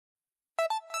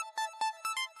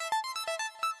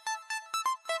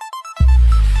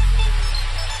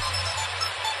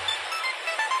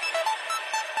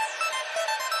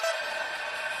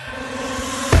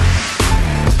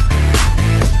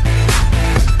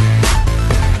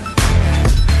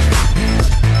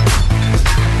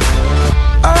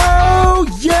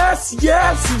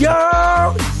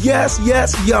y'all. Yes,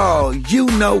 y'all. You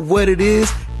know what it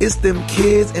is. It's them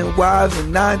kids and wives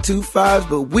and 925s,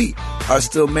 but we are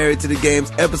still married to the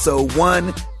games. Episode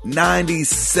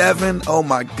 197. Oh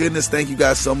my goodness. Thank you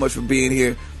guys so much for being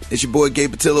here. It's your boy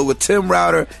Gabe Patillo with Tim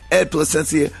Router, Ed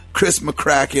Placencia, Chris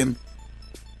McCracken.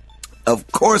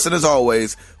 Of course, and as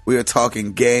always, we are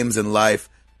talking games and life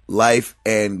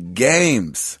and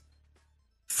games.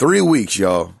 3 weeks,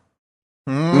 y'all.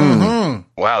 Mm-hmm.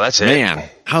 Wow, that's it. Man,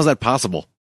 how's that possible?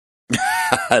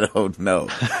 I don't know,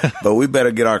 but we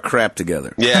better get our crap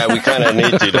together. Yeah, we kind of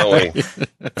need to, don't we?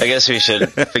 I guess we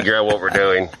should figure out what we're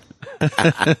doing.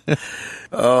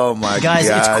 Oh my Guys,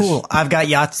 gosh. it's cool. I've got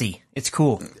Yahtzee. It's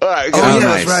cool. All right, Oh, yeah,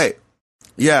 nice. that's right.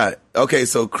 Yeah. Okay,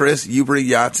 so Chris, you bring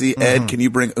Yahtzee. Ed, can you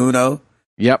bring Uno?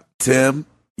 Yep. Tim,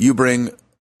 you bring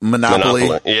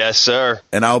Monopoly. Yes, sir.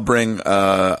 And I'll bring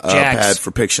a pad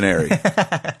for Pictionary.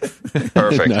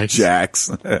 Perfect. Nice.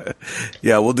 Jax.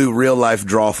 Yeah, we'll do real life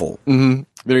drawful. Mm-hmm.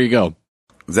 There you go.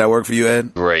 Does that work for you,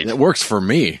 Ed? Great. It works for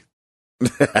me.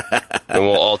 And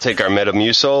we'll all take our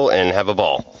Metamucil and have a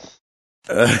ball.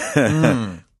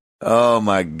 Oh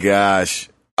my gosh.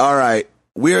 All right.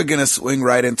 We are going to swing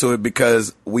right into it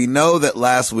because we know that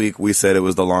last week we said it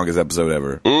was the longest episode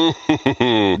ever.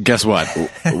 Guess what?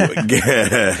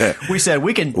 We said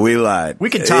we can lied. we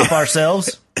can top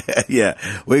ourselves. Yeah.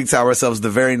 We can top ourselves the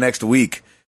very next week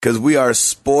because we are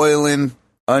spoiling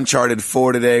Uncharted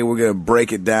 4 today. We're going to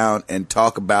break it down and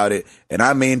talk about it. And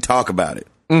I mean talk about it.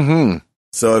 Mm-hmm.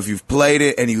 So if you've played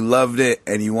it and you loved it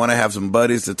and you want to have some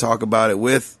buddies to talk about it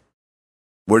with,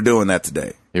 we're doing that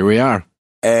today. Here we are.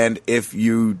 And if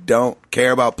you don't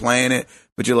care about playing it,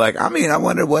 but you're like, I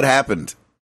wonder what happened.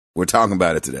 We're talking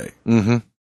about it today. Mm-hmm.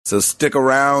 So stick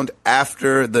around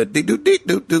after the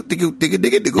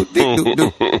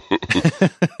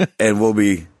and we'll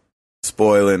be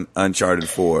spoiling Uncharted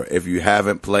 4. If you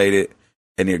haven't played it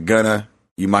and you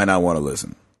might not want to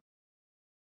listen.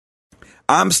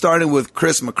 I'm starting with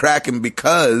Chris McCracken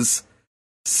because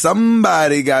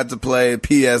somebody got to play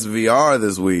PSVR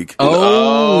this week.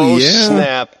 Oh, yeah.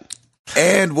 Snap.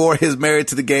 And wore his Married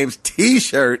to the Games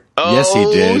t-shirt. Oh, Yes, he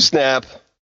did. Snap.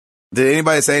 Did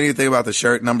anybody say anything about the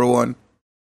shirt, number one?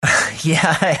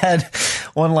 Yeah, I had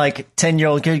one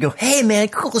 10-year-old kid go, "Hey man,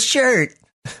 cool shirt."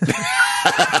 Well,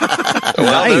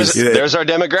 Nice. there's our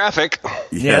demographic.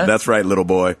 Yeah, that's right, little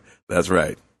boy. That's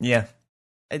right. Yeah,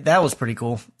 that was pretty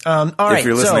cool. All right, If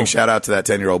you're listening, so, shout out to that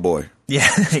 10-year-old boy. yeah,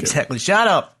 exactly. Shout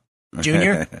out,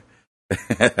 Junior.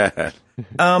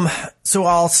 So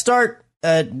I'll start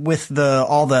with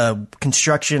all the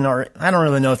construction, or I don't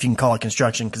really know if you can call it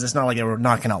construction because it's not like they were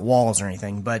knocking out walls or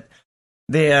anything, but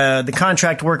the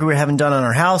contract work we were having done on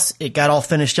our house, it got all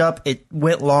finished up. It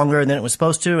went longer than it was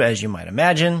supposed to, as you might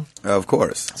imagine. Of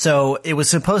course. So it was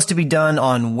supposed to be done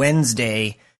on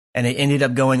Wednesday, and it ended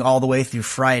up going all the way through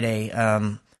Friday.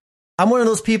 I'm one of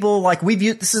those people,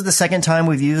 this is the second time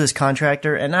we've used this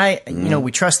contractor, and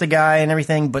we trust the guy and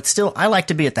everything, but still, I like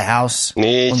to be at the house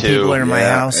Me when too. people are in my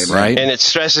Yeah, house. amen. Right? And it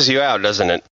stresses you out, doesn't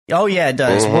it? Oh, yeah, it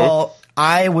does. Mhm. Well,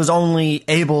 I was only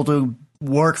able to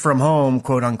work from home,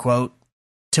 quote unquote,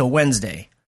 till Wednesday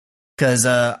because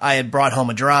I had brought home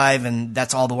a drive, and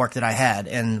that's all the work that I had.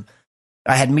 And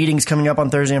I had meetings coming up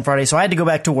on Thursday and Friday, so I had to go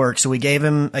back to work. So we gave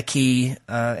him a key,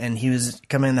 and he was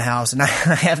coming in the house. And I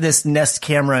have this Nest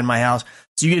camera in my house,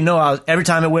 so you know, every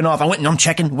time it went off, I went and I'm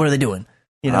checking. What are they doing?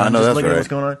 I'm just that's looking at right. what's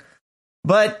going on.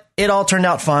 But it all turned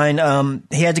out fine.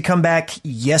 He had to come back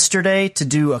yesterday to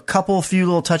do a few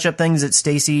little touch-up things that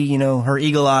Stacy, her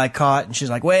eagle eye caught, and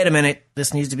she's like, "Wait a minute,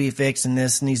 this needs to be fixed, and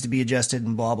this needs to be adjusted,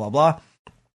 and blah blah blah."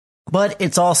 But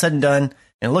it's all said and done,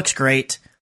 and it looks great.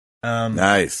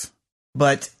 Nice.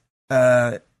 But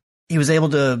he was able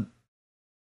to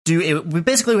do it. We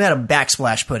had a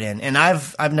backsplash put in, and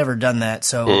I've never done that,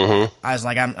 so I was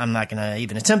like, I'm not gonna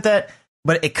even attempt that.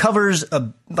 But it covers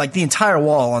the entire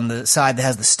wall on the side that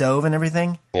has the stove and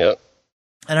everything. Yep.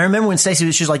 And I remember when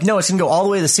Stacey, she was like, "No, it's gonna go all the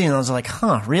way to the ceiling." And I was like,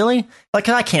 "Huh, really?" I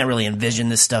can't really envision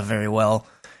this stuff very well.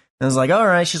 And I was like, "All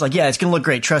right." She's like, "Yeah, it's gonna look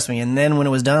great, trust me." And then when it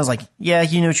was done, I was like, "Yeah,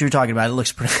 you knew what you were talking about. It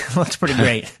looks pretty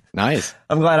great." Nice.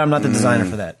 I'm glad I'm not the designer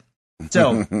for that.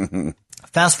 So,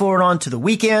 fast forward on to the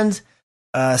weekend.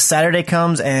 Saturday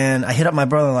comes, and I hit up my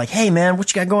brother like, "Hey, man, what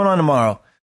you got going on tomorrow?"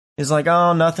 He's like,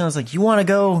 "Oh, nothing." I was like, "You want to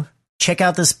go check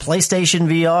out this PlayStation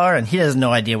VR?" And he has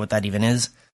no idea what that even is.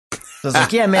 So I was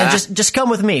like, "Yeah, man, just come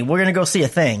with me. We're going to go see a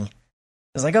thing." I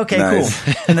was like, "Okay, Nice.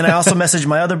 cool." And then I also messaged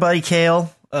my other buddy,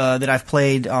 Kale, that I've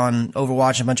played on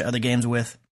Overwatch and a bunch of other games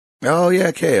with. Oh,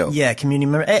 yeah, Kale. Yeah, community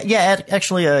member. Yeah,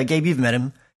 actually, Gabe, you've met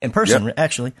him in person,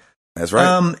 actually. That's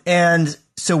right. And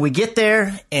So we get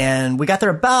there, and we got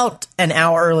there about an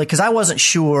hour early because I wasn't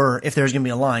sure if there was going to be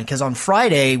a line. Because on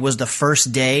Friday was the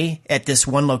first day at this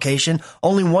one location.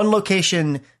 Only one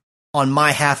location on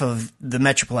my half of the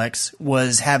Metroplex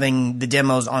was having the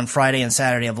demos on Friday and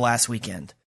Saturday of last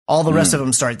weekend. All the rest of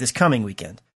them start this coming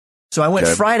weekend. So I went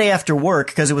Friday after work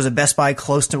because it was a Best Buy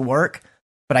close to work.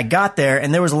 But I got there,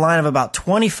 and there was a line of about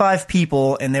 25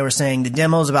 people, and they were saying the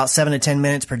demo's about 7 to 10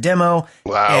 minutes per demo.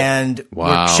 Wow. And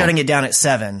we're shutting it down at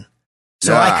 7.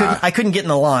 So I couldn't get in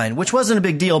the line, which wasn't a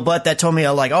big deal, but that told me,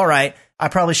 like, all right, I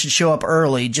probably should show up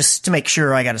early just to make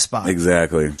sure I got a spot.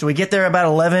 Exactly. So we get there about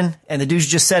 11, and the dude's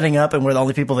just setting up, and we're the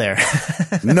only people there.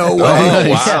 No way. Oh,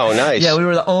 wow, nice. Yeah, we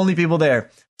were the only people there.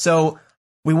 So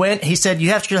we went, he said, you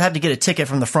have to get a ticket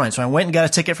from the front. So I went and got a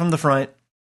ticket from the front.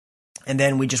 And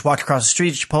then we just walked across the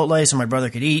street to Chipotle so my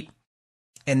brother could eat.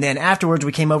 And then afterwards,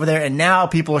 we came over there, and now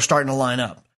people are starting to line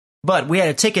up. But we had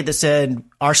a ticket that said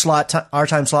our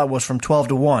time slot was from 12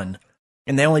 to 1.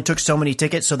 And they only took so many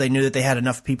tickets, so they knew that they had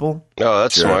enough people. Oh,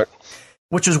 that's smart.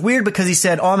 Which was weird because he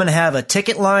said, I'm going to have a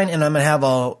ticket line, and I'm going to have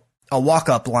a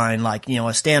walk-up line, like,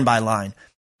 a standby line. It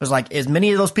was like, as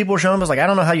many of those people were showing up, I was like, I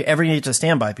don't know how you ever need to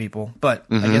standby people. But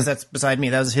I guess that's beside me.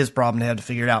 That was his problem to have to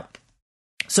figure it out.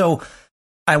 So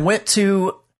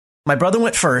my brother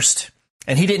went first,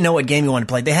 and he didn't know what game he wanted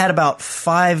to play. They had about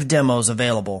 5 demos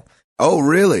available. Oh,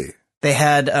 really? They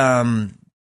had, I'm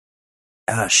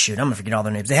going to forget all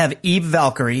their names. They have Eve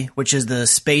Valkyrie, which is the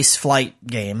space flight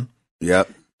game. Yep.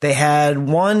 They had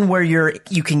one where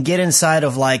you can get inside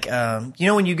of like,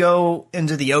 when you go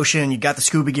into the ocean, you got the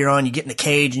scuba gear on, you get in the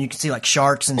cage, and you can see like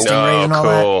sharks and stingrays and all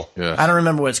that. Yeah. I don't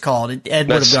remember what it's called. Ed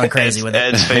would have gone crazy with it.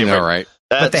 Ed's favorite. I know, right?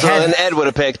 That's what Ed would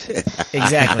have picked.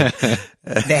 Exactly.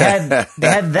 They had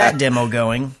that demo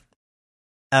going.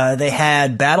 They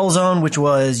had Battlezone, which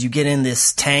was you get in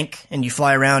this tank and you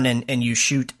fly around and you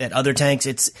shoot at other tanks.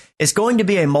 It's going to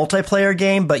be a multiplayer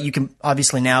game, but you can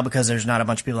obviously now, because there's not a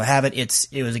bunch of people that have it,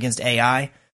 it was against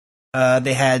AI.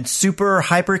 They had Super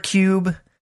Hypercube,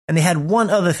 and they had one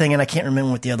other thing, and I can't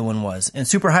remember what the other one was. And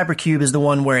Super Hypercube is the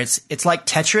one where it's like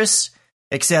Tetris,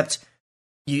 except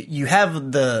you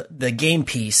have the game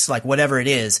piece, like whatever it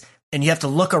is, and you have to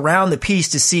look around the piece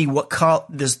to see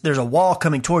there's a wall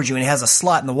coming towards you, and it has a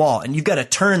slot in the wall, and you've got to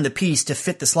turn the piece to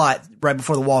fit the slot right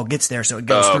before the wall gets there so it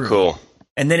goes through. Oh, cool.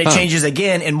 And then it changes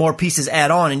again, and more pieces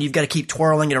add on, and you've got to keep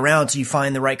twirling it around till you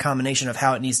find the right combination of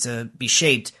how it needs to be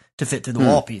shaped to fit through the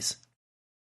wall piece.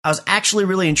 I was actually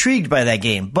really intrigued by that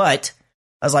game, but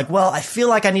I was like, well, I feel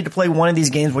like I need to play one of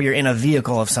these games where you're in a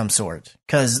vehicle of some sort,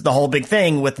 because the whole big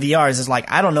thing with VR is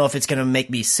like, I don't know if it's going to make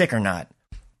me sick or not.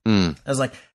 I was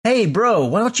like, hey, bro,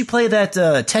 why don't you play that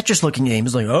Tetris-looking game?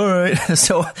 He's like, all right.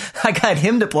 So I got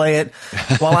him to play it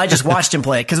while I just watched him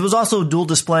play it, because it was also dual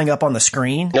displaying up on the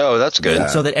screen. Oh, that's good.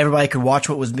 So that everybody could watch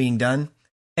what was being done.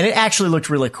 And it actually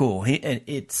looked really cool.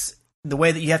 It's the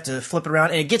way that you have to flip it around,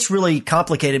 and it gets really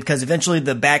complicated because eventually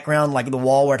the background, like the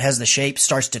wall where it has the shape,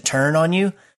 starts to turn on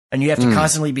you, and you have to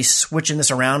constantly be switching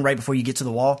this around right before you get to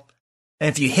the wall. And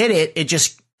if you hit it, it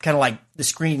just kind of like the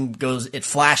screen it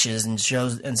flashes and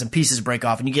shows, and some pieces break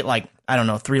off, and you get like, I don't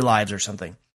know, 3 lives or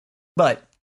something. But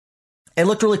it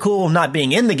looked really cool. Not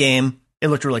being in the game, it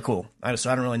looked really cool.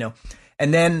 So I don't really know.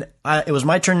 And then it was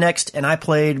my turn next, and I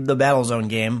played the Battlezone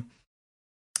game.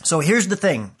 So here's the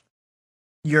thing.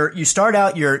 You start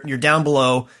out, you're down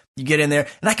below, you get in there,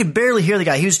 and I could barely hear the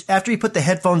guy. After he put the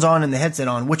headphones on and the headset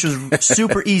on, which was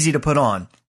super easy to put on.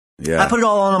 Yeah. I put it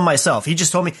all on myself. He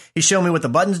just he showed me what the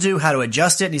buttons do, how to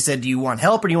adjust it, and he said, do you want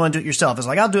help or do you want to do it yourself? I was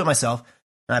like, I'll do it myself.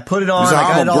 And I put it on. So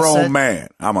I'm a grown man.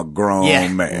 I'm a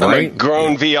grown man. I'm a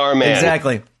grown VR man.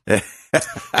 Exactly.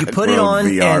 You put it on,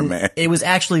 and it was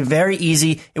actually very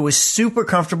easy. It was super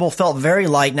comfortable, felt very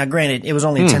light. Now, granted, it was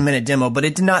only a 10-minute demo, but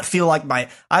it did not feel like that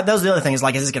was the other thing. Is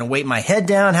like, is it going to weight my head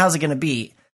down? How's it going to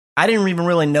be? I didn't even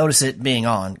really notice it being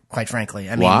on, quite frankly.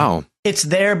 I mean, it's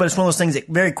there, but it's one of those things that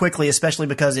very quickly, especially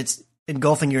because it's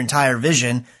engulfing your entire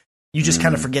vision, you just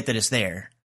kind of forget that it's there.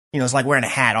 It's like wearing a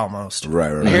hat almost.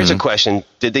 Right. Here's a question.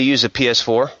 Did they use a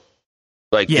PS4?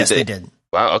 Yes, they did.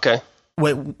 Wow, okay.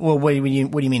 Wait, well, what do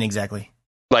you mean exactly?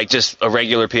 Like just a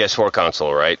regular PS4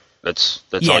 console, right? That's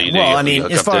all you do. Well, I mean,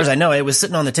 as far as I know, it was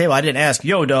sitting on the table. I didn't ask,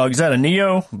 yo, dog, is that a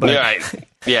Neo? But,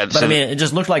 yeah. But I mean, it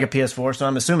just looked like a PS4, so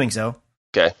I'm assuming so.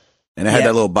 Okay. And it had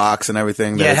that little box and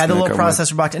everything. Yeah, it had the little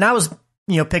processor box. And I was,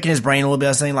 picking his brain a little bit. I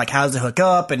was saying, like, how does it hook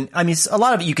up? And I mean, a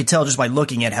lot of it you could tell just by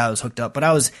looking at how it was hooked up. But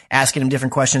I was asking him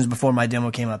different questions before my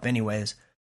demo came up anyways.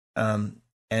 But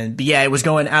it was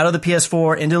going out of the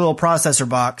PS4 into the little processor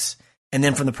box. And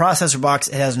then from the processor box,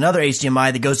 it has another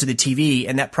HDMI that goes to the TV.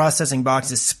 And that processing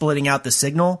box is splitting out the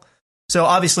signal. So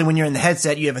obviously when you're in the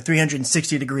headset, you have a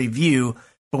 360 degree view,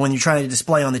 but when you're trying to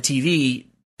display on the TV,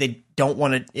 they don't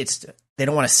want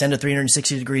to send a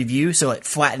 360 degree view, so it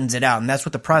flattens it out. And that's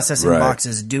what the processing box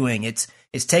is doing. It's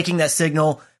taking that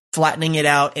signal, flattening it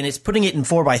out, and it's putting it in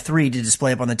 4:3 to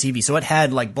display up on the TV. So it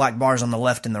had like black bars on the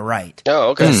left and the right. Oh,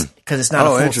 okay. Because it's not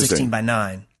a full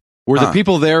 16:9. Were the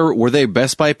people there, were they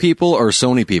Best Buy people or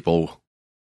Sony people?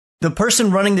 The person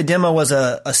running the demo was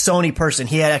a Sony person.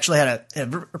 He had actually had a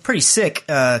pretty sick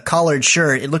collared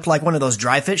shirt. It looked like one of those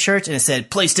dry fit shirts, and it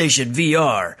said PlayStation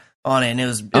VR on it. And it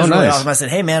was really nice. awesome. I said,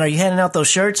 "Hey man, are you handing out those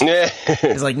shirts?" Yeah.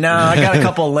 He's like, "No, I got a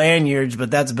couple of lanyards, but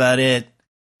that's about it."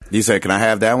 You say, can I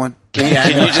have that one? Can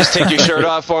you just take your shirt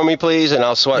off for me, please, and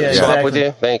I'll swap with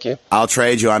you? Thank you. I'll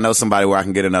trade you. I know somebody where I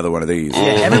can get another one of these. Yeah,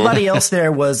 everybody else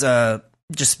there was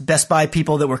just Best Buy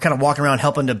people that were kind of walking around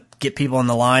helping to get people in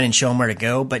the line and show them where to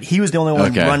go. But he was the only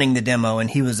one running the demo, and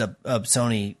he was a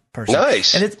Sony person.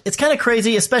 Nice. And it's kind of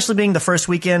crazy, especially being the first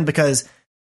weekend, because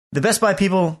the Best Buy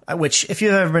people, which if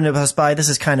you've ever been to Best Buy, this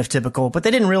is kind of typical, but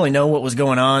they didn't really know what was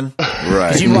going on. Right.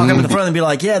 Because you'd walk up to the front and be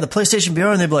like, yeah, the PlayStation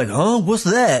VR, and they'd be like, huh, what's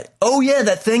that? Oh, yeah,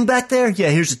 that thing back there? Yeah,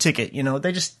 here's the ticket. You know,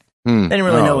 they just they didn't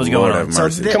really know what was going on. So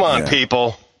come on,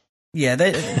 people. Yeah,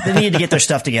 they needed to get their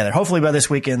stuff together. Hopefully by this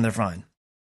weekend, they're fine.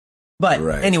 But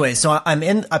anyway, so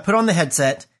I put on the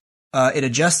headset. It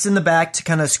adjusts in the back to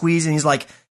kind of squeeze, and he's like,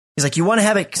 you want to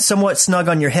have it somewhat snug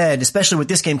on your head, especially with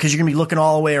this game, because you're going to be looking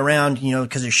all the way around, you know,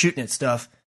 because they're shooting at stuff.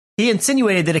 He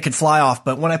insinuated that it could fly off,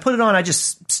 but when I put it on, I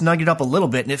just snugged it up a little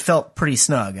bit, and it felt pretty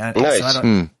snug. Nice.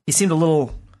 So he seemed a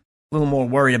little more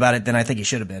worried about it than I think he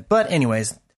should have been. But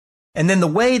anyways, and then the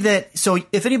way that, so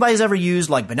if anybody's ever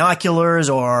used like binoculars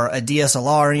or a DSLR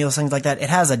or any of those things like that, it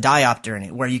has a diopter in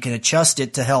it where you can adjust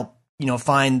it to help, you know,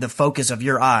 find the focus of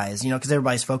your eyes, you know, because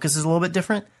everybody's focus is a little bit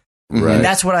different. Right. And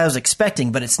that's what I was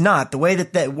expecting, but it's not. The way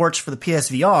that works for the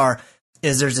PSVR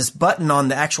is there's this button on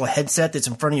the actual headset that's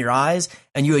in front of your eyes,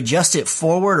 and you adjust it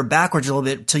forward or backwards a little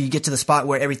bit until you get to the spot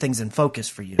where everything's in focus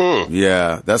for you.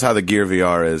 Yeah, that's how the Gear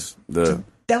VR is.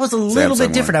 That was a little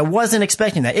bit different. I wasn't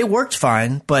expecting that. It worked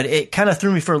fine, but it kind of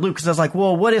threw me for a loop because I was like,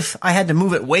 well, what if I had to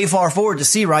move it way far forward to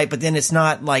see right, but then it's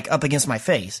not like up against my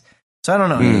face? So I don't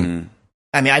know.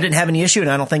 I mean, I didn't have any issue, and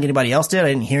I don't think anybody else did. I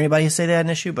didn't hear anybody say they had an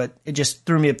issue, but it just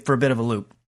threw me for a bit of a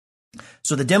loop.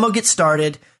 So the demo gets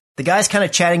started. The guy's kind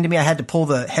of chatting to me. I had to pull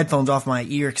the headphones off my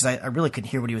ear because I really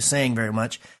couldn't hear what he was saying very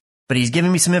much. But he's giving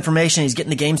me some information. He's getting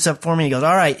the game stuff for me. He goes,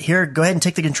 all right, here, go ahead and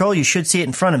take the control. You should see it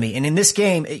in front of me. And in this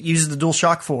game, it uses the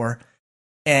DualShock 4.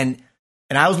 And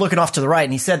I was looking off to the right,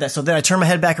 and he said that. So then I turn my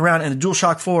head back around, and the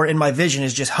DualShock 4 in my vision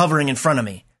is just hovering in front of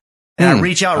me. And I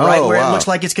reach out right where it looks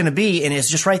like it's going to be, and it's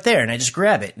just right there. And I just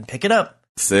grab it and pick it up.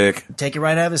 Sick. Take it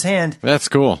right out of his hand. That's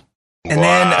cool. And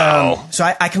then, so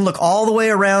I can look all the way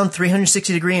around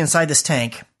 360 degree inside this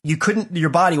tank. Your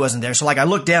body wasn't there. So like I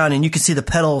looked down and you could see the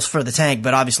pedals for the tank,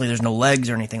 but obviously there's no legs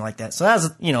or anything like that. So that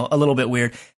was, you know, a little bit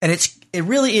weird. And it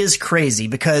really is crazy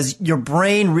because your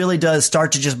brain really does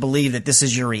start to just believe that this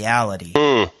is your reality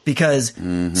because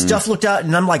stuff looked out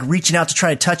and I'm like reaching out to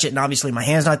try to touch it. And obviously my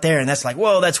hand's not there. And that's like,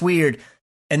 whoa, that's weird.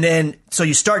 And then, so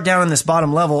you start down in this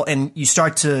bottom level and you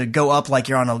start to go up like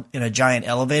you're in a giant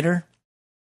elevator.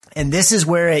 And this is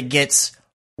where it gets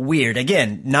weird.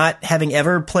 Again, not having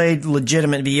ever played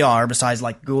legitimate VR besides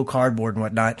like Google Cardboard and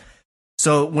whatnot.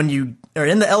 So when you are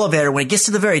in the elevator, when it gets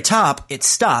to the very top, it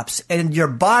stops and your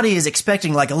body is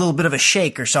expecting like a little bit of a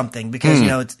shake or something because, you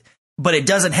know, but it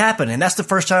doesn't happen. And that's the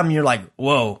first time you're like,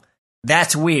 whoa,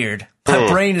 that's weird. My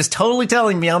brain is totally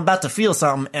telling me I'm about to feel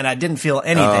something and I didn't feel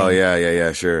anything. Oh,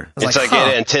 yeah, sure. It's like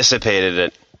it anticipated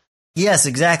it. Yes,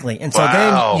 exactly. And so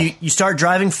then you start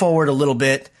driving forward a little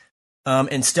bit.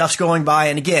 And stuff's going by.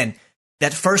 And again,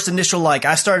 that first initial, like,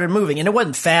 I started moving, and it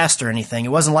wasn't fast or anything.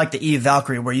 It wasn't like the Eve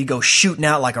Valkyrie where you go shooting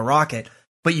out like a rocket.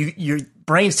 But your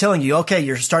brain's telling you, okay,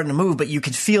 you're starting to move, but you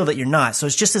can feel that you're not. So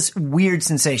it's just this weird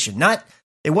sensation.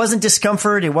 It wasn't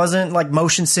discomfort. It wasn't like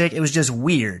motion sick. It was just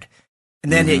weird.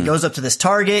 And then it goes up to this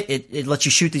target. It lets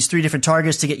you shoot these 3 different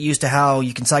targets to get used to how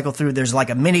you can cycle through. There's like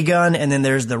a minigun, and then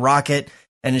there's the rocket.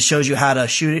 And it shows you how to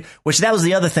shoot it, which that was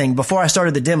the other thing. Before I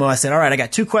started the demo, I said, all right, I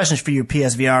got 2 questions for you,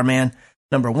 PSVR, man.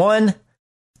 Number 1,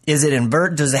 does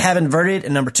it have inverted?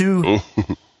 And number 2,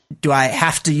 do I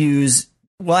have to use,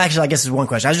 well, actually, I guess it's one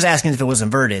question. I was just asking if it was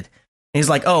inverted. And he's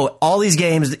like, oh, all these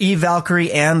games, the Eve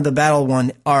Valkyrie and the Battle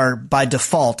one are by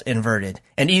default inverted.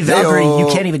 And Eve Valkyrie, you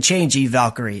can't even change Eve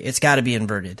Valkyrie. It's got to be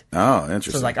inverted. Oh,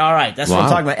 interesting. So I was like, all right, that's what I'm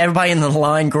talking about. Everybody in the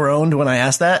line groaned when I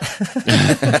asked that.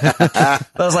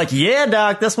 I was like, yeah,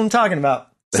 doc, that's what I'm talking about.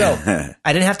 So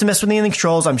I didn't have to mess with any of the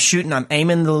controls. I'm shooting, I'm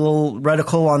aiming the little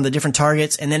reticle on the different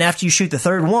targets. And then after you shoot the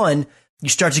third one, you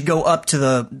start to go up to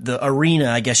the arena,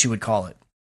 I guess you would call it.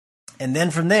 And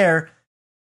then from there,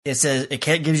 it says it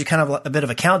gives you kind of a bit of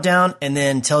a countdown and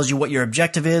then tells you what your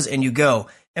objective is, and you go.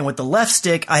 And with the left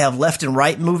stick, I have left and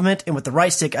right movement, and with the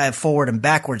right stick, I have forward and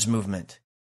backwards movement.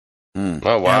 Oh, wow.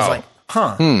 And I was like,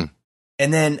 huh.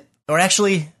 And then,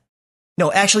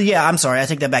 yeah, I'm sorry, I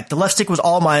take that back. The left stick was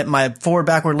all my forward,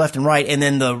 backward, left, and right, and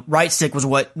then the right stick was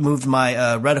what moved my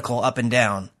reticle up and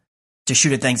down to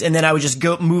shoot at things. And then I would just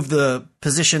move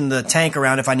the tank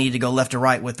around if I needed to go left or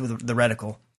right with the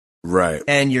reticle. Right.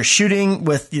 And you're shooting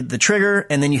with the trigger,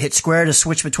 and then you hit square to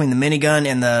switch between the minigun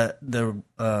and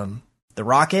the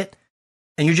rocket.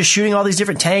 And you're just shooting all these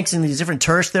different tanks and these different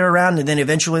turrets that are around, and then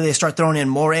eventually they start throwing in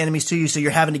more enemies to you, so you're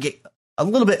having to get a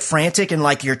little bit frantic, and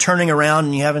like you're turning around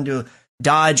and you're having to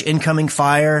dodge incoming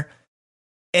fire.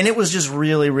 And it was just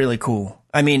really, really cool.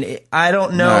 I mean, I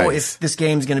don't know if this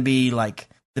game's going to be like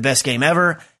the best game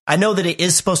ever. I know that it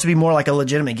is supposed to be more like a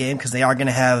legitimate game because they are going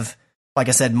to have, like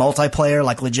I said, multiplayer,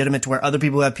 like legitimate, to where other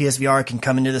people who have PSVR can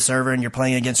come into the server and you're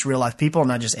playing against real life people,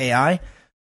 not just AI.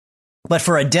 But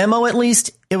for a demo, at least,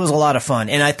 it was a lot of fun.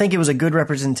 And I think it was a good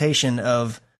representation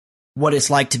of what it's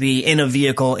like to be in a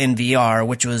vehicle in VR,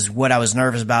 which was what I was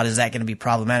nervous about. Is that going to be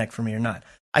problematic for me or not?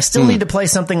 I still need to play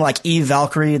something like Eve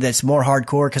Valkyrie that's more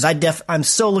hardcore, because I'm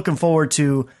so looking forward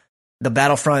to the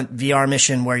Battlefront VR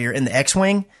mission where you're in the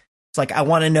X-Wing. It's like, I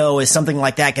want to know, is something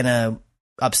like that going to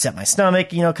upset my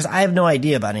stomach? You know, because I have no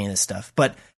idea about any of this stuff.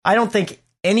 But I don't think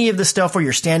any of the stuff where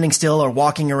you're standing still or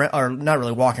walking around, or not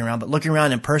really walking around, but looking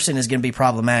around in person is going to be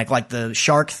problematic. Like the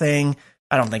shark thing,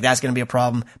 I don't think that's going to be a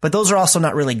problem. But those are also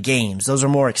not really games. Those are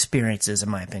more experiences, in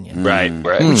my opinion. Right.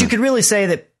 Which you could really say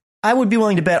that I would be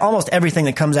willing to bet almost everything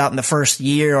that comes out in the first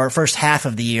year or first half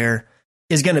of the year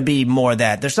is going to be more of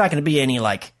that. There's not going to be any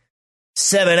like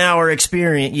 7-hour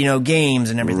experience,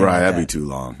 games and everything. Right. Like That'd that. be too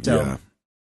long. So, yeah.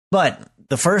 But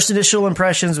the first initial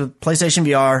impressions with PlayStation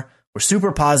VR were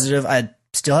super positive. I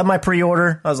still have my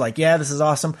pre-order. I was like, yeah, this is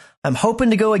awesome. I'm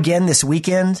hoping to go again this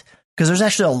weekend because there's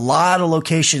actually a lot of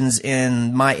locations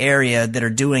in my area that are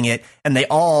doing it, and they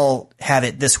all have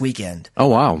it this weekend. Oh,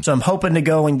 wow. So I'm hoping to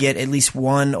go and get at least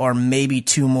one or maybe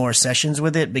two more sessions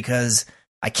with it because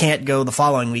I can't go the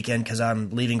following weekend because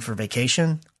I'm leaving for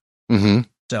vacation. Mm-hmm.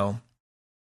 So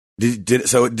Did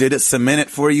it cement it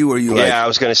for you, or you like? Yeah, I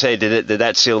was going to say, did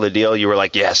that seal the deal? You were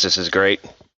like, yes, this is great.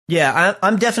 Yeah,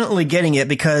 I'm definitely getting it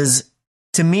because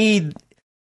to me,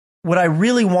 what I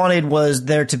really wanted was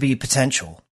there to be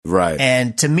potential. Right.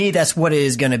 And to me, that's what it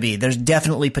is going to be. There's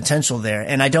definitely potential there.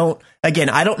 And I don't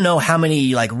know how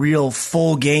many like real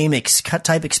full game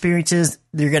type experiences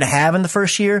they're going to have in the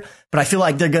first year, but I feel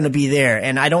like they're going to be there.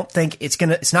 And I don't think it's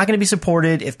not going to be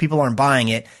supported if people aren't buying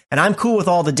it. And I'm cool with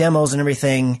all the demos and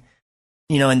everything,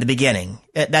 in the beginning.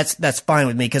 That's fine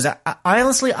with me because I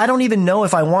honestly, I don't even know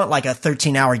if I want like a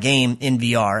 13-hour game in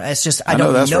VR. It's just, I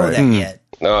don't know that yet.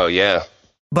 Oh, yeah.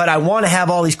 But I want to have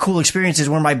all these cool experiences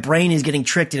where my brain is getting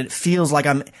tricked and it feels like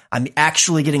I'm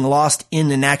actually getting lost in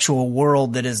an actual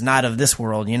world that is not of this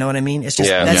world. You know what I mean? It's just,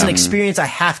 that's an experience I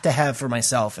have to have for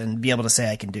myself and be able to say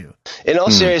I can do. In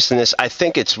all seriousness, I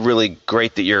think it's really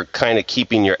great that you're kind of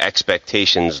keeping your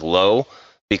expectations low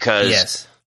because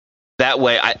that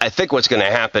way I think what's going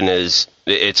to happen is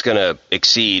it's going to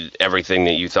exceed everything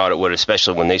that you thought it would,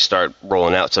 especially when they start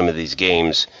rolling out some of these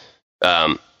games.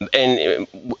 And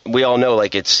we all know,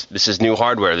 like, this is new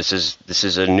hardware. This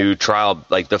is a new trial.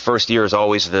 Like, the first year is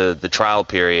always the trial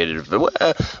period.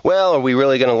 Well, are we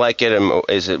really going to like it? And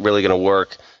is it really going to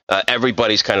work?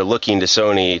 Everybody's kind of looking to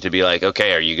Sony to be like,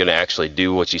 okay, are you going to actually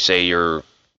do what you say you're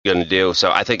going to do?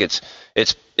 So I think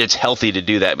it's healthy to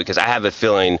do that because I have a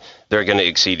feeling they're going to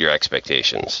exceed your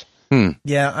expectations.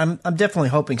 Yeah, I'm definitely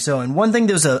hoping so. And one thing,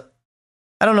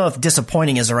 I don't know if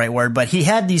disappointing is the right word, but he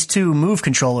had these two Move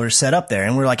controllers set up there,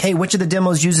 and we're like, hey, which of the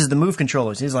demos uses the Move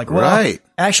controllers? He's like, well,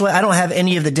 actually, I don't have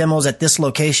any of the demos at this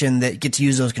location that get to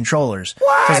use those controllers.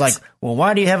 What? So I was like, well,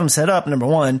 why do you have them set up, number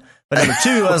one? But number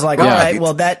two, I was like, all right,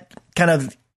 well, that kind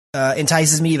of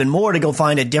entices me even more to go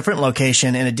find a different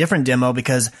location and a different demo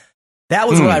because that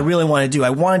was what I really wanted to do. I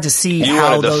wanted to see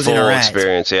how those interact.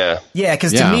 Experience, yeah. Yeah,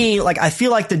 because to me, like, I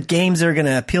feel like the games that are going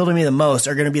to appeal to me the most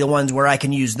are going to be the ones where I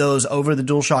can use those over the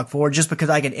DualShock 4 just because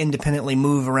I can independently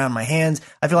move around my hands.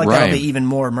 I feel like that'll be even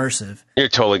more immersive. You're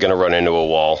totally going to run into a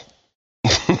wall.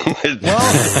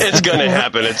 It's going to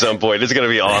happen at some point. It's going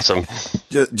to be awesome.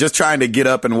 Just trying to get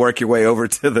up and work your way over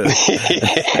to the.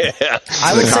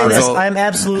 I would say this. I'm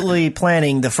absolutely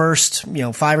planning the first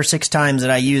 5 or 6 times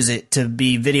that I use it to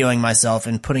be videoing myself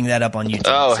and putting that up on YouTube.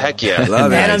 Oh, heck yeah.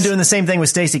 Love it. And I'm doing the same thing with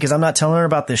Stacy because I'm not telling her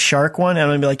about this shark one. And I'm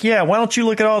going to be like, yeah, why don't you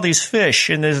look at all these fish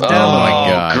in this demo? Oh my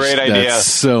gosh. Great idea. That's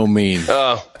so mean.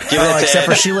 Oh, give it to except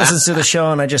Ed. for she listens to the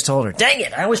show and I just told her, dang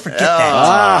it, I always forget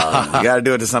that. You got to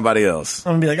do it to somebody else.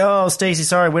 I'm going to be like, oh, Stacy,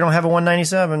 sorry, we don't have a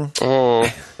 197. Oh,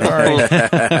 Sorry.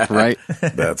 Right?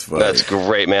 That's funny. that's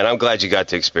great, man. I'm glad you got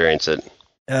to experience it.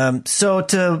 So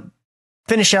to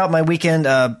finish out my weekend,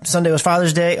 Sunday was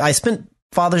Father's Day. I spent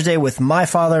Father's Day with my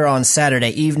father on Saturday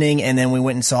evening, and then we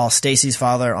went and saw Stacy's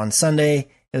father on Sunday.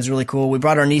 It was really cool. We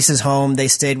brought our nieces home. They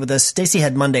stayed with us. Stacy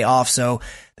had Monday off, so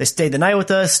they stayed the night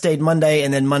with us, stayed Monday,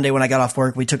 and then Monday when I got off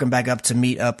work, we took them back up to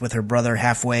meet up with her brother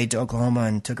halfway to Oklahoma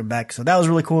and took her back. So that was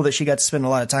really cool that she got to spend a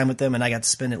lot of time with them, and I got to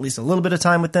spend at least a little bit of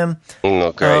time with them.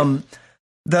 Great.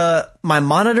 My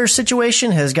monitor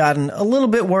situation has gotten a little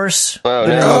bit worse, Oh, but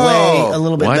in no. a way, a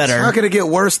little bit What? better. How could it get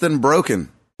worse than broken?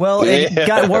 Well, it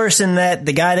got worse in that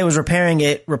the guy that was repairing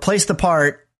it replaced the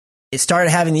part. It started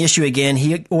having the issue again.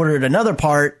 He ordered another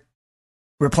part,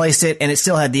 replaced it, and it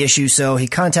still had the issue. So he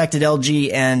contacted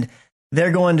LG, and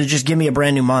they're going to just give me a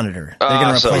brand new monitor. They're going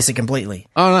to Awesome. replace it completely.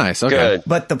 Oh, nice. Okay. Good.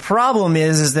 But the problem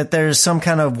is that there's some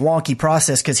kind of wonky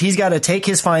process because he's got to take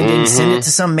his findings, send it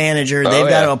to some manager. They've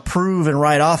got to approve and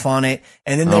write off on it,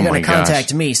 and then they're Oh going to my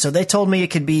contact me. So they told me it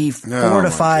could be 4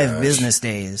 to 5 business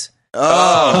days.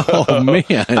 Oh, man.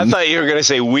 I thought you were going to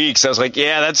say weeks. I was like,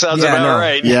 yeah, that sounds about no.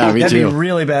 right. Yeah, me That'd too. be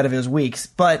really bad if it was weeks.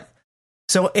 But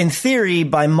so in theory,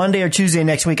 by Monday or Tuesday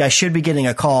next week, I should be getting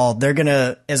a call. They're going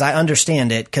to, as I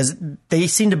understand it, because they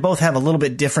seem to both have a little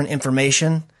bit different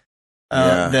information.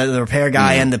 The repair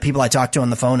guy and the people I talked to on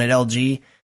the phone at LG.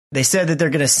 They said that they're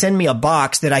going to send me a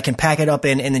box that I can pack it up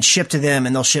in and then ship to them,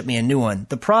 and they'll ship me a new one.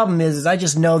 The problem is I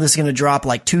just know this is going to drop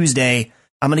like Tuesday.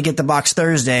 I'm going to get the box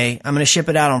Thursday. I'm going to ship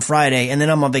it out on Friday, and then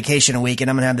I'm on vacation a week, and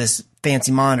I'm going to have this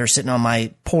fancy monitor sitting on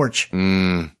my porch.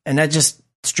 And that just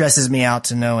stresses me out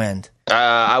to no end.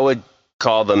 I would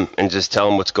call them and just tell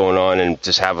them what's going on and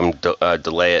just have them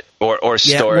delay it or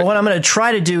store Well, it. what I'm going to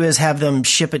try to do is have them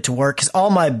ship it to work because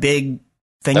all my big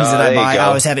things that I there you buy, go. I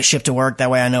always have it shipped to work. That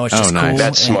way I know it's just nice. cool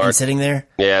That's and smart. sitting there.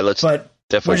 Yeah, let's But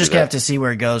definitely we're just do going to that. have to see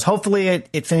where it goes. Hopefully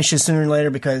it finishes sooner or later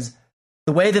because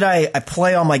the way that I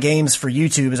play all my games for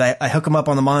YouTube is I hook them up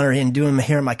on the monitor and do them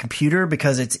here on my computer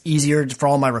because it's easier for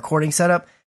all my recording setup.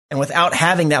 And without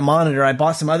having that monitor, I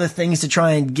bought some other things to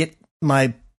try and get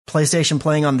my PlayStation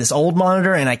playing on this old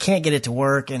monitor, and I can't get it to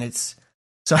work. And it's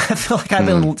so I feel like I've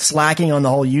been slacking on the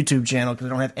whole YouTube channel because I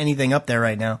don't have anything up there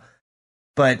right now.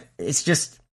 But it's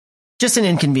just an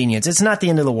inconvenience. It's not the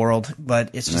end of the world,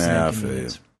 but it's just an I feel you.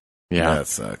 inconvenience. Yeah. That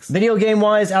sucks. Video game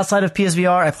wise, outside of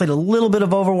PSVR, I played a little bit of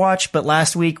Overwatch, but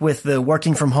last week with the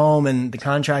working from home and the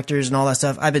contractors and all that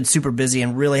stuff, I've been super busy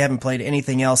and really haven't played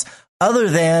anything else other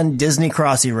than Disney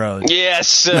Crossy Road.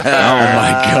 Yes. Oh, my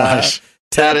gosh.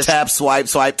 Tap, tap, swipe,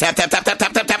 swipe, tap, tap, tap, tap,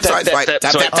 tap, tap, tap, swipe, swipe, tap,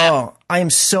 tap, tap. Oh, I am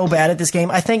so bad at this game.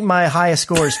 I think my highest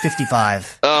score is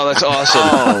 55. Oh, that's awesome.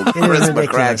 Oh, It is Chris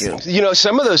ridiculous. McCracken. You know,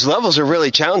 some of those levels are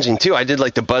really challenging, too. I did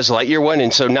like the Buzz Lightyear one,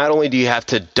 and so not only do you have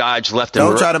to dodge left and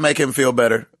Don't right. try to make him feel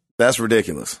better. That's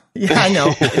ridiculous. Yeah, I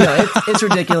know. It's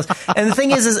ridiculous. And the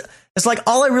thing is it's like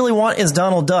all I really want is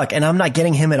Donald Duck, and I'm not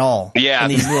getting him at all. Yeah. In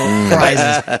these little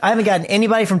prizes. I haven't gotten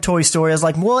anybody from Toy Story. I was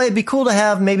like, well, it'd be cool to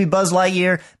have maybe Buzz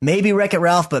Lightyear, maybe Wreck-It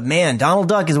Ralph, but man, Donald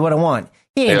Duck is what I want.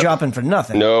 He ain't dropping for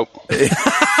nothing. Nope.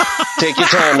 Take your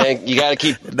time, man. You gotta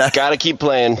keep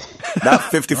playing. Not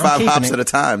 55 keeping hops it. at a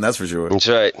time, that's for sure. That's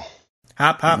right.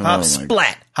 Hop, hop, hop, my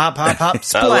splat. Hop, hop, hop,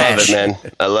 I love splash. it, man.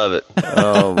 I love it.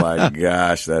 Oh my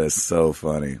gosh, that is so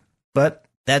funny. But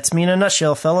that's me in a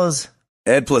nutshell, fellas.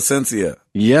 Ed Placencia,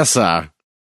 Yes, sir.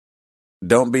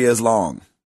 don't be as long.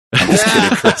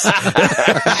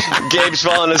 Gabe's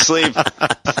falling asleep.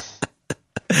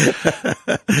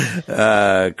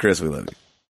 Chris, we love you.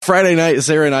 Friday night,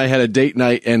 Sarah and I had a date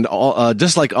night, and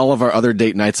just like all of our other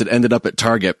date nights, it ended up at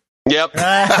Target. Yep.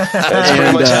 That's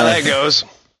pretty much how that goes.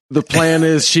 The plan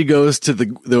is she goes to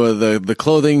the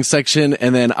clothing section,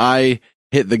 and then I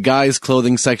hit the guys'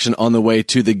 clothing section on the way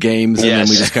to the games, and then Yes.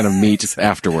 we just kind of meet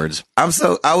afterwards. I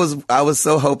was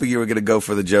so hoping you were going to go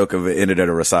for the joke of it ended at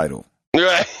a recital.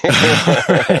 Right.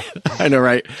 I know,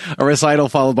 right? A recital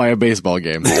followed by a baseball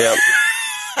game. Yep.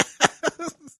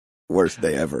 Worst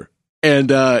day ever.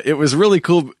 And it was really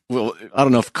cool. Well, I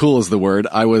don't know if cool is the word.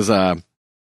 I was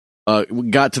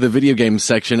got to the video game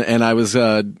section, and I was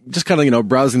just kind of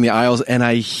browsing the aisles, and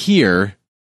I hear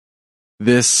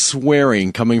this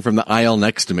swearing coming from the aisle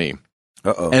next to me.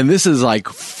 Uh-oh. And this is like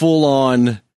full on.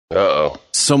 Uh-oh.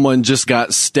 Someone just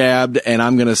got stabbed and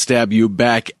I'm going to stab you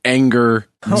back. Anger.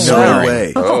 No swearing.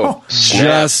 way. Oh, snap.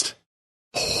 Just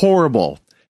horrible.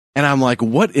 And I'm like,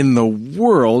 what in the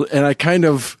world? And I kind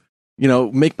of,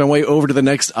 make my way over to the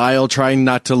next aisle, trying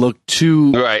not to look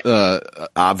too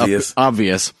obvious.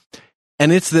 Obvious.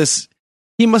 And it's this,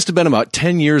 he must have been about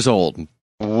 10 years old.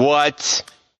 What?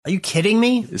 Are you kidding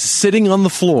me? Sitting on the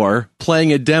floor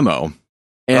playing a demo.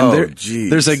 And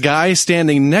there's a guy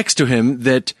standing next to him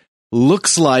that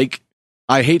looks like,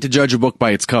 I hate to judge a book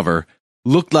by its cover,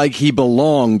 looked like he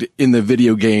belonged in the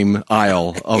video game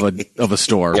aisle of a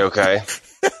store. Okay.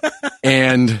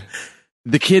 And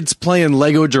the kid's playing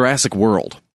Lego Jurassic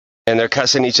World. And they're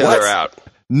cussing each other out.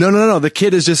 No. The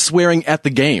kid is just swearing at the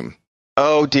game.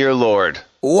 Oh, dear Lord.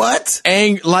 What?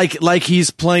 Like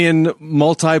he's playing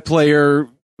multiplayer,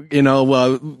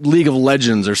 League of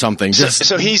Legends or something.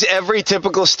 So he's every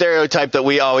typical stereotype that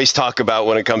we always talk about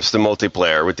when it comes to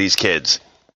multiplayer with these kids.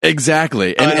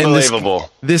 Exactly. Unbelievable.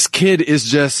 And this kid is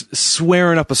just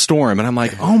swearing up a storm. And I'm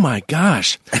like, oh my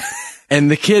gosh.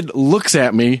 And the kid looks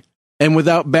at me and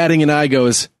without batting an eye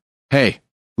goes, hey,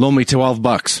 loan me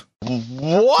 $12.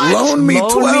 What? Loan me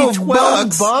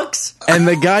 $12 bucks? And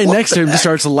the guy next to him just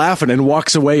starts laughing and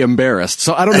walks away embarrassed.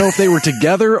 So I don't know if they were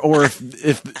together or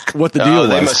if what the deal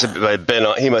was.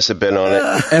 He must have been on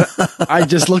it. And I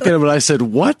just looked at him and I said,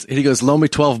 what? And he goes, loan me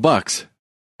 $12.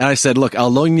 And I said, look,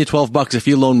 I'll loan you $12 if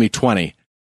you loan me 20.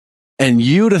 And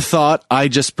you'd have thought I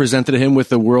just presented him with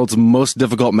the world's most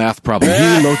difficult math problem.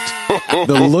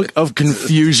 The look of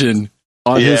confusion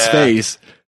on his face.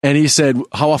 And he said,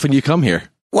 how often do you come here?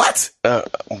 What? And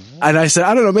I said,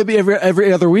 I don't know, maybe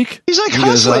every other week. He's like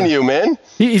hustling you, man.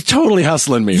 He's totally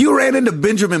hustling me. You ran into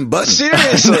Benjamin Button.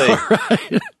 Seriously.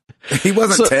 Right? He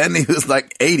wasn't 10, he was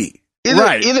like 80.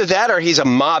 Either that or he's a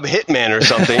mob hitman or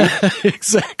something.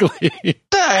 Exactly.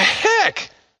 The heck?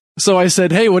 So I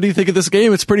said, hey, what do you think of this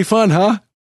game? It's pretty fun, huh?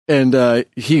 And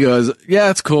he goes, yeah,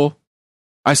 it's cool.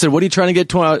 I said, what are you trying to get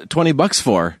 $20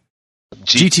 for?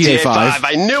 GTA 5.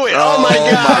 I knew it. Oh my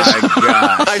gosh.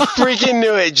 I freaking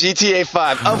knew it. GTA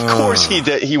 5. Of course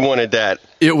he wanted that.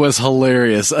 It was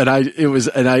hilarious.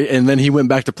 And then he went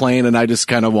back to playing and I just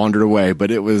kind of wandered away, but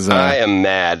it was I am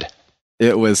mad.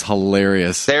 It was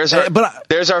hilarious. There's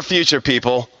our future,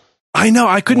 people. I know.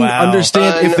 I couldn't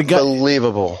understand if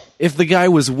the guy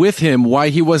was with him, why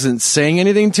he wasn't saying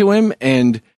anything to him,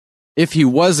 and if he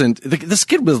wasn't, this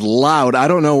kid was loud. I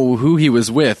don't know who he was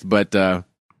with, but that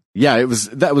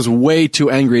was way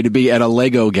too angry to be at a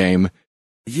Lego game.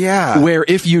 Yeah, where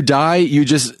if you die, you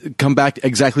just come back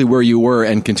exactly where you were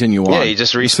and continue on. Yeah, you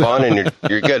just respawn and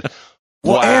you're good.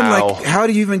 Well, wow. and how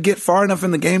do you even get far enough in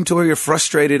the game to where you're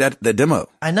frustrated at the demo?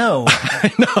 I know.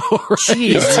 Right?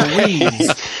 Jeez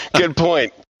Louise. Good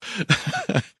point.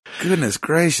 Goodness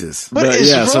gracious. What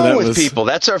is wrong with people?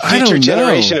 That's our future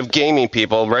generation of gaming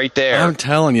people right there. I'm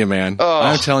telling you, man.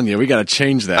 I'm telling you, we got to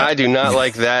change that. I do not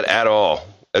like that at all.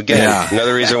 Again,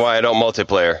 another reason why I don't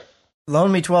multiplayer.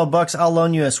 Loan me $12, I'll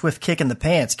loan you a swift kick in the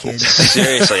pants, kid.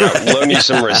 Seriously, I'll loan you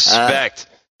some respect.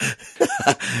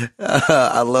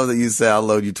 I love that you said I'll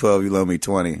loan you 12, you loan me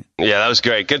 20. Yeah, that was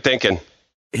great. Good thinking.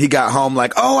 He got home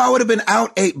like, I would have been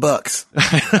out $8.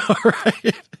 I know,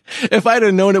 right? If I'd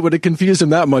have known it would have confused him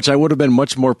that much, I would have been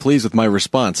much more pleased with my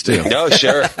response too. No,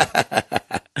 sure.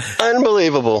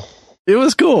 Unbelievable. It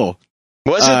was cool.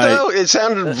 Was it though? It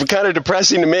sounded kind of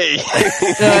depressing to me.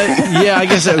 Yeah, I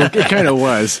guess it kind of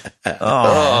was.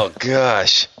 Oh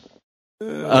gosh.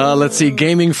 Let's see.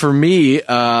 Gaming for me.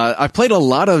 I played a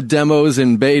lot of demos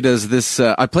and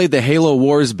betas. I played the Halo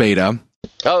Wars beta.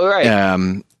 Oh, right.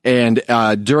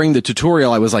 And during the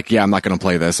tutorial, I was like, I'm not going to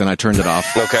play this. And I turned it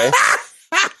off. Okay.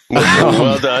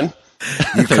 Well done.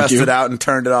 You cussed it out and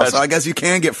turned it off. So I guess you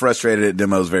can get frustrated at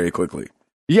demos very quickly.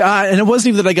 Yeah, and it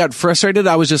wasn't even that I got frustrated.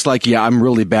 I was just like, I'm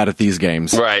really bad at these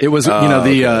games. Right. It was,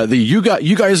 you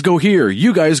guys go here.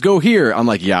 You guys go here. I'm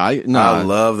like, I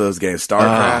love those games.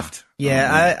 StarCraft.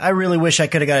 Yeah, I really wish I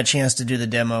could have got a chance to do the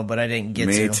demo, but I didn't get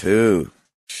to. Me too.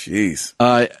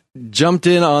 Jeez. Jumped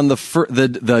in on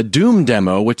the Doom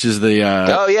demo, which is the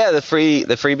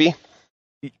the freebie.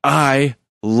 I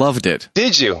loved it.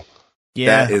 Did you?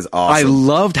 Yeah, that is awesome. I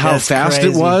loved how fast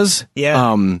crazy. it was.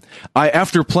 Yeah.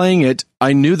 After playing it,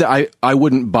 I knew that I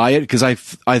wouldn't buy it because I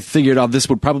figured out this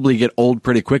would probably get old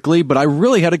pretty quickly, but I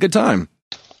really had a good time.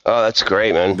 Oh, that's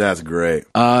great, man. That's great.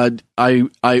 I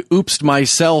oopsed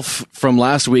myself from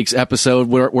last week's episode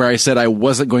where I said I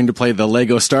wasn't going to play the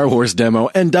Lego Star Wars demo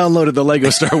and downloaded the Lego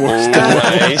Star Wars demo.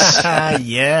 Nice.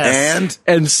 Yes.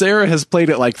 And Sarah has played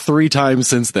it like 3 times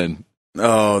since then.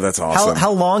 Oh, that's awesome.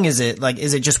 How long is it? Like,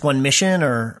 is it just one mission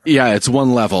or? Yeah, it's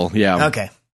one level. Yeah. Okay.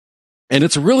 And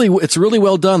it's really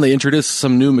well done. They introduced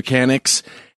some new mechanics,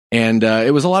 and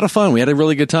it was a lot of fun. We had a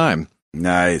really good time.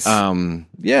 Nice.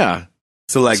 Yeah.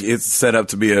 So like it's set up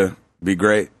to be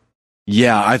great.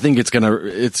 Yeah, I think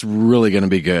it's really gonna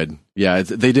be good. Yeah,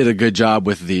 they did a good job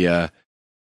with you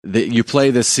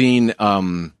play the scene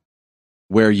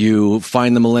where you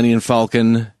find the Millennium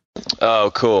Falcon.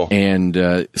 Oh, cool. And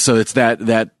so it's that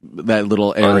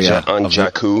little area on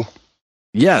Jakku.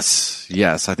 Yes,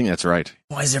 I think that's right.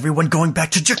 Why is everyone going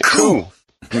back to Jakku?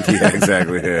 Yeah,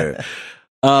 exactly.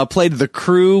 Yeah. Played The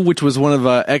Crew, which was one of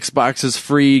Xbox's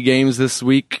free games this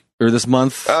week or this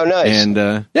month. Oh, nice. And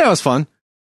yeah, it was fun.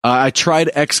 I tried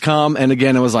XCOM, and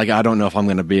again, it was like, I don't know if I'm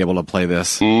going to be able to play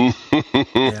this. Disney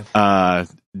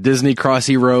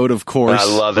Crossy Road, of course. I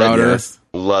love it. Yes.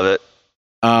 Love it.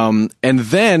 And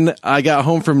then I got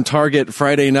home from Target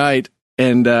Friday night,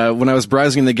 and when I was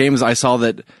browsing the games, I saw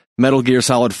that Metal Gear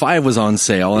Solid 5 was on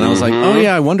sale, and I was like, oh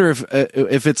yeah, I wonder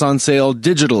if it's on sale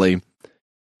digitally.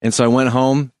 And so I went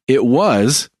home. It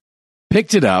was,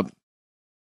 picked it up,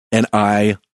 and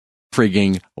I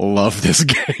frigging love this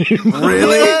game.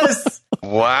 Really? Yes.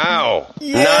 Wow.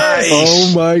 Yes. Nice.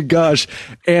 Oh my gosh.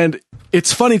 And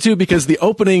it's funny too, because the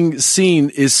opening scene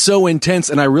is so intense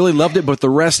and I really loved it, but the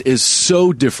rest is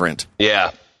so different.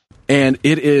 Yeah. And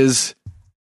it is,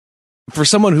 for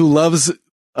someone who loves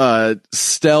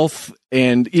stealth,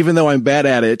 and even though I'm bad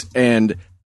at it, and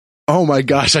oh my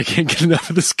gosh, I can't get enough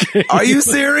of this game. Are you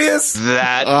serious?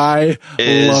 I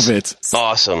love it.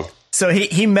 Awesome. So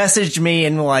he messaged me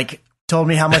and like told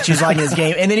me how much he was liking his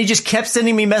game, and then he just kept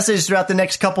sending me messages throughout the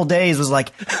next couple days. Was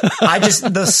like,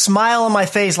 the smile on my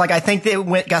face, like I think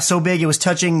that got so big it was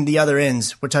touching the other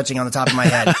ends. Were touching on the top of my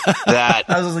head.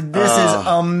 I was like, this is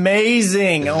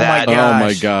amazing. Oh my gosh. Oh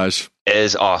my gosh.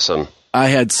 Is awesome. I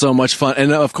had so much fun.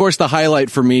 And of course, the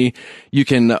highlight for me, you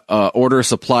can order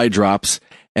supply drops.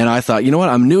 And I thought, you know what?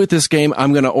 I'm new at this game.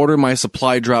 I'm going to order my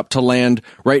supply drop to land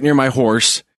right near my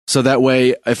horse. So that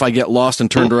way, if I get lost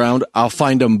and turned around, I'll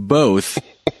find them both.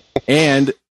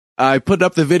 And I put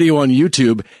up the video on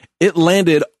YouTube. It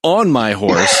landed on my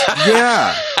horse.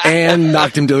 Yeah. And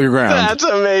knocked him to the ground. That's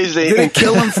amazing. Did it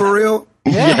kill him for real?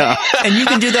 Yeah. And you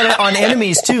can do that on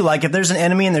enemies too. Like if there's an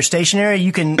enemy and they're stationary,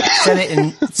 you can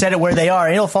set it where they are,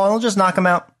 and it'll fall and it'll just knock them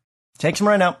out. Takes them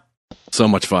right out. So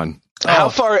much fun. How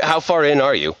far in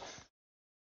are you?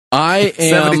 I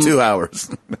am 72 hours.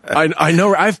 I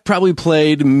know I've probably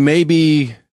played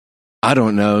maybe, I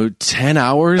don't know, 10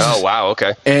 hours. Oh wow,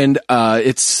 okay. And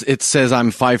it says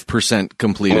I'm 5%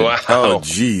 completed. Wow. Oh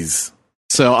jeez.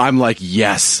 So I'm like,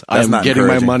 yes, That's I'm not getting my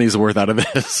encouraging. money's worth out of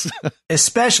this.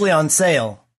 Especially on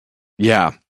sale.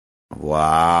 Yeah.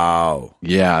 Wow.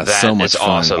 Yeah, That so much is fun.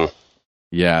 awesome.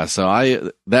 Yeah,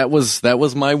 so that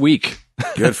was my week.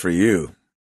 Good for you.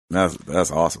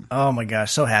 That's awesome. Oh my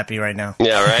gosh, so happy right now.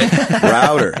 Yeah, right.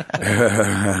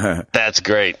 Router. That's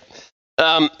great.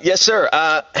 Yes, sir.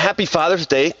 Happy Father's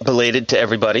Day, belated to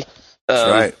everybody. That's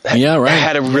right. Yeah, I right.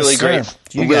 had a really sir.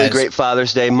 You really guys. great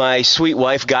Father's Day. My sweet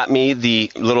wife got me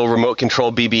the little remote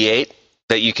control BB-8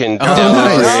 that you can Oh,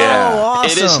 download. nice. Yeah. Oh,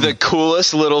 awesome. It is the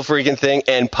coolest little freaking thing,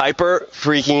 and Piper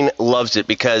freaking loves it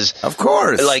because, Of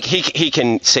course. like, he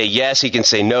can say yes, he can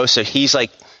say no. So he's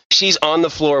like, she's on the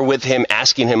floor with him,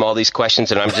 asking him all these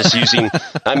questions, and I'm just using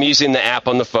the app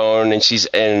on the phone, and she's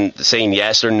saying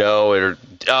yes or no, or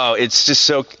it's just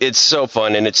it's so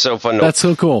fun, and it's so fun. That's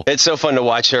so cool. It's so fun to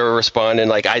watch her respond, and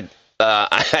like I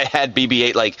had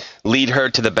BB-8 like lead her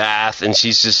to the bath, and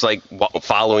she's just like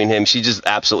following him. She just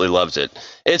absolutely loves it.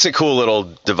 It's a cool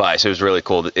little device. It was really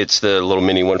cool. It's the little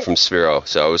mini one from Sphero,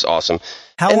 so it was awesome.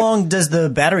 How long does the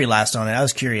battery last on it? I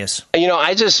was curious. You know,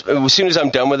 I just as soon as I'm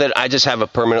done with it, I just have a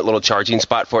permanent little charging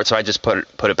spot for it, so I just put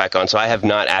it back on. So I have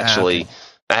not actually,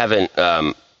 I haven't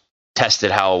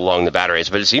tested how long the battery is,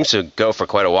 but it seems to go for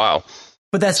quite a while.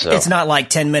 But it's not like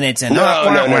 10 minutes and No.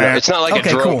 It's not like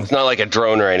okay, a drone. cool. It's not like a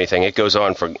drone or anything. It goes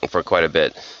on for quite a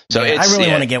bit. So Yeah, it's, I really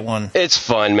want to get one. It's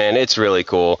fun, man. It's really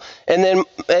cool. And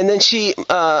then she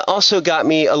also got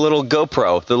me a little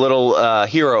GoPro, the little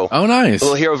Hero. Oh, nice. The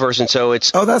little Hero version. So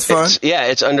it's that's fun.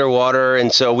 It's underwater,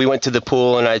 and so we went to the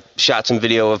pool and I shot some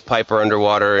video of Piper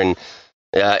underwater, and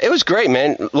it was great,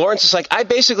 man. Lawrence is like, I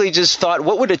basically just thought,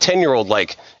 what would a 10-year-old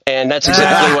like? And that's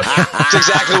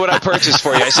exactly what I purchased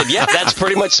for you. I said, yeah, that's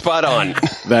pretty much spot on.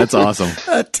 That's awesome.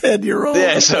 A 10-year-old.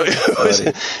 Yeah, so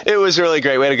it was really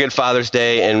great. We had a good Father's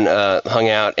Day and hung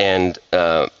out and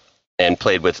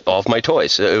played with all of my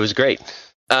toys. It was great.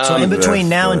 So in between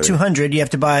now and 200, you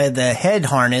have to buy the head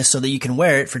harness so that you can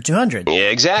wear it for 200. Yeah,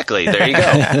 exactly. There you go.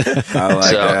 I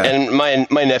like that. And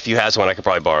my nephew has one. I could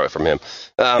probably borrow it from him.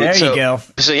 There you go.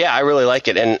 So yeah, I really like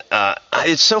it, and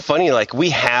it's so funny. Like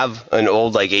we have an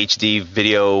old like HD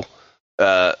video,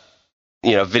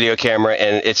 video camera,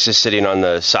 and it's just sitting on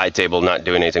the side table, not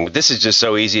doing anything. But this is just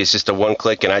so easy. It's just a one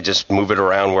click, and I just move it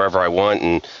around wherever I want,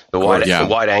 and the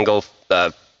wide angle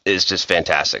is just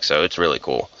fantastic. So it's really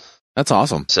cool. That's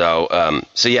awesome. So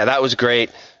yeah, that was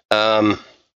great. Man,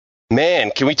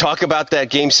 can we talk about that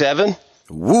Game 7?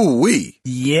 Woo-wee.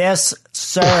 Yes,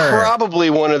 sir. Probably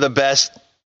one of the best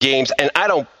games, and I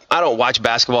don't watch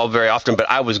basketball very often, but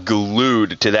I was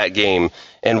glued to that game,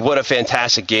 and what a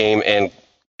fantastic game, and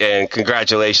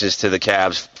congratulations to the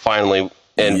Cavs finally.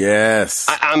 And yes,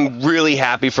 I'm really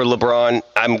happy for LeBron.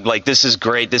 I'm like, this is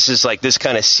great. This is like, this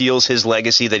kind of seals his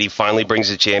legacy that he finally brings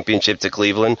a championship to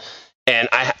Cleveland. And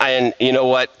and you know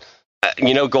what?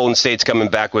 Golden State's coming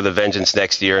back with a vengeance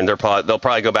next year, and they'll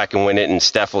probably go back and win it. And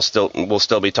Steph will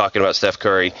still be talking about Steph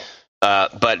Curry.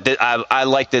 But I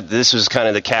like that this was kind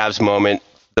of the Cavs moment,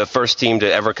 the first team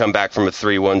to ever come back from a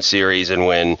 3-1 series and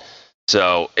win.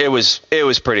 So it was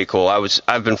pretty cool.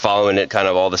 I've been following it, kind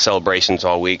of all the celebrations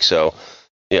all week. So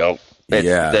that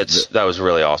was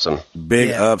really awesome.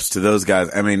 Big ups to those guys.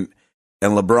 I mean.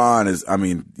 And LeBron is,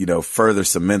 further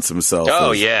cements himself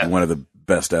as one of the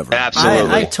best ever.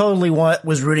 Absolutely. I totally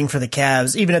was rooting for the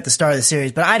Cavs, even at the start of the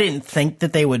series, but I didn't think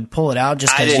that they would pull it out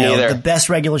just because, the best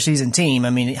regular season team. I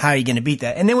mean, how are you going to beat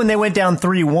that? And then when they went down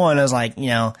 3-1, I was like,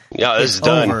 this is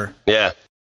over. Done. Yeah.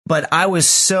 But I was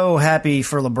so happy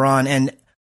for LeBron, and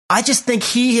I just think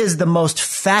he is the most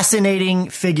fascinating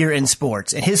figure in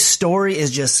sports, and his story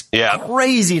is just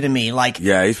crazy to me. Like,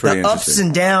 he's pretty the ups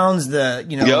and downs, the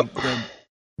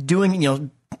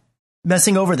doing,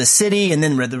 messing over the city, and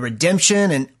then the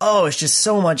redemption, and it's just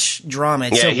so much drama.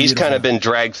 It's he's kind of been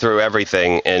dragged through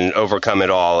everything and overcome it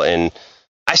all, and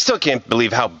I still can't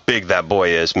believe how big that boy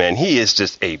is, man. He is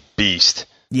just a beast.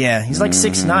 Yeah, he's like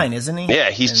 6'9", isn't he? Yeah,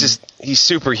 he's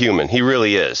superhuman. He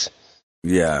really is.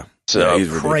 Yeah. So he's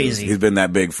crazy. He's been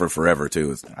that big for forever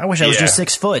too. I wish I was just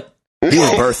 6 foot. He was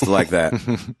birthed like that.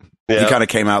 He kind of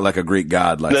came out like a Greek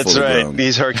god. Like that's right. Grown.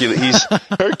 He's Hercules. He's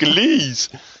Hercules.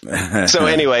 So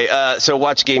anyway, so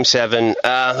watch Game 7.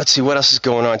 Let's see what else is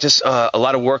going on. Just a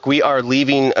lot of work. We are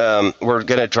leaving. We're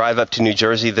going to drive up to New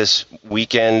Jersey this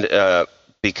weekend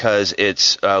because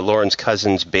it's Lauren's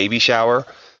cousin's baby shower.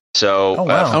 So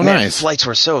nice. Flights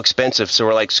were so expensive. So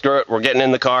we're like, screw it. We're getting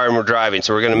in the car and we're driving.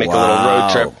 So we're going to make a little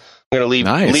road trip. I'm going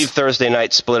to leave Thursday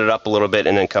night, split it up a little bit,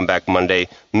 and then come back Monday,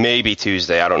 maybe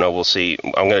Tuesday. I don't know. We'll see.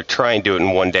 I'm going to try and do it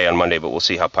in one day on Monday, but we'll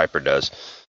see how Piper does.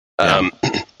 Yeah.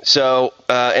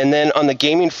 And then on the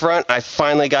gaming front, I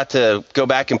finally got to go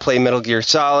back and play Metal Gear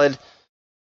Solid,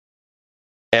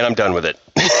 and I'm done with it.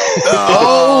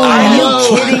 Are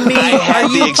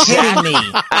you kidding me?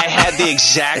 I had the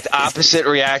exact opposite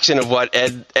reaction of what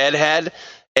Ed had.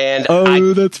 And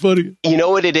that's funny. You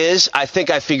know what it is? I think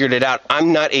I figured it out.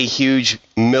 I'm not a huge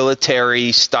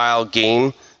military style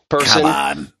game person. Come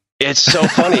on. It's so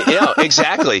funny.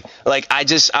 Exactly. Like I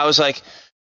was like,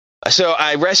 so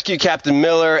I rescue Captain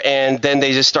Miller, and then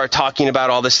they just start talking about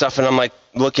all this stuff, and I'm like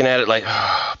looking at it like,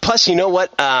 plus, you know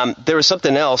what? There was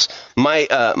something else.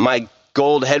 My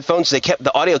gold headphones,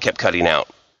 the audio kept cutting out,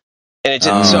 and it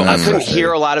didn't. So I couldn't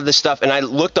hear a lot of this stuff. And I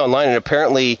looked online, and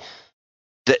apparently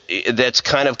that's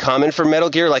kind of common for Metal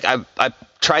Gear. Like I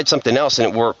tried something else,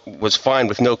 and it was fine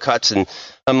with no cuts. And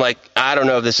I'm like, I don't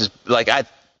know if this is like, I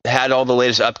had all the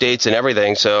latest updates and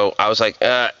everything. So I was like,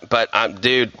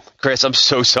 dude, Chris, I'm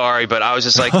so sorry, but I was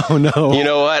just like, oh no, you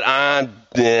know what? I'm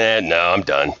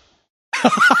done.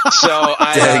 So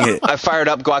I fired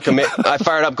up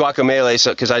Guacamelee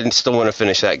because I still want to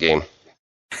finish that game.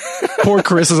 Poor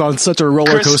Chris is on such a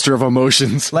roller coaster of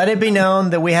emotions. Let it be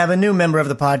known that we have a new member of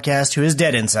the podcast who is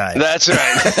dead inside. That's right.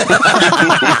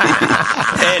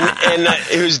 and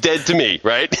who's dead to me,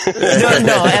 right?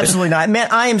 No, absolutely not. Man,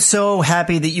 I am so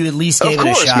happy that you at least gave it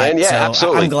a shot. Man. Yeah, so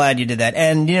absolutely. I'm glad you did that.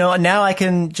 And, now I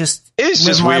can just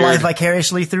live my life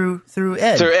vicariously through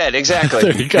Ed. Through Ed, exactly.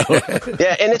 There you go.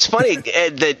 Yeah, and it's funny,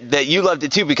 Ed, that you loved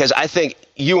it too, because I think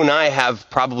you and I have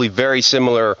probably very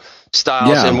similar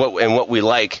styles and what we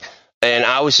like. And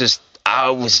I was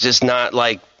just not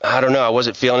like, I don't know, I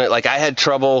wasn't feeling it. Like I had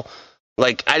trouble,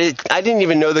 like I didn't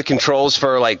even know the controls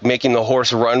for like making the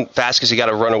horse run fast, because you got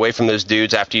to run away from those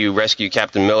dudes after you rescue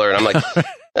Captain Miller. And I'm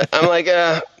like,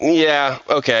 yeah,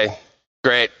 okay,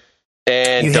 great.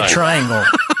 And you done. hit triangle.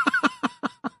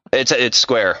 It's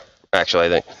square, actually, I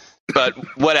think. But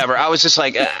whatever. I was just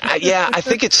like, I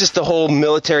think it's just the whole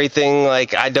military thing.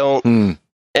 Like I don't.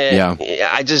 And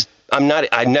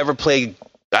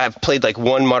I've played like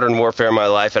one Modern Warfare in my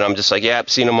life, and I'm just like, yeah, I've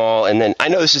seen them all. And then I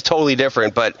know this is totally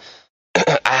different, but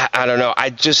I don't know. I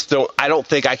don't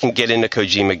think I can get into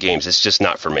Kojima games. It's just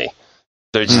not for me.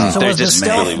 So was the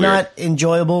stealth really not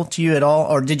enjoyable to you at all,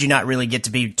 or did you not really get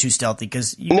to be too stealthy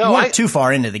because you weren't too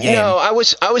far into the game? No, I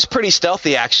was pretty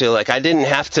stealthy actually. Like I didn't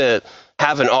have to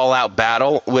have an all-out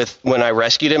battle when I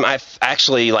rescued him. I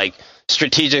actually like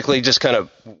strategically just kind of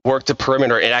worked the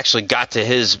perimeter and actually got to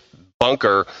his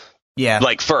bunker. Yeah,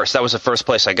 like first. That was the first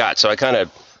place I got, so I kind of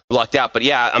lucked out. But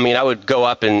yeah, I mean, I would go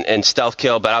up and stealth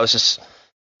kill, but I was just.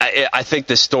 I think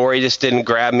the story just didn't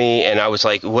grab me, and I was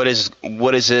like, what is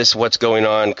this? What's going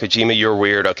on? Kojima, you're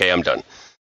weird. Okay, I'm done.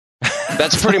 That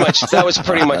was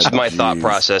pretty much my thought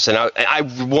process. And I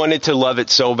wanted to love it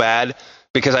so bad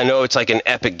because I know it's like an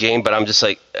epic game, but I'm just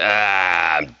like,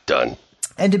 I'm done.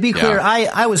 And to be clear,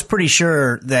 I was pretty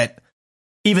sure that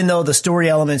even though the story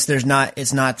elements, it's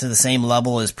not to the same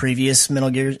level as previous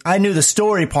Metal Gears. I knew the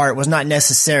story part was not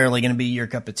necessarily going to be your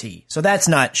cup of tea. So that's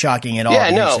not shocking at all. Yeah,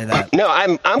 no,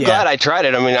 I'm glad I tried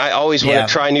it. I mean, I always want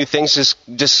to try new things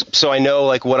just so I know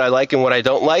like what I like and what I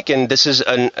don't like. And I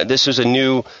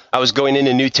was going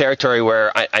into new territory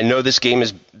where I know this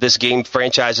game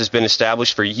franchise has been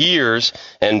established for years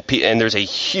and there's a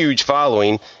huge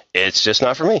following. It's just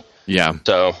not for me. Yeah.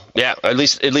 So yeah, at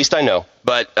least I know.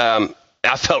 But,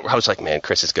 I was like, man,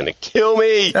 Chris is going to kill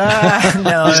me.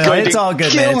 No, it's all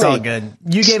good, man. It's all good.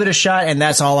 You gave it a shot, and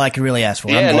that's all I could really ask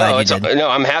for. Yeah, I'm glad you did. No,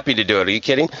 I'm happy to do it. Are you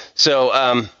kidding? So,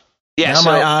 yeah. Now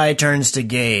my eye turns to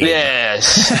Gabe.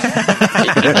 Yes. Gabe,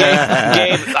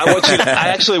 I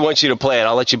actually want you to play it.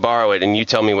 I'll let you borrow it, and you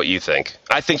tell me what you think.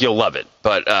 I think you'll love it,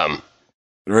 but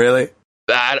really.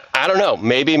 I don't know.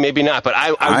 Maybe not. But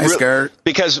I'm scared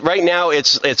because right now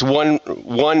it's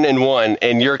 1-1,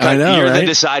 and you're the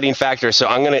deciding factor. So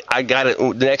I got it.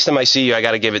 The next time I see you, I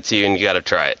got to give it to you, and you got to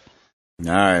try it.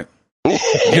 All right. He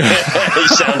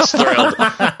sounds thrilled.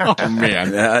 Oh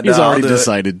man, he's already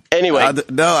decided. Anyway,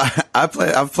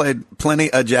 I've played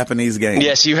plenty of Japanese games.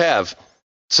 Yes, you have.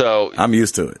 So I'm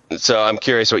used to it. So I'm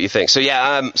curious what you think. So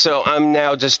yeah, so I'm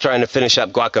now just trying to finish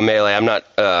up Guacamelee. I'm not.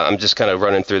 I'm just kind of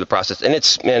running through the process, and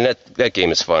that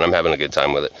game is fun. I'm having a good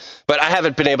time with it. But I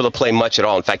haven't been able to play much at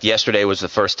all. In fact, yesterday was the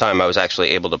first time I was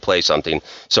actually able to play something.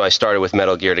 So I started with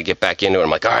Metal Gear to get back into it. I'm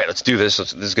like, all right, let's do this.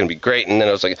 This is going to be great. And then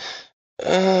I was like.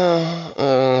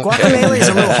 Guacamelee is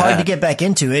a little hard to get back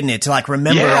into, isn't it? To like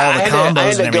remember all the combos. I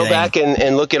had to go back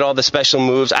and look at all the special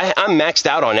moves. I'm maxed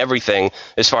out on everything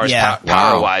as far as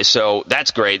power wise, so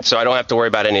that's great. So I don't have to worry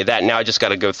about any of that. Now I just got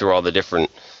to go through all the different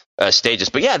stages.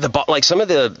 But yeah, some of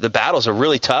the battles are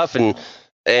really tough and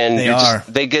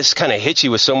they just kind of hit you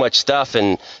with so much stuff.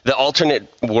 And the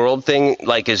alternate world thing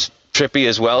like is trippy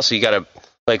as well. So you got to.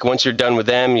 Like once you're done with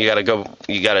them, you got to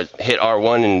hit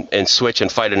R1 and switch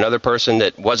and fight another person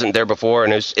that wasn't there before,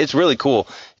 and it's really cool.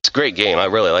 It's a great game. I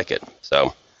really like it.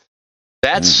 So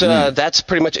that's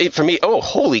pretty much it for me. Oh,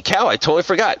 holy cow! I totally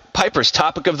forgot. Piper's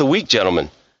topic of the week, gentlemen.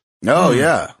 Oh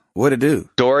yeah, what'd it do?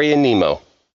 Dory and Nemo.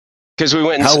 Because we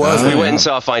went and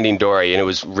saw Finding Dory, and it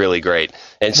was really great.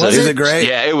 And so was it great?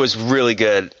 Yeah, it was really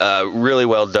good. Really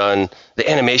well done. The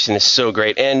animation is so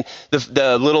great, and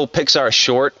the little Pixar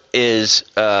short is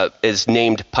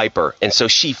named Piper, and so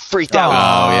she freaked out.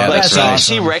 Oh yeah, like that's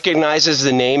awesome. She recognizes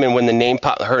the name, and when the name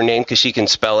her name because she can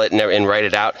spell it and write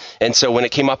it out, and so when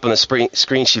it came up on the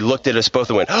screen, she looked at us both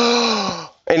and went,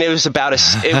 "Oh!" And it was about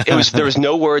there was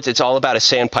no words. It's all about a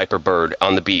sandpiper bird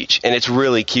on the beach, and it's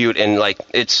really cute. And like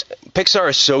Pixar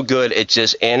is so good at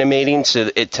just animating, so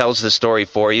it tells the story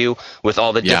for you with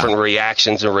all the different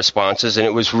reactions and responses, and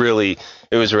it was really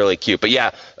cute. But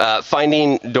yeah,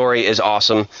 Finding Dory is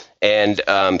awesome, and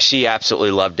she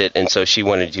absolutely loved it, and so she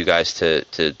wanted you guys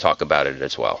to talk about it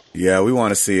as well. Yeah, we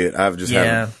want to see it. I've just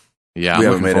haven't. Yeah, we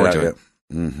haven't made it out yet.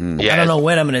 Mm-hmm. Yeah, I don't know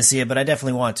when I'm going to see it, but I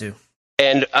definitely want to.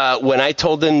 And when I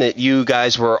told them that you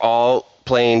guys were all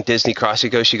playing Disney Crossy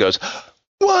Go, she goes,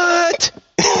 "What?"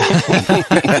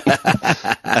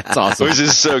 That's awesome. Which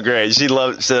is so great. She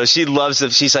loves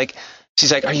it. She's like,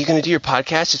 "Are you going to do your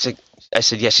podcast?" It's like, I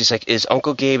said, yes. She's like, "Is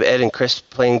Uncle Gabe, Ed, and Chris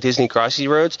playing Disney Crossy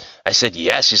Roads?" I said,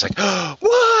 yes. She's like,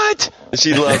 "What?" And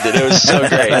she loved it. It was so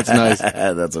great. That's nice.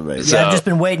 That's amazing. So, I've just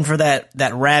been waiting for that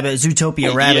rabbit,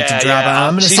 Zootopia rabbit to drop out.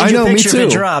 I'm going to send you a picture if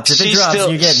it drops. If it drops, you're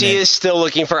getting it. She is still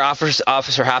looking for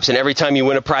Officer Hops, and every time you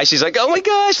win a prize, she's like, "Oh my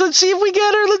gosh, let's see if we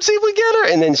get her. Let's see if we get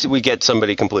her." And then we get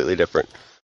somebody completely different.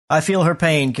 I feel her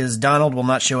pain because Donald will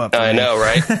not show up. I know,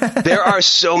 right? There are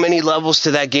so many levels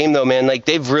to that game, though, man. Like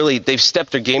they've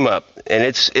stepped their game up, and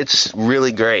it's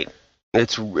really great.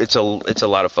 It's a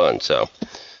lot of fun. So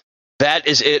that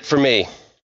is it for me.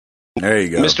 There you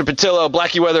go. Mr. Patillo,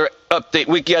 Blackie Weather update,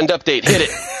 weekend update. Hit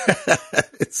it.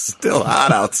 It's still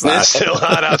hot outside. It's still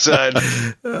hot outside.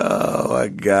 Oh my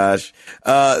gosh.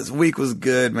 This week was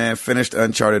good, man. Finished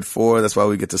Uncharted 4. That's why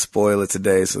we get to spoil it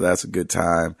today. So that's a good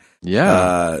time.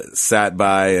 Yeah. Sat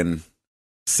by and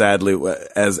sadly,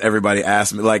 as everybody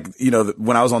asked me, like, you know,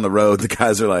 when I was on the road, the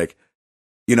guys are like,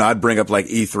 you know, I'd bring up like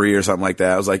E3 or something like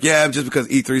that. I was like, yeah, just because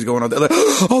E3 is going on. They're like,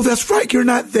 oh, that's right. You're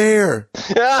not there.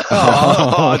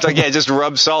 It's like, yeah, just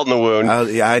rub salt in the wound.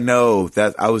 I know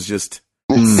that I was just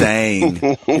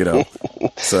saying, you know,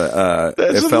 so,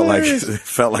 it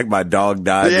felt like my dog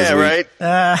died. Yeah, right.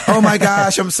 Oh my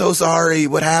gosh. I'm so sorry.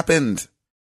 What happened?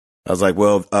 I was like,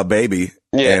 well, a baby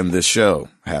and this show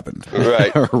happened.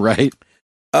 Right. Right.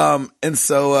 And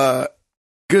so,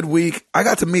 good week. I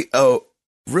got to meet,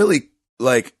 really,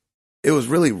 like, it was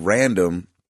really random.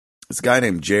 This guy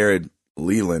named Jared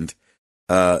Leland,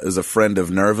 is a friend of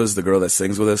Nerva's, the girl that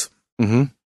sings with us. Mm-hmm.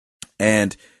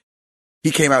 And he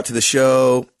came out to the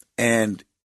show and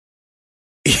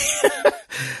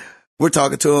we're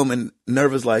talking to him and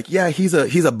Nerva's like, yeah, he's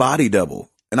a body double.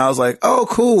 And I was like, oh,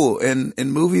 cool. And in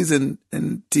movies and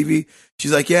TV,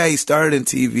 she's like, yeah, he started in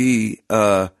TV.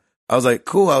 I was like,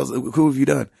 cool. Who have you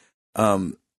done?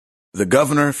 The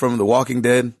governor from The Walking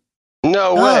Dead.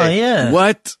 No way. Oh, yeah.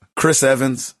 What? Chris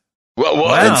Evans.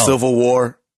 What? In Civil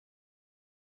War.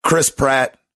 Chris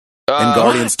Pratt in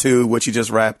Guardians 2, which he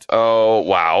just wrapped. Oh,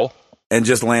 wow. And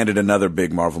just landed another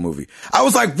big Marvel movie. I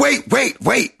was like, wait.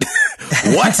 What?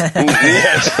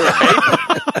 Yes,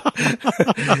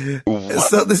 right.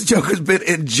 So this Joker's been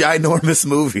in ginormous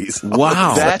movies.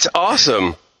 Wow. That's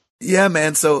awesome. Yeah,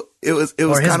 man. So it was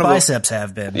Or his kind of biceps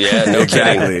have been. Yeah, no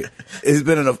kidding.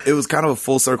 Exactly. It was kind of a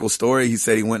full circle story. He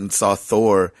said he went and saw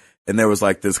Thor and there was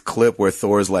like this clip where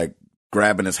Thor's like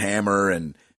grabbing his hammer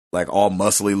and like all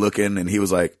muscly looking. And he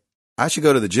was like, I should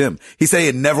go to the gym. He said he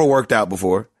had never worked out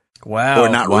before. Wow. Or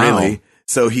not really.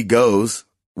 So he goes,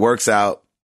 works out,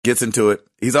 gets into it.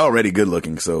 He's already good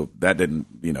looking. So that didn't,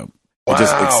 you know, it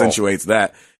just accentuates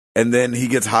that. And then he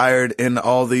gets hired in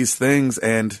all these things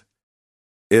and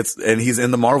he's in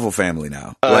the Marvel family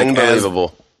now. Unbelievable.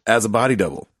 Like as a body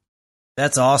double.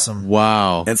 That's awesome.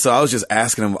 Wow. And so I was just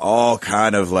asking him all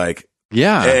kind of like,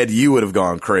 Yeah. Ed, you would have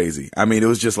gone crazy. I mean, it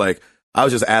was just like, I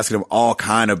was just asking him all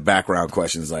kind of background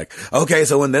questions like, okay,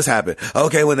 so when this happened,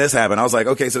 okay, when this happened, I was like,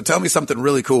 okay, so tell me something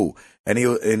really cool. And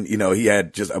he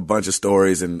had just a bunch of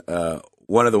stories. And,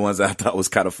 one of the ones that I thought was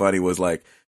kind of funny was like,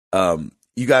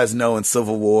 you guys know in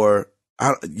Civil War,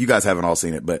 you guys haven't all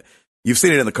seen it, but you've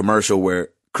seen it in the commercial where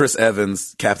Chris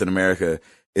Evans, Captain America,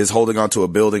 is holding onto a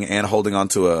building and holding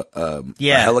onto a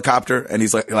helicopter. And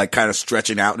he's like kind of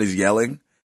stretching out and he's yelling.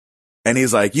 And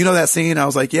he's like, you know that scene? I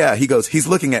was like, yeah. He goes, he's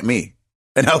looking at me.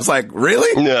 And I was like,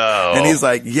 really? No. And he's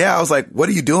like, yeah. I was like, what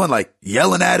are you doing? Like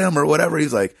yelling at him or whatever?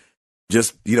 He's like,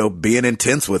 just, you know, being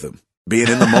intense with him, being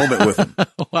in the moment with him.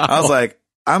 Wow. I was like,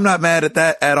 I'm not mad at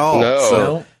that at all. No.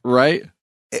 So Right.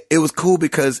 it was cool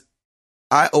because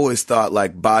I always thought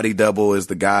like body double is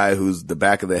the guy who's the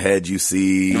back of the head you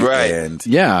see. Right. And,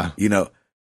 Yeah. you know,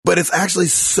 but it's actually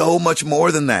so much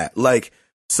more than that. Like,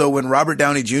 so when Robert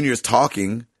Downey Jr. is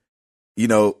talking, you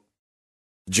know,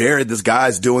 Jared, this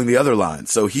guy's doing the other line.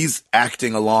 So he's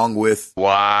acting along with,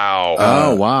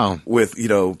 Wow. Wow. with, you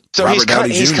know, So Robert Downey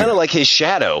Jr. he's kind of like his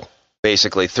shadow,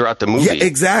 basically, throughout the movie. Yeah,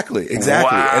 exactly.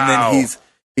 Wow. And then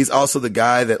he's also the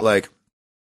guy that like,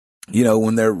 you know,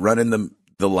 when they're running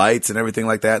the lights and everything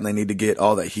like that, and they need to get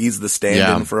all that, he's the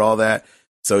stand-in for all that.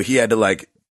 So he had to like,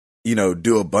 you know,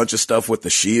 do a bunch of stuff with the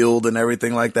shield and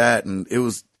everything like that. And it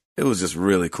was just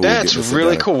really cool. That's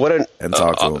really cool. And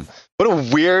talk to him. What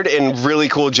a weird and really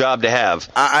cool job to have.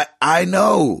 I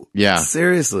know. Yeah.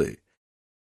 Seriously.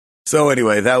 So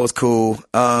anyway, that was cool.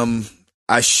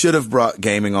 I should have brought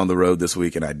gaming on the road this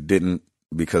week and I didn't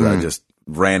because I just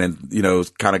ran and, you know,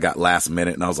 kind of got last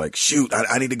minute and I was like, shoot,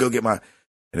 I need to go get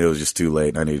and it was just too late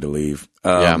and I needed to leave.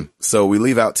 So we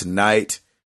leave out tonight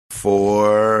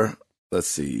for, let's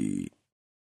see.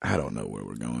 I don't know where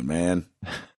we're going, man.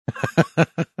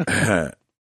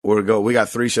 We got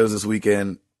 3 shows this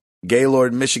weekend.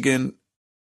 Gaylord, Michigan,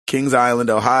 Kings Island,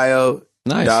 Ohio,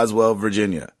 Nice. Doswell,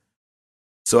 Virginia.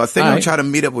 So I think I'm going to try to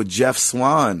meet up with Jeff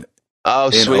Swan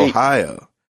in Sweet. Ohio.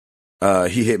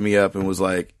 He hit me up and was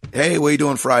like, hey, what are you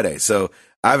doing Friday? So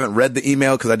I haven't read the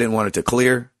email because I didn't want it to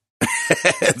clear.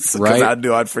 Because I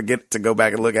knew I'd forget to go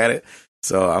back and look at it.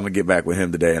 So I'm going to get back with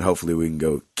him today and hopefully we can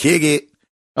go kick it.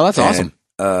 Oh, that's awesome.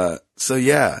 So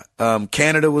yeah,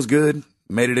 Canada was good.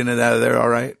 Made it in and out of there all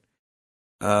right.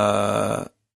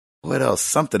 What else?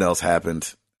 Something else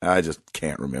happened. I just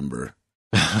can't remember.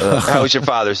 How was your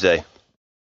Father's Day?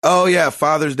 Oh, yeah.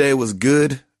 Father's Day was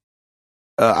good.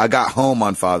 I got home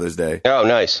on Father's Day. Oh,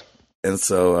 nice. And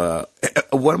so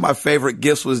one of my favorite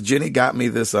gifts was Jenny got me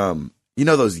this, those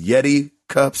Yeti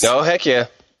cups? Oh, heck yeah.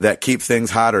 That keep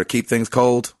things hot or keep things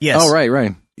cold? Yes. Oh,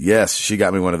 right. Yes, she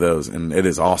got me one of those, and it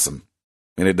is awesome.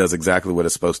 And it does exactly what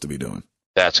it's supposed to be doing.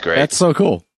 That's great. That's so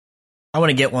cool. I want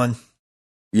to get one.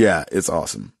 Yeah, it's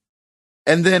awesome.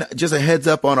 And then just a heads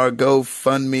up on our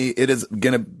GoFundMe. It is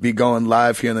going to be going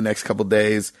live here in the next couple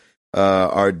days.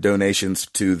 Our donations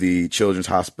to the Children's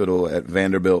Hospital at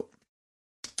Vanderbilt.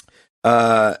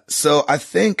 So I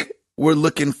think we're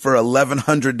looking for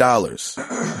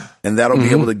 $1,100, and that'll be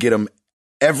able to get them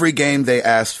every game they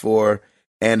asked for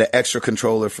and an extra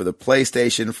controller for the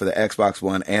PlayStation, for the Xbox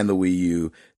One, and the Wii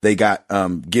U. They got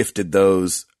gifted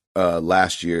those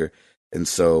last year, and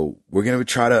so we're going to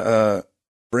try to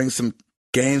bring some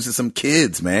games to some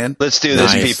kids, man. Let's do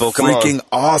this, people. Come Freaking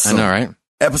on. awesome. I know, right?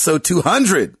 Episode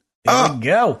 200. Here we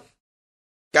go.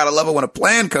 Gotta love it when a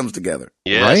plan comes together.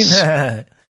 Yes. Right?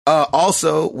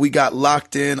 Also, we got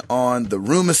locked in on the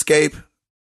Room Escape,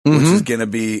 which is going to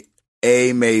be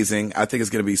amazing. I think it's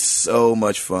going to be so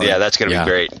much fun. Yeah, that's going to be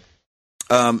great.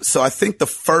 So I think the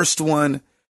first one,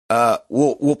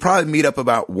 we'll probably meet up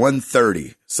about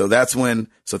 1:30. So that's when,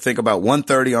 think about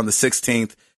 1:30 on the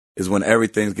 16th is when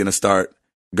everything's going to start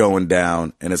going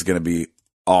down, and it's going to be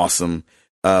awesome.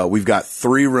 We've got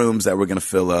 3 rooms that we're going to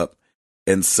fill up.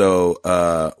 And so,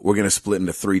 we're going to split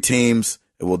into 3 teams,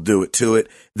 and we'll do it to it.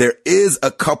 There is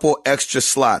a couple extra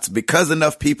slots because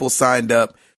enough people signed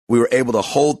up. We were able to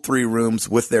hold 3 rooms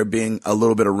with there being a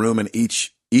little bit of room in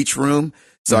each room.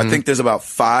 So I think there's about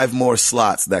 5 more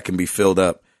slots that can be filled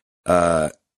up.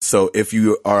 So if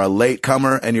you are a late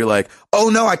comer and you're like, oh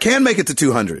no, I can make it to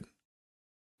 200.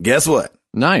 Guess what?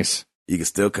 Nice. You can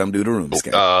still come do the Room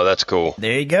Escape. Oh, that's cool.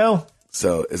 There you go.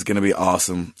 So it's going to be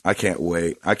awesome. I can't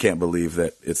wait. I can't believe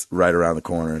that it's right around the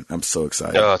corner. I'm so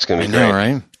excited. Oh, it's going to be I know,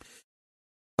 great. right?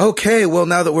 Okay, well,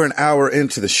 now that we're an hour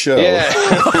into the show. Yeah.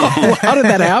 How did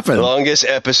that happen? Longest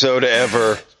episode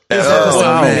ever. This Oh, episode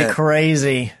will man. be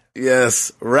crazy.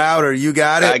 Yes. Router, you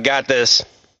got it? I got this.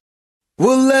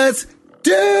 Well, let's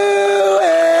do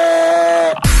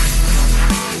it!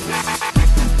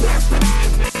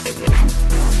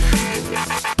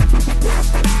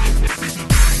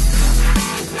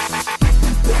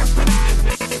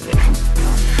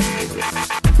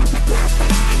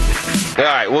 All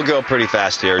right, we'll go pretty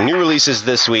fast here. New releases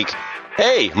this week.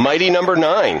 Hey, Mighty Number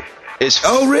 9 is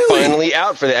finally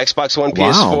out for the Xbox One,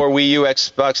 PS4, Wii U,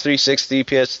 Xbox 360,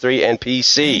 PS3, and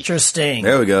PC. Interesting.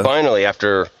 There we go. Finally,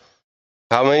 after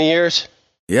how many years?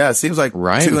 Yeah, it seems like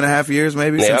 2.5 years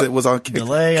maybe since it was on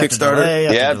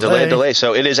Kickstarter. Delay.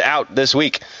 So it is out this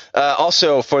week.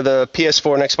 Also, for the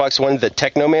PS4 and Xbox One, The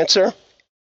Technomancer.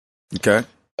 Okay.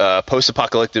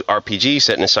 Post-apocalyptic RPG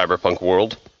set in a cyberpunk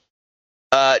world.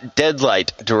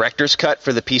 Deadlight Director's Cut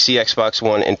for the PC, Xbox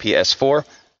One, and PS4.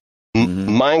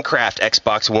 Minecraft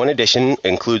Xbox One Edition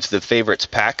includes the Favorites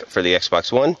Pack for the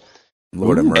Xbox One.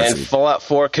 Lord have mercy. And Fallout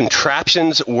 4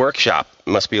 Contraptions Workshop.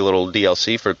 Must be a little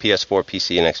DLC for PS4,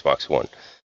 PC, and Xbox One.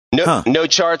 No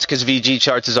charts because VG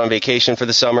Charts is on vacation for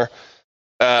the summer.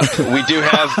 We do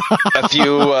have a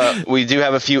few. We do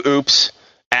have a few oops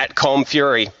at Calm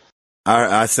Fury.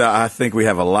 I think we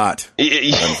have a lot,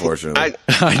 unfortunately.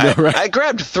 I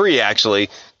grabbed 3 actually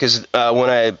because when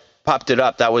I popped it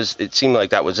up, it seemed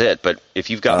like that was it. But if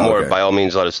you've got more, by all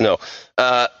means, let us know.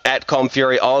 At Calm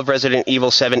Fury, all of Resident Evil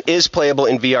 7 is playable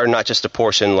in VR, not just a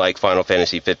portion like Final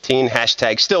Fantasy 15.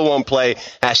 Hashtag still won't play.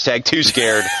 Hashtag too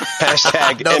scared.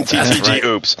 Hashtag MTTG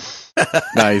oops.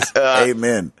 Nice.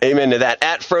 Amen. Amen to that.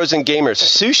 At Frozen Gamers,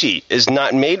 sushi is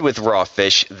not made with raw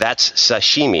fish. That's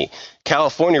sashimi.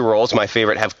 California rolls, my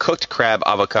favorite, have cooked crab,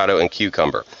 avocado, and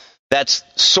cucumber. That's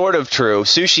sort of true.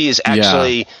 Sushi is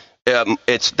actually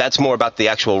that's more about the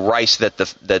actual rice that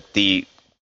the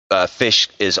fish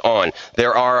is on.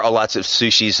 There are lots of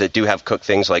sushis that do have cooked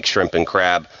things like shrimp and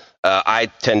crab.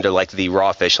 I tend to like the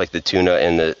raw fish, like the tuna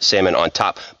and the salmon on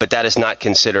top, but that is not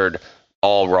considered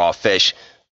all raw fish.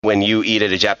 When you eat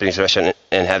at a Japanese restaurant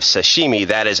and have sashimi,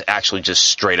 that is actually just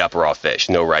straight up raw fish,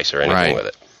 no rice or anything with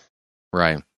it.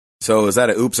 Right. So is that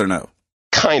a oops or no?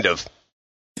 Kind of.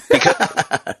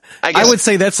 Because, I would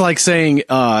say that's like saying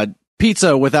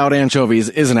pizza without anchovies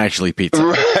isn't actually pizza.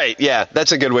 Right, yeah.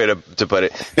 That's a good way to put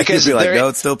it. Because you'd be like, no,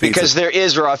 it's still pizza. Because there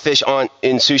is raw fish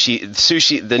in sushi.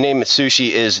 Sushi, the name of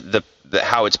sushi is the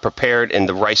how it's prepared and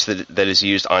the rice that is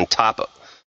used on top of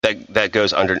that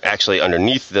goes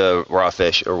underneath the raw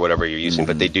fish or whatever you're using,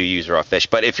 but they do use raw fish.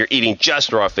 But if you're eating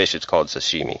just raw fish, it's called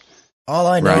sashimi. All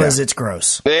I know is it's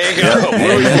gross. There you go.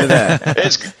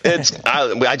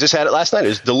 I just had it last night. It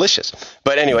was delicious.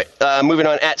 But anyway, moving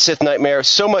on at Sith Nightmare.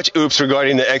 So much oops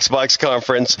regarding the Xbox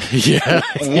conference. Yeah.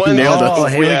 Here we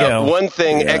go. One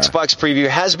thing, Xbox preview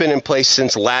has been in place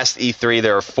since last E3.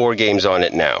 There are 4 games on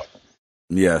it now.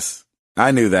 Yes.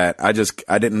 I knew that. I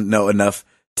didn't know enough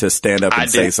to stand up and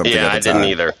say something at the time. I didn't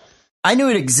either. I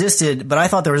knew it existed, but I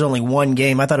thought there was only one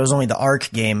game. I thought it was only the Ark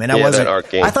game, and I wasn't. That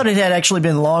Ark game. I thought it had actually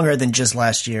been longer than just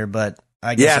last year, but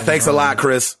I guess. Yeah, thanks a lot,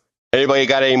 Chris. Anybody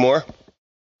got any more?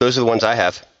 Those are the ones I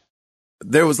have.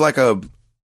 There was like him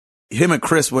and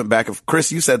Chris went back.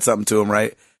 Chris, you said something to him,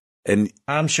 right? And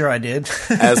I'm sure I did.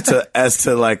 as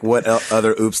to like what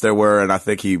other oops there were, and I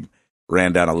think he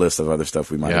ran down a list of other stuff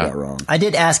we might have got wrong. I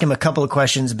did ask him a couple of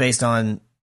questions based on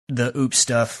the oops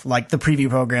stuff, like the preview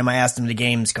program. I asked him the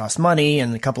games cost money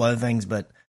and a couple other things, but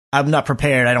I'm not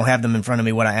prepared. I don't have them in front of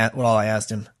me. What all I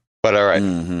asked him. But all right.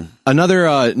 Mm-hmm.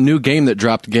 Another new game that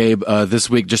dropped, Gabe, this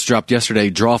week, just dropped yesterday.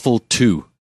 Drawful 2.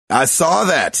 I saw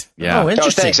that. Yeah. Oh,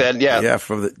 interesting. Thanks, Ed. Yeah,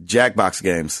 from the Jackbox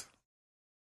games.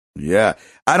 Yeah,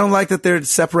 I don't like that they're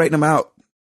separating them out.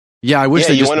 Yeah, I wish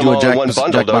they just do a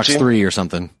Jackbox 3 or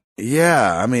something.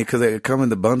 Yeah, I mean, because they come in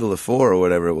the bundle of 4 or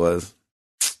whatever it was.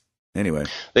 Anyway.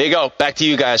 There you go. Back to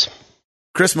you guys.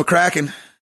 Chris McCracken.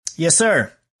 Yes,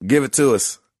 sir. Give it to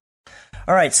us.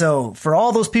 All right, so for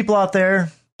all those people out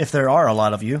there, if there are a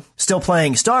lot of you, still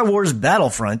playing Star Wars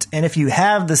Battlefront, and if you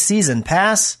have the Season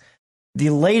Pass, the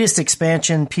latest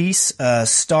expansion piece,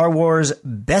 Star Wars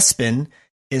Bespin,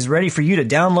 is ready for you to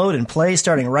download and play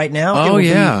starting right now.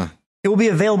 It will be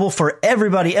available for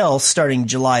everybody else starting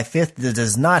July 5th that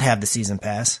does not have the Season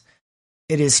Pass.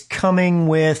 It is coming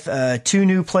with 2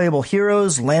 new playable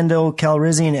heroes, Lando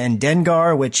Calrissian and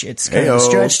Dengar, which it's kind of a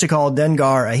stretch to call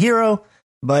Dengar a hero,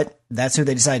 but that's who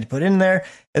they decided to put in there,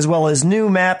 as well as new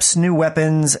maps, new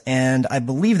weapons, and I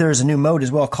believe there's a new mode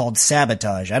as well called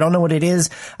Sabotage. I don't know what it is.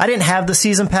 I didn't have the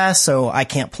Season Pass, so I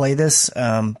can't play this,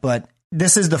 but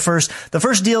this is the first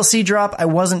DLC drop I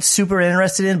wasn't super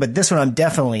interested in, but this one I'm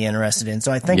definitely interested in, so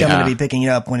I think I'm going to be picking it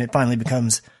up when it finally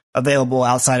becomes available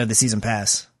outside of the Season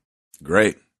Pass.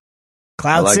 Great.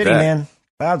 Cloud City, man.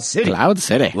 Cloud City.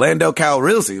 Lando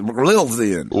Calrissian.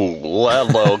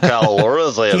 Lando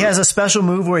Calrissian. He has a special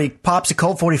move where he pops a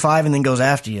Colt 45 and then goes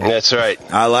after you. That's right.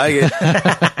 I like it.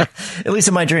 At least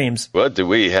in my dreams. What do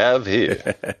we have here?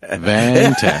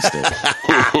 Fantastic.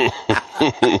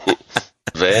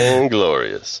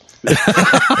 Vanglorious.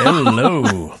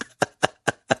 Hello.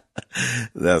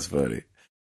 That's funny.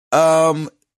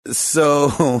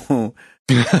 So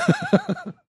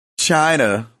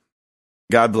China,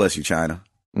 God bless you, China.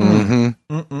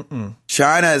 Mm-hmm.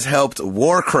 China has helped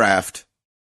Warcraft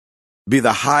be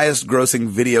the highest grossing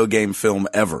video game film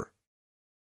ever.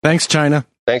 Thanks, China.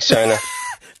 Thanks, China.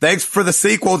 Thanks for the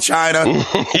sequel, China.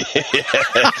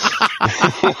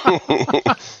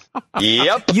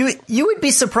 Yep. You would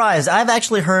be surprised. I've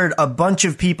actually heard a bunch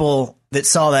of people that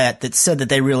saw that said that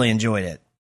they really enjoyed it.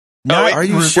 Are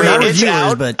you sure? Not It's reviewers,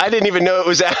 out? but I didn't even know it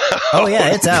was out. oh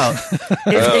yeah, it's out.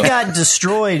 It got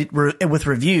destroyed with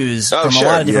reviews from a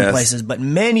lot of different places, but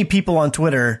many people on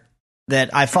Twitter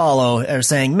that I follow are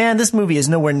saying, "Man, this movie is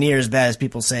nowhere near as bad as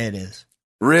people say it is."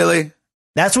 Really?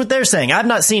 That's what they're saying. I've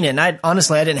not seen it, and I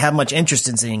didn't have much interest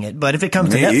in seeing it. But if it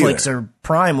comes to Netflix or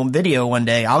Prime Video one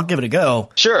day, I'll give it a go.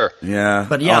 Sure. Yeah.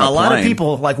 But yeah, a lot of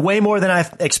people, like way more than I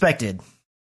expected.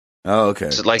 Oh, okay.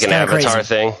 Is it like an Avatar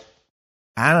thing?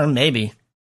 I don't know, maybe.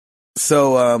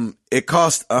 So, it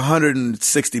cost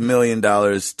 $160 million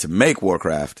to make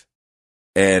Warcraft,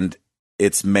 and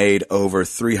it's made over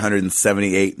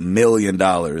 $378 million.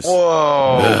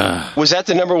 Whoa. Was that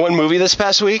the #1 movie this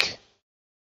past week?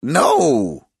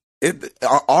 No.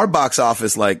 Our box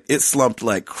office, it slumped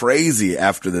like crazy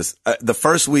after this. The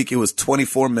first week it was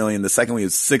 24 million. The second week it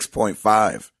was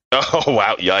 6.5. Oh,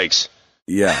 wow. Yikes.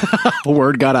 Yeah.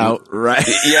 Word got out. Right.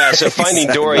 Yeah. So Finding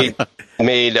Dory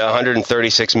made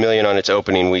 136 million on its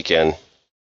opening weekend.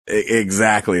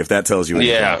 Exactly. If that tells you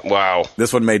anything. Yeah. Wow.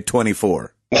 This one made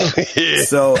 24.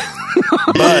 So,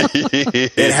 but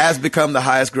it has become the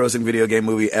highest grossing video game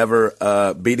movie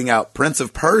ever, beating out Prince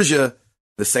of Persia,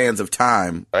 The Sands of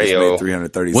Time, which made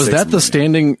 336 Was that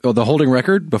million. the holding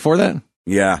record before that?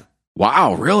 Yeah.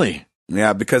 Wow, really?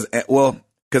 Yeah, because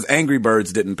Angry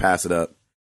Birds didn't pass it up.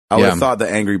 I would have thought the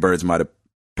Angry Birds might have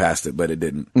passed it, but it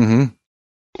didn't.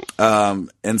 Mm-hmm.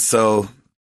 And so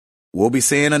we'll be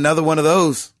seeing another one of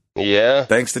those. Yeah.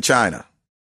 Thanks to China.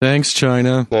 Thanks,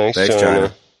 China. Thanks,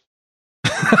 China.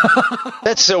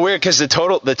 That's so weird because the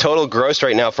total gross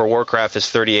right now for Warcraft is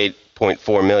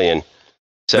 38.4 million.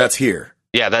 So that's here.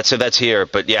 Yeah, that's here,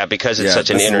 but yeah, because it's such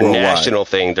an international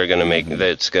thing, they're going to make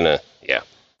that's going to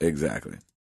exactly.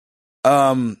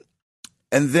 And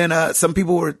then some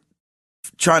people were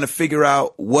trying to figure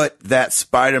out what that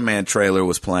Spider-Man trailer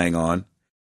was playing on,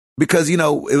 because it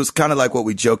was kind of like what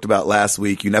we joked about last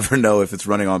week. You never know if it's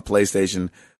running on PlayStation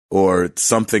or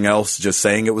something else just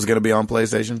saying it was going to be on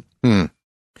PlayStation.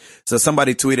 So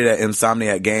somebody tweeted at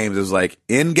Insomniac Games. It was like,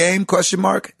 in-game ?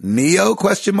 Neo ?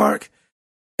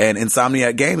 And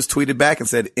Insomniac Games tweeted back and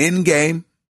said, in-game,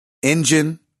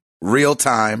 engine,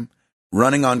 real-time,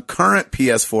 running on current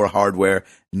PS4 hardware,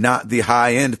 not the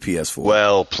high-end PS4.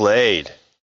 Well played.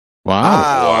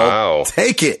 Wow.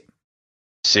 Take it.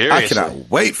 Seriously. I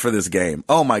cannot wait for this game.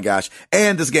 Oh, my gosh.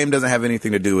 And this game doesn't have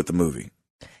anything to do with the movie.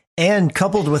 And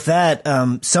coupled with that,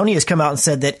 Sony has come out and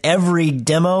said that every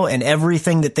demo and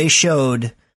everything that they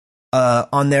showed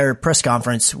on their press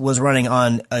conference was running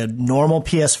on a normal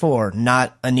PS4,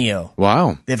 not a Neo.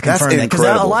 Wow. They've confirmed that. Because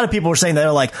a lot of people were saying that.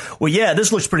 They're like, well, yeah,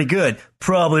 this looks pretty good.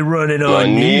 Probably running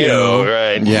on Neo.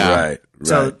 Right. Yeah. Right.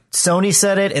 So Sony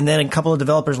said it, and then a couple of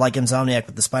developers like Insomniac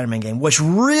with the Spider-Man game, which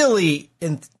really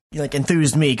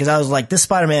enthused me, because I was like, this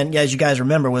Spider-Man, as you guys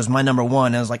remember, was my number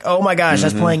one. I was like, oh my gosh,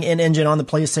 that's playing in-engine on the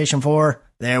PlayStation 4.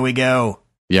 There we go.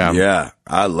 Yeah. Yeah.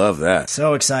 I love that.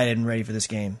 So excited and ready for this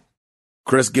game.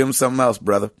 Chris, give him something else,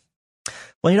 brother.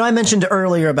 Well, I mentioned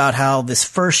earlier about how this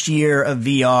first year of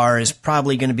VR is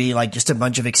probably going to be like just a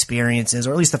bunch of experiences,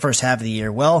 or at least the first half of the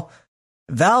year. Well,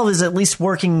 Valve is at least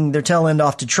working their tail end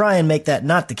off to try and make that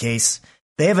not the case.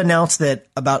 They have announced that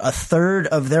about a third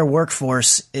of their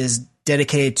workforce is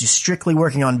dedicated to strictly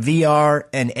working on VR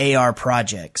and AR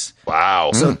projects.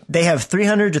 Wow. So they have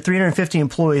 300 to 350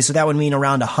 employees, so that would mean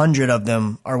around 100 of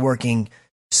them are working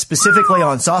specifically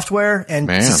on software and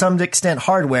to some extent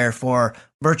hardware for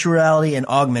virtual reality and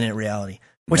augmented reality.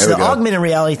 Which the augmented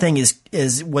reality thing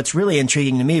is what's really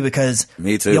intriguing to me, because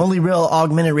the only real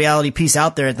augmented reality piece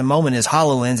out there at the moment is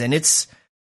HoloLens, and it's,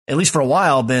 at least for a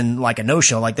while, been like a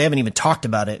no-show. Like, they haven't even talked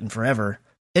about it in forever.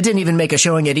 It didn't even make a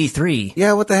showing at E3.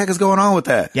 Yeah, what the heck is going on with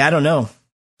that? Yeah, I don't know.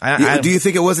 Do you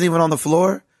think it wasn't even on the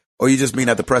floor? Or you just mean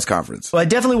at the press conference? Well, it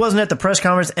definitely wasn't at the press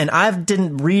conference, and I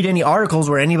didn't read any articles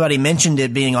where anybody mentioned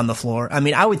it being on the floor. I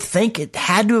mean, I would think it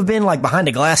had to have been like behind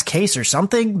a glass case or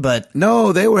something, but...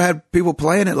 No, they had people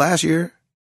playing it last year.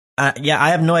 Yeah, I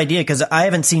have no idea, because I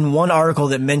haven't seen one article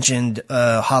that mentioned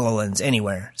HoloLens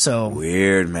anywhere. So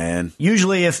weird, man.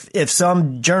 Usually if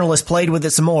some journalist played with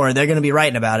it some more, they're going to be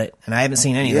writing about it, and I haven't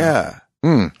seen anything.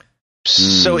 Yeah.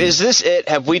 So is this it?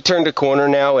 Have we turned a corner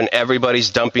now and everybody's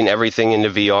dumping everything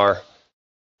into VR?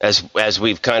 As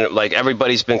we've kind of, like,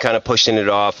 everybody's been kind of pushing it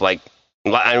off. Like,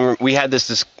 we had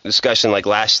this discussion like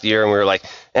last year, and we were like,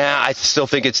 I still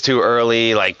think it's too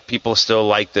early. Like, people still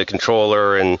like the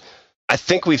controller, and I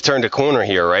think we've turned a corner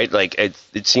here, right? Like,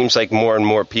 it seems like more and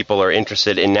more people are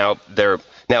interested, and now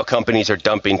companies are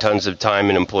dumping tons of time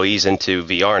and employees into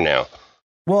VR now.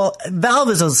 Well, Valve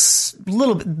is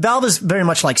very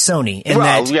much like Sony in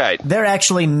that they're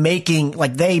actually making,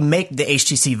 like, they make the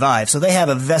HTC Vive, so they have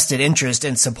a vested interest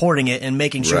in supporting it and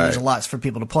making sure there's lots for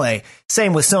people to play.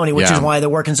 Same with Sony, which is why they're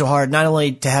working so hard, not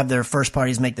only to have their first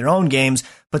parties make their own games,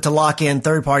 but to lock in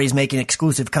third parties making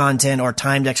exclusive content or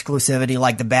timed exclusivity,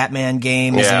 like the Batman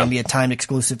game is going to be a timed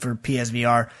exclusive for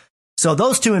PSVR. So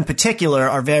those two in particular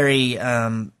are very,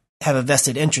 have a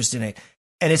vested interest in it.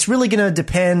 And it's really going to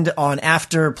depend on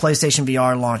after PlayStation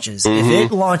VR launches. If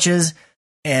it launches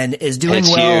and is doing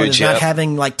well and is not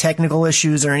having like technical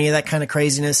issues or any of that kind of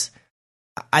craziness,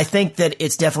 I think that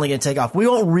it's definitely going to take off. We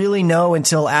won't really know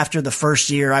until after the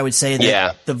first year, I would say,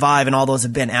 that the Vive and all those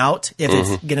have been out, if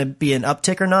it's going to be an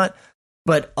uptick or not.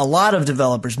 But a lot of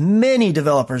developers, many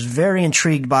developers, very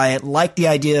intrigued by it, like the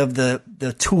idea of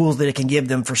the tools that it can give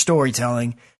them for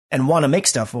storytelling and want to make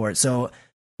stuff for it. So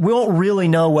we won't really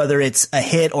know whether it's a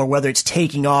hit or whether it's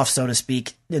taking off, so to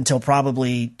speak, until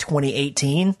probably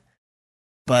 2018.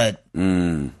 But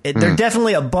there are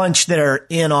definitely a bunch that are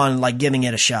in on like giving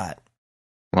it a shot.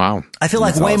 Wow. I feel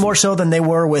like way more so than they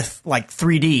were with like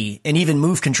 3D and even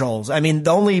move controls. I mean,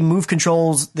 the only move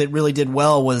controls that really did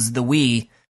well was the Wii,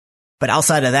 but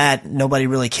outside of that, nobody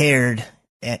really cared.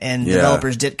 And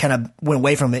developers kind of went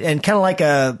away from it. And kind of like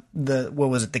the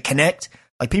Kinect?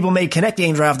 Like, people made Kinect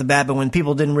games right off the bat, but when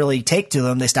people didn't really take to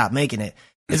them, they stopped making it.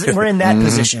 We're in that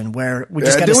position where we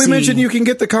just got to see. Did we mention you can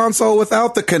get the console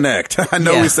without the Kinect? I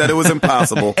know we said it was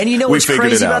impossible. And you know what's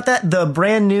crazy about that? The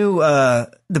brand new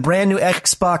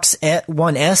Xbox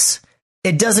One S,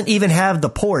 it doesn't even have the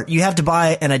port. You have to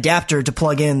buy an adapter to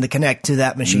plug in the Kinect to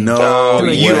that machine. No, through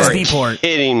a USB port.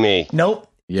 Kidding me?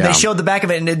 Nope. Yeah. They showed the back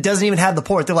of it, and it doesn't even have the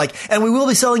port. They're like, and we will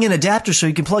be selling an adapter so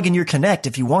you can plug in your Kinect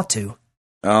if you want to.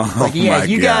 Oh, like, yeah,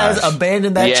 you guys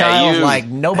abandoned that child like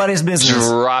nobody's business.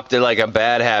 Dropped it like a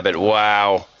bad habit.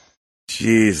 Wow.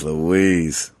 Jeez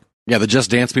Louise. Yeah, the Just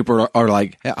Dance people are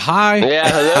like, hi. Yeah,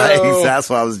 hello. That's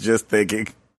what I was just thinking.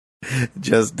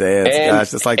 Just Dance.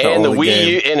 Gosh, it's like the and only the Wii game.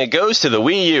 U, and it goes to the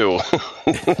Wii U.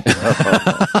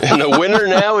 And the winner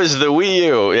now is the Wii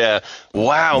U. Yeah.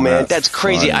 Wow, man, that's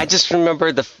crazy. Funny. I just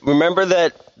remember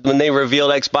that when they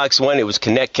revealed Xbox One, it was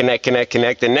connect, and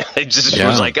now it just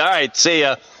was like, all right, see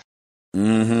ya.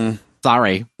 Mm-hmm.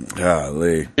 Sorry.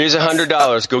 Golly. Here's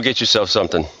 $100. Go get yourself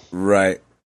something. Right.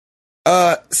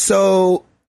 So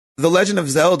The Legend of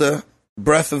Zelda: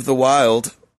 Breath of the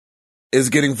Wild is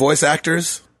getting voice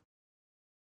actors.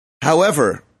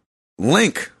 However,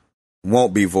 Link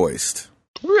won't be voiced.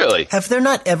 Really? Have there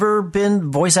not ever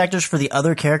been voice actors for the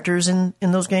other characters in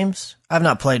those games? I've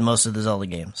not played most of the Zelda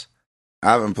games.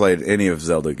 I haven't played any of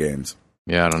Zelda games.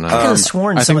 Yeah, I don't know. I could have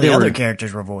sworn some of the other were...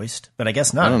 characters were voiced, but I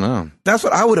guess not. I don't know. That's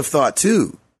what I would have thought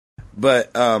too. But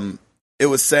it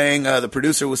was saying, the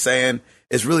producer was saying,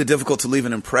 it's really difficult to leave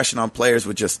an impression on players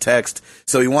with just text,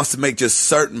 so he wants to make just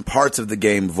certain parts of the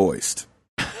game voiced.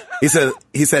 He said,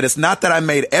 it's not that I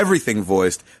made everything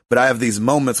voiced, but I have these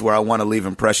moments where I want to leave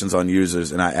impressions on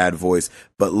users and I add voice,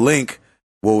 but Link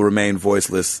will remain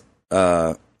voiceless.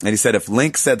 And he said, if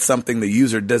Link said something the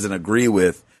user doesn't agree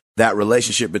with, that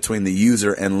relationship between the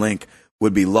user and Link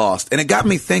would be lost. And it got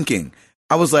me thinking.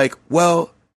 I was like,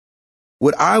 well,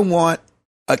 would I want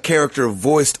a character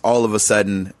voiced all of a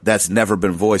sudden that's never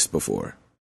been voiced before?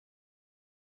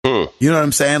 You know what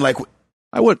I'm saying? Like,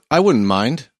 I wouldn't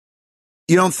mind.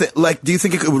 You don't think, like, do you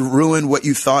think it would ruin what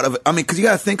you thought of it? I mean, because you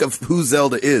got to think of who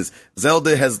Zelda is.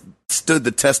 Zelda has stood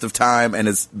the test of time and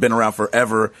has been around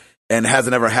forever and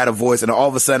hasn't ever had a voice. And all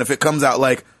of a sudden, if it comes out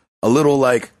like a little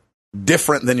like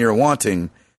different than you're wanting,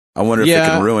 I wonder if it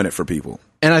can ruin it for people.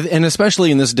 And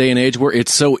especially in this day and age where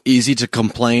it's so easy to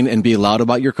complain and be loud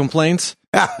about your complaints.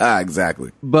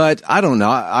 Exactly. But I don't know.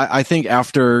 I think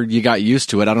after you got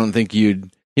used to it, I don't think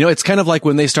you'd, it's kind of like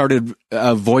when they started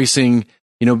voicing,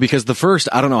 because the first,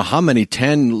 I don't know how many,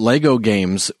 10 Lego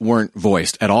games weren't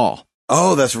voiced at all.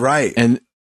 Oh, that's right. And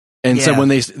so when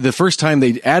the first time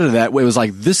they added that, it was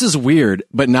like, this is weird,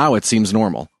 but now it seems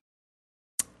normal.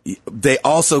 They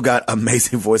also got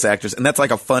amazing voice actors, and that's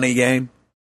like a funny game.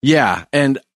 Yeah.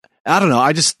 And I don't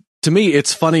know. To me,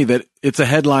 it's funny that it's a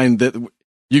headline that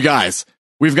you guys,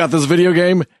 we've got this video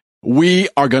game. We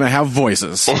are going to have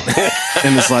voices. And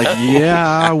it's like,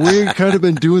 yeah, we've kind of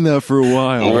been doing that for a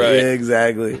while. Right.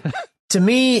 Exactly. To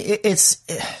me, it's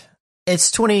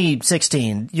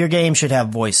 2016. Your game should have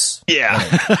voice. Yeah.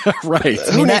 Right.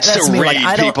 I mean, that's to read,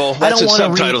 like, people. That's what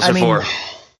subtitles are for.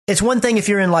 It's one thing if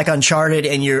you're in like Uncharted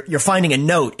and you're finding a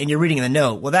note and you're reading the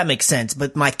note. Well, that makes sense.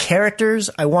 But my characters,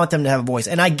 I want them to have a voice.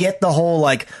 And I get the whole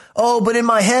like, oh, but in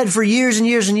my head for years and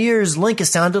years and years, Link has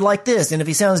sounded like this. And if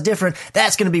he sounds different,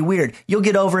 that's going to be weird. You'll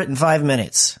get over it in 5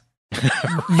 minutes.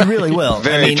 You really will.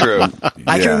 Very true.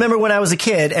 I can remember when I was a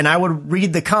kid and I would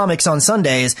read the comics on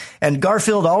Sundays and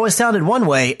Garfield always sounded one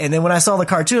way. And then when I saw the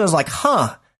cartoon, I was like,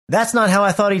 that's not how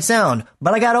I thought he'd sound.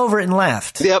 But I got over it and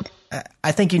laughed. Yep.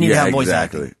 I think you need to have voice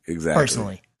acting. Exactly.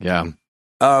 Personally. Yeah.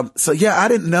 So yeah, I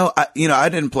didn't know, I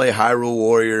didn't play Hyrule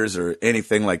Warriors or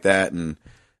anything like that. And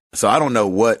so I don't know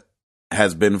what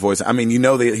has been voiced. I mean,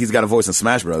 that he's got a voice in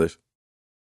Smash Brothers.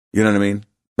 You know what I mean?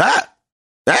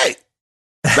 Hey!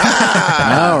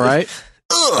 All right.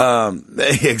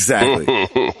 Exactly.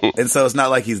 And so it's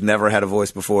not like he's never had a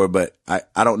voice before, but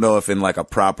I don't know if in like a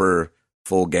proper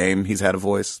full game he's had a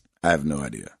voice. I have no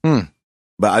idea.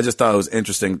 But I just thought it was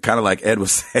interesting, kind of like Ed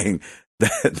was saying,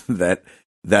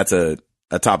 that's a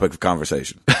topic of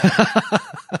conversation.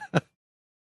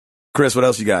 Chris, what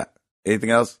else you got?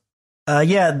 Anything else?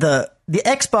 The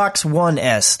Xbox One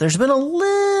S. There's been a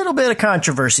little bit of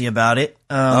controversy about it.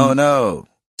 Oh no!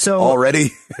 So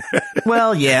already?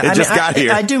 Well, yeah. It just got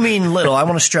here. I do mean little. I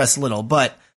want to stress little,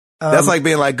 but that's like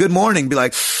being like, "Good morning." Be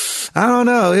like, "I don't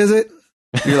know, is it?"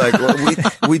 You're like, well,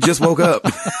 "We just woke up."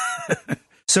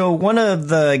 So one of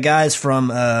the guys from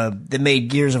that made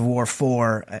Gears of War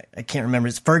 4, I can't remember,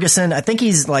 it's Ferguson. I think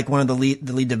he's like one of the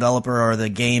lead developer or the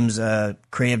game's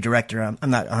creative director. I'm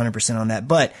not 100% on that,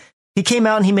 but he came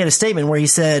out and he made a statement where he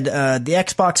said the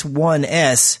Xbox One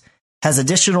S has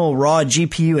additional raw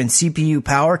GPU and CPU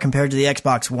power compared to the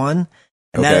Xbox One,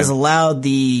 and that has allowed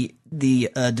the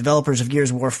developers of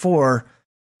Gears of War 4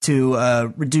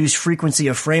 to reduce frequency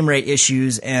of frame rate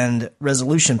issues and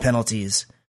resolution penalties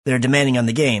they're demanding on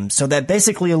the game. So that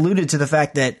basically alluded to the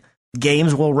fact that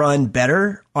games will run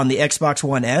better on the Xbox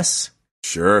One S.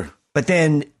 Sure. But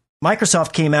then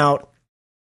Microsoft came out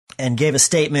and gave a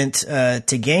statement to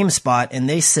GameSpot, and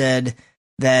they said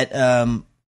that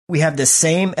we have the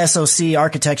same SoC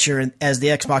architecture as the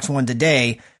Xbox One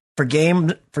today. For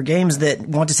games that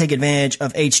want to take advantage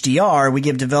of HDR, we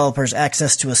give developers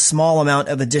access to a small amount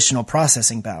of additional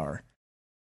processing power.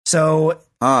 So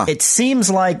it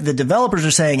seems like the developers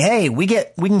are saying, hey, we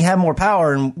can have more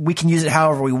power and we can use it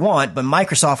however we want. But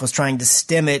Microsoft was trying to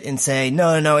stem it and say,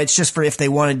 no, it's just for if they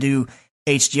want to do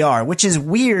HDR, which is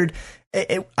weird.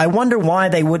 I wonder why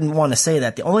they wouldn't want to say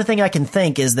that. The only thing I can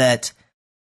think is that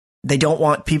they don't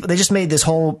want people. They just made this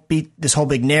whole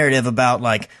big narrative about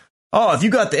like, oh, if you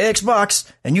got the Xbox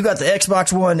and you got the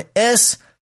Xbox One S,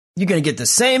 you're going to get the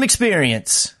same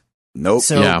experience. Nope.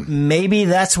 So maybe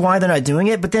that's why they're not doing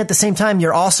it. But then at the same time,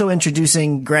 you're also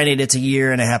introducing, granted it's a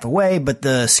year and a half away, but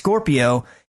the Scorpio,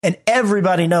 and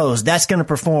everybody knows that's going to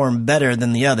perform better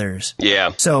than the others.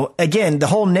 Yeah. So again, the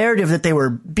whole narrative that they were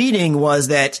beating was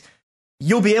that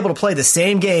you'll be able to play the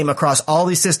same game across all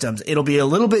these systems. It'll be a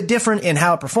little bit different in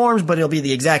how it performs, but it'll be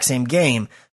the exact same game.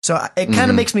 So it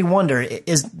kind of makes me wonder,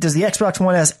 does the Xbox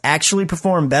One S actually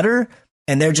perform better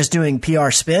and they're just doing PR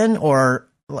spin? Or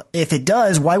if it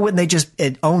does, why wouldn't they just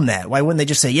own that? Why wouldn't they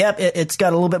just say, yep, it's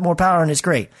got a little bit more power and it's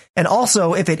great? And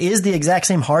also, if it is the exact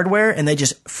same hardware and they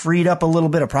just freed up a little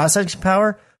bit of processing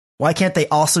power, why can't they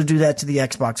also do that to the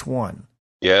Xbox One?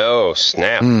 Yo,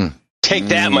 snap. Take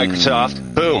that,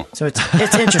 Microsoft. Boom. So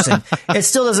it's interesting. It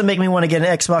still doesn't make me want to get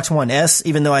an Xbox One S,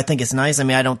 even though I think it's nice. I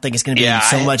mean, I don't think it's going to be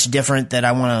so much different that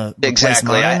I want to replace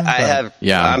mine.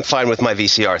 I'm fine with my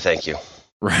VCR, thank you.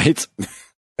 Right?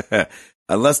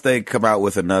 Unless they come out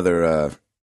with another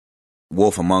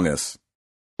Wolf Among Us.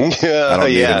 I don't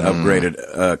need an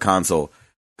upgraded console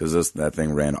because that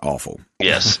thing ran awful.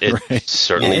 Yes, it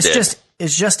certainly did.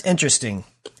 It's just interesting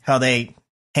how they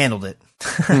handled it.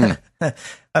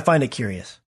 I find it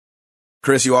curious.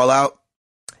 Chris, you all out?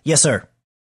 Yes, sir.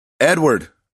 Edward.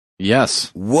 Yes.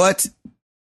 What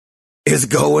is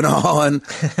going on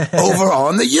over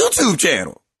on the YouTube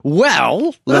channel?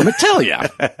 Well, let me tell you.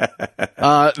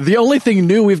 The only thing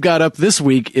new we've got up this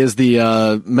week is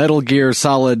the Metal Gear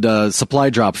Solid supply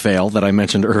drop fail that I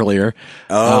mentioned earlier.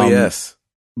 Oh, yes.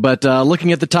 But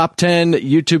looking at the top 10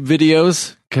 YouTube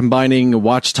videos, combining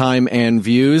watch time and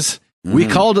views, we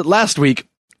called it last week.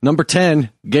 Number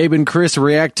 10, Gabe and Chris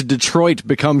react to Detroit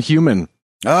Become Human.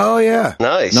 Oh, yeah.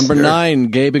 Nice. Number 9,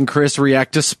 Gabe and Chris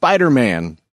react to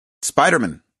Spider-Man.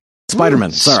 Spider-Man,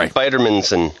 sorry.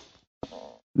 Spider-Man's and...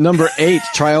 Number 8,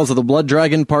 Trials of the Blood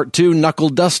Dragon Part 2, Knuckle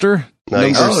Duster.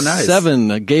 Nice. Number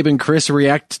 7, Gabe and Chris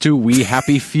react to We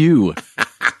Happy Few.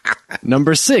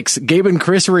 Number 6, Gabe and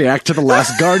Chris react to The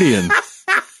Last Guardian.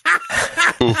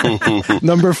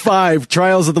 Number 5,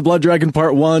 Trials of the Blood Dragon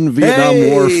Part 1,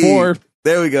 Vietnam War 4.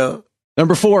 There we go.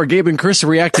 Number 4, Gabe and Chris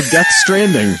react to Death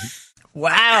Stranding.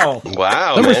 Wow.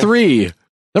 Number 3,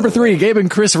 Gabe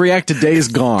and Chris react to Days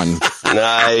Gone.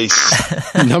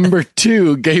 Nice. Number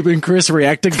 2, Gabe and Chris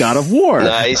react to God of War.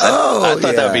 Nice. I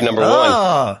thought that would be number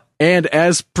 1. And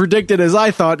as predicted as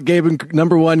I thought,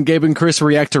 number 1, Gabe and Chris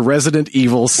react to Resident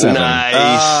Evil 7.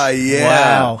 Nice. Yeah.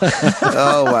 Wow.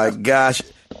 Oh, my gosh.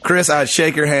 Chris, I'd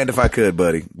shake your hand if I could,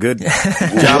 buddy. Good job.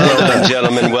 Well done,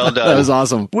 gentlemen. Well done. That was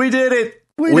awesome. We did it.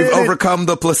 We've overcome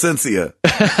the placentia.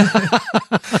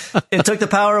 It took the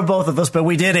power of both of us, but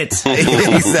we did it.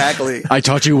 Exactly. I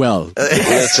taught you well.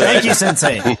 Thank you,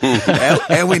 Sensei.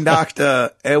 and we knocked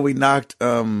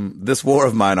This War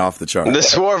of Mine off the chart.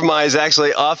 This War of Mine is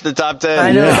actually off the top 10.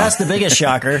 I know, that's the biggest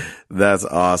shocker. That's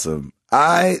awesome.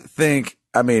 I think,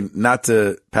 not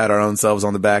to pat our own selves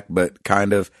on the back, but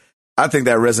kind of, I think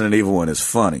that Resident Evil one is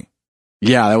funny.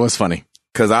 Yeah, that was funny.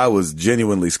 Because I was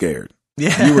genuinely scared.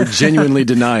 Yeah. You were genuinely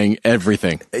denying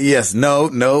everything. Yes. No.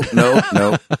 Nope,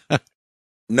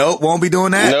 won't be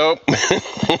doing that. Nope.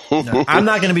 No, I'm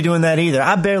not going to be doing that either.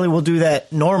 I barely will do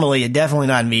that normally, definitely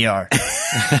not in VR.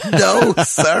 No,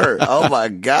 sir. Oh, my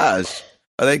gosh.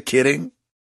 Are they kidding?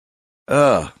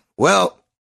 Well,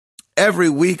 every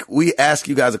week we ask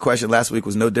you guys a question. Last week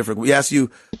was no different. We asked you,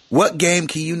 what game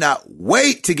can you not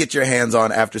wait to get your hands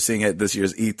on after seeing it at this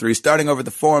year's E3? Starting over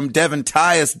the forum, Devin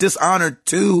Tyus, Dishonored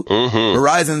 2,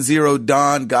 Horizon Zero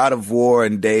Dawn, God of War,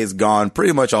 and Days Gone.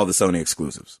 Pretty much all the Sony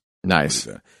exclusives. Nice.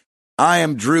 I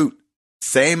am Droot.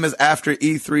 Same as after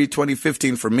E3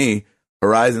 2015 for me.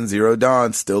 Horizon Zero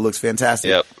Dawn still looks fantastic.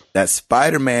 Yep. That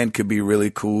Spider-Man could be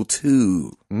really cool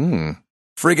too. Friggin'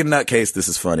 nutcase, this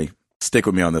is funny. Stick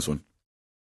with me on this one.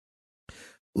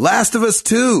 Last of Us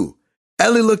 2.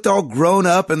 Ellie looked all grown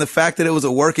up, and the fact that it was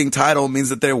a working title means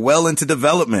that they're well into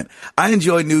development. I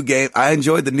enjoyed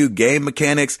the new game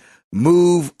mechanics.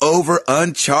 Move over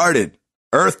Uncharted.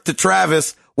 Earth to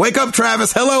Travis. Wake up,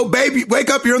 Travis. Hello, baby. Wake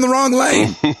up. You're in the wrong lane.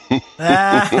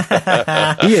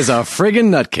 He is a friggin'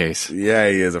 nutcase. Yeah,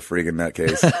 he is a friggin'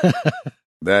 nutcase.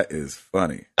 That is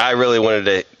funny. I really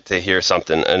wanted to hear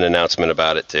something, an announcement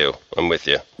about it too. I'm with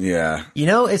you. Yeah. You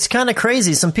know, it's kind of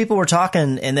crazy. Some people were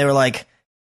talking and they were like,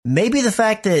 maybe the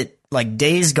fact that like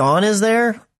Days Gone is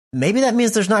there, maybe that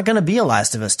means there's not going to be a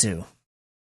Last of Us 2.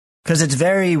 Because it's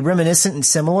very reminiscent and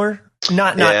similar.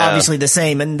 Not obviously the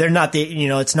same, and they're not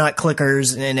it's not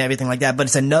clickers and everything like that, but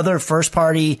it's another first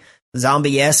party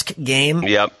zombie-esque game.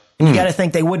 Yep. And you got to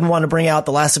think they wouldn't want to bring out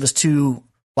The Last of Us 2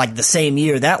 like the same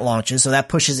year that launches, so that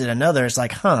pushes it another. It's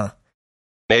like,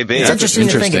 maybe it's interesting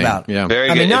to think about. Yeah.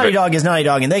 Very I mean, good. Naughty Dog is Naughty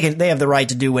Dog, and they have the right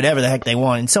to do whatever the heck they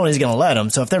want, and Sony's going to let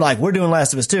them. So if they're like, we're doing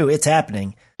Last of Us 2, it's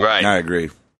happening. Right. I agree.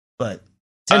 But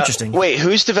it's interesting. Wait,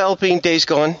 who's developing Days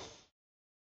Gone?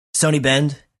 Sony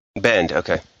Bend. Bend.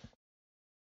 Okay.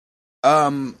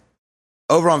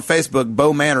 Over on Facebook,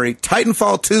 Bo Mannery,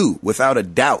 Titanfall 2, without a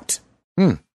doubt.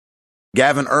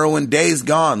 Gavin Irwin, Days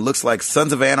Gone, looks like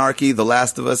Sons of Anarchy, The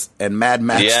Last of Us, and Mad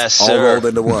Max all rolled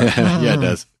into one. Yeah, it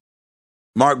does.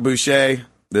 Mark Boucher,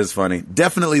 this is funny.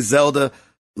 Definitely Zelda,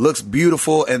 looks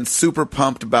beautiful and super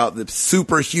pumped about the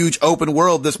super huge open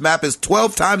world. This map is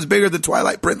 12 times bigger than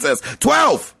Twilight Princess.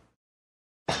 12!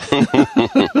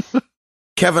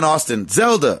 Kevin Austin,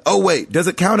 Zelda. Oh, wait, does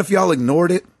it count if y'all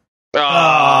ignored it? Oh,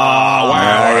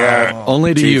 wow. Yeah.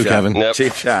 Only to Cheap you, shot. Kevin. Yep.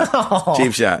 Cheap shot.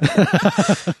 Cheap shot.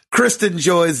 Kristen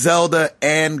Joy, Zelda,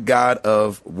 and God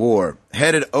of War.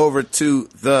 Headed over to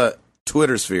the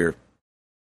Twitter sphere.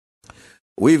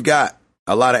 We've got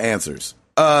a lot of answers.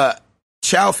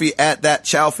 Chalfie at that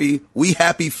Chalfie. We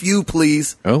happy few,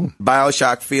 please. Oh.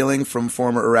 Bioshock feeling from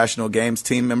former Irrational Games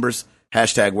team members.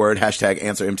 #word,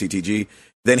 #answer MTTG.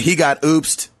 Then he got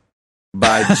oopsed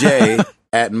by Jay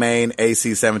at main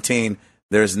AC17.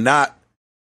 There's not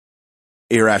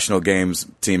Irrational Games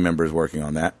team members working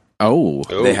on that. Oh.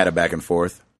 They had a back and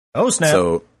forth. Oh, snap.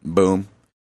 So, boom.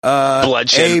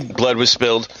 Bloodshed. Blood was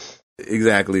spilled.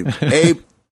 Exactly.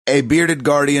 A bearded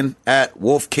guardian at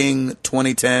Wolf King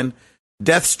 2010.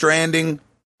 Death Stranding,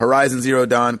 Horizon Zero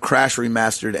Dawn, Crash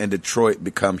Remastered, and Detroit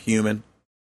Become Human.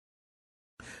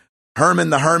 Herman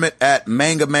the Hermit at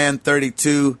Manga Man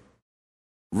 32.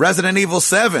 Resident Evil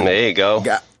 7. There you go.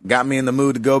 Got me in the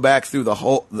mood to go back through the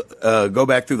old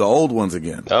ones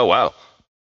again. Oh, wow.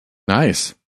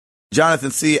 Nice.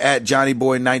 Jonathan C. at Johnny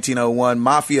Boy 1901.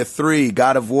 Mafia 3,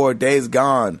 God of War, Days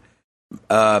Gone,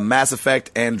 Mass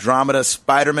Effect, Andromeda,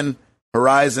 Spider-Man,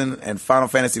 Horizon, and Final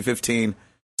Fantasy 15.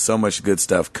 So much good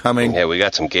stuff coming. Yeah, we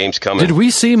got some games coming. Did we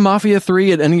see Mafia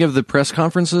 3 at any of the press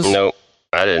conferences? No,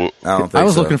 I didn't. I don't think I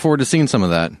was so. looking forward to seeing some of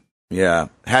that. Yeah.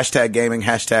 #gaming,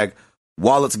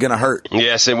 #wallet's gonna hurt.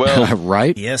 Yes, it will.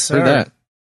 Right? Yes, Heard sir.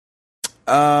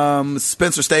 that.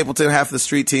 Spencer Stapleton, half of the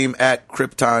street team at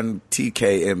Krypton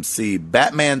TKMC.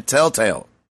 Batman Telltale.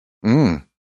 I don't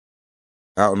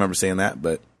remember seeing that,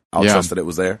 but I'll trust that it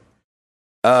was there.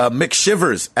 Mick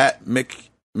Shivers at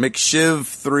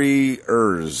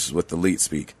McShiv3ers with the lead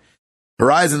speak.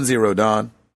 Horizon Zero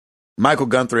Dawn. Michael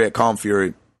Guthrie at Calm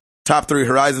Fury. Top 3,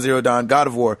 Horizon Zero Dawn, God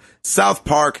of War, South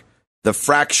Park, The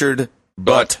Fractured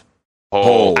But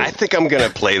Hole. I think I'm going to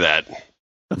play that.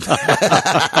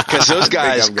 Because those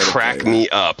guys crack me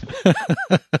up.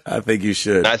 I think you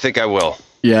should. I think I will.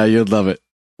 Yeah, you'd love it.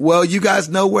 Well, you guys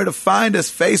know where to find us.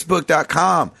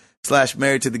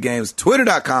 Facebook.com/Married to the Games.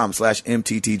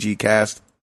 Twitter.com/MTTGcast.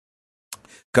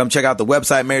 Come check out the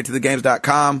website,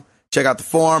 marriedtothegames.com. Check out the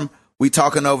forum. We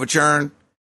talking over churn.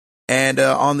 And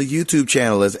on the YouTube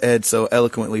channel, as Ed so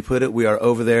eloquently put it, we are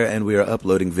over there and we are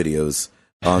uploading videos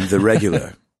on the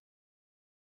regular.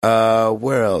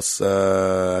 Where else?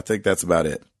 I think that's about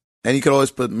it. And you can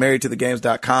always put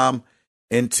marriedtothegames.com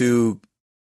into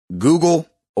Google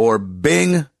or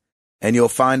Bing, and you'll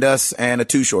find us and a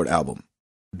Too Short album.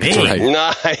 That's right.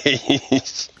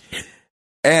 Nice.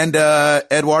 And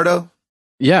Eduardo?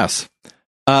 Yes.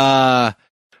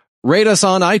 Rate us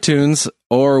on iTunes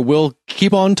or we'll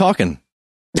keep on talking.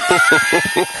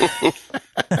 I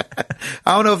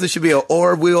don't know if this should be an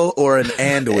or wheel or an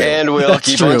and wheel. And we'll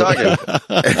keep on talking.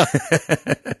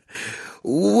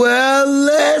 Well,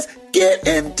 let's get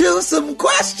into some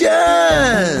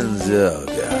questions. Oh,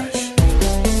 gosh.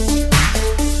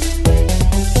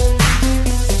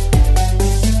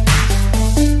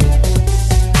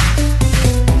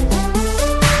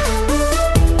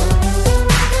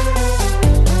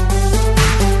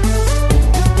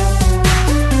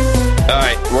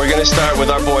 We're going to start with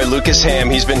our boy Lucas Ham.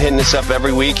 He's been hitting us up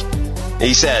every week.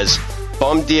 He says,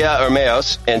 Bom dia,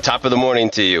 Hermeos, and top of the morning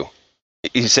to you.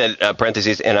 He said,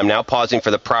 parentheses, and I'm now pausing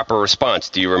for the proper response.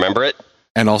 Do you remember it?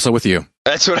 And also with you.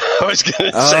 That's what I was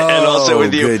going to say. And also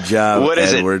with you. Good job, what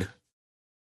is Edward. It?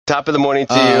 Top of the morning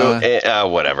to you.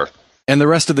 Whatever. And the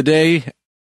rest of the day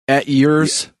at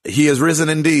yours. He has risen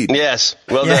indeed. Yes.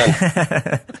 Well done.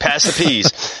 Pass the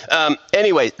peas.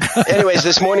 Anyways,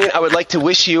 this morning I would like to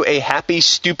wish you a happy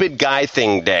stupid guy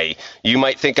thing day. You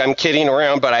might think I'm kidding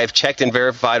around, but I have checked and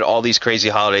verified all these crazy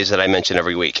holidays that I mention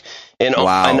every week. In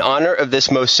honor of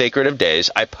this most sacred of days,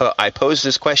 I pose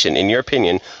this question. In your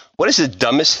opinion, what is the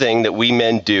dumbest thing that we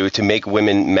men do to make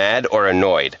women mad or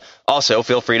annoyed? Also,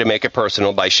 feel free to make it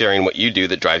personal by sharing what you do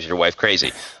that drives your wife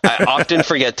crazy. I often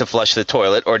forget to flush the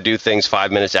toilet or do things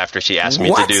 5 minutes after she asks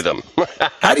me to do them.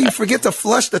 How do you forget to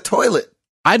flush the toilet?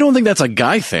 I don't think that's a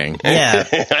guy thing. Yeah.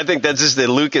 I think that's just the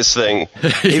Lucas thing.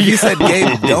 If you said,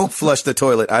 Gabe, don't flush the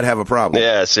toilet, I'd have a problem.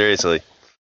 Yeah, seriously.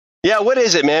 Yeah, what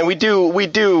is it, man? We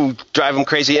do drive them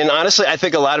crazy. And honestly, I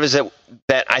think a lot of it is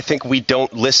that I think we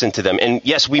don't listen to them. And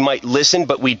yes, we might listen,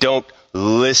 but we don't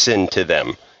listen to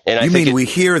them. And I think we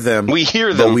hear them. We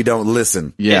hear them. But we don't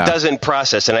listen. Yeah. It doesn't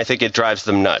process, and I think it drives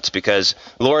them nuts because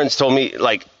Lauren's told me,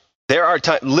 like, there are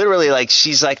times, literally, like,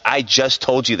 she's like, I just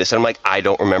told you this. And I'm like, I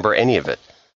don't remember any of it.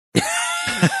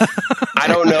 I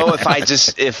don't know if I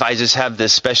just have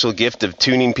this special gift of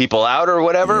tuning people out or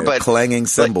whatever, but clanging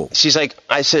cymbal. Like, she's like,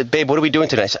 I said, babe, what are we doing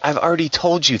tonight? I said, I've already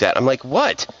told you that. I'm like,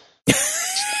 what?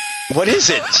 What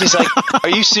is it? She's like, are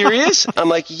you serious? I'm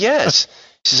like, yes.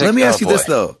 She's like, let me ask you boy. this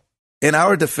though. In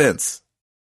our defense,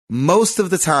 most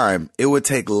of the time it would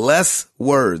take less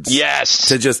words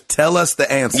to just tell us the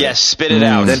answer. Yes, spit it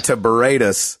out. Than to berate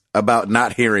us about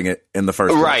not hearing it in the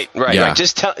first place. Right.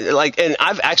 Just tell, like, and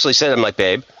I've actually said, I'm like,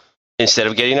 babe, instead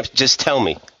of getting up, just tell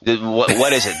me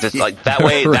what is it? Just like that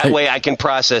way, that way I can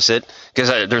process it because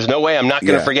there's no way I'm not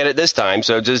going to forget it this time.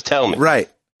 So just tell me. Right.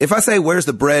 If I say, where's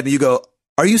the bread? And you go,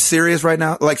 are you serious right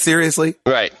now? Like, seriously?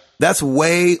 Right. That's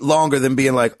way longer than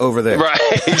being like over there. Right.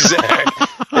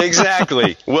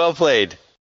 Exactly. Well played.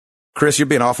 Chris, you're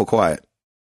being awful quiet.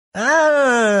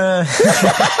 I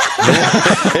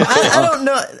don't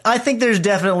know. I think there's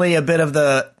definitely a bit of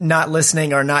the not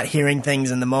listening or not hearing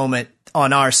things in the moment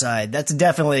on our side. That's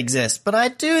definitely exists. But I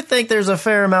do think there's a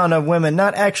fair amount of women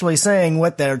not actually saying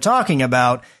what they're talking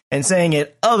about and saying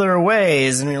it other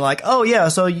ways. And you're like, oh yeah,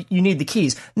 so you need the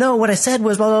keys. No, what I said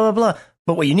was blah, blah, blah, blah.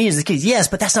 But what you need is the keys. Yes,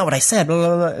 but that's not what I said. Blah,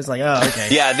 blah, blah. It's like, oh, okay.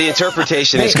 Yeah, the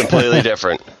interpretation is completely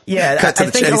different. Yeah, I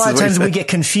think a lot of times we get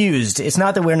confused. It's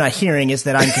not that we're not hearing, it's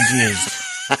that I'm confused.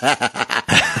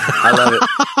 I love it.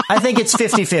 I think it's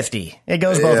 50-50. It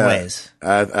goes both ways.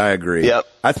 I agree. Yep.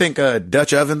 I think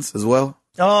Dutch ovens as well.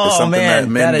 Oh, man. That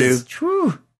men is do.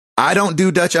 True. I don't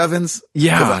do Dutch ovens.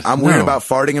 Yeah. I'm weird about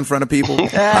farting in front of people.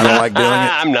 I don't like doing it.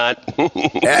 I'm not.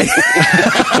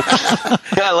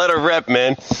 I let her rep,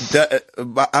 man.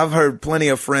 I've heard plenty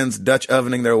of friends Dutch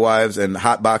ovening their wives and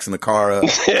hotboxing the car up.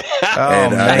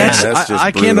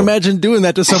 I can't imagine doing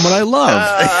that to someone I love.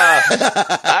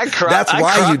 I cry. That's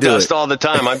why I you do dust it all the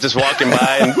time. I'm just walking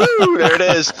by and woo, there it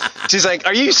is. She's like,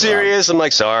 "Are you serious?" I'm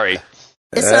like, "Sorry."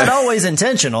 It's not always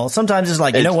intentional. Sometimes it's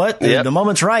like, you know what? Yep. The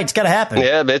moment's right. It's got to happen.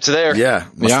 Yeah, it's there. Yeah.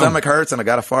 My stomach hurts and I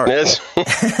got to fart. Yes.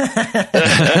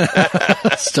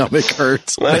 Stomach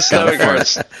hurts. My stomach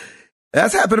hurts.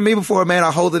 That's happened to me before, man.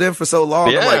 I hold it in for so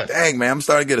long. Yeah. I'm like, dang, man, I'm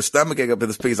starting to get a stomach ache up in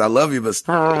this piece. I love you, but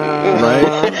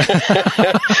Right?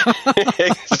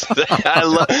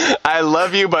 I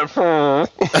love you, but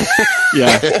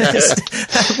Yeah.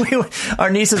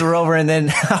 Our nieces were over, and then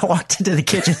I walked into the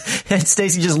kitchen, and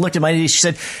Stacy just looked at my niece. She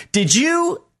said, "Did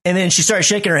you?" And then she started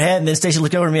shaking her head, and then Stacy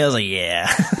looked over at me. I was like, "Yeah."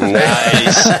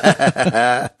 Nice.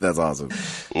 that's awesome.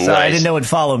 So I didn't know it'd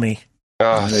follow me.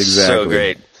 Oh, Exactly. so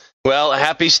great. Well,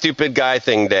 happy stupid guy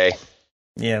thing day.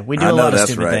 Yeah, we do a lot of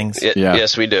stupid things. Yeah.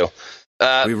 Yes, we do.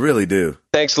 We really do.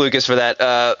 Thanks, Lucas, for that.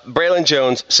 Braylon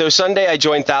Jones. So Sunday, I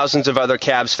joined thousands of other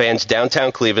Cavs fans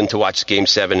downtown Cleveland to watch Game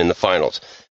 7 in the finals.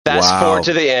 Fast forward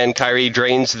to the end, Kyrie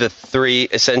drains the three,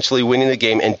 essentially winning the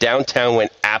game, and downtown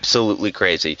went absolutely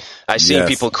crazy. I've seen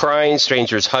people crying,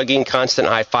 strangers hugging, constant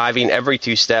high-fiving every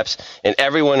 2 steps, and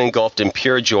everyone engulfed in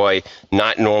pure joy,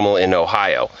 not normal in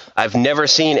Ohio. I've never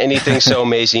seen anything so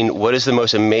amazing. What is the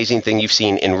most amazing thing you've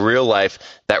seen in real life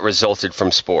that resulted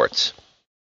from sports?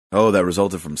 Oh, that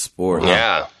resulted from sport.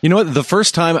 Yeah. You know what? The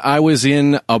first time I was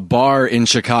in a bar in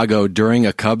Chicago during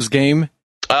a Cubs game,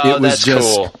 Oh, it was that's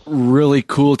just cool. really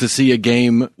cool to see a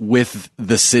game with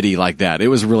the city like that. It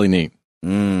was really neat.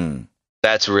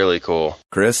 That's really cool.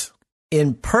 Chris?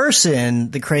 In person,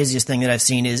 the craziest thing that I've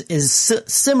seen is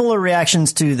similar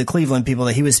reactions to the Cleveland people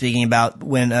that he was speaking about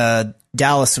when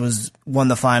Dallas won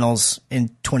the finals in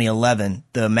 2011,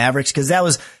 the Mavericks, because that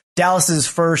was Dallas's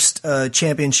first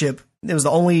championship it was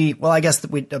the only, well, I guess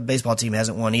the baseball team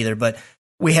hasn't won either, but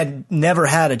we had never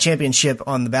had a championship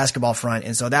on the basketball front.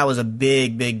 And so that was a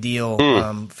big, big deal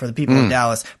for the people in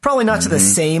Dallas. Probably not to the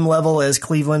same level as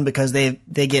Cleveland because they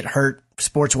get hurt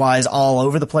sports wise all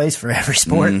over the place for every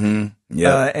sport. And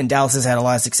Dallas has had a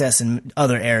lot of success in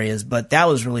other areas, but that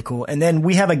was really cool. And then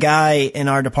we have a guy in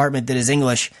our department that is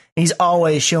English. And he's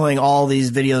always showing all these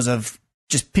videos of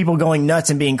just people going nuts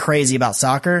and being crazy about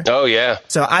soccer. Oh, yeah.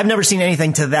 So I've never seen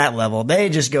anything to that level. They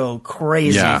just go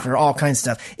crazy for all kinds of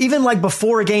stuff. Even like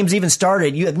before games even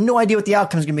started, you have no idea what the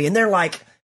outcome's going to be. And they're like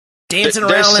dancing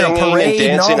around in a parade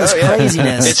and all this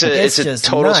craziness. It's a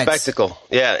total nuts. spectacle.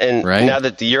 Yeah. And now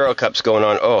that the Euro Cup's going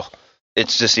on,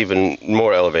 it's just even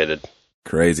more elevated.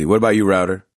 Crazy. What about you,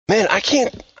 Router? Man, I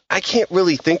can't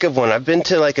really think of one. I've been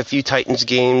to like a few Titans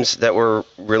games that were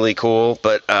really cool,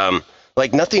 but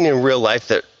like nothing in real life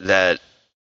that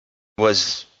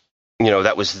was,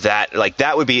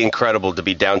 that would be incredible to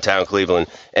be downtown Cleveland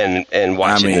and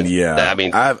watching. I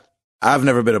mean, I've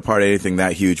never been a part of anything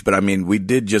that huge, but I mean, we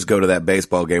did just go to that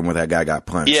baseball game where that guy got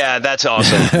punched. Yeah, that's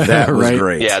awesome. That was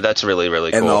great. Yeah, that's really,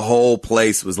 really cool. And the whole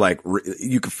place was like,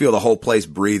 you could feel the whole place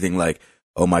breathing like,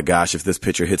 oh my gosh, if this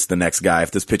pitcher hits the next guy,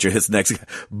 if this pitcher hits the next guy,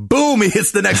 boom, he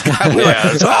hits the next guy.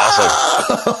 That's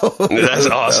awesome. That's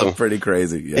awesome. That's pretty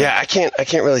crazy. Yeah, I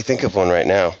can't really think of one right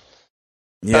now.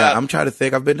 Yeah, I'm trying to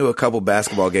think. I've been to a couple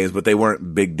basketball games, but they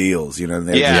weren't big deals, They were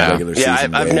just regular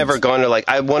season I've games. never gone to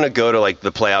I want to go to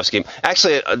the playoffs game.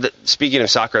 Actually, speaking of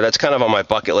soccer, that's kind of on my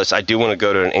bucket list. I do want to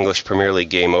go to an English Premier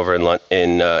League game over in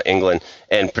England,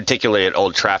 and particularly at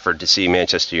Old Trafford to see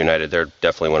Manchester United. They're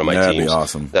definitely one of my teams. That'd be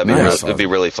awesome. That'd be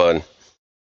really fun.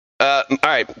 All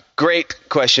right, great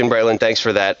question, Braylon. Thanks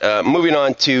for that. Moving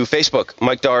on to Facebook,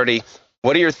 Mike Doherty.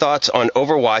 What are your thoughts on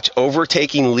Overwatch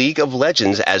overtaking League of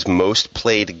Legends as most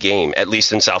played game, at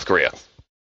least in South Korea?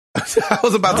 I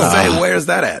was about to say, where's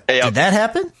that at? Did that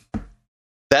happen?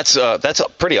 That's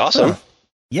pretty awesome.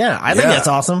 Yeah, I think that's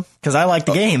awesome because I like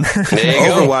the game.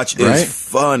 Overwatch is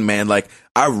fun, man. Like,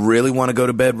 I really want to go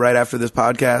to bed right after this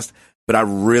podcast, but I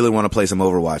really want to play some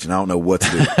Overwatch, and I don't know what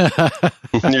to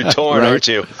do. You're torn, aren't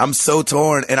you? I'm so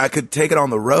torn, and I could take it on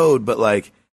the road, but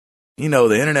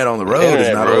the internet on the road is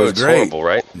not always great. Horrible,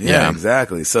 right? Yeah,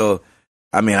 exactly. So,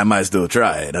 I mean, I might still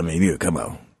try it. I mean, come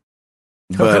on.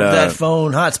 Hook up that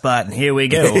phone hotspot, and here we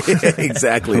go.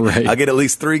 Exactly. Right. I get at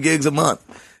least 3 gigs a month.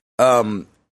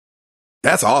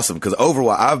 That's awesome because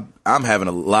Overwatch, I'm having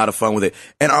a lot of fun with it,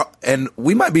 and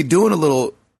we might be doing a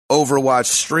little Overwatch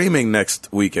streaming next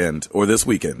weekend or this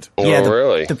weekend.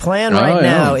 Really? The plan right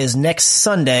now is next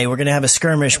Sunday we're going to have a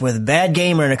skirmish with Bad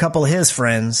Gamer and a couple of his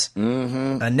friends.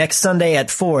 Next Sunday at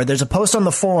 4. There's a post on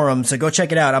the forum, so go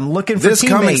check it out. I'm looking for this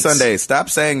teammates. Coming Sunday. Stop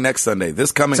saying next Sunday.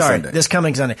 This coming Sunday. This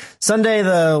coming Sunday.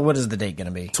 Sunday, what is the date going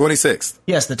to be? 26th.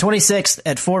 Yes, the 26th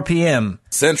at 4 p.m.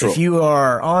 Central. If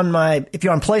you're on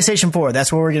PlayStation 4,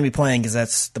 that's where we're going to be playing because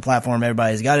that's the platform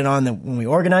everybody's got it on when we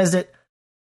organized it.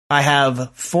 I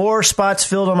have 4 spots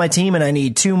filled on my team, and I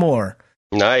need 2 more.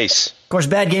 Nice. Of course,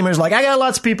 Bad Gamer's like, I got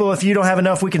lots of people. If you don't have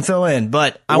enough, we can fill in.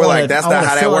 But I want to that's not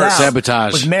how that works.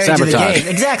 Sabotage. With Married to the Game.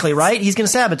 Exactly, right? He's going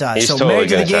to sabotage. He's so totally Married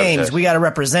to the Games, sabotage. we got to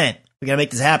represent. We got to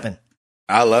make this happen.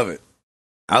 I love it.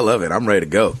 I'm ready to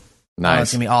go. Nice. Oh,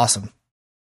 it's going to be awesome.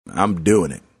 I'm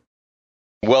doing it.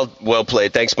 Well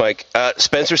played. Thanks, Mike.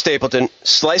 Spencer Stapleton,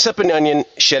 slice up an onion,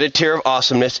 shed a tear of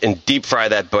awesomeness, and deep fry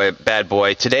that bad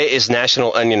boy. Today is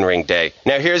National Onion Ring Day.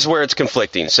 Now, here's where it's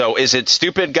conflicting. So, is it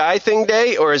Stupid Guy Thing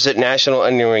Day, or is it National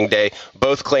Onion Ring Day?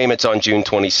 Both claim it's on June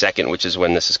 22nd, which is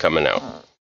when this is coming out.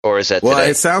 Or is that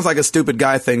today? It sounds like a stupid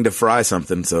guy thing to fry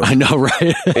something, so. I know,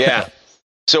 right? Yeah.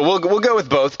 So, we'll go with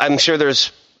both. I'm sure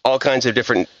there's all kinds of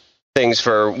different things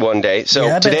for one day.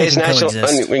 So today is National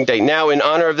Onion Ring Day. Now, in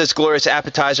honor of this glorious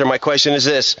appetizer, my question is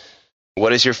this.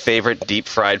 What is your favorite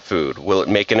deep-fried food? Will it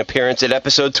make an appearance at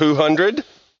episode 200?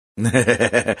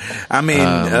 I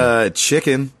mean,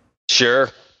 chicken. Sure.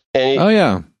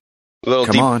 Little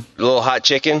hot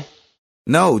chicken?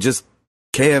 No, just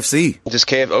KFC. Just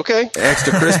KFC. Okay.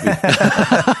 Extra crispy.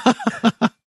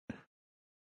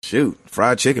 Shoot,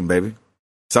 fried chicken, baby.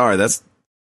 Sorry, that's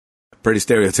pretty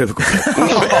stereotypical.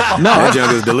 No, that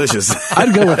junk is delicious.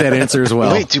 I'd go with that answer as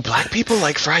well. Wait, do black people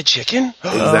like fried chicken?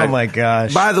 Exactly. Oh my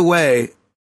gosh. By the way,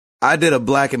 I did a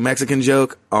black and Mexican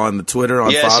joke on the Twitter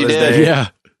on Father's Day. Yeah.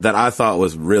 That I thought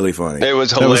was really funny. It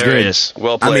was hilarious.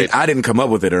 Well played. I mean, I didn't come up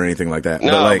with it or anything like that.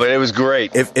 No, but it was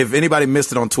great. If anybody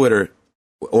missed it on Twitter,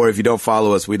 or if you don't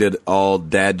follow us, we did all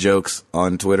dad jokes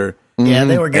on Twitter. Yeah,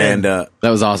 they were good. And that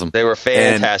was awesome. They were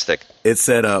fantastic. It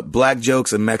said black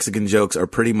jokes and Mexican jokes are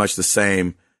pretty much the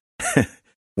same.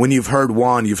 When you've heard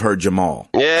Juan, you've heard Jamal.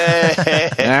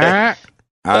 Yeah.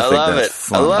 I think love that's it.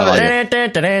 fun. I love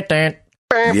it.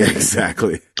 Yeah,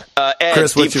 exactly. Ed,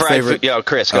 Chris, what's your favorite? Food? Yeah,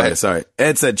 Chris, go ahead. Sorry.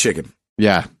 Ed said chicken.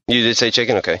 Yeah. You did say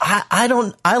chicken? Okay.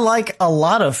 I like a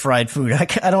lot of fried food.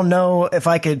 I don't know if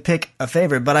I could pick a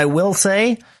favorite, but I will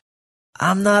say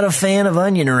I'm not a fan of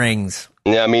onion rings.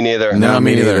 Yeah, me neither. No,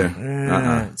 me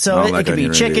neither. So it could be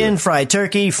chicken, fried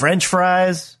turkey, French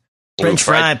fries, French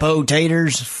fried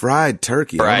potatoes. Fried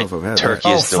turkey. I don't know if I've had turkey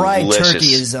that. is fried delicious. turkey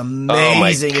is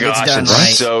amazing if it's done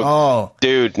right.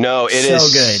 Dude, no, it so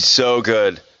is good. So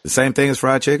good. The same thing as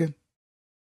fried chicken?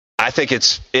 I think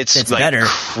it's like better.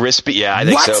 Crispy. Yeah, I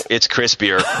think so. It's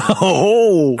crispier.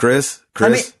 Chris? I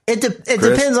mean, it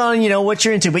depends on, what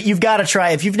you're into, but you've got to try.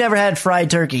 If you've never had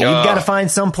fried turkey, you've got to find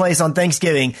some place on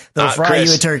Thanksgiving that'll fry Chris,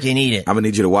 you a turkey and eat it. I'm going to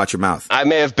need you to watch your mouth. I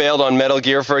may have bailed on Metal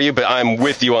Gear for you, but I'm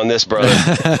with you on this, brother.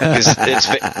 'Cause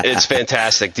it's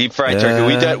fantastic. Deep fried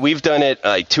turkey. We've done it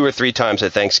like 2 or 3 times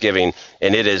at Thanksgiving,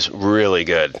 and it is really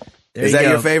good. Is that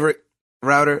your favorite,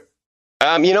 Router?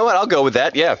 You know what? I'll go with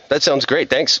that. Yeah, that sounds great.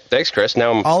 Thanks, Chris.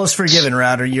 Now I'm all is forgiven,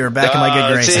 Router. You're back in my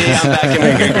good graces. See, I'm back in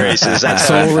my good graces. That's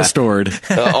soul restored.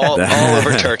 All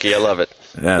over turkey. I love it.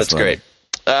 That's great.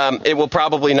 It will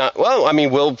probably not. Well, I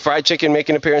mean, will fried chicken make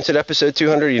an appearance at episode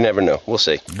 200? You never know. We'll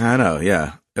see. I know.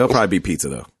 Yeah, it'll probably be pizza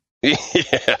though. Yeah,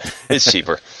 it's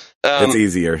cheaper. It's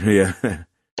easier. Yeah.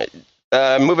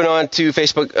 Moving on to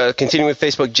Facebook. Continuing with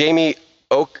Facebook, Jamie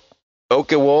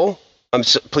Okewole.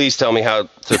 Please tell me how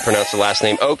to pronounce the last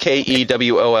name. Okewole.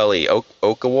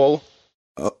 Okewole?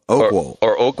 Oakwell.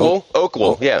 Or Oakwell?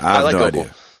 Oakwell, yeah. I like Oakwell.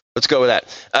 Let's go with that.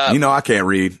 I can't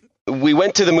read. We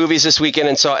went to the movies this weekend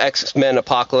and saw X-Men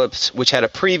Apocalypse, which had a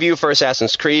preview for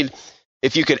Assassin's Creed.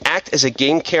 If you could act as a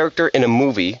game character in a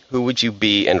movie, who would you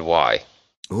be and why?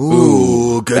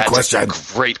 Ooh, good question.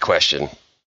 That's a great question.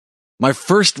 My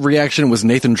first reaction was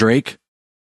Nathan Drake.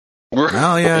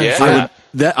 Oh, yeah. Yeah.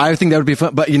 I think that would be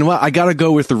fun. But you know what? I got to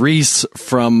go with Reese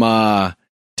from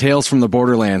Tales from the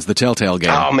Borderlands, the Telltale game.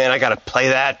 Oh, man, I got to play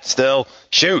that still.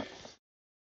 Shoot.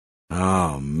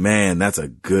 Oh, man, that's a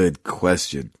good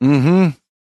question. Mm-hmm.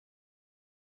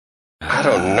 I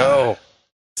don't know.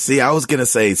 See, I was going to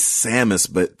say Samus,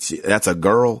 but that's a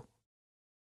girl.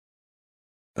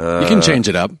 You can change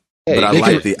it up. But I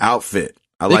like the outfit.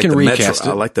 I like the recast it.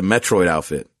 I like the Metroid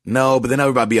outfit. No, but then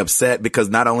everybody be upset because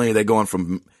not only are they going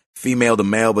from female to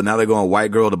male, but now they're going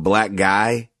white girl to black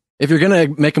guy. If you're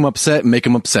going to make them upset,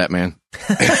 man.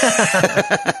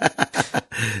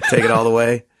 Take it all the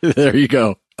way. There you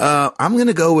go. I'm going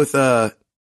to go with, I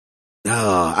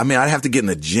mean, I'd have to get in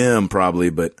the gym probably,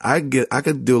 but I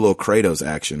could do a little Kratos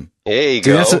action. There you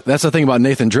go. That's the thing about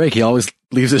Nathan Drake. He always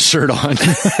leaves his shirt on.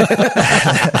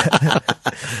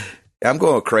 I'm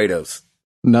going with Kratos.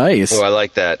 Nice. Oh, I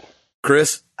like that.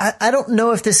 Chris? I don't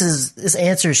know if this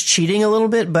answer is cheating a little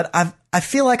bit, but I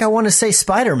feel like I want to say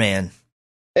Spider-Man.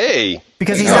 Hey.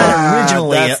 Because he's not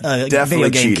originally a video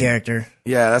game cheating. Character.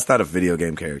 Yeah, that's not a video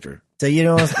game character. So,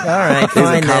 all right, he's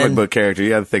fine a comic book character. You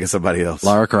got to think of somebody else.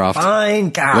 Lara Croft.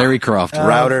 Fine, God. Larry Croft.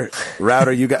 Router,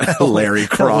 you got Larry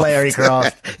Croft. Larry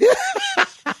Croft.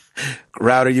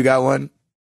 Router, you got one?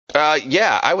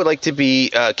 Yeah, I would like to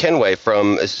be Kenway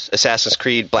from Assassin's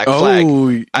Creed Black Flag. Oh,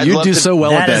 you do so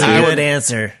well with that. That is a good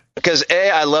answer. Because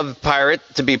I love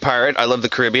to be pirate. I love the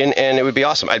Caribbean, and it would be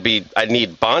awesome. I'd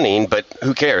need Bonnie, but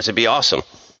who cares? It'd be awesome.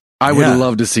 I would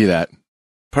love to see that.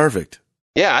 Perfect.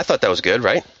 Yeah, I thought that was good,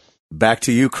 right? Back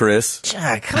to you, Chris. Come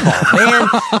on, man.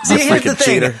 See, here's the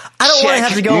thing. Cheater. I don't want to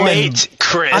have to go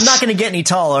Chris. I'm not going to get any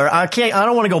taller. I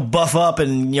don't want to go buff up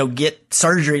and, get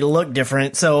surgery to look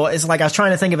different. So it's like I was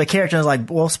trying to think of a character. And I was like,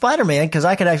 well, Spider-Man, because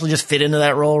I could actually just fit into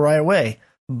that role right away.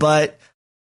 But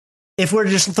if we're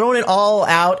just throwing it all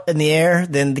out in the air,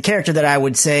 then the character that I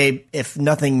would say, if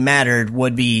nothing mattered,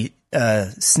 would be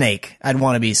Snake. I'd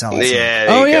want to be Solid Snake.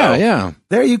 Yeah. Yeah.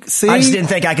 There you see. I just didn't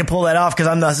think I could pull that off because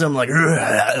I'm not some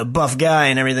buff guy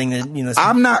and everything that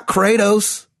I'm not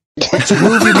Kratos. But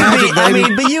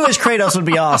you as Kratos would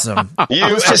be awesome. You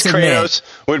as Kratos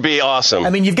would be awesome. I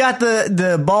mean, you've got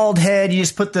the bald head. You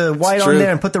just put the white on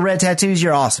there and put the red tattoos.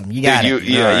 You're awesome. You got it.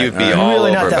 You'd be all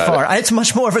really over not that far. it. It's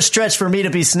much more of a stretch for me to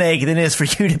be Snake than it is for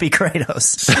you to be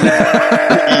Kratos.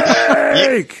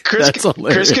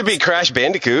 Chris could be Crash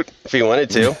Bandicoot if he wanted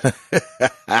to.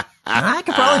 I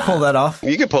could probably pull that off.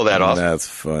 You could pull that off. That's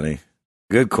funny.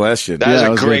 Good question. That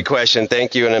was a great question.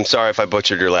 Thank you, and I'm sorry if I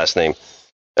butchered your last name.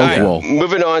 Oakwell.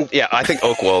 Moving on. Yeah, I think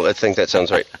Oakwell. I think that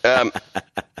sounds right.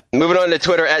 Moving on to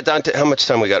Twitter at Dante. How much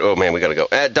time we got? Oh man, we got to go.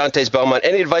 At Dante's Belmont.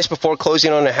 Any advice before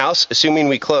closing on a house? Assuming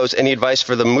we close, any advice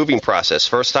for the moving process?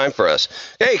 First time for us.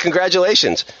 Hey,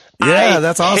 congratulations. Yeah,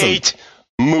 that's awesome. I hate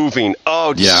Moving.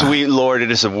 Oh, sweet Lord,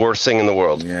 it is the worst thing in the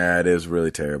world. Yeah, it is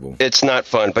really terrible. It's not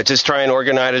fun, but just try and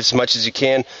organize it as much as you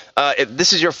can. If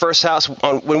this is your first house,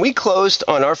 when we closed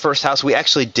on our first house, we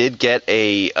actually did get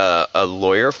a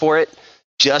lawyer for it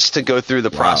just to go through the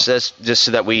process, just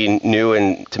so that we knew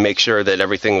and to make sure that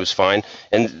everything was fine.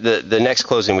 And the next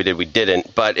closing we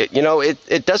didn't. But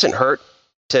it doesn't hurt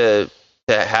to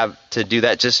have to do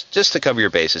that just to cover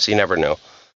your bases. You never know.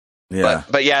 Yeah.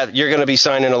 But yeah, you're going to be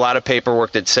signing a lot of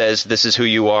paperwork that says this is who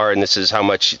you are and this is how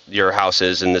much your house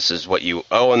is and this is what you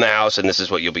owe on the house and this is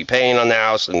what you'll be paying on the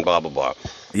house and blah, blah, blah.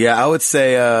 Yeah, I would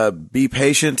say be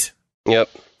patient. Yep.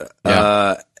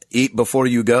 Eat before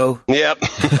you go. Yep.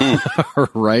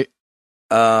 Right.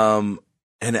 And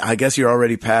I guess you're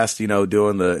already past,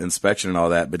 doing the inspection and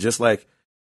all that, but just like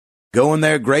go in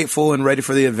there grateful and ready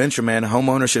for the adventure, man. Home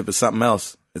ownership is something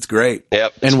else. It's great.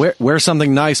 Yep. And wear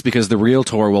something nice because the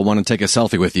realtor will want to take a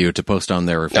selfie with you to post on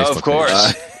their Facebook of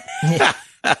course. I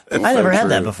never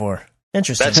had that before.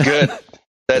 Interesting. That's good.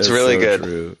 That's really so good.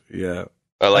 True. Yeah.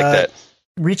 I like that.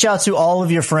 Reach out to all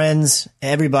of your friends,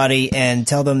 everybody, and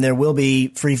tell them there will be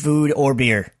free food or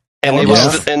beer. And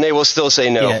they will still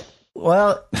say no. Yeah.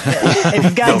 Well, if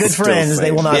you've got good friends,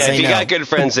 they will not say no. If you got good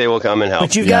friends, they will come and help.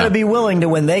 But you've got to be willing to,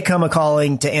 when they come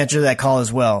a-calling, to answer that call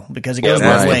as well, because it goes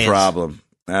both ways.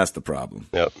 That's the problem.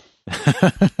 Yep.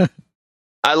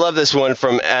 I love this one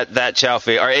from at that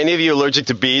Chowfee. Are any of you allergic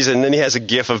to bees? And then he has a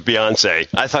gif of Beyonce.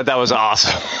 I thought that was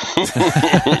awesome.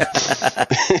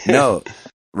 No,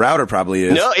 Router probably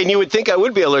is. No, and you would think I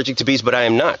would be allergic to bees, but I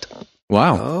am not.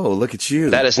 Wow. Oh, look at you.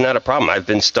 That is not a problem. I've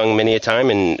been stung many a time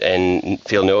and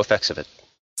feel no effects of it.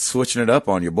 Switching it up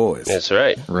on your boys. That's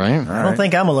right. Right. I don't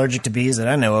think I'm allergic to bees that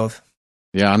I know of.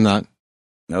 Yeah, I'm not.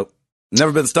 Nope.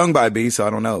 Never been stung by a bee, so I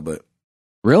don't know, but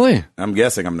Really? I'm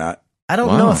guessing I'm not. I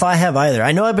don't know if I have either.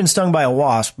 I know I've been stung by a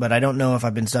wasp, but I don't know if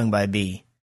I've been stung by a bee.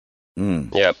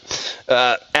 Yep.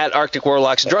 At Arctic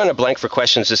Warlocks, drawing a blank for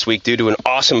questions this week due to an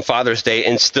awesome Father's Day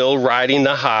and still riding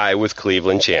the high with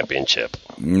Cleveland Championship.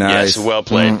 Nice. Yes, well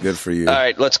played. Good for you. All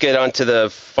right, let's get on to the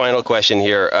final question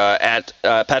here. At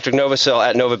Patrick Novacell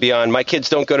at Nova Beyond, my kids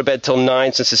don't go to bed till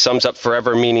 9 since the sun's up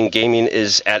forever, meaning gaming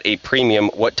is at a premium.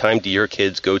 What time do your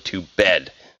kids go to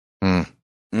bed?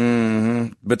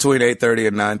 Between 8:30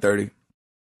 and 9:30.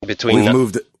 We've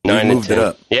moved it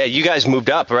up. Yeah, you guys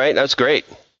moved up, right? That's great.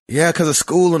 Yeah, because of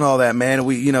school and all that, man.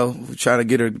 We're trying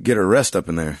to get her rest up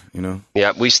in there,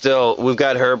 Yeah, we've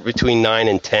got her between 9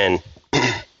 and 10.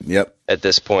 Yep. At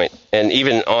this point, and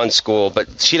even on school,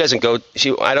 but she doesn't go.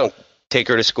 I don't take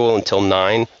her to school until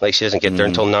 9. Like she doesn't get there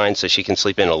until 9, so she can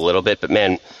sleep in a little bit. But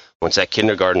man, once that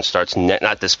kindergarten starts,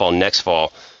 not this fall, next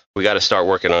fall, we got to start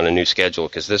working on a new schedule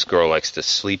because this girl likes to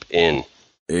sleep in.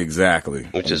 Exactly.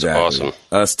 Which is awesome.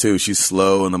 Us too. She's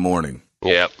slow in the morning.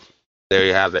 Yep. There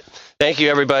you have it. Thank you,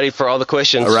 everybody, for all the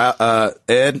questions.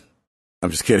 Ed? I'm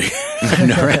just kidding.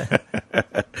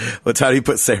 What time do you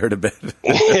put Sarah to bed?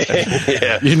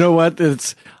 Yeah. You know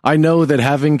what? I know that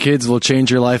having kids will change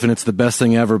your life and it's the best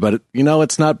thing ever, but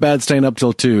it's not bad staying up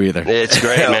till 2 either. It's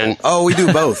great, man. Oh, we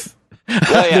do both. Oh,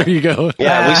 yeah. There you go.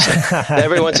 Yeah,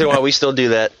 every once in a while we still do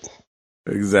that.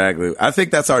 Exactly. I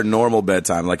think that's our normal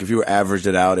bedtime. Like if you averaged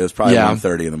it out, it was probably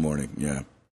 1:30 in the morning. Yeah.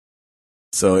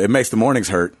 So it makes the mornings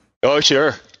hurt. Oh,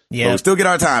 sure. Yeah. But we still get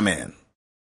our time in.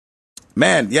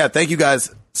 Man, yeah, thank you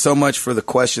guys so much for the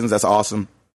questions. That's awesome.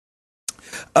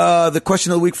 The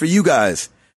question of the week for you guys.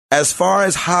 As far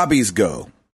as hobbies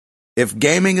go, if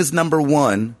gaming is number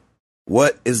 1,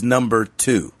 what is number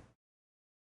 2?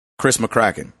 Chris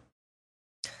McCracken.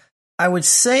 I would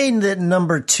say that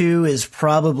number 2 is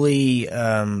probably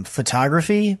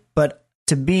photography, but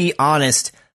to be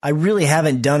honest, I really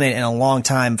haven't done it in a long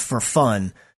time for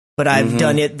fun, but I've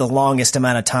done it the longest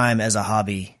amount of time as a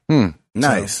hobby.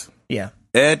 Nice. So, yeah.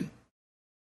 Ed?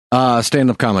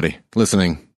 Stand-up comedy,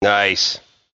 listening. Nice.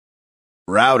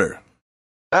 Router?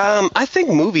 I think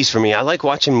movies for me. I like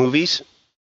watching movies.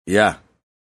 Yeah.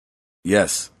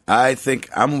 Yes. I think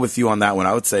I'm with you on that one.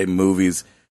 I would say movies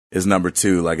is number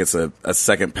 2. Like it's a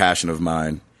second passion of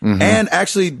mine. And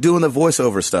actually doing the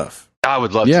voiceover stuff. I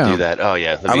would love to do that. Oh,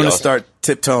 yeah. I'm going to start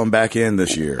tiptoeing back in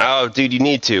this year. Oh, dude, you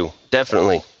need to.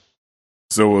 Definitely.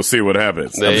 So we'll see what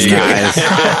happens. There you go.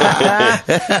 I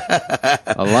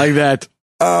like that.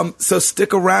 So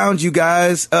stick around, you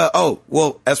guys.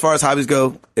 As far as hobbies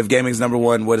go, if gaming is number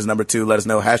 1, what is number 2? Let us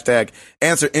know. Hashtag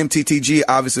answer MTTG.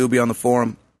 Obviously, will be on the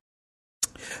forum.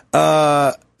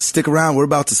 Stick around. We're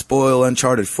about to spoil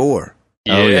Uncharted 4.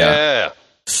 Yeah. Oh, yeah.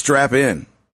 Strap in.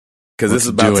 Because this is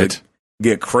about to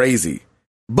get crazy.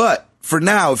 But for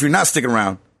now, if you're not sticking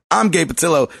around, I'm Gabe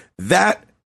Patillo. That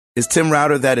is Tim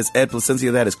Router. That is Ed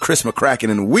Placencia. That is Chris McCracken.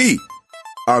 And we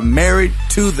are married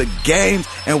to the games,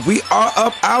 and we are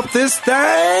up out this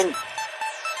thing.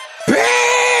 Peace!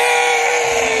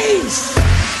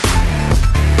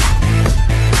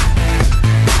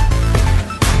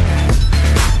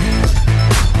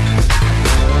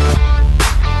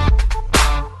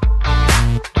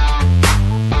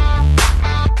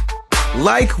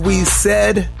 Like we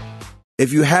said,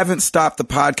 if you haven't stopped the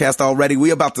podcast already, we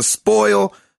about to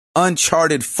spoil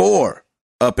Uncharted 4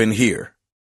 up in here.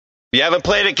 If you haven't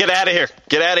played it, get out of here.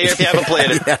 Get out of here if you haven't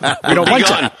played it. We don't want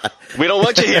you. We don't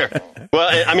want you here.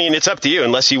 Well, I mean, it's up to you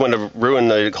unless you want to ruin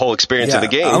the whole experience of the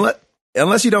game.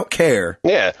 Unless you don't care.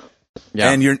 Yeah.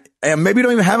 And maybe you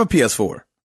don't even have a PS4.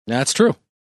 That's true.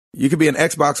 You could be an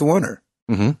Xbox Oneer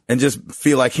and just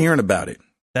feel like hearing about it.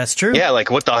 That's true. Yeah, like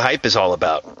what the hype is all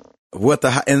about.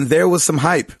 And there was some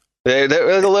hype. There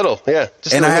was a little, yeah.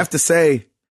 And I have to say,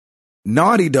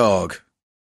 Naughty Dog,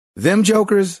 them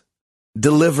jokers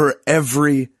deliver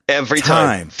every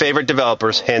time. Favorite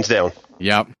developers, hands down.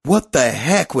 Yep. What the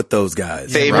heck with those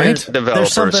guys? Favorite developers.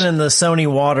 There's something in the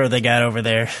Sony water they got over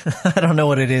there. I don't know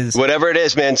what it is. Whatever it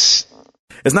is, man.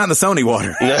 It's not in the Sony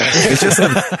water. No.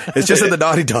 It's just in the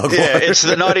Naughty Dog water. Yeah, it's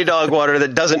the Naughty Dog water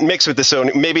that doesn't mix with the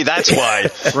Sony. Maybe that's why.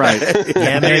 Right.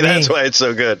 Yeah, maybe that's why it's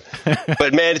so good.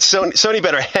 But man, Sony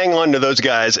better hang on to those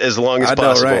guys as long as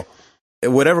possible. Know, right?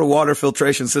 Whatever water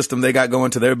filtration system they got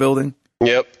going to their building.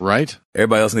 Yep. Right.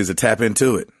 Everybody else needs to tap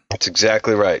into it. That's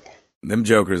exactly right. Them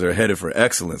jokers are headed for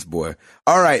excellence, boy.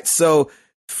 All right, so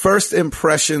first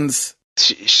impressions.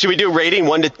 Should we do rating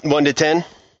 1 to 10?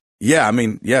 Yeah, I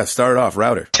mean, start it off,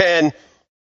 Router. 10.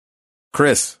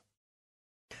 Chris.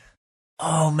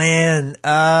 Oh, man.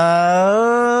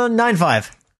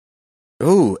 9.5.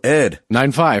 Ooh, Ed.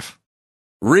 9.5.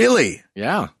 Really?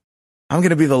 Yeah. I'm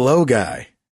going to be the low guy.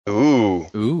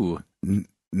 Ooh.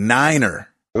 Niner.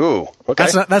 Ooh. Okay.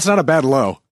 That's not a bad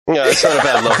low. Yeah, that's not a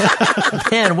bad low.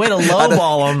 Man, way to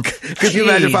lowball him. Could you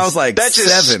imagine if I was like that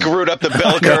just 7? Screwed up the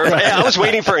bell curve. Yeah, I was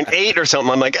waiting for an 8 or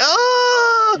something. I'm like,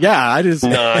 Yeah, I just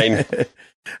 9.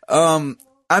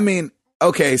 I mean,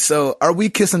 okay, so are we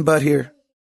kissing butt here?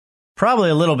 Probably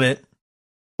a little bit.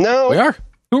 No. We are?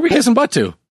 Who are we kissing butt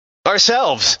to?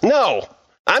 Ourselves. No.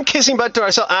 I'm kissing butt to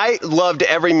ourselves. I loved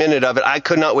every minute of it. I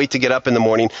could not wait to get up in the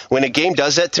morning. When a game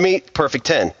does that to me, perfect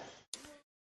 10.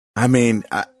 I mean,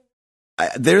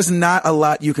 there's not a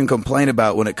lot you can complain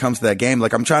about when it comes to that game.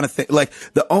 Like, I'm trying to think, like,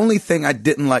 the only thing I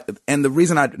didn't like, and the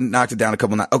reason I knocked it down a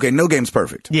couple okay, no game's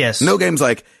perfect. Yes. No game's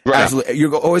like, absolutely,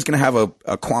 you're always going to have a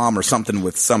qualm or something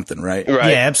with something, right?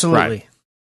 Right. Yeah, absolutely. Right.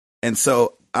 And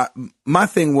so, my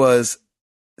thing was,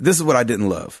 this is what I didn't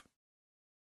love.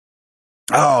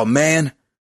 Oh, man,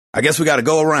 I guess we got to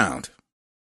go around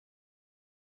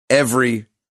every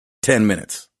 10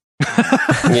 minutes.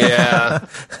 Yeah.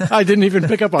 I didn't even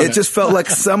pick up on it. It just felt like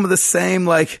some of the same,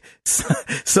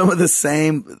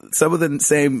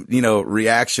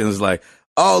 reactions, like,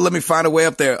 oh, let me find a way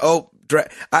up there. Oh,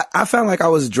 I found like I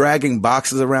was dragging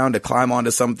boxes around to climb onto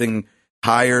something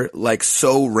higher, like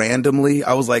so randomly.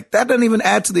 I was like, that doesn't even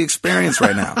add to the experience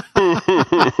right now.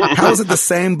 How is it the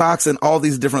same box in all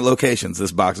these different locations?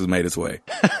 This box has made its way.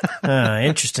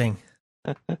 Interesting.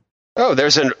 Oh,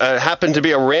 there's happened to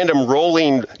be a random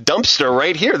rolling dumpster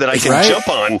right here that I can jump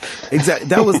on. Exactly.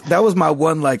 That was my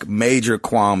one like major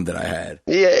qualm that I had.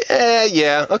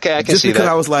 Yeah. Okay, I can just see that. Just because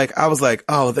I was like,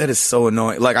 oh, that is so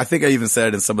annoying. Like, I think I even said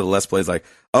it in some of the Let's Plays, like,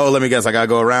 oh, let me guess, I gotta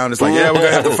go around. It's like, yeah, we're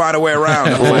gonna have to find a way around.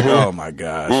 I was like, oh my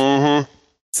gosh. Mm-hmm.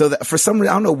 So that, for some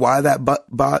reason, I don't know why that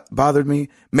bothered me.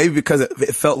 Maybe because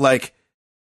it felt like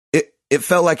it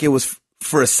was.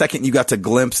 For a second, you got to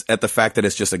glimpse at the fact that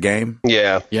it's just a game.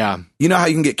 Yeah. You know how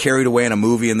you can get carried away in a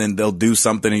movie and then they'll do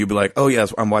something and you'll be like, oh,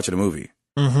 yes, I'm watching a movie.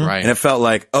 Mm-hmm. Right. And it felt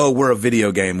like, oh, we're a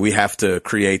video game. We have to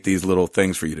create these little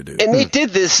things for you to do. And they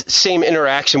did this same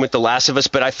interaction with The Last of Us,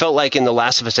 but I felt like in The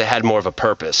Last of Us, it had more of a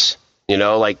purpose. You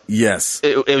know, like, yes,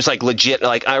 it was like legit.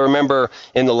 Like, I remember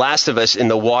in The Last of Us, in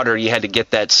the water, you had to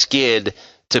get that skid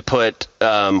to put,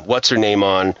 what's her name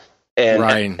on.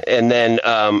 And then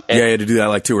you had to do that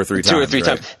like 2 or 3 times.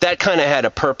 That kind of had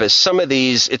a purpose. Some of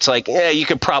these, it's like, you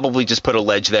could probably just put a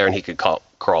ledge there and he could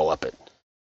crawl up it.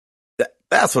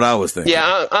 That's what I was thinking.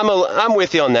 Yeah, I'm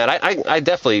with you on that. I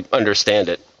definitely understand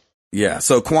it. Yeah.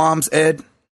 So qualms, Ed?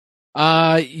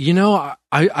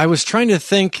 I was trying to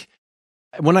think.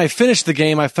 When I finished the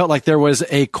game, I felt like there was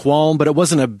a qualm, but it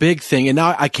wasn't a big thing. And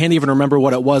now I can't even remember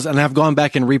what it was. And I've gone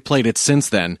back and replayed it since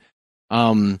then.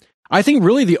 I think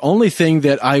really the only thing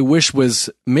that I wish was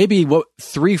maybe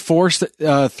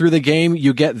 3/4 through the game,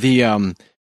 you get the,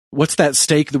 what's that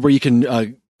stake where you can,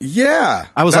 that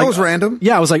was random.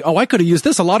 Yeah. I was like, oh, I could have used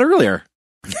this a lot earlier.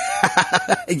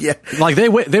 Yeah. Like they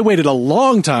waited a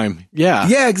long time. Yeah.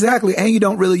 Yeah, exactly. And you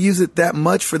don't really use it that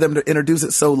much for them to introduce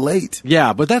it so late.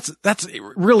 Yeah, but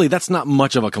that's not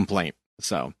much of a complaint.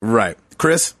 So. Right.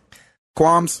 Chris,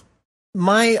 qualms?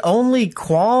 My only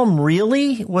qualm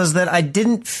really was that I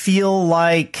didn't feel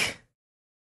like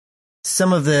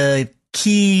some of the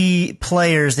key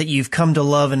players that you've come to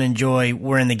love and enjoy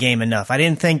were in the game enough. I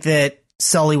didn't think that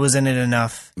Sully was in it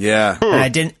enough. Yeah.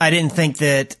 And I didn't think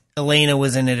that Elena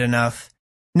was in it enough.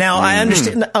 Now, I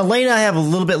understand Elena I have a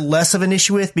little bit less of an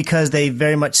issue with because they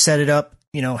very much set it up,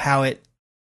 you know, how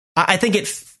I think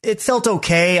it felt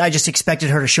okay. I just expected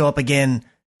her to show up again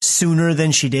sooner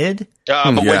than she did.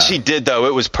 But when she did, though,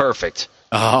 it was perfect.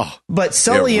 Oh. But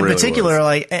Sully in particular,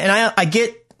 and I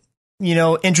get, you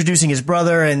know, introducing his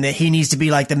brother and that he needs to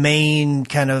be like the main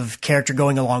kind of character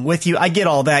going along with you. I get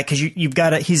all that because you've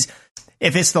got to,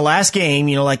 if it's the last game,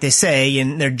 you know, like they say,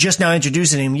 and they're just now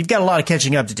introducing him, you've got a lot of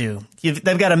catching up to do.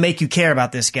 They've got to make you care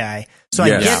about this guy. So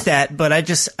I get that, but I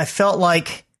felt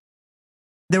like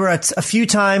there were a few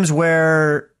times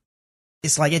where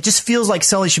it's like, it just feels like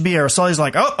Sully should be here. Sully's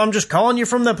like, oh, I'm just calling you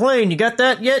from the plane. You got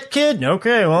that yet, kid?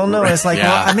 Okay, well, no. It's like,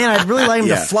 well, I mean, I'd really like him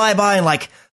to fly by and like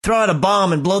throw out a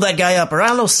bomb and blow that guy up, or I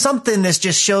don't know, something that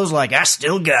just shows like, I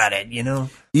still got it, you know?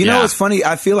 You know, it's funny.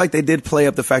 I feel like they did play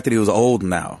up the fact that he was old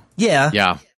now. Yeah.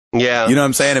 Yeah. You know what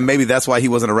I'm saying? And maybe that's why he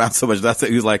wasn't around so much. That's it.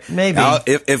 He was like, maybe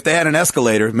if they had an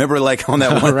escalator, remember like on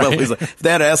that one level, he's like, if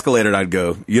they had an escalator, I'd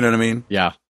go. You know what I mean?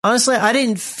 Yeah. Honestly, I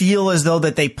didn't feel as though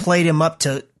that they played him up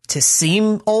to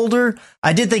seem older.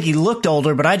 I did think he looked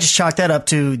older, but I just chalked that up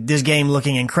to this game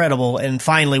looking incredible. And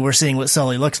finally, we're seeing what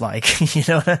Sully looks like, you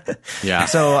know? Yeah.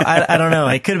 So I don't know.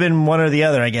 It could have been one or the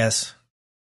other, I guess.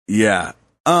 Yeah.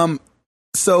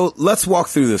 So let's walk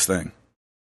through this thing.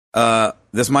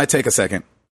 This might take a second,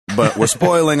 but we're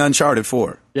spoiling Uncharted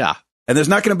 4. Yeah. And there's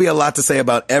not going to be a lot to say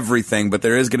about everything, but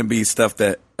there is going to be stuff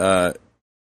that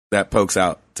pokes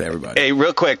out to everybody. Hey,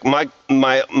 real quick,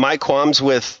 my qualms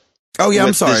with. Oh yeah,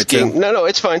 I'm sorry, Tim. No,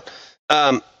 it's fine.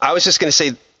 I was just going to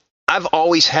say, I've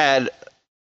always had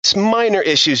minor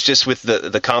issues just with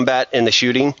the combat and the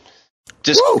shooting.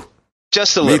 Just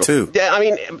a little. Me too. Yeah, I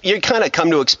mean, you kind of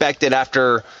come to expect it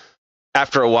after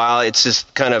a while. It's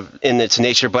just kind of in its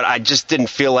nature, but I just didn't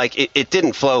feel like it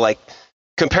didn't flow like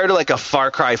compared to like a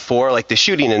Far Cry 4. Like the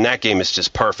shooting in that game is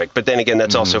just perfect. But then again,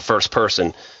 that's also first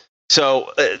person.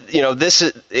 So, you know,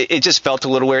 it just felt a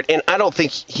little weird. And I don't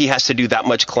think he has to do that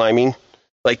much climbing.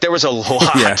 Like, there was a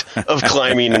lot of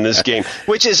climbing in this game,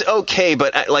 which is okay.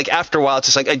 But, like, after a while,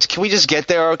 it's just like, can we just get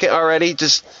there already?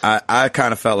 I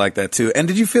kind of felt like that, too. And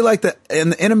did you feel like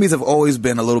and the enemies have always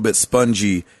been a little bit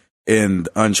spongy in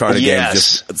Uncharted games,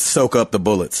 just soak up the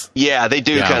bullets. Yeah, they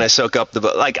do kind of soak up the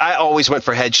bullets. Like, I always went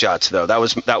for headshots, though. That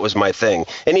was my thing.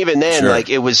 And even then, like,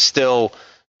 it was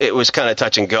kind of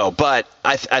touch and go, but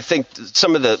I think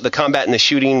some of the combat and the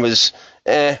shooting was,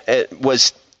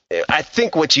 I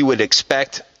think what you would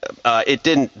expect. It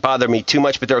didn't bother me too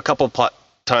much, but there were a couple of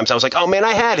times I was like, oh man,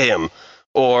 I had him,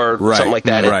 or something like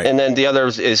that. And then the other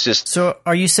is just. So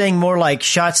are you saying more like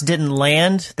shots didn't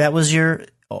land? That was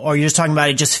or you're just talking about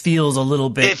it just feels a little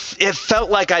bit. It felt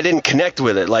like I didn't connect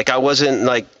with it. Like I wasn't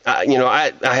like,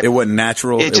 it wasn't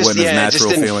natural. It wasn't as natural it just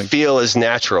didn't feeling. Feel as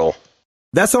natural.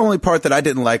 That's the only part that I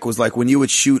didn't like was like when you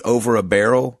would shoot over a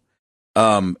barrel,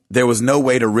 there was no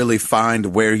way to really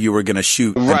find where you were going to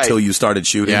shoot until you started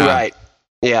shooting. Yeah. Right.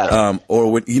 Yeah.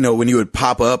 Or when you would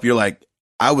pop up, you're like,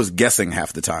 I was guessing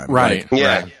half the time. Right. Like,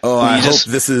 yeah. Oh, I hope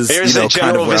this is here's the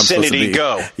general kind of where vicinity. I'm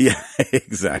supposed to be. Go. Yeah.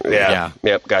 Exactly. Yeah.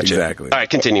 Yep. Gotcha. Exactly. All right.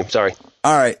 Continue. Sorry.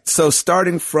 All right. So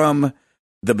starting from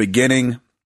the beginning,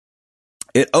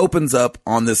 it opens up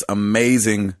on this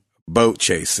amazing boat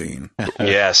chase scene.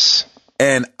 Yes.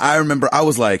 And I remember I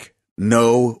was like,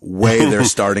 no way they're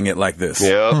starting it like this.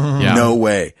 Yep. Yeah. No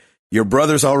way. Your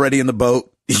brother's already in the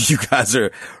boat. You guys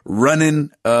are running.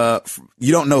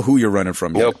 You don't know who you're running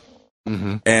from yet. Nope.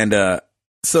 Mm-hmm. And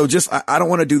so just, I don't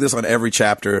want to do this on every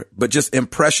chapter, but just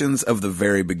impressions of the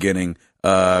very beginning,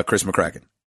 Chris McCracken.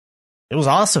 It was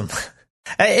awesome.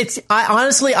 I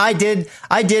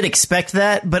did expect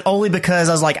that, but only because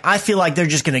I was like, I feel like they're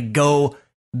just going to go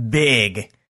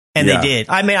big. And they did.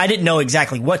 I mean, I didn't know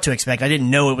exactly what to expect. I didn't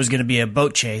know it was going to be a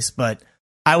boat chase, but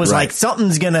I was like, this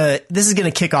is going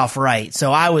to kick off right.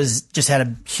 So I just had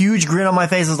a huge grin on my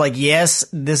face. I was like, yes,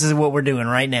 this is what we're doing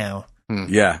right now.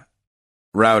 Yeah.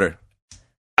 Router.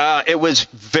 It was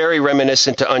very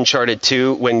reminiscent to Uncharted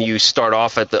 2 when you start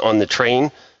off on the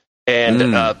train.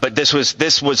 And, but this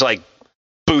was like,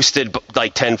 boosted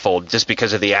like tenfold just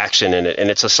because of the action in it, and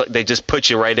they just put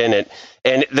you right in it.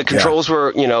 And the controls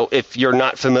were, if you're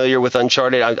not familiar with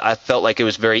Uncharted, I felt like it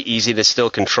was very easy to still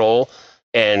control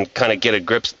and kind of get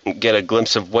a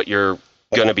glimpse of what you're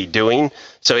going to be doing.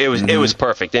 So it was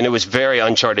perfect, and it was very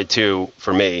Uncharted 2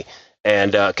 for me.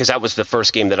 And because that was the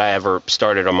first game that I ever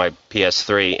started on my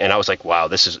PS3, and I was like, wow,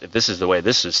 if this is the way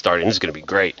this is starting, this is going to be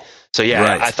great. So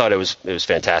I thought it was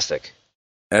fantastic.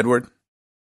 Edward?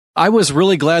 I was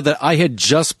really glad that I had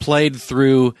just played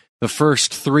through the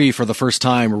first 3 for the first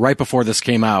time right before this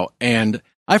came out. And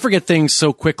I forget things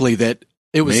so quickly that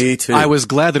Me too. I was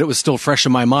glad that it was still fresh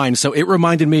in my mind. So it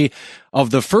reminded me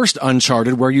of the first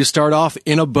Uncharted where you start off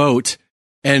in a boat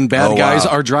and bad guys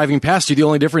are driving past you. The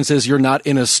only difference is you're not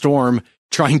in a storm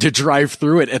trying to drive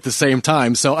through it at the same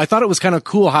time. So I thought it was kind of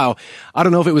cool how, I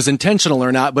don't know if it was intentional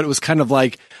or not, but it was kind of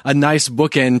like a nice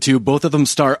bookend to both of them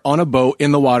start on a boat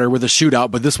in the water with a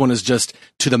shootout, but this one is just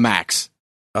to the max.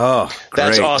 Oh, great.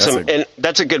 That's awesome. And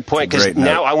that's a good point, because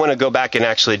now I want to go back and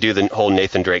actually do the whole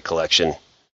Nathan Drake collection.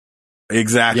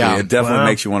 Exactly. Yeah. It definitely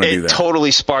makes you want to do that. It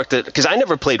totally sparked it, because I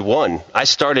never played 1. I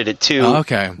started at 2. Oh,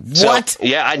 okay. What?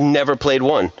 Yeah, I never played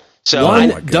 1. So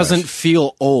 1 doesn't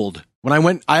feel old. When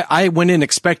I went in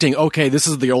expecting, okay, this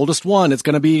is the oldest one. It's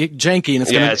going to be janky, and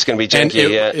it's going to be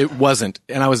janky. It wasn't,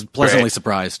 and I was pleasantly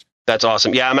surprised. That's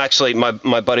awesome. Yeah, I'm actually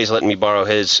my buddy's letting me borrow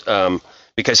his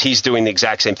because he's doing the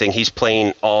exact same thing. He's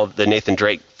playing all the Nathan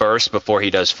Drake first before he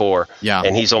does 4. Yeah,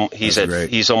 and he's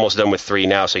almost done with 3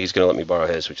 now, so he's going to let me borrow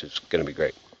his, which is going to be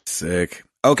great. Sick.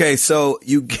 Okay, so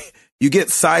you get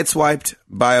sideswiped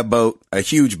by a boat, a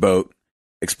huge boat.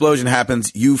 Explosion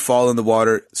happens, you fall in the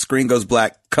water, screen goes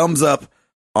black, comes up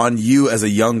on you as a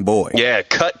young boy. Yeah,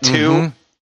 cut to,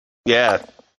 yeah.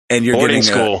 And you're boarding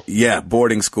getting school.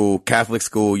 Boarding school, Catholic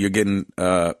school. You're getting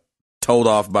told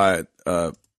off by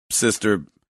Sister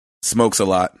Smokes a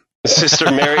Lot. Sister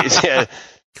Mary,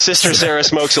 Sister Sarah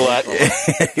Smokes a Lot.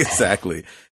 Exactly.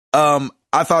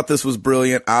 I thought this was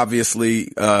brilliant.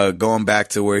 Obviously, going back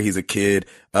to where he's a kid.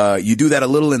 You do that a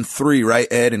little in 3, right,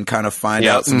 Ed, and kind of find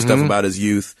out some stuff about his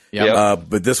youth. Yep.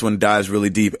 But this one dives really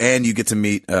deep, and you get to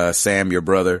meet Sam, your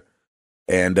brother,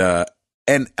 and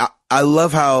I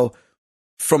love how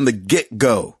from the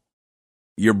get-go,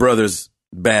 your brother's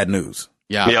bad news.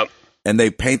 Yeah. Yep. And they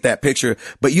paint that picture,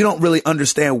 but you don't really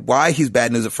understand why he's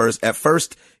bad news at first. At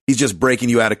first, he's just breaking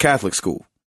you out of Catholic school.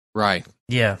 Right.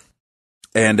 Yeah.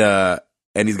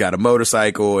 And he's got a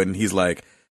motorcycle, and he's like,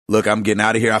 look, I'm getting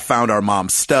out of here. I found our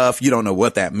mom's stuff. You don't know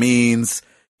what that means.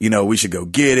 We should go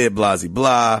get it, blah, blah,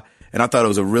 blah. And I thought it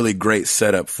was a really great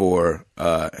setup for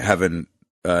having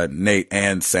Nate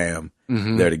and Sam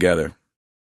there together.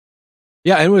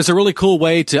 Yeah, and it was a really cool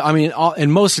way to,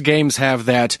 and most games have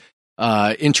that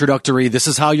introductory, this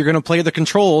is how you're going to play the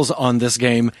controls on this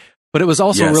game. But it was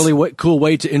also a really cool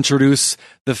way to introduce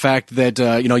the fact that,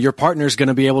 your partner's going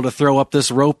to be able to throw up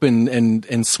this rope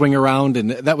and swing around.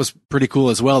 And that was pretty cool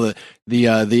as well.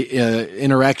 The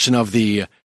interaction of the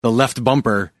left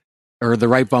bumper or the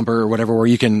right bumper or whatever, where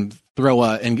you can throw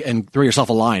and throw yourself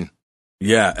a line.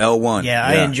 Yeah. L1. Yeah.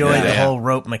 I enjoyed the whole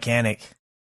rope mechanic.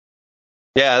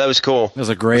 Yeah, that was cool. It was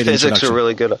a great physics are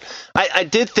really good. I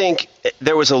did think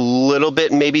there was a little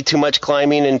bit, maybe too much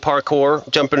climbing and parkour,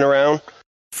 jumping around.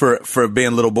 For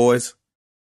being little boys?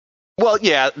 Well,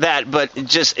 yeah, that, but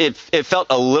just it felt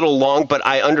a little long, but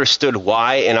I understood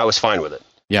why, and I was fine with it.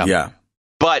 Yeah. Yeah.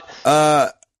 But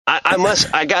I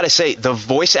gotta say, the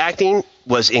voice acting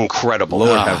was incredible.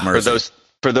 Lord have mercy.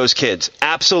 For those kids.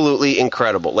 Absolutely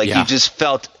incredible. Like, you just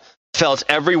felt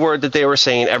every word that they were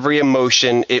saying, every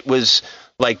emotion. It was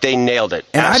like they nailed it.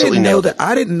 And Absolutely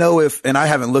I didn't know if, and I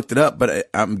haven't looked it up, but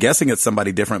I'm guessing it's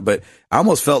somebody different, but I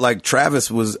almost felt like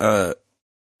Travis was,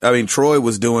 Troy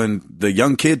was doing the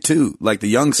young kid too, like the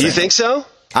young Sam. You think so?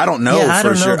 I don't know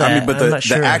for sure. That. But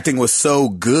the acting was so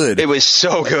good. It was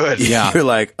so good. Yeah. You're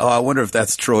like, oh, I wonder if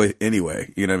that's Troy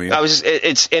anyway. You know what I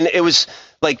mean? It was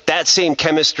like that same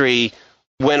chemistry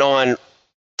went on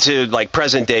to like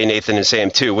present day Nathan and Sam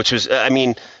too, which was,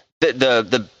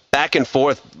 the back and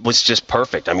forth was just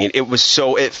perfect.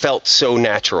 It felt so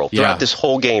natural throughout this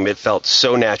whole game. It felt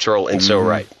so natural and so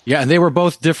right. Yeah. And they were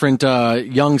both different.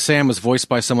 Young Sam was voiced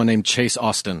by someone named Chase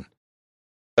Austin.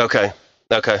 Okay.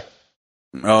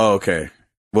 Oh, okay.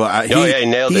 Well, he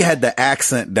nailed it. He had the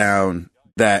accent down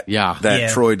that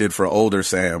Troy did for older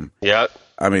Sam. Yeah.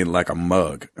 Like a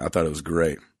mug. I thought it was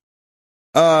great.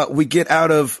 We get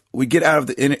out of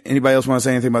the. Anybody else want to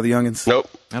say anything about the youngins? Nope.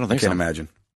 I don't think I can't imagine.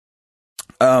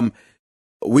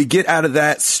 we get out of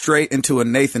that straight into a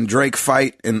Nathan Drake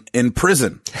fight in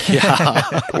prison.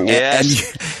 Yeah.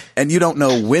 Yes. And you don't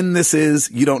know when this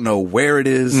is. You don't know where it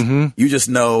is. You just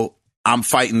know I'm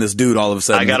fighting this dude all of a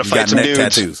sudden. I gotta fight some dudes.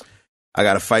 Tattoos. I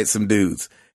gotta fight some dudes.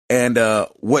 And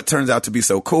what turns out to be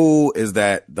so cool is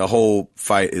that the whole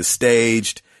fight is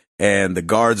staged and the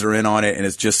guards are in on it, and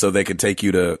it's just so they can take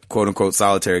you to quote unquote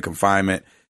solitary confinement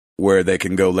where they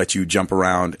can go let you jump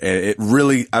around. And it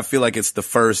really, I feel like it's the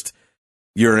first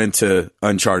you're into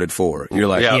Uncharted 4. You're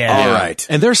like, all right.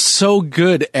 And they're so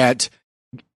good at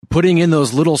putting in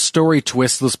those little story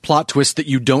twists, those plot twists that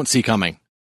you don't see coming.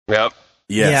 Yep.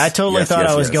 Yes, yeah, I totally thought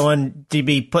I was going to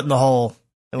be put in the hole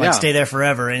and stay there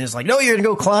forever. And it's like, no, you're going to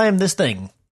go climb this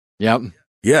thing. Yep.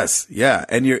 Yes. Yeah.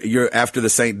 And you're after the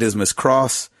St. Dismas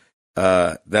cross.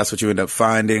 That's what you end up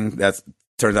finding. That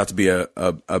turns out to be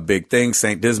a big thing.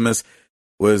 St. Dismas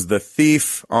was the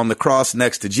thief on the cross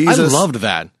next to Jesus. I loved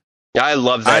that. Yeah, I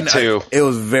love that too. It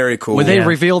was very cool. When they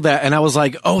revealed that, and I was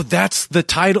like, oh, that's the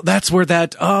title. That's where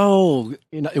it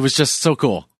was just so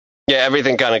cool. Yeah,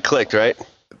 everything kind of clicked, right?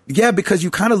 Yeah, because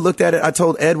you kind of looked at it. I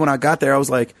told Ed when I got there, I was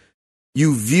like,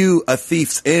 you view A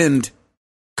Thief's End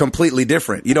completely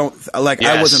different. You don't, like,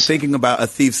 I wasn't thinking about A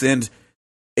Thief's End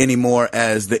anymore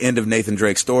as the end of Nathan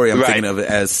Drake's story. I'm thinking of it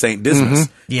as St. Dismas.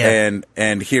 Yeah.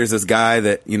 And here's this guy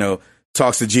that,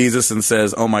 talks to Jesus and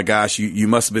says, oh my gosh, you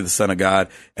must be the Son of God.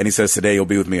 And he says, today you'll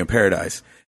be with me in paradise.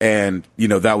 And,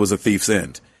 that was A Thief's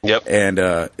End. Yep. And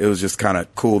it was just kind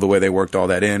of cool the way they worked all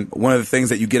that in. One of the things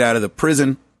that you get out of the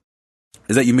prison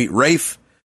is that you meet Rafe.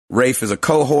 Rafe is a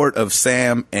cohort of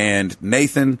Sam and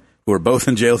Nathan, who are both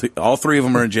in jail. All three of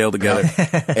them are in jail together.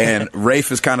 And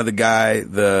Rafe is kind of the guy,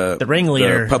 the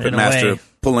ringleader, the puppet master,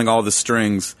 pulling all the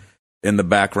strings in the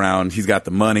background. He's got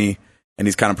the money, and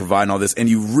he's kind of providing all this. And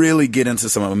you really get into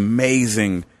some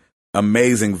amazing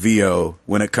VO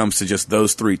when it comes to just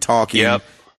those three talking. Yep.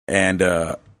 And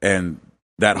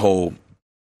that whole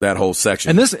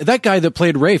section. And that guy that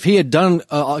played Rafe, he had done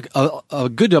a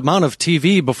good amount of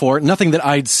TV before, nothing that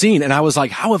I'd seen, and I was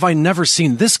like, how have I never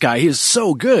seen this guy? He is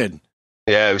so good.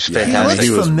 Yeah, it was fantastic.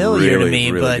 He looks familiar to me,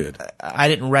 really but good. I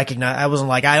didn't recognize. I wasn't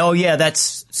like, oh yeah,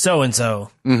 that's so and so.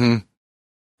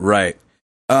 Right.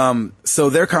 So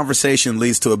their conversation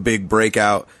leads to a big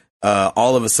breakout.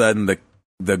 All of a sudden,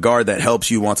 the guard that helps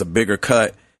you wants a bigger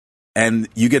cut. And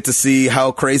you get to see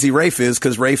how crazy Rafe is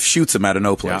because Rafe shoots him out of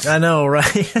no place. I know,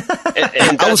 right?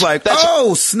 and I was like,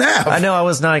 oh, snap. I know, I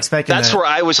was not expecting that's that. where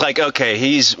I was like,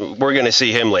 okay, we're going to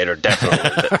see him later,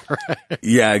 definitely.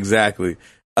 Yeah, exactly.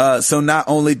 So not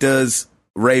only does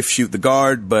Rafe shoot the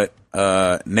guard, but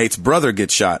Nate's brother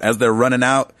gets shot. As they're running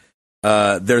out,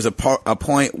 there's a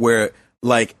point where,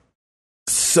 like,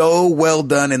 so well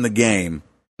done in the game.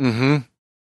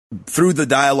 Through the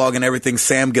dialogue and everything,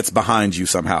 Sam gets behind you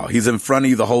somehow. He's in front of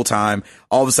you the whole time.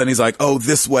 All of a sudden, he's like, oh,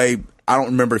 this way. I don't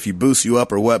remember if he boosts you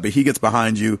up or what, but he gets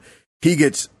behind you.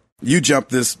 You jump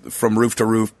this from roof to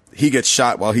roof. He gets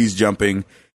shot while he's jumping.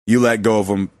 You let go of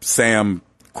him. Sam,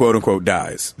 quote unquote,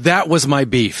 dies. That was my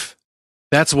beef.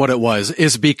 That's what it was,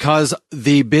 is because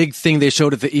the big thing they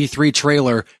showed at the E3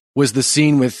 trailer was the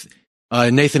scene with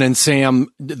Nathan and Sam,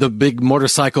 the big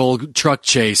motorcycle truck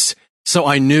chase. So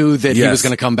I knew that he was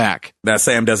going to come back. That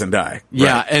Sam doesn't die.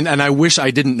 Yeah, right. and I wish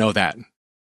I didn't know that.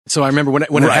 So I remember when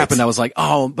it happened, I was like,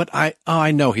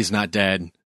 I know he's not dead.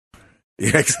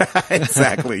 Yeah,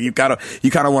 exactly. You kind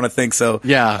of want to think so.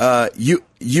 Yeah.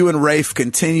 You and Rafe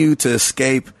continue to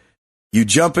escape. You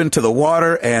jump into the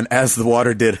water, and as the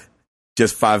water did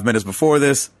just 5 minutes before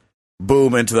this,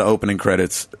 boom, into the opening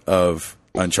credits of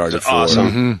Uncharted 4.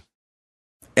 Awesome.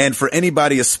 And for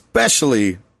anybody,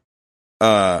 especially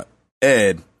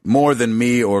Ed, more than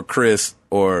me or Chris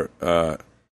or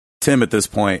Tim at this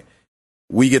point,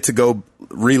 we get to go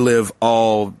relive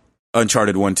all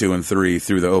Uncharted 1, 2, and 3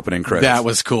 through the opening credits. That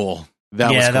was cool.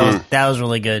 That was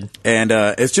really good. And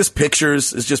it's just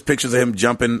pictures. It's just pictures of him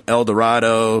jumping El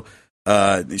Dorado,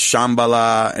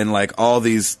 Shambhala, and like all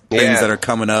these things that are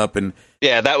coming up. And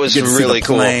that was you get to really see the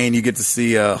cool. plane. You get to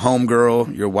see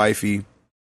Homegirl, your wifey.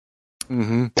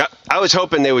 I was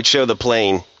hoping they would show the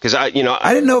plane because I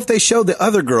didn't know if they showed the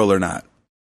other girl or not.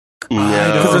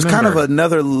 No, there's kind of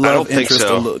another love interest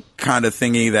so. kind of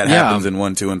thingy that happens in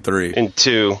 1, 2, and 3. In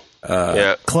 2, Chloe.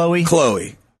 Yeah,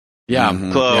 Chloe. Yeah,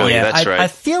 that's right. I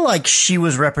feel like she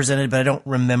was represented, but I don't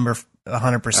remember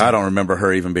 100%. I don't remember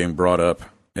her even being brought up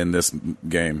in this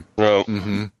game. No.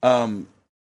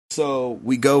 So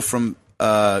we go from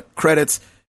credits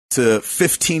to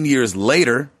 15 years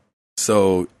later.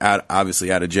 So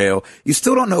obviously out of jail. You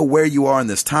still don't know where you are in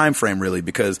this time frame really,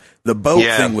 because the boat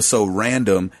thing was so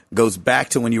random. Goes back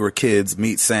to when you were kids,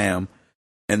 meet Sam,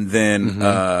 and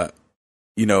then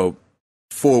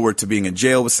forward to being in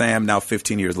jail with Sam. Now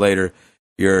 15 years later,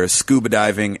 you're scuba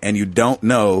diving, and you don't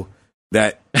know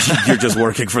that you're just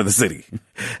working for the city.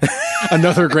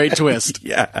 Another great twist.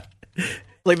 Yeah.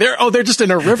 Like they're just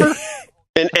in a river.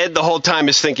 And Ed the whole time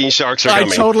is thinking sharks are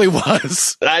coming. I totally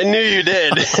was. I knew you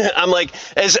did. I'm like,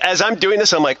 as I'm doing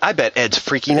this, I'm like, I bet Ed's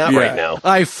freaking out right now.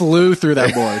 I flew through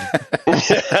that board.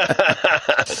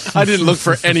 I didn't look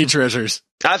for any treasures.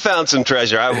 I found some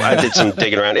treasure. I did some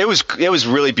digging around. It was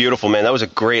really beautiful, man. That was a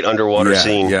great underwater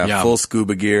scene. Yeah, full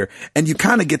scuba gear. And you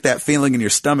kind of get that feeling in your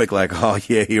stomach like, oh,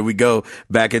 yeah, here we go.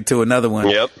 Back into another one.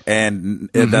 Yep. And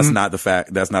that's not the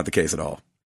fact. That's not the case at all.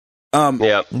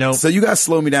 No. So you guys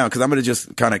slow me down because I'm going to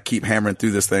just kind of keep hammering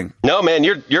through this thing. No, man,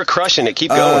 you're crushing it.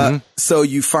 Keep going. So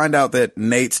you find out that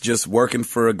Nate's just working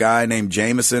for a guy named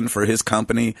Jameson for his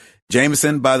company.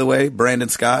 Jameson, by the way, Brandon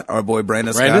Scott, our boy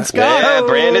Brandon Scott. Yeah,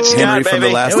 Brandon Scott, Henry baby. from The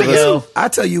Last There of we go. Us. I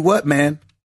tell you what, man,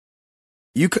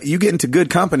 you get into good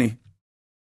company.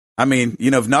 I mean,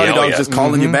 if Naughty Dog's just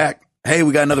calling you back, hey,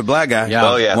 we got another black guy.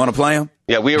 Yeah. Oh, yeah. Want to play him?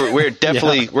 Yeah, we're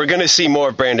definitely we're going to see more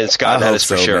of Brandon Scott. That is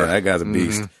for sure. Man. That guy's a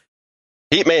beast.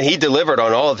 He delivered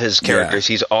on all of his characters.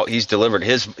 Yeah. He's delivered.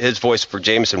 His voice for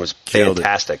Jameson was Killed it.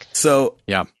 fantastic. So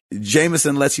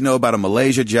Jameson lets you know about a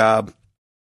Malaysia job.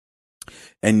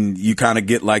 And you kind of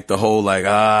get like the whole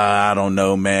I don't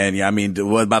know, man. Yeah, I mean,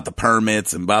 what about the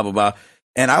permits and blah, blah, blah.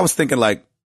 And I was thinking like,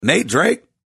 Nate Drake,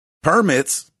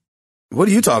 permits? What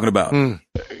are you talking about?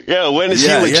 Yeah, when is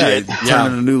he legit?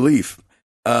 Turning a new leaf.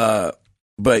 But,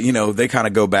 they kind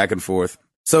of go back and forth.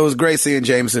 So it was great seeing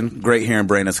Jameson. Great hearing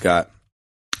Brandon Scott.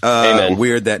 Amen.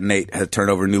 Weird that Nate had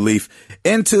turned over a new leaf.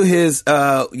 Into his,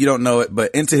 you don't know it,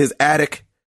 but into his attic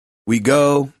we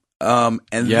go.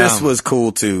 This was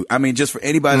cool too. I mean, just for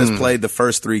anybody that's played the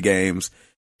first 3 games,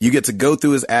 you get to go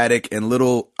through his attic and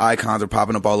little icons are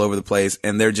popping up all over the place,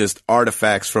 and they're just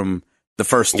artifacts from the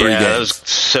first 3 games. That was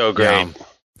so great. Yeah.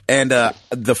 And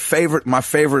my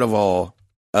favorite of all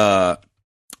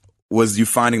was you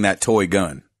finding that toy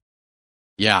gun.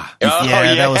 Yeah.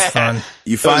 That was fun.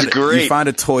 You find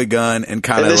a toy gun and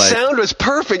kind of the sound was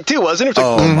perfect too, wasn't it? It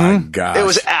was like, my gosh. It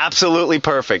was absolutely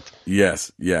perfect.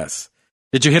 Yes.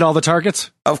 Did you hit all the targets?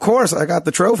 Of course, I got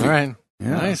the trophy. All right.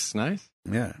 Yeah. Nice.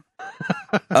 Yeah.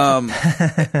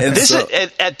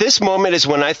 At this moment is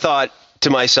when I thought to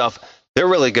myself, they're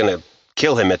really going to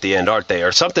kill him at the end, aren't they?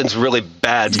 Or something's really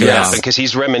bad's going to happen because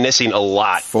he's reminiscing a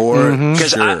lot.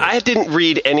 Because sure. I didn't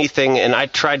read anything, and I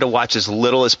tried to watch as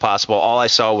little as possible. All I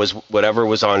saw was whatever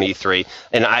was on E3,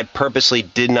 and I purposely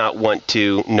did not want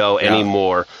to know any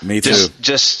more. Me too.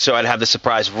 Just so I'd have the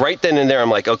surprise. Right then and there, I'm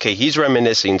like, okay, he's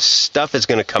reminiscing. Stuff is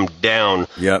going to come down.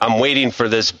 Yep. I'm waiting for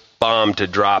this bomb to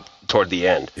drop toward the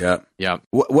end. Yeah.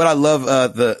 What I love,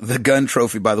 the gun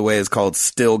trophy, by the way, is called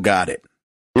Still Got It.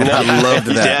 And I loved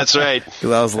that. That's right. Because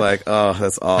I was like, oh,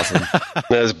 that's awesome.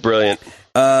 That was brilliant.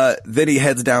 Then he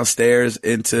heads downstairs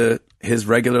into his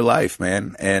regular life,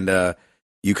 man. And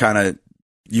you can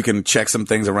check some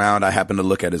things around. I happened to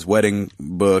look at his wedding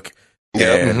book.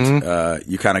 And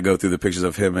you kind of go through the pictures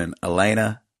of him and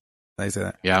Elena. How you say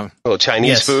that? Yeah. A little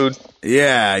Chinese food.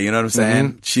 Yeah, you know what I'm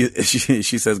saying?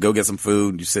 She says, go get some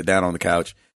food. You sit down on the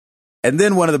couch. And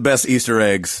then one of the best Easter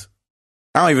eggs.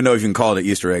 I don't even know if you can call it an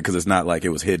Easter egg because it's not like it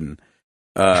was hidden.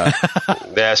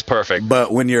 That's perfect.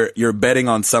 But when you're betting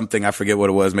on something, I forget what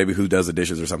it was, maybe who does the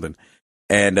dishes or something.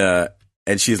 And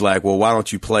she's like, well, why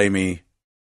don't you play me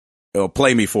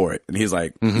for it? And he's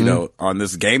like, on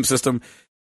this game system,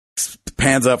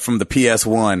 pans up from the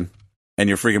PS1 and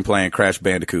you're freaking playing Crash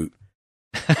Bandicoot.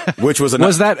 Which was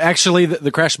was that actually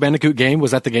the Crash Bandicoot game?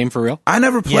 Was that the game for real? I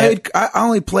never played. I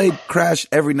only played Crash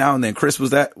every now and then. Chris,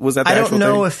 was that the I actual don't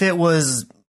know thing? if it was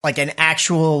like an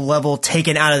actual level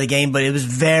taken out of the game, but it was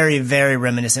very, very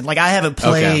reminiscent. Like I haven't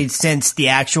played since the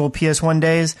actual PS1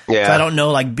 days, so I don't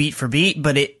know like beat for beat,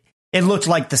 but it looked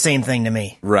like the same thing to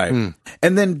me. Right.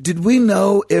 And then did we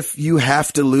know if you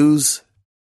have to lose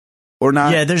or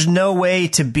not? Yeah, there's no way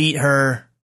to beat her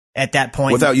at that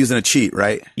point without using a cheat,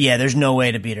 right? Yeah, there's no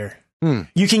way to beat her.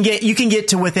 You can get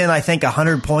to within, I think,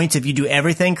 100 points if you do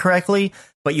everything correctly,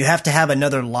 but you have to have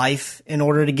another life in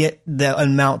order to get the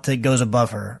amount that goes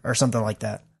above her or something like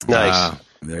that. Nice.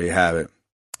 There you have it.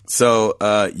 So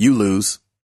you lose.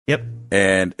 Yep.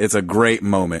 And it's a great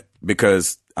moment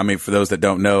because, I mean, for those that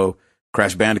don't know,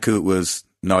 Crash Bandicoot was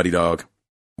Naughty Dog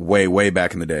way, way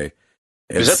back in the day.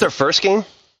 Is that their first game?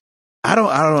 I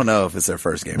don't know if it's their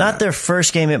first game. Not their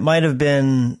first game. It might have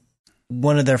been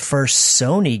one of their first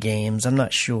Sony games. I'm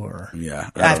not sure. Yeah.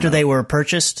 After they were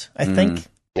purchased, I think.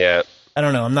 Yeah. I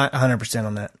don't know. I'm not 100%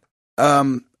 on that.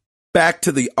 Back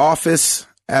to the office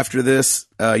after this.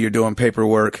 You're doing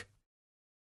paperwork.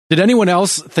 Did anyone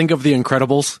else think of The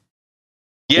Incredibles?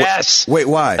 Yes. Wait,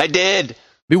 why? I did.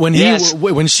 When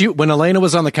Elena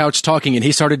was on the couch talking and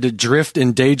he started to drift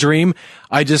and daydream,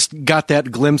 I just got that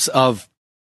glimpse of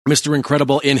Mr.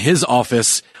 Incredible in his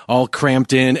office, all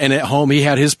cramped in, and at home he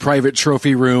had his private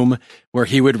trophy room where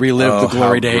he would relive the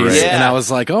glory days. Yeah. And I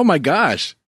was like, oh my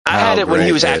gosh. I had it when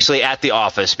he was actually at the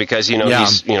office because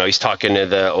he's talking to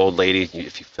the old lady.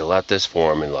 If you fill out this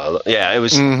form and it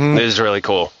was really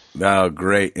cool. Oh,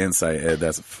 great insight, Ed.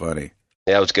 That's funny.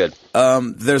 Yeah, it was good.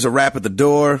 There's a rap at the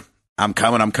door. I'm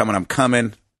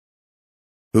coming.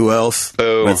 Who else?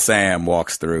 Boom. When Sam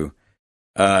walks through.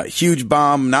 Huge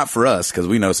bomb, not for us, because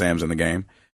we know Sam's in the game,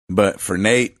 but for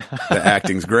Nate, the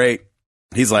acting's great.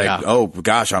 He's like, oh,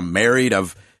 gosh, I'm married.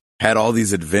 I've had all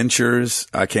these adventures.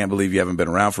 I can't believe you haven't been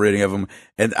around for any of them.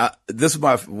 And this is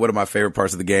one of my favorite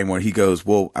parts of the game where he goes,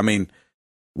 well, I mean,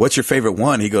 what's your favorite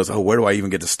one? He goes, oh, where do I even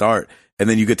get to start? And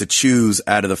then you get to choose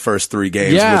out of the first 3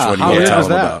 games which one you want to tell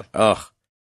them about. Oh,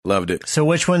 loved it. So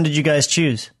which one did you guys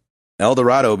choose? El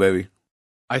Dorado, baby.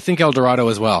 I think El Dorado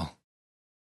as well.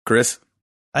 Chris?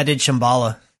 I did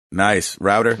Shambhala. Nice.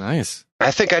 Router? Nice. I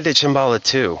think I did Shambhala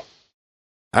too.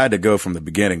 I had to go from the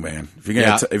beginning, man. If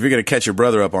you're gonna catch your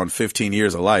brother up on 15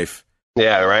 years of life,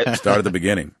 yeah, right. Start at the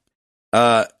beginning.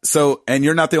 And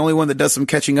you're not the only one that does some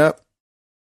catching up.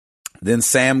 Then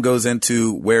Sam goes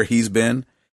into where he's been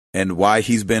and why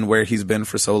he's been where he's been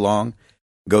for so long.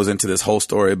 Goes into this whole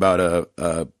story about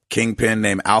a kingpin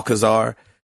named Alcazar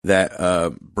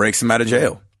that breaks him out of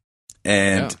jail,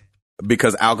 and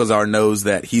because Alcazar knows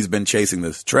that he's been chasing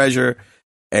this treasure,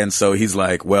 and so he's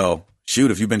like, well, shoot,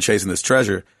 if you've been chasing this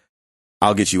treasure,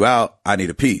 I'll get you out. I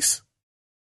need a piece.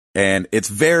 And it's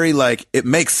very it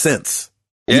makes sense.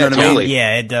 You know what I mean?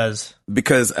 Yeah, it does.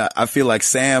 Because I feel like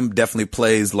Sam definitely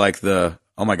plays like oh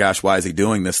my gosh, why is he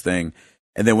doing this thing?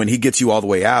 And then when he gets you all the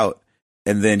way out,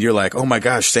 and then you're like, oh my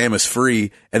gosh, Sam is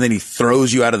free. And then he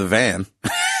throws you out of the van.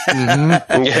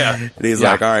 Mm-hmm. Yeah. And he's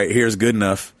like, all right, here's good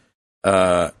enough.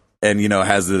 And,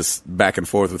 has this back and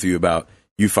forth with you about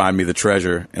you find me the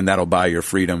treasure and that'll buy your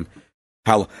freedom.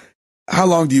 How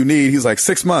long do you need? He's like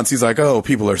 6 months. He's like, oh,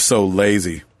 people are so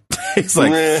lazy. He's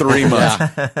like 3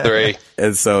 months. 3.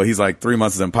 And so he's like 3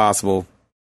 months is impossible.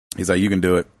 He's like, you can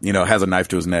do it. Has a knife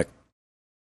to his neck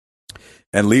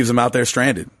and leaves him out there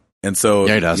stranded. And so,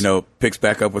 he does. Picks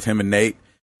back up with him and Nate.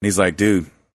 And he's like, dude,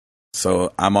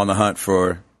 so I'm on the hunt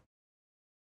for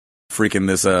freaking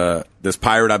this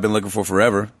pirate I've been looking for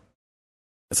forever.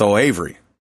 It's old Avery,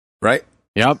 right?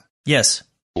 Yep. Yes.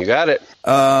 You got it.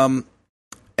 And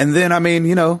then,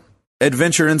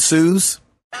 adventure ensues.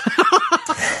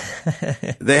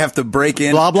 They have to break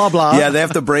in. Blah, blah, blah. Yeah, they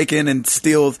have to break in and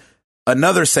steal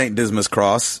another St. Dismas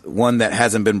cross, one that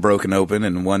hasn't been broken open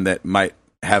and one that might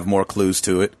have more clues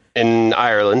to it. In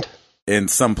Ireland. In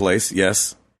some place,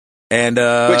 yes. And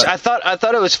which I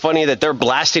thought it was funny that they're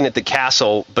blasting at the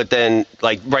castle, but then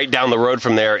right down the road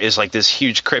from there is this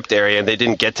huge crypt area, and they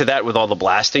didn't get to that with all the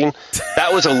blasting.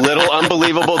 That was a little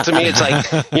unbelievable to me. It's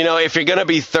if you're gonna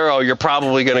be thorough, you're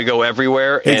probably gonna go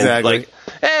everywhere. Exactly. And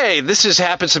hey, this just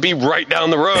happens to be right down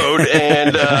the road,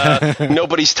 and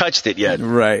nobody's touched it yet.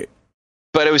 Right.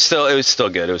 But it was still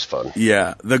good. It was fun.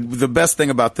 Yeah. The best thing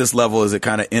about this level is it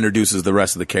kind of introduces the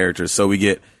rest of the characters. So we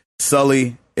get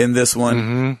Sully in this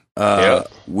one.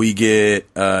 Mm-hmm. We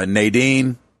get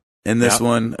Nadine in this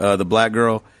one, the black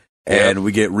girl, and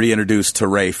we get reintroduced to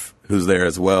Rafe, who's there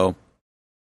as well.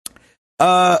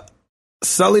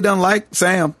 Sully doesn't like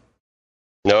Sam.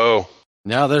 No,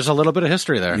 there's a little bit of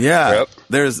history there. Yeah,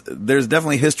 there's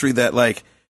definitely history that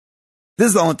this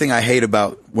is the only thing I hate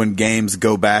about when games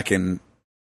go back and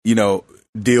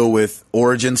deal with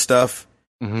origin stuff.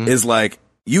 Mm-hmm. Is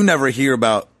you never hear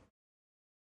about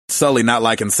Sully not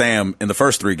liking Sam in the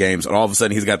first 3 games, and all of a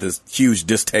sudden he's got this huge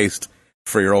distaste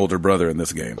for your older brother in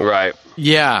this game. Right.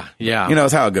 Yeah.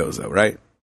 It's how it goes, though, right?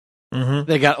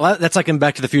 Mm-hmm. That's like in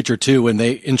Back to the Future 2 when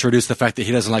they introduced the fact that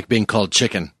he doesn't like being called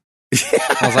chicken.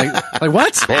 I was like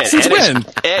what? Man, Since when?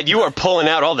 Ed, you are pulling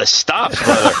out all the stops,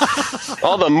 brother.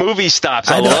 All the movie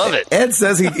stops. I love it. Ed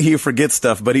says he forgets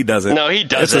stuff, but he doesn't. No, he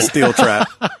doesn't. It's a steel trap.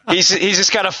 He's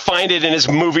just got to find it in his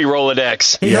movie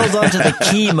Rolodex. He holds on to the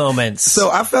key moments. So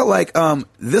I felt like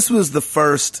this was the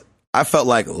first,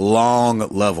 long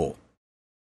level.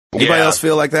 Anybody else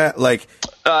feel like that?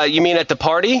 You mean at the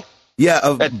party? Yeah,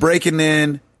 of breaking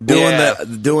in, doing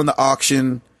the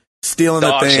auction, stealing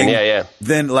the thing. Yeah.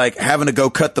 Then having to go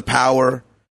cut the power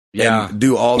and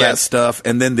do all that stuff,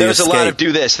 and then there's a lot of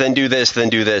do this, then do this, then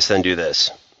do this, then do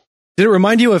this. Did it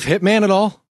remind you of Hitman at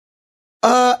all?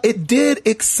 It did,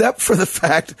 except for the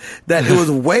fact that it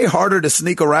was way harder to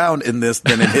sneak around in this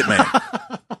than in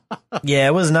Hitman. Yeah,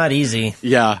 it was not easy.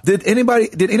 Yeah. Did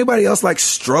anybody else like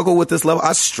struggle with this level?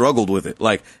 I struggled with it.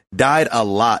 Like, died a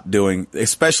lot doing,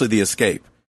 especially the escape.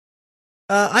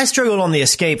 I struggled on the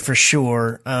escape for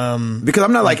sure. Because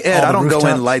I'm not like Ed. I don't go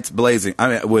in lights blazing. I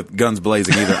mean, with guns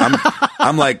blazing either.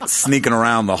 I'm like sneaking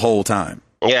around the whole time.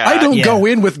 Yeah, I don't go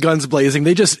in with guns blazing.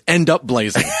 They just end up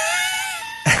blazing.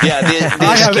 Yeah,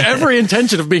 I have every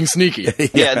intention of being sneaky.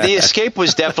 Yeah, the escape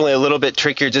was definitely a little bit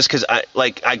trickier just because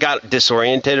I got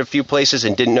disoriented a few places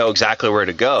and didn't know exactly where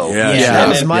to go. Yeah, that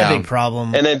was my big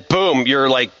problem. And then boom, you're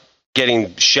like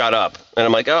getting shut up, and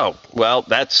I'm like, oh, well,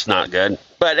 that's not good.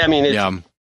 But I mean,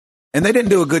 And they didn't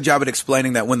do a good job at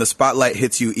explaining that when the spotlight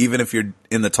hits you, even if you're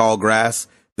in the tall grass,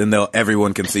 then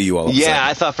everyone can see you all of a sudden.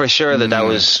 I thought for sure that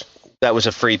was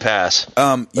a free pass.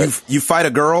 You fight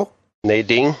a girl,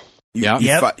 Nadine.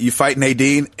 You fight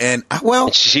Nadine, and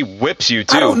she whips you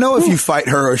too. I don't know if you fight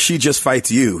her or she just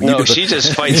fights you. She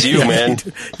just fights you, man.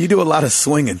 You do a lot of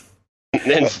swinging.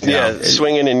 And,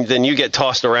 swinging, and then you get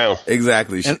tossed around.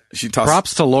 Exactly. She tossed.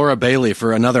 Props to Laura Bailey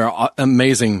for another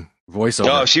amazing voiceover.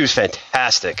 Oh, she was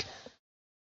fantastic.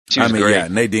 She was great. Yeah,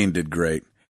 Nadine did great.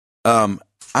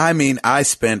 I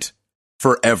spent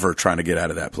forever trying to get out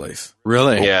of that place.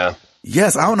 Really? Yeah.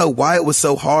 Yes, I don't know why it was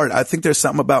so hard. I think there's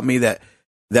something about me that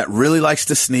really likes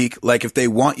to sneak. Like, if they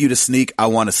want you to sneak, I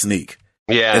want to sneak.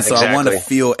 Yeah, and so I want to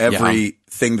feel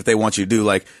everything that they want you to do.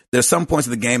 Like, there's some points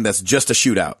of the game that's just a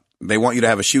shootout. They want you to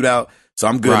have a shootout, so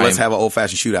I'm good. Right. Let's have an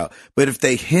old-fashioned shootout. But if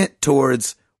they hint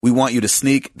towards we want you to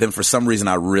sneak, then for some reason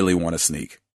I really want to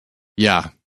sneak. Yeah.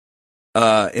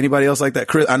 Anybody else like that?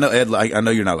 Chris, I know Ed. I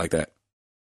know you're not like that.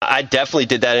 I definitely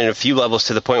did that in a few levels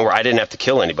to the point where I didn't have to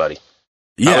kill anybody.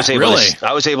 Yeah,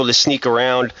 I was able to sneak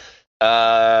around.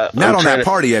 Not on that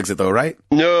party exit, though, right?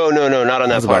 No, not on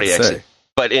that party exit.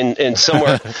 But in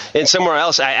somewhere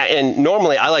else, and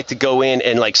normally I like to go in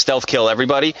and like stealth kill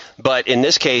everybody. But in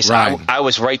this case, I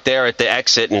was right there at the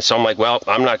exit, and so I'm like, well,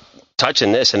 I'm not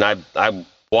touching this, and I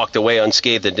walked away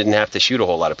unscathed and didn't have to shoot a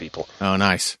whole lot of people. Oh,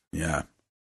 nice. Yeah.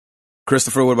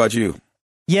 Christopher, what about you?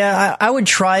 Yeah, I would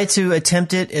try to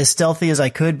attempt it as stealthy as I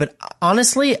could, but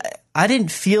honestly, I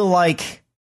didn't feel like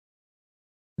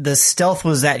the stealth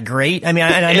was that great. I mean,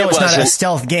 I know it's not a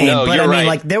stealth game, but I mean,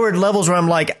 like, there were levels where I'm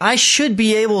like, I should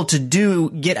be able to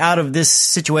get out of this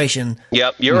situation.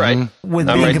 Yep, you're right. With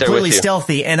being completely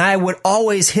stealthy, and I would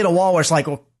always hit a wall where it's like,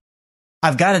 well,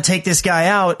 I've got to take this guy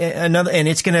out, and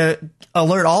it's going to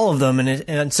alert all of them,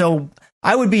 and so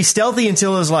I would be stealthy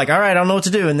until it was like, all right, I don't know what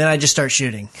to do, and then I just start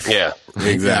shooting. Yeah,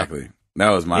 exactly. That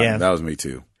was that was me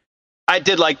too. I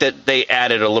did like that they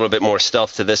added a little bit more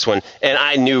stealth to this one, and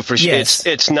I knew for sure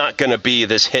it's not going to be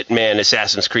this Hitman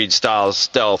Assassin's Creed style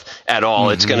stealth at all.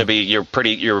 Mm-hmm. It's going to be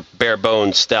your bare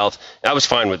bones stealth. I was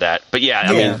fine with that, but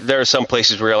I mean, there are some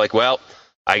places where you're like, well,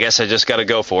 I guess I just got to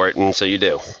go for it, and so you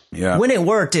do. Yeah. When it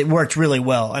worked really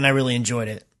well, and I really enjoyed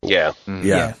it. Yeah. Mm-hmm.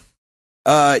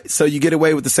 Yeah. So you get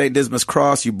away with the St. Dismas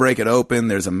Cross. You break it open.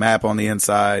 There's a map on the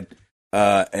inside.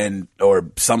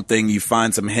 Or something, you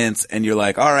find some hints, and you're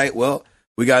like, all right, well,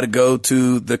 we got to go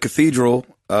to the cathedral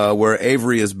where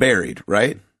Avery is buried,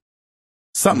 right?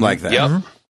 Something like that.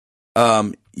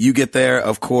 Yep. You get there,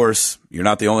 of course, you're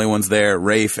not the only ones there.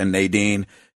 Rafe and Nadine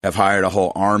have hired a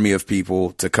whole army of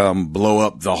people to come blow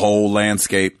up the whole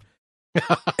landscape,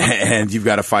 and you've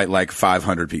got to fight like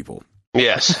 500 people.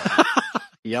 Yes.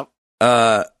 Yep.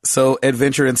 So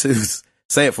adventure ensues.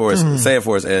 Say it for us. Say it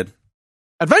for us, Ed.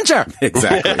 Adventure!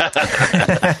 Exactly.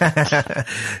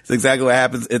 It's exactly what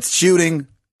happens. It's shooting,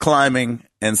 climbing,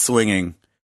 and swinging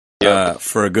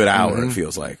for a good hour, it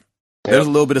feels like. There's a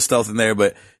little bit of stealth in there,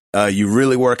 but you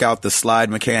really work out the slide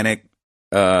mechanic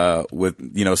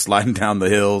with, sliding down the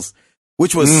hills,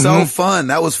 which was so fun.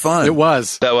 That was fun. It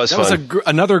was. That was fun. That was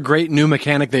another great new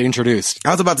mechanic they introduced.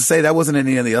 I was about to say, that wasn't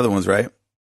any of the other ones, right?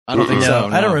 I don't think so.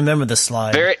 No. I don't remember the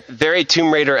slide. Very, very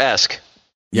Tomb Raider-esque.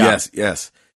 Yeah.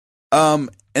 Yes. And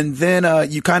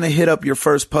then you kind of hit up your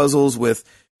first puzzles with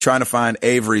trying to find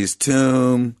Avery's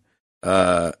tomb,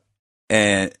 and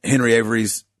Henry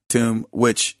Avery's tomb,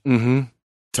 which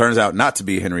turns out not to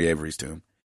be Henry Avery's tomb.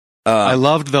 I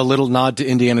loved the little nod to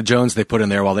Indiana Jones they put in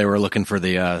there while they were looking for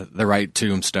the right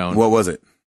tombstone. What was it?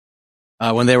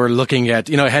 When they were looking at,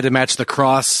 it had to match the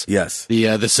cross, yes,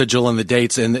 the sigil and the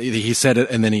dates, and he said it,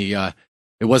 and then it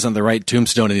wasn't the right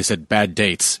tombstone, and he said bad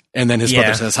dates, and then his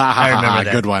brother says, "Ha ha ha,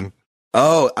 good one."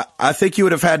 Oh, I think you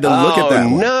would have had to look at that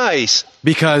one. Nice.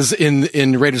 Because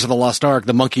in Raiders of the Lost Ark,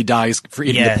 the monkey dies for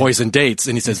eating the poison dates,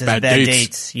 and he says bad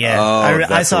dates. Yeah, Oh,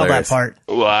 I saw hilarious. that part.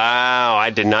 Wow, I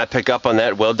did not pick up on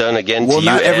that. Well done again Well, to you,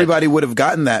 not Ed. everybody would have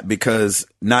gotten that because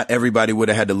not everybody would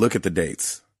have had to look at the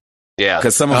dates. Yeah,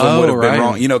 Because some of them would have right. been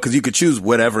wrong. You know, because you could choose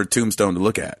whatever tombstone to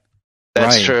look at.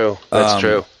 that's Right. true. That's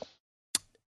true.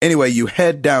 Anyway, you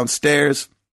head downstairs,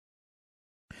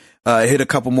 hit a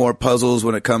couple more puzzles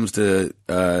when it comes to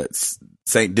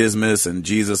St. Dismas and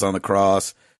Jesus on the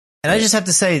cross. And I just have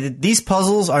to say that these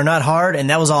puzzles are not hard, and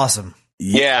that was awesome.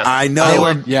 Yeah. I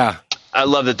know. I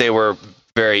love that they were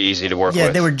very easy to work Yeah,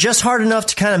 with. they were just hard enough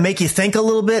to kind of make you think a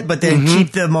little bit, but then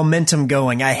keep the momentum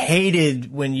going. I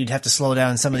hated when you'd have to slow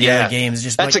down in some of the other games.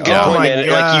 Just that's like, a good oh point, my man. Like,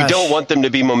 gosh. you don't want them to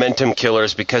be momentum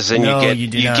killers because then No, you you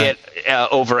do get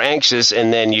not. over anxious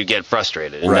and then you get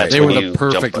frustrated. And Right. that's They when were you the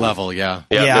perfect jump level, yeah.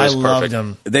 Yeah, it I was loved perfect.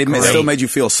 them. They Great. still made you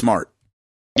feel smart.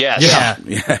 Yes. Yeah.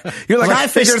 Yeah. You're like, Like, I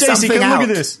figured Stacey, something come out. look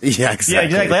at this. Yeah, exactly.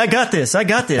 Yeah, exactly. I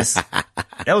got this.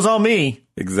 That was all me.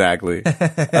 Exactly.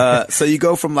 So you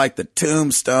go from like the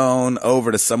tombstone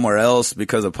over to somewhere else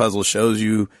because a puzzle shows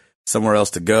you somewhere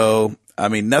else to go. I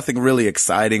mean, nothing really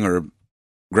exciting or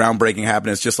groundbreaking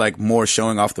happening. It's just like more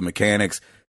showing off the mechanics.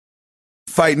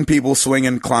 Fighting people,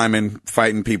 swinging, climbing,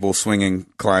 fighting people, swinging,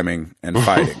 climbing, and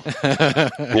fighting.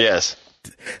 Yes.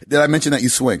 Did I mention that you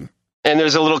swing? And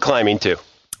there's a little climbing too.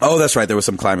 Oh, that's right. There was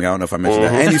some climbing. I don't know if I mentioned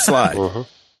that. And you slide.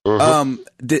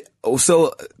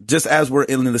 So just as we're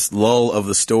in this lull of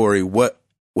the story, what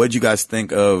did you guys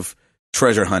think of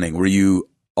treasure hunting? Were you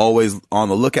always on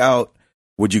the lookout?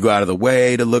 Would you go out of the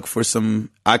way to look for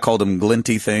some, I called them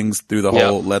glinty things through the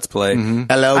whole Let's Play.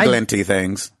 Hello, glinty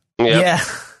things. Yep.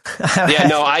 Yeah. Yeah,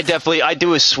 no, I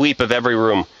do a sweep of every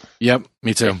room. Yep,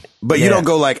 me too. But you don't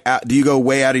go like, do you go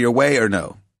way out of your way or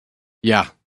no? Yeah.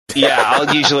 Yeah,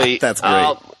 I'll usually. That's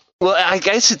great. Well, I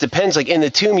guess it depends. Like in the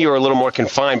tomb, you were a little more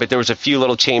confined, but there was a few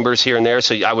little chambers here and there,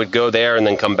 so I would go there and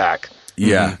then come back.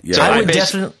 Yeah. Yeah. So I would bas-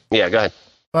 definitely. Yeah, go ahead.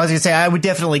 Well, I was going to say, I would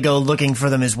definitely go looking for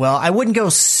them as well. I wouldn't go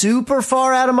super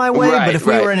far out of my way, Right, but if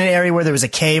we right. were in an area where there was a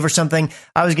cave or something,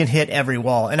 I was going to hit every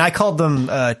wall. And I called them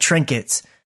trinkets.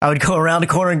 I would go around a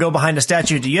corner and go behind a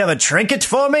statue. Do you have a trinket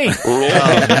for me?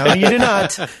 No, you do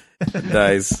not.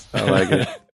 Nice. I like it.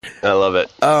 I love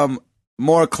it.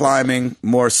 More climbing,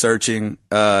 more searching.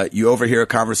 You overhear a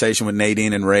conversation with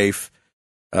Nadine and Rafe.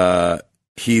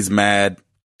 He's mad.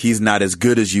 He's not as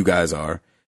good as you guys are.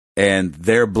 And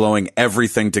they're blowing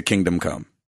everything to Kingdom Come.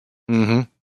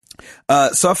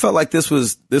 Mm-hmm. So I felt like this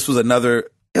was another,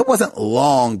 it wasn't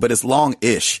long, but it's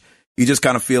long-ish. You just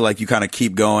kind of feel like you kind of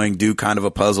keep going, do kind of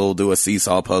a puzzle, do a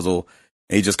seesaw puzzle.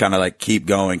 And you just kind of like keep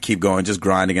going, just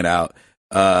grinding it out.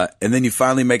 And then you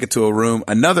finally make it to a room.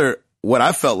 What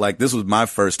I felt like, this was my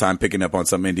first time picking up on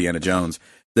some Indiana Jones.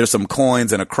 There's some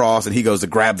coins and a cross, and he goes to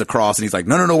grab the cross, and he's like,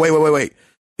 no, wait.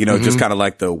 You know, just kind of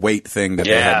like the weight thing that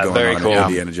they had going very on cool. in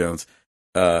Indiana Jones.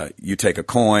 You take a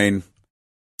coin,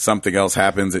 something else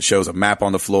happens, it shows a map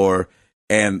on the floor.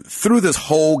 And through this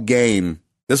whole game,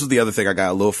 this was the other thing I got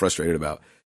a little frustrated about.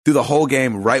 Through the whole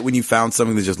game, right when you found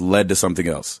something that just led to something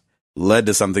else.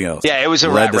 Yeah, it was a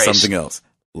led rat to race. something else.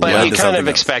 But you kind of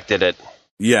expected it.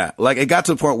 Yeah, like it got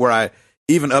to the point where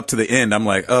even up to the end, I'm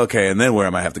like, okay, and then where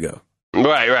am I have to go?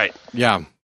 Right. Yeah.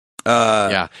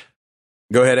 Yeah.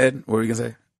 Go ahead, Ed. What were you gonna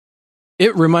say?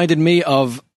 It reminded me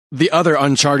of the other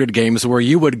Uncharted games where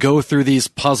you would go through these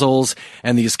puzzles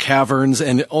and these caverns,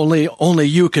 and only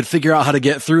you could figure out how to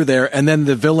get through there, and then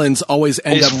the villains always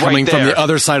end He's up right coming from there. the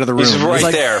other side of the room. He's right It's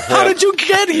like, there. How Yeah. did you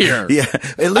get here? Yeah,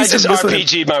 at I least just in this one,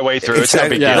 RPG'd my way through. It's no exactly.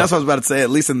 big Yeah, deal. that's what I was about to say. At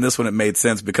least in this one, it made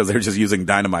sense because they're just using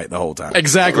dynamite the whole time.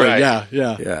 Exactly. Right.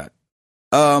 Yeah.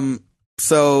 Yeah.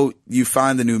 So you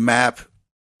find the new map.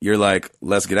 You're like,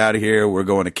 let's get out of here. We're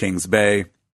going to Kings Bay.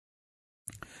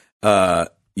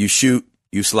 You shoot,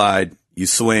 you slide, you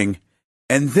swing,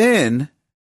 and then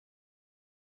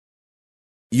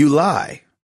you lie,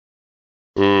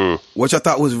 which I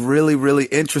thought was really, really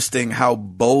interesting how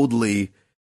boldly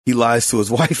he lies to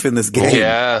his wife in this game.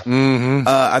 Yeah. Mm-hmm.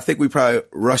 I think we probably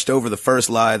rushed over the first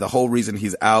lie. The whole reason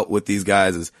he's out with these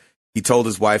guys is he told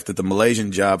his wife that the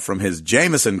Malaysian job from his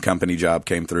Jameson company job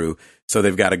came through, so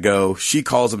they've got to go. She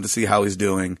calls him to see how he's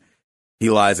doing. He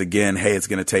lies again. Hey, it's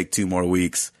going to take 2 more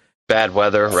weeks. Bad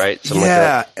weather, right? Something like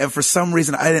Yeah, and for some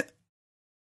reason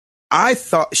I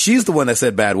thought she's the one that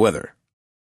said bad weather,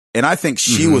 and I think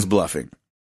she was bluffing.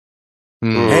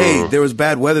 Mm-hmm. Hey, there was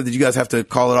bad weather. Did you guys have to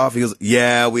call it off? He goes,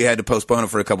 yeah, we had to postpone it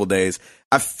for a couple days.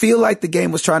 I feel like the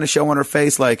game was trying to show on her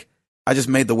face, like, I just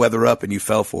made the weather up and you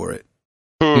fell for it.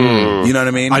 that. You know what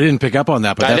I mean? I didn't pick up on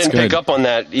that, but I that's didn't good. pick up on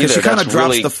that either. Because she kind of That's drops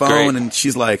really the phone great. and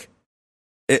she's like,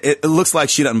 it looks like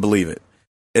she doesn't believe it.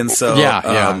 And so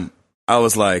I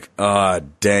was like,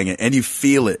 dang it. And you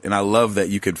feel it. And I love that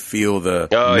you could feel the...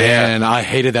 Oh, man, I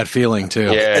hated that feeling,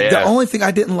 too. Yeah. The only thing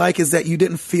I didn't like is that you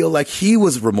didn't feel like he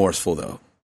was remorseful, though.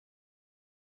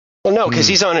 Well, no, because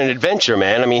he's on an adventure,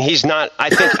 man. I mean, he's not... I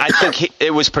think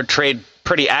it was portrayed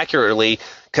pretty accurately,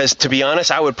 because, to be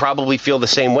honest, I would probably feel the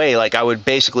same way. Like, I would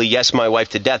basically yes my wife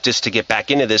to death just to get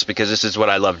back into this, because this is what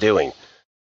I love doing.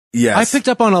 Yes. I picked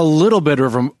up on a little bit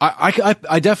of him.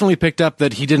 I definitely picked up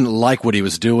that he didn't like what he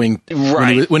was doing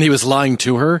when he was lying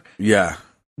to her. Yeah.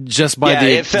 Just by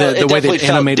the way they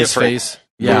animate his face.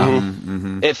 Yeah.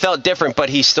 Mm-hmm. It felt different, but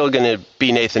he's still going to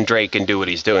be Nathan Drake and do what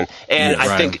he's doing. And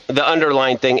I think the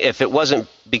underlying thing, if it wasn't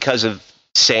because of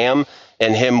Sam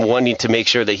and him wanting to make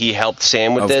sure that he helped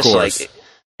Sam with this, like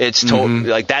it's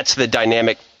like that's the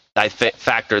dynamic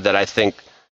factor that I think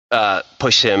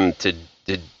pushed him to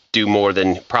do more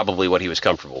than probably what he was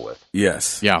comfortable with.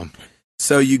 Yes. Yeah.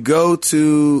 So you don't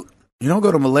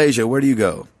go to Malaysia. Where do you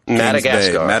go?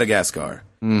 Madagascar.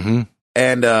 Mm-hmm.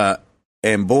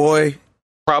 And boy,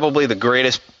 probably the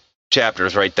greatest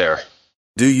chapters right there.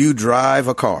 Do you drive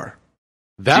a car?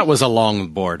 That was a long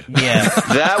board. Yeah.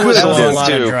 That was a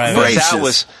lot of driving. That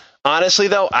was, honestly,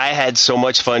 though, I had so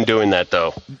much fun doing that,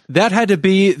 though. That had to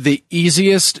be the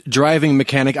easiest driving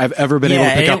mechanic I've ever been able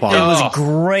to pick up on. It was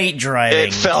great driving.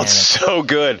 It felt so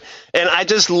good. And I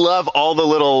just love all the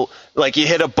little, like, you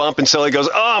hit a bump and Sully goes,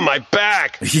 oh, my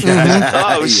back.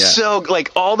 Yeah. It was so,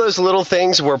 like, all those little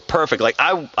things were perfect. Like,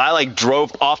 I like,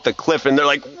 drove off the cliff, and they're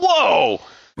like, whoa.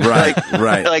 Right.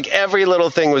 Like, every little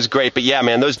thing was great. But, yeah,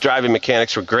 man, those driving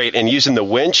mechanics were great. And using the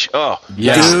winch, Dude,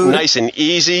 nice and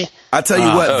easy. I tell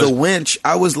you what, the winch,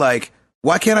 I was like,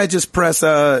 why can't I just press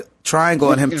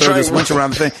triangle and him throw this winch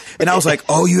around the thing? And I was like,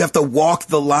 oh, you have to walk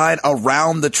the line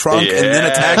around the trunk and then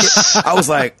attack it? I was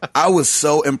like, I was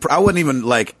so I wasn't even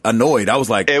like annoyed. I was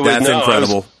like, that's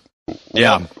incredible.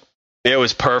 It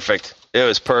was perfect. It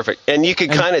was perfect. And you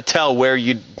could kind of tell where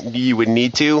you would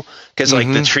need to, because like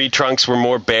the tree trunks were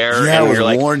more bare. Yeah, and it was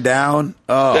like, worn down.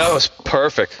 Oh. That was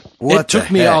perfect. It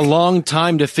took me a long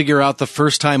time to figure out the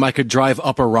first time I could drive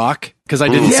up a rock, because I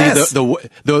didn't see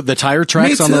the tire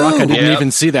tracks on the rock. I didn't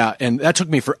even see that, and that took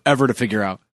me forever to figure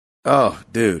out. Oh,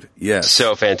 dude, yes.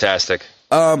 So fantastic.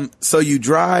 So you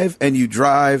drive and you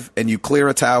drive and you clear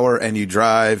a tower and you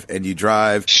drive and you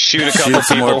drive. Shoot a couple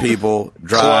some more people.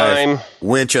 Drive. Climb.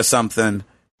 Winch or something.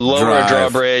 Lower a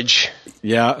drawbridge.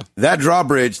 Yeah. That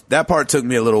drawbridge, that part took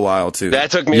me a little while too.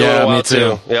 That took me a little while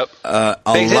too. Yep.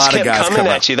 They just lot of guys kept coming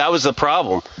at you. That was the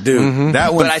problem. Dude,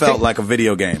 that one felt like a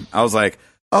video game. I was like,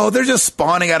 oh, they're just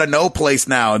spawning out of no place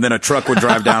now. And then a truck would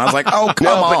drive down. I was like, oh,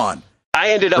 come on.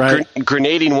 I ended up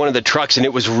grenading one of the trucks, and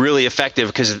it was really effective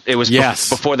because it was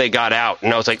before they got out.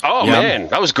 And I was like, oh, man,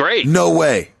 that was great. No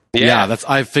way. Yeah,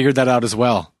 I figured that out as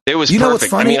well. It was perfect. You know what's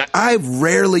funny? I mean, I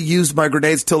rarely used my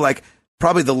grenades till like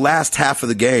probably the last half of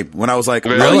the game when I was like,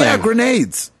 oh, yeah,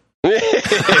 grenades. I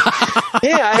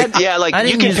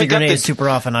didn't use the grenades super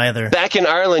often either. Back in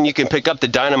Ireland, you can pick up the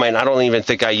dynamite, and I don't even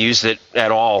think I used it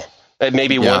at all.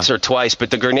 Maybe once or twice, but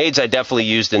the grenades I definitely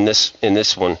used in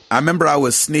this one. I remember I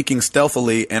was sneaking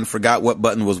stealthily and forgot what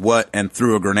button was what and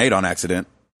threw a grenade on accident.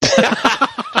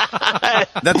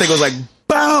 That thing was like,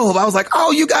 boom! I was like,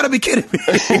 oh, you gotta be kidding me.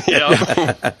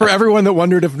 For everyone that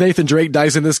wondered if Nathan Drake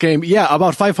dies in this game,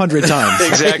 about 500 times.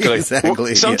 Exactly.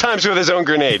 Sometimes with his own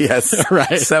grenade. Yes.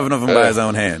 Right. 7 of them by his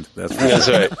own hand. That's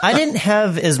right. I didn't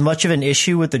have as much of an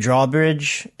issue with the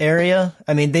drawbridge area.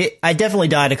 I mean, I definitely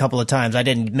died a couple of times. I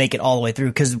didn't make it all the way through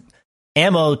because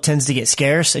ammo tends to get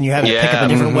scarce and you have to pick up a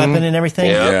different weapon and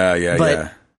everything. Yeah.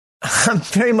 I'm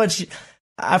very much...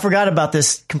 I forgot about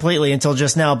this completely until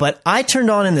just now, but I turned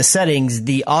on in the settings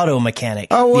the auto mechanic.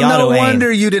 Oh, well, no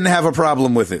wonder you didn't have a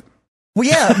problem with it. Well,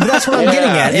 yeah, but that's what I'm getting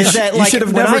at. Is that like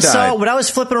when I was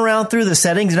flipping around through the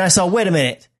settings and I saw, wait a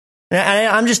minute, and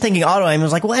I'm just thinking auto aim. I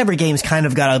was like, well, every game's kind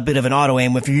of got a bit of an auto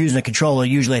aim. If you're using a controller,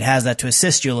 usually it has that to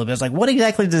assist you a little bit. I was like, what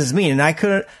exactly does this mean? And I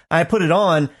put it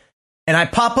on. And I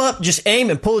pop up, just aim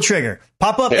and pull the trigger.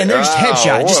 Pop up, and there's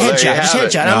headshot.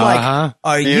 And I'm like,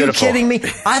 are you kidding me?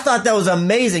 I thought that was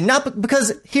amazing. Not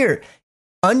because, here,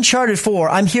 Uncharted 4,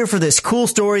 I'm here for this cool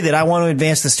story that I want to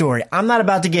advance the story. I'm not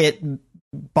about to get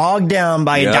bogged down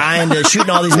by dying to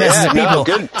shooting all these messes at people.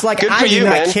 It's like, I do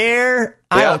not care.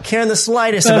 I don't care in the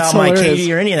slightest about my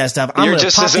KD or any of that stuff. I'm You're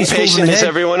just as impatient as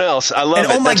everyone else. I love it.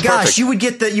 And oh my gosh, you would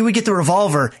get the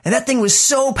revolver, and that thing was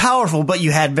so powerful, but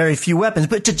you had very few weapons.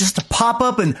 But just to pop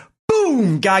up and boom,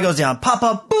 boom, guy goes down. Pop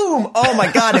up, boom. Oh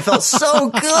my God, it felt so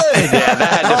good. Yeah,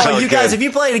 that had to feel you good. guys, if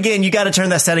you play it again, you got to turn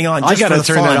that setting on. I got to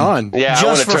turn that on. Yeah, just I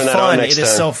want to for turn that fun. on next It is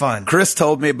time. so fun. Chris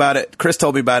told me about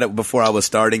it before I was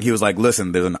starting. He was like,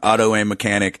 listen, there's an auto aim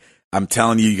mechanic. I'm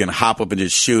telling you, you can hop up and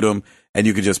just shoot them, and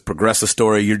you can just progress the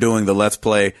story. You're doing the Let's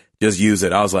Play. Just use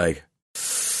it. I was like,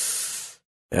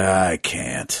 I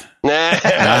can't.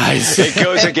 Nice. It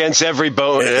goes against every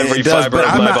bone, every fiber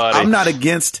of my body. I'm not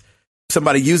against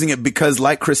somebody using it because,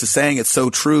 like Chris is saying, it's so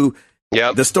true.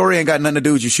 Yep. The story ain't got nothing to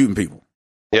do with you shooting people.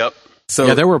 Yep. So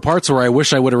yeah, there were parts where I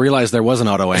wish I would have realized there was an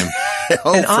auto aim.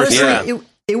 And honestly, sure.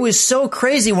 it was so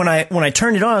crazy when I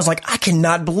turned it on. I was like, I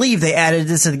cannot believe they added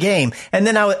this to the game. And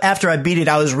then after I beat it,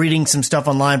 I was reading some stuff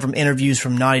online from interviews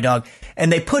from Naughty Dog,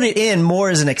 and they put it in more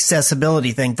as an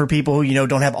accessibility thing for people who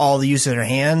don't have all the use of their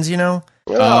hands.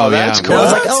 Oh, that's yeah. cool. I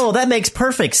was like, oh, that makes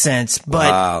perfect sense,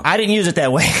 but Wow. I didn't use it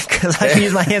that way because I can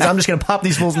use my hands. I'm just going to pop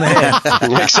these fools in the head.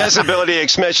 Accessibility,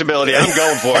 smashability. I'm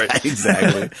going for it.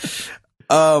 Exactly.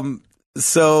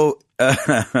 So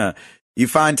you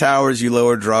find towers, you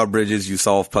lower drawbridges, you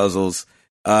solve puzzles.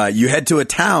 You head to a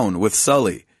town with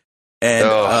Sully,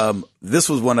 and this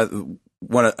was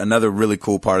another really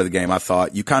cool part of the game. I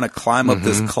thought you kind of climb up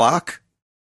this clock.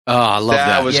 Oh, I love that.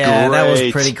 That was great. That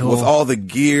was pretty cool. With all the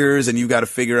gears, and you got to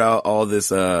figure out all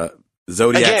this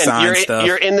zodiac sign stuff.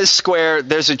 You're in this square.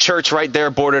 There's a church right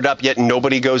there, boarded up, yet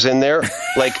nobody goes in there.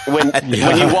 Like when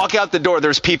you walk out the door,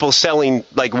 there's people selling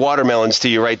like watermelons to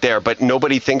you right there, but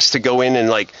nobody thinks to go in and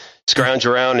like scrounge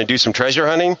around and do some treasure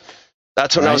hunting.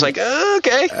 That's when I was like,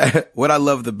 okay. What I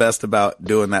love the best about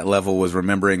doing that level was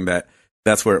remembering that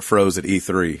that's where it froze at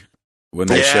E3 when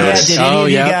they showed Yeah, it. did any of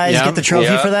you guys get the trophy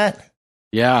Yeah. for that?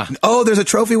 Yeah. Oh, there's a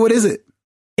trophy. What is it?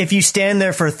 If you stand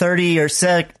there for 30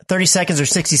 seconds or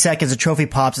 60 seconds, a trophy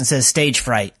pops and says stage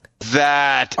fright.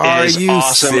 That Are is you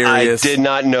awesome. serious? I did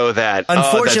not know that.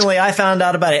 Unfortunately, I found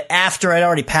out about it after I'd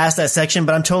already passed that section,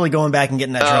 but I'm totally going back and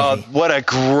getting that trophy. What a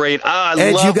great.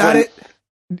 Ed, you got it?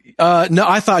 No,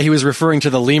 I thought he was referring to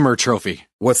the lemur trophy.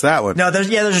 What's that one? No, there's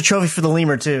a trophy for the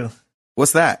lemur too.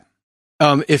 What's that?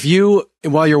 If you,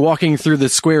 while you're walking through the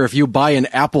square, if you buy an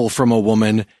apple from a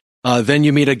woman, then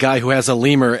you meet a guy who has a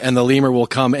lemur, and the lemur will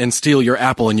come and steal your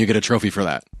apple, and you get a trophy for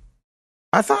that.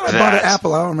 I thought I bought an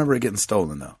apple. I don't remember it getting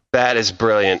stolen, though. That is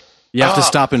brilliant. You have to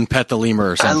stop and pet the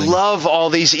lemur or something. I love all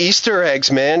these Easter eggs,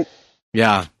 man.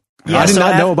 Yeah. Yeah, I did so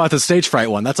not know about the stage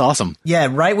fright one. That's awesome. Yeah,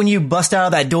 right when you bust out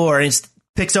of that door, and it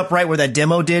picks up right where that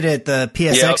demo did at the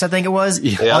PSX, Yep. I think it was.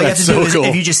 Yeah, All you have to that's do so is cool.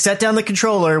 if you just set down the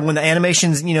controller when the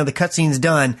animation's, the cutscene's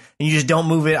done, and you just don't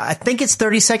move it. I think it's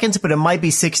 30 seconds, but it might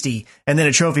be 60, and then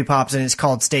a trophy pops, and it's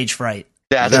called stage fright.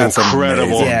 That's incredible.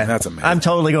 amazing. Yeah, That's amazing. I'm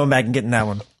totally going back and getting that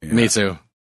one. Yeah. Me too.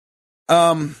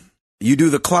 You do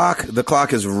the clock. The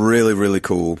clock is really, really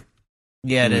cool.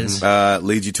 Yeah, it is.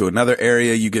 Leads you to another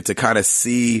area. You get to kind of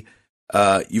see,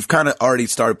 you've kind of already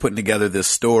started putting together this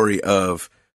story of,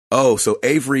 so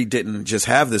Avery didn't just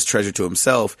have this treasure to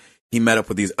himself. He met up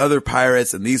with these other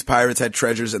pirates, and these pirates had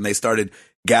treasures, and they started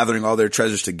gathering all their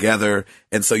treasures together.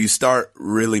 And so you start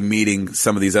really meeting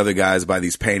some of these other guys by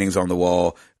these paintings on the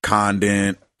wall.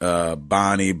 Condent,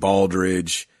 Bonnie,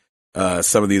 Baldridge,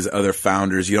 some of these other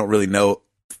founders. You don't really know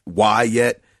why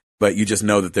yet, but you just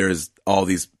know that there's all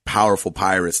these powerful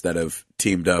pirates that have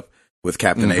teamed up with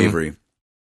Captain Avery.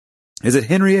 Is it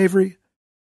Henry Avery?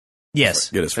 Yes,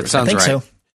 Get us That first. sounds I think right.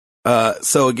 so.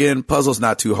 So again, puzzles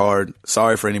not too hard.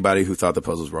 Sorry for anybody who thought the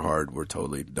puzzles were hard. We're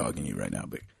totally dogging you right now,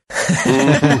 Big.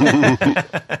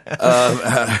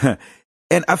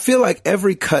 And I feel like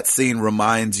every cutscene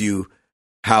reminds you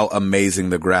how amazing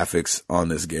the graphics on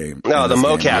this game. No, the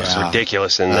mocap's Yeah.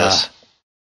 ridiculous in this.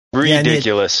 Yeah, and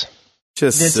Ridiculous.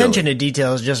 Just The silly. attention to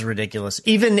detail is just ridiculous.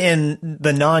 Even in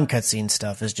the non-cutscene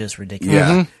stuff is just ridiculous.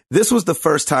 Yeah. This was the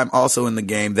first time also in the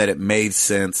game that it made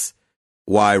sense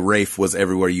why Rafe was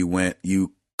everywhere you went.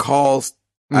 You call,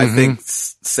 I think,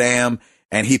 Sam,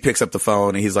 and he picks up the phone,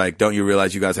 and he's like, don't you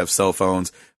realize you guys have cell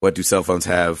phones? What do cell phones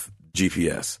have?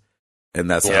 GPS. And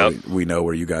that's how we know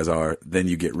where you guys are. Then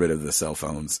you get rid of the cell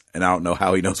phones. And I don't know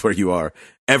how he knows where you are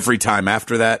every time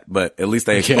after that, but at least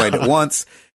they explained it once.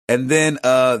 And then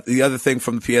the other thing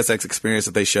from the PSX experience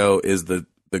that they show is the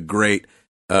great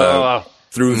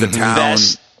through the town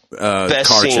Best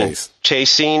car scene.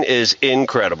 Chase scene is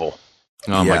incredible.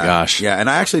 Oh my gosh. Yeah, and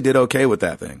I actually did okay with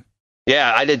that thing.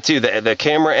 Yeah, I did too. The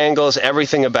camera angles,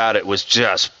 everything about it was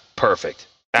just perfect.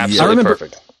 I Absolutely remember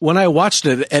perfect. when I watched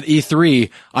it at E3,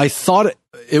 I thought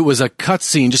it was a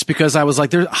cutscene just because I was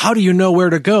like, how do you know where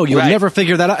to go? You'll never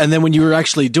figure that out. And then when you were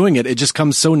actually doing it, it just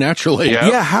comes so naturally. Yeah.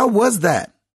 Yeah, how was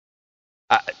that?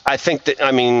 I think that,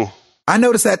 I mean, I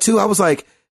noticed that too. I was like,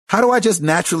 how do I just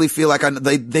naturally feel like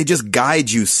they just guide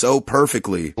you so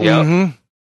perfectly Yeah.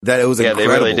 that it was incredible. Yeah,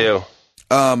 they really do.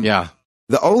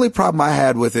 The only problem I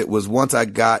had with it was once I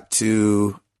got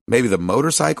to maybe the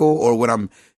motorcycle or when I'm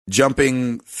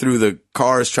jumping through the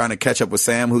cars trying to catch up with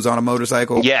Sam, who's on a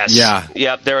motorcycle. Yes. Yeah.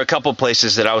 Yep. There are a couple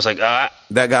places that I was like,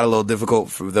 That got a little difficult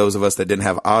for those of us that didn't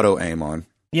have auto aim on.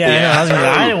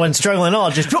 Yeah. I wasn't struggling at all.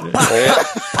 Just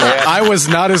I was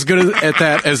not as good at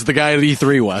that as the guy at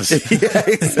E3 was.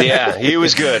 Yeah, he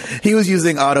was good. He was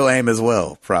using auto aim as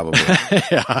well, probably.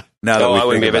 Yeah. Now that I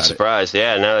wouldn't be a bit surprised.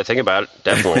 Yeah, now that I think about it,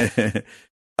 definitely.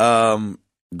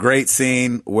 Great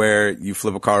scene where you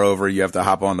flip a car over, you have to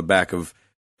hop on the back of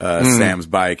Sam's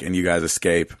bike, and you guys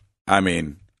escape. I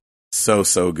mean,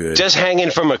 so good. Just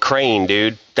hanging from a crane,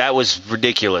 dude. That was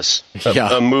ridiculous.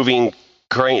 A moving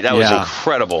crane. That was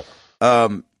incredible.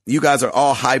 You guys are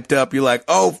all hyped up. You're like,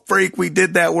 oh, freak, we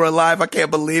did that. We're alive. I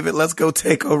can't believe it. Let's go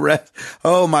take a rest.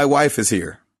 Oh, my wife is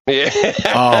here. Yeah.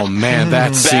 Oh, man,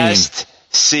 that Best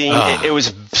scene. It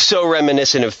was so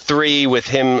reminiscent of 3 with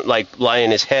him, like,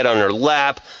 lying his head on her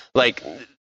lap. Like,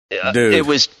 dude. It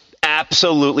was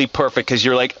absolutely perfect because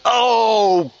you're like,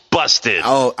 oh, busted.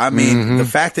 Oh, I mean, the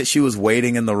fact that she was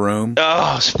waiting in the room.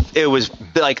 Oh, it was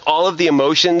like all of the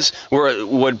emotions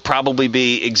would probably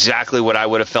be exactly what I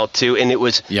would have felt too. And it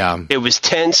was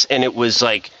tense, and it was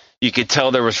like, you could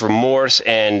tell there was remorse,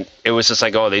 and it was just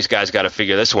like, oh, these guys got to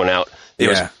figure this one out. It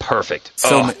was perfect.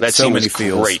 That scene was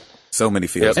great. So many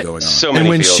feels going on. So many and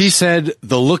when feels. she said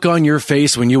the look on your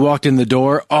face when you walked in the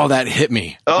door, that hit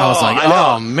me. I was like,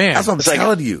 oh, man. That's what I'm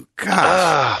telling you.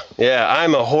 Gosh. Yeah,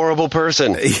 I'm a horrible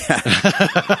person. Yeah.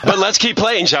 But let's keep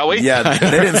playing, shall we? Yeah,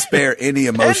 they didn't spare any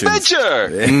emotions.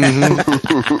 Adventure!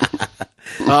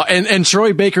 And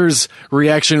Troy Baker's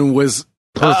reaction was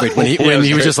perfect when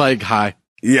he was just like, hi.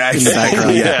 Yeah, in the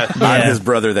background. I'm his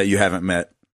brother that you haven't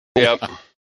met. Yep.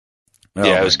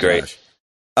 It was great.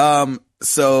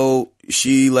 So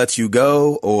she lets you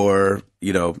go, or,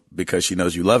 because she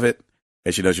knows you love it,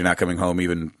 and she knows you're not coming home,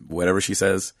 even whatever she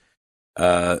says.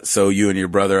 So you and your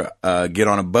brother get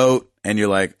on a boat, and you're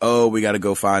like, oh, we got to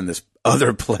go find this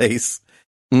other place.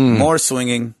 More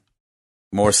swinging,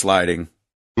 more sliding.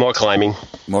 More climbing.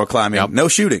 Yep. No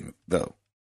shooting, though.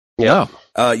 Yeah.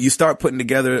 You start putting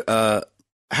together,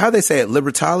 how they say it,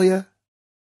 Libertalia?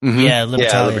 Yeah,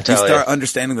 Libertalia. You start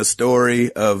understanding the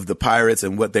story of the pirates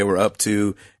and what they were up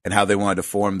to and how they wanted to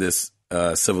form this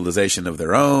civilization of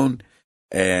their own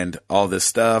and all this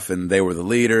stuff. And they were the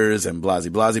leaders and blah,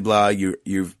 blah, blah.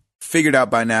 You've figured out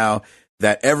by now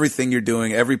that everything you're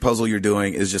doing, every puzzle you're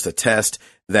doing is just a test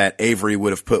that Avery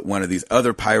would have put one of these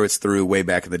other pirates through way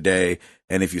back in the day.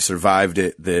 And if you survived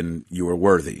it, then you were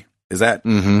worthy. Is that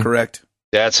correct?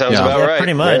 That sounds about right.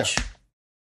 Pretty much. Yeah.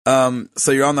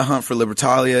 So you're on the hunt for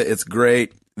Libertalia. It's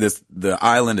great. The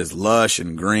island is lush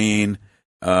and green.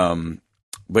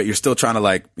 But you're still trying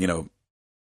to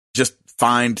just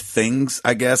find things,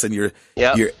 I guess. And you're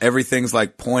everything's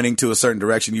like pointing to a certain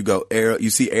direction. You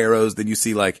see arrows, then you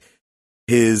see like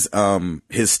his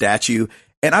statue.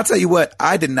 And I'll tell you what,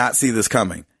 I did not see this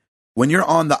coming. When you're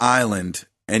on the island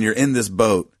and you're in this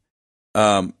boat,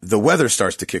 the weather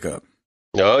starts to kick up.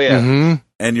 Oh yeah.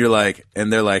 And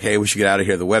they're like, hey, we should get out of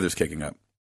here. The weather's kicking up.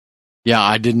 Yeah,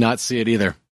 I did not see it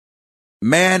either.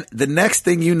 Man, the next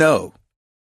thing you know,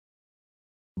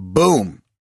 boom,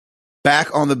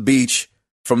 back on the beach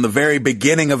from the very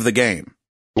beginning of the game.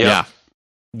 Yeah.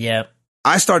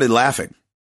 I started laughing.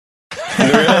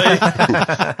 Really?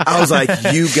 I was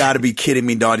like, you got to be kidding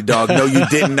me, Naughty Dog. No, you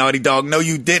didn't, Naughty Dog. No,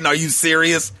 you didn't. Are you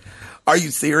serious? Are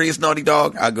you serious, Naughty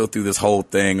Dog? I go through this whole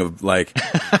thing of like,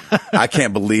 I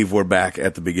can't believe we're back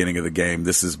at the beginning of the game.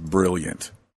 This is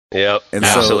brilliant. Yep, and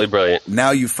absolutely brilliant. Now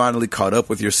you've finally caught up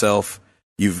with yourself.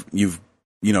 You've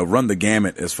run the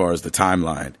gamut as far as the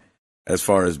timeline, as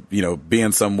far as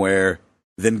being somewhere,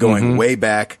 then going way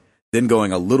back, then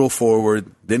going a little forward,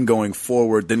 then going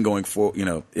forward, then going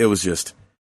forward. It was just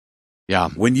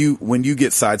when you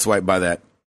get sideswiped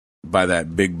by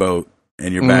that big boat.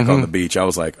 And you're back on the beach. I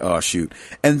was like, oh, shoot.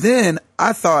 And then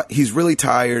I thought he's really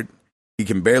tired. He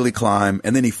can barely climb.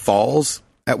 And then he falls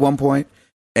at one point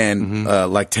and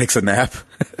takes a nap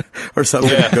or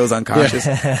something. Yeah. Goes unconscious.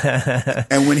 Yeah.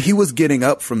 And when he was getting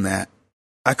up from that,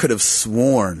 I could have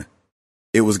sworn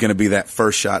it was going to be that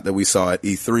first shot that we saw at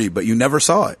E3, but you never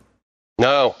saw it.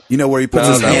 No. Where he puts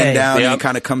his hand down and he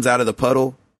kind of comes out of the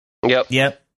puddle?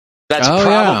 Yep.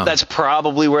 That's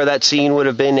probably where that scene would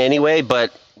have been anyway,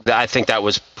 but I think that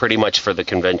was pretty much for the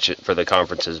convention, for the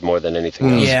conferences more than anything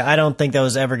else. Yeah, I don't think that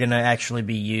was ever going to actually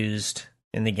be used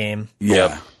in the game.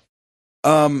 Yeah.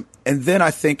 And then I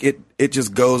think it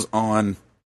just goes on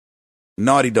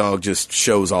Naughty Dog just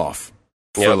shows off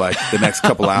for like the next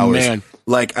couple hours. Man.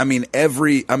 Like, I mean,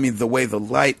 the way the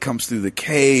light comes through the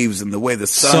caves and the way the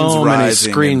sun's so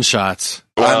rising. So many screenshots.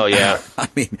 Oh, yeah. I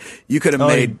mean, you could have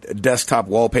made desktop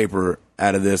wallpaper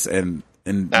out of this and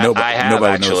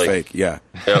nobody knows fake. Yeah.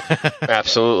 Yep.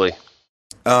 Absolutely.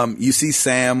 You see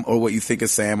Sam, or what you think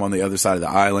is Sam, on the other side of the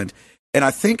island. And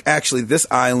I think actually this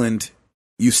island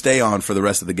you stay on for the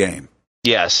rest of the game.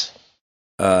 Yes.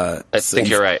 I think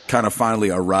you're right. Kind of finally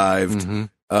arrived.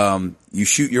 Mm-hmm. You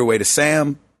shoot your way to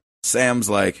Sam. Sam's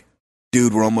like,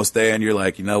 dude, we're almost there. And you're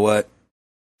like, you know what?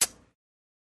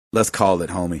 Let's call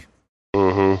it, homie.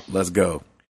 Mm-hmm. Let's go.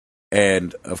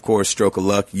 And of course, stroke of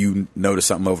luck, you notice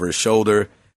something over his shoulder.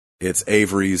 It's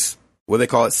Avery's, what do they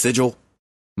call it? Sigil?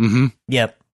 Mm-hmm.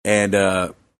 Yep.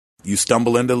 And you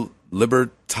stumble into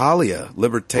Libertalia.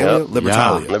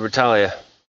 Libertalia.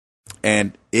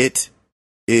 And it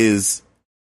is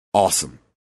awesome.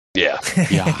 Yeah.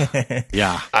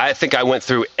 Yeah. I think I went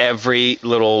through every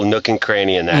little nook and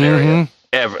cranny in that area.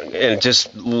 And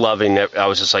just loving it. I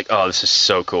was just like, oh, this is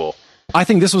so cool. I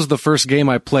think this was the first game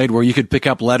I played where you could pick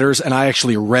up letters, and I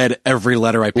actually read every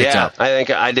letter I picked up. I think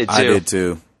I did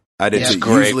too. I did too.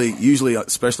 Great. Usually,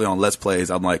 especially on Let's Plays,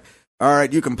 I'm like, all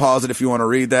right, you can pause it if you want to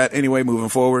read that. Anyway, moving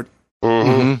forward.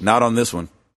 Mm-hmm. Not on this one.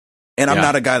 And I'm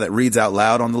not a guy that reads out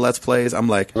loud on the Let's Plays. I'm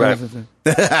like, right.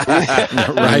 Right.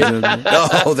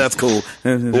 Oh, that's cool.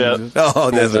 Yep. Oh,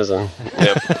 that's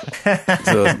Yep.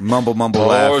 So mumble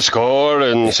laugh. Scored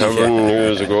in 7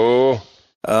 years ago.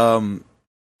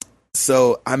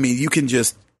 So, I mean, you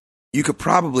could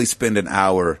probably spend an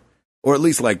hour or at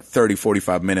least like 30,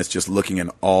 45 minutes just looking at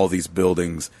all these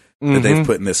buildings that they've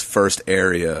put in this first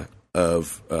area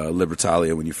of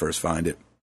Libertalia when you first find it.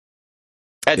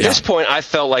 At this point, I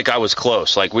felt like I was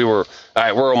close. Like we were, all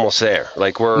right, we're almost there.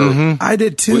 Like we're. I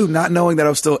did too, not knowing that I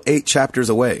was still 8 chapters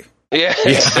away. Yeah,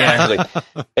 exactly.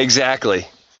 Exactly.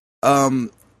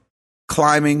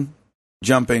 Climbing,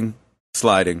 jumping,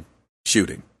 sliding,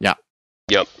 shooting. Yeah.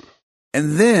 Yep.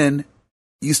 And then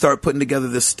you start putting together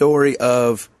this story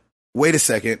of, wait a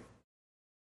second,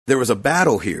 there was a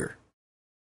battle here.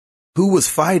 Who was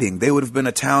fighting? They would have been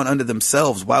a town unto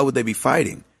themselves. Why would they be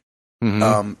fighting?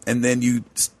 And then you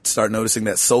start noticing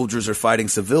that soldiers are fighting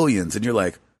civilians, and you're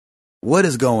like, what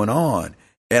is going on?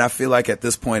 And I feel like at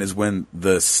this point is when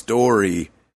the story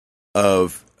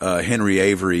of Henry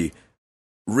Avery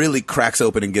really cracks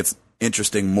open and gets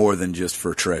interesting more than just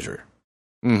for treasure.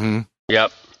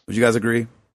 Yep. Would you guys agree?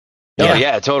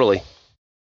 Yeah, totally.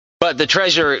 But the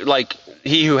treasure, like,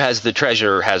 he who has the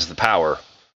treasure has the power.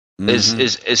 Is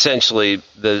essentially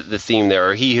the theme there.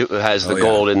 Or he who has the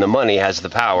gold and the money has the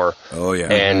power. Oh, yeah.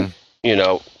 And, you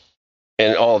know,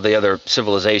 and all the other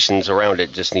civilizations around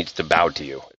it just needs to bow to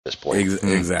you at this point.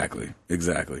 Exactly.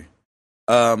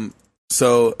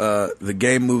 So the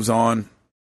game moves on.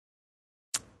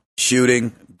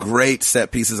 Shooting, great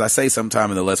set pieces. I say sometime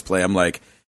in the Let's Play, I'm like,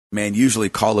 man, usually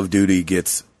Call of Duty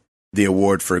gets the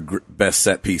award for best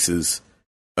set pieces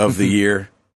of the year.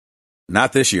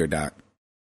 Not this year, Doc.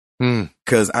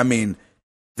 Because, I mean,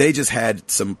 they just had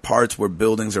some parts where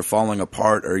buildings are falling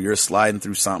apart, or you're sliding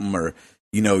through something, or,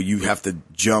 you know, you have to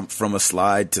jump from a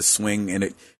slide to swing, and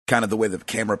it kind of the way the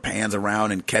camera pans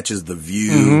around and catches the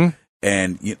view.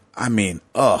 And, I mean,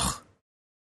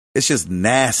 it's just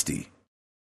nasty.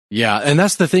 Yeah, and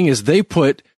that's the thing is they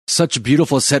put such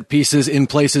beautiful set pieces in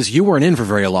places you weren't in for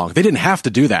very long. They didn't have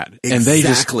to do that.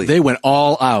 Exactly. And they went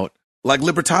all out. Like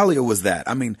Libertalia was that.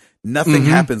 I mean, nothing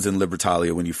happens in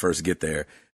Libertalia when you first get there,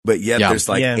 but yet there's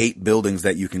like 8 buildings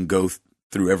that you can go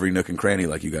through every nook and cranny,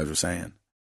 like you guys were saying.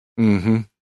 You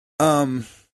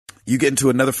get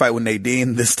into another fight with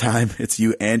Nadine. This time it's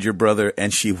you and your brother,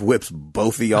 and she whips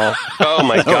both of y'all. Oh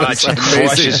my God, she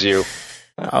crushes you.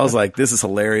 I was like, this is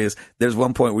hilarious. There's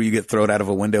one point where you get thrown out of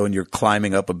a window and you're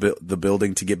climbing up the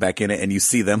building to get back in it, and you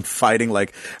see them fighting,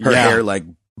 like her hair like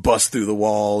bust through the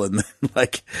wall, and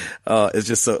like it's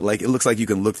just so like it looks like you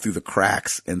can look through the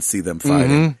cracks and see them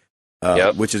fighting,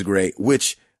 which is great.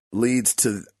 Which leads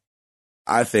to,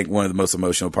 I think, one of the most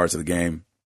emotional parts of the game.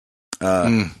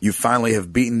 You finally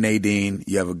have beaten Nadine.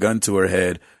 You have a gun to her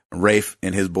head. Rafe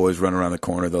and his boys run around the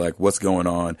corner. They're like, "What's going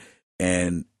on?"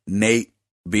 And Nate,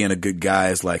 being a good guy,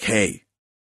 is like, "Hey,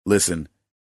 listen,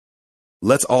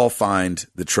 let's all find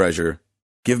the treasure.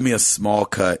 Give me a small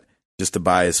cut just to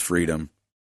buy his freedom."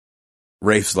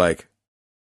 Rafe's like,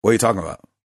 what are you talking about?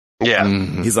 Yeah.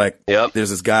 He's like, there's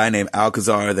this guy named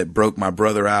Alcazar that broke my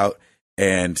brother out,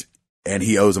 and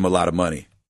he owes him a lot of money.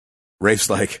 Rafe's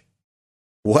like,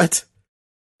 what?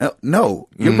 No,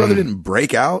 your brother didn't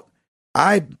break out.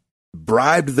 I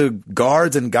bribed the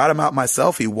guards and got him out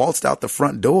myself. He waltzed out the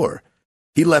front door.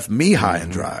 he left me high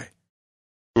and dry.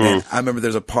 And I remember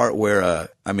there's a part where,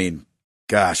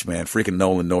 gosh, man, freaking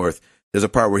Nolan North. There's a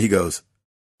part where he goes,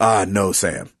 no,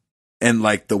 Sam. And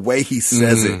like the way he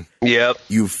says it, yep,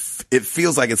 it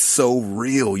feels like it's so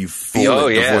real. You feel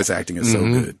it. The voice acting is so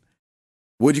good.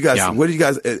 What did you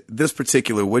guys, this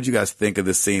particular, what did you guys think of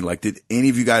this scene? Like, did any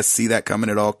of you guys see that coming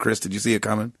at all? Chris, did you see it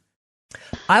coming?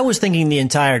 I was thinking the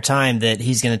entire time that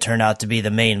he's going to turn out to be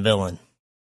the main villain.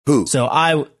 Who? So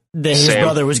his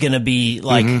brother was going to be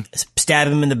like stab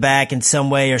him in the back in some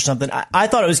way or something. I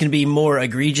thought it was going to be more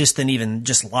egregious than even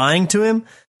just lying to him.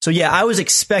 So yeah, I was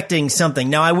expecting something.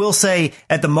 Now I will say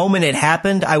at the moment it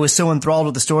happened, I was so enthralled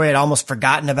with the story, I'd almost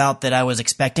forgotten about that I was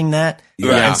expecting that.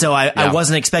 Yeah. And so I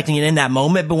wasn't expecting it in that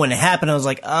moment, but when it happened, I was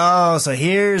like, oh, so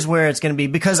here's where it's going to be.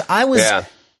 Because I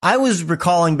was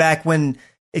recalling back when,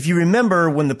 if you remember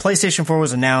when the PlayStation 4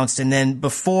 was announced, and then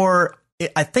before,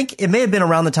 I think it may have been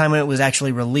around the time when it was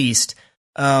actually released,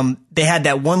 they had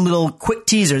that one little quick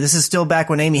teaser. This is still back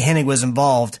when Amy Hennig was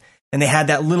involved. And they had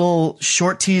that little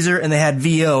short teaser, and they had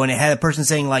VO, and it had a person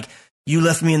saying, like, you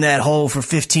left me in that hole for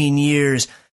 15 years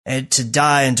and to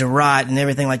die and to rot and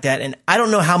everything like that. And I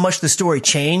don't know how much the story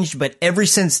changed, but ever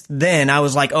since then, I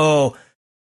was like, oh,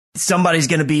 somebody's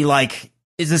going to be like,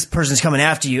 is this person's coming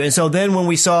after you? And so then when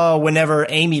we saw whenever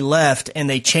Amy left and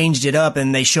they changed it up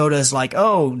and they showed us like,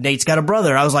 oh, Nate's got a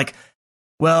brother, I was like,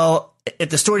 well, if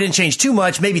the story didn't change too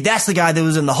much, maybe that's the guy that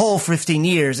was in the hole for 15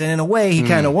 years. And in a way, he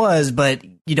kind of was, but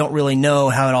you don't really know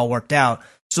how it all worked out.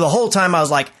 So the whole time I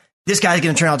was like, this guy's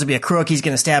going to turn out to be a crook. He's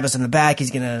going to stab us in the back.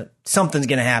 Something's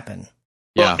going to happen.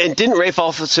 Yeah. Well, and didn't Rafe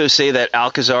also say that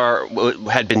Alcazar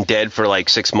had been dead for like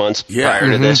 6 months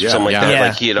prior to this or something like that? Yeah.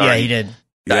 Like he did.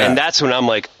 Yeah. And that's when I'm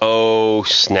like, oh,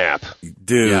 snap.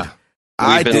 Dude. Yeah.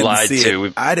 We've been lied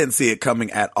to. I didn't see it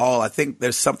coming at all. I think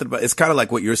there's something about it's kind of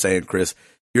like what you're saying, Chris.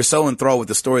 You're so enthralled with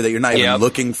the story that you're not even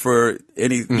looking for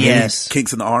any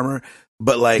kinks in the armor.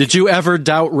 But like, did you ever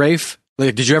doubt Rafe?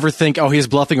 Like, did you ever think, oh, he's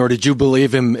bluffing, or did you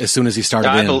believe him as soon as he started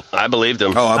in? I believed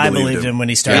him. Oh, I believed him when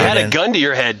he started. He had a gun to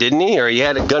your head, didn't he? Or he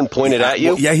had a gun pointed at you?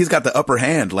 Well, yeah, he's got the upper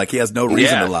hand. Like, he has no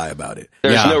reason to lie about it.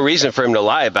 There's no reason for him to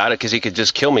lie about it because he could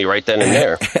just kill me right then and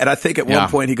there. And I think at one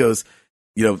point he goes,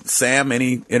 Sam,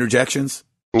 any interjections?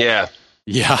 Yeah.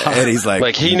 Yeah. And he's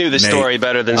like he knew the story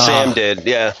better than Sam did.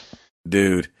 Yeah.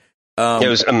 Dude. It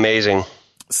was amazing.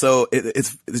 So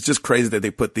it's just crazy that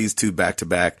they put these two back to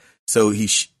back. So he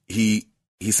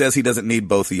says he doesn't need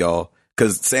both of y'all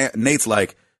because Nate's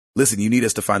like, listen, you need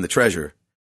us to find the treasure.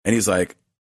 And he's like,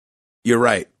 you're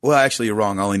right. Well, actually, you're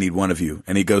wrong. I only need one of you.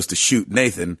 And he goes to shoot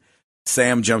Nathan.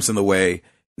 Sam jumps in the way.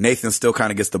 Nathan still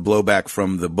kind of gets the blowback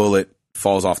from the bullet,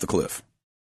 falls off the cliff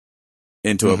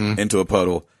into a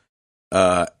puddle.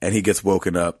 And he gets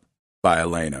woken up by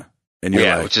Elena. And you're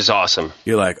like, which is awesome.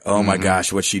 You're like, oh my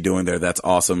gosh, what's she doing there? That's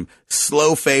awesome.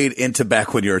 Slow fade into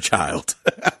back when you're a child.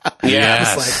 Yeah.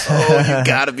 It's like, oh, you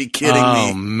gotta be kidding me.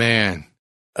 Oh man.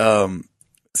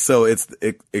 So it's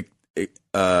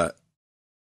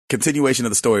continuation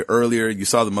of the story earlier. You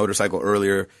saw the motorcycle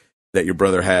earlier that your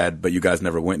brother had, but you guys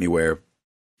never went anywhere.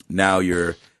 Now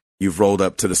you've rolled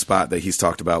up to the spot that he's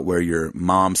talked about where your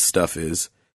mom's stuff is.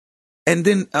 And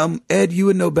then, Ed, you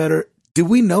would know better. Did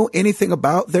we know anything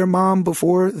about their mom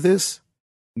before this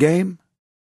game?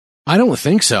 I don't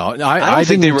think so. I don't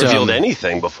think they revealed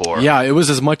anything before. Yeah,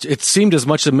 it seemed as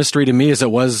much a mystery to me as it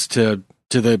was to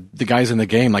the guys in the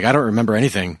game. Like, I don't remember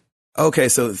anything. Okay,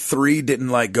 so 3 didn't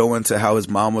like go into how his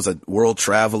mom was a world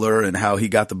traveler and how he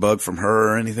got the bug from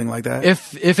her or anything like that?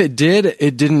 If it did,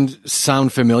 it didn't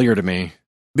sound familiar to me.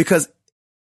 Because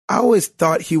I always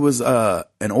thought he was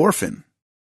an orphan.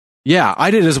 Yeah, I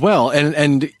did as well.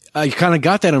 And I kind of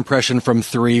got that impression from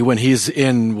 3 when he's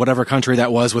in whatever country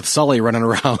that was with Sully running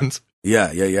around.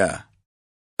 Yeah.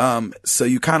 So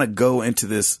you kind of go into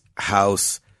this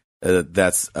house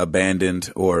that's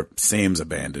abandoned or seems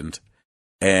abandoned,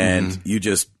 and you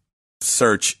just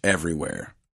search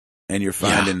everywhere, and you're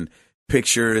finding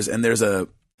pictures. And there's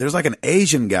like an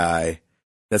Asian guy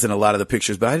that's in a lot of the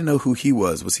pictures, but I didn't know who he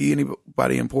was. Was he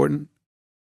anybody important?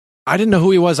 I didn't know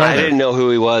who he was either. I didn't know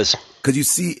who he was. Because you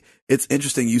see, it's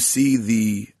interesting. You see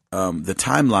the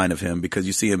timeline of him because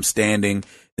you see him standing,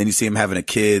 then you see him having a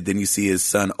kid, then you see his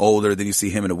son older, then you see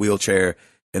him in a wheelchair,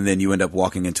 and then you end up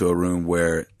walking into a room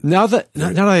where. Now that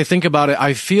I think about it,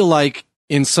 I feel like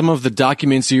in some of the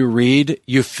documents you read,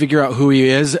 you figure out who he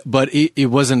is, but he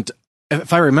wasn't.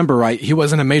 If I remember right, he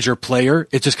wasn't a major player.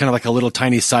 It's just kind of like a little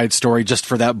tiny side story just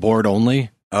for that board only.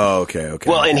 Oh, okay.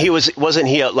 Well, and wasn't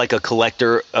he like a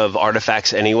collector of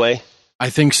artifacts anyway? I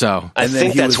think so. I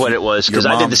think that's what it was because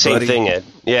I did the same thing.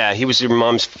 He was your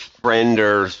mom's friend,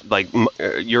 or like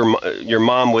your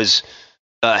mom was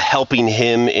helping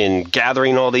him in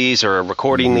gathering all these or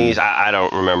recording these. I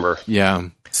don't remember. Yeah.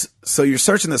 So you're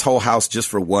searching this whole house just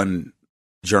for one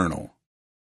journal,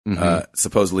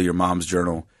 supposedly your mom's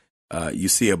journal. You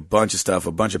see a bunch of stuff,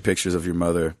 a bunch of pictures of your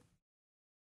mother.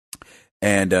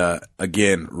 And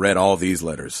again, read all these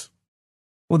letters.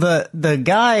 Well, the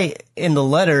guy in the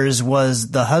letters was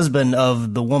the husband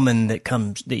of the woman that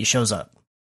shows up.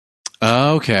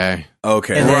 Okay.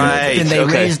 Okay. And then, Right. then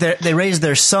Okay. they raised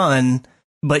their son,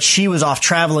 but she was off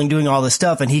traveling doing all this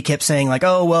stuff, and he kept saying like,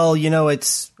 "Oh well,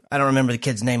 it's I don't remember the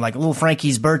kid's name, like little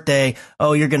Frankie's birthday.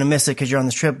 Oh, you're gonna miss it because you're on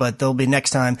this trip, but there'll be next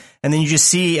time." And then you just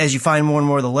see as you find more and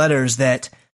more of the letters that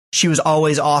she was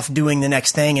always off doing the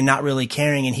next thing and not really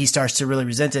caring, and he starts to really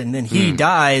resent it. And then he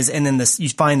dies, and then you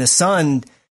find the son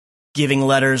giving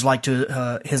letters like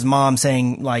to his mom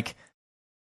saying like,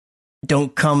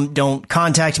 don't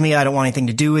contact me. I don't want anything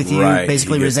to do with you. Right.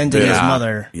 Basically He gets resenting his bitter.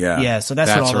 mother. Yeah. So that's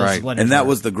That's what all right. those letters And that were.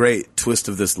 was the great twist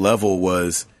of this level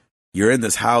was you're in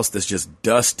this house that's just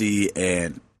dusty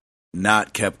and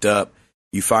not kept up.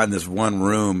 You find this one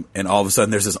room, and all of a sudden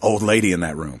there's this old lady in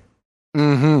that room.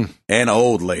 Mm-hmm. An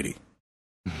old lady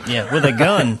with a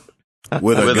gun.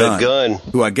 with a gun, gun.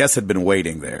 who I guess had been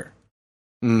waiting there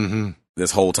Mm-hmm.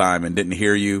 this whole time and didn't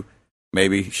hear you.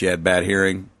 Maybe she had bad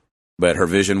hearing, but her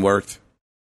vision worked.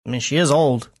 I mean, she is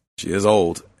old. She is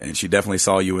old, and she definitely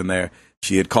saw you in there.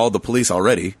 She had called the police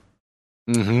already,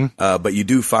 Mm-hmm. but you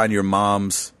do find your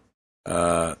mom's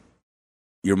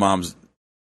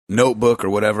notebook or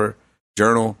whatever,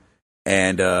 journal,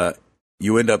 and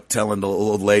you end up telling the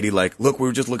old lady, like, look, we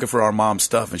were just looking for our mom's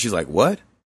stuff. And she's like, what?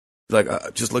 She's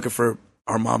like, just looking for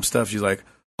our mom's stuff. She's like,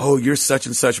 oh, you're such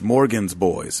and such Morgan's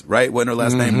boys, right? Wasn't her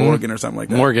last name Morgan or something like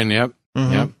that? Morgan, yep.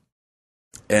 Mhm. Yep.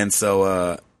 And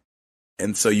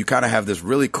so you kind of have this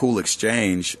really cool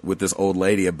exchange with this old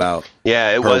lady about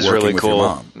Yeah, it her was working really with your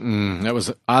cool.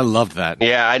 mom. I loved that.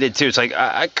 Yeah, I did too. It's like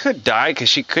I could die because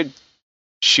she could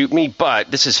shoot me, but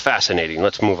this is fascinating.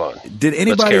 Let's move on. Did carry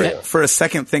anybody on. for a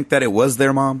second think that it was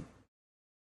their mom?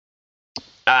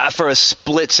 For a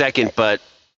split second, but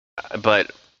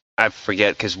I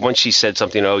forget because once she said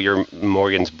something, oh, you're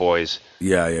Morgan's boys.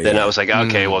 Yeah. Then I was like,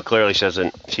 okay, well, clearly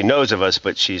she knows of us,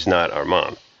 but she's not our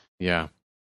mom. Yeah.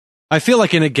 I feel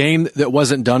like in a game that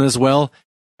wasn't done as well,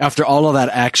 after all of that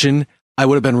action, I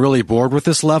would have been really bored with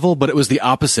this level, but it was the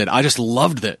opposite. I just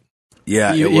loved it.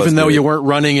 Yeah, Even though you weren't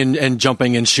running and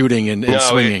jumping and shooting and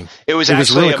swinging. It was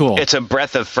actually really cool. It's a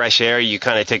breath of fresh air. You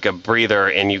kind of take a breather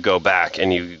and you go back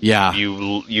and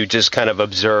you just kind of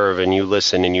observe and you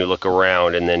listen and you look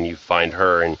around and then you find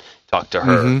her and talk to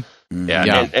her. Mm-hmm.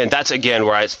 Yeah. And that's again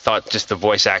where I thought just the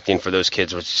voice acting for those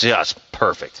kids was just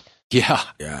perfect. Yeah.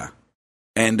 Yeah.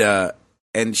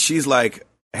 And she's like,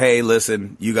 hey,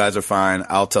 listen, you guys are fine.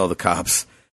 I'll tell the cops.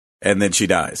 And then she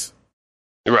dies.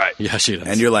 Right. Yeah, she does.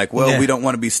 And you're like, well, Yeah. we don't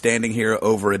want to be standing here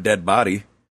over a dead body.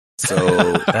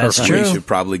 So That's we true. should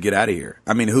probably get out of here.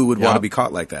 I mean, who would want to be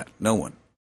caught like that? No one.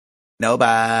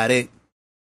 Nobody.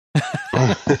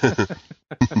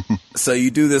 So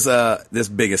you do this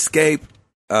big escape,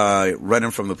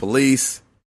 running from the police.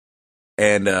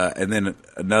 And then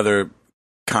another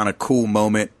kind of cool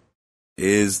moment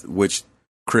is, which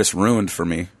Chris ruined for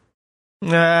me.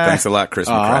 Thanks a lot, Chris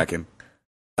McCracken.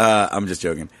 I'm just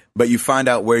joking. But you find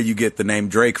out where you get the name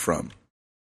Drake from.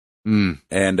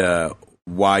 And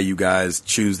why you guys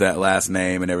choose that last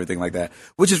name and everything like that.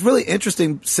 Which is really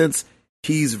interesting since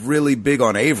he's really big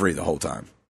on Avery the whole time.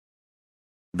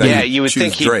 That you would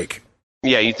think Drake.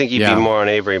 Yeah, you'd think he'd be more on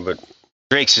Avery, but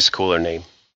Drake's just a cooler name.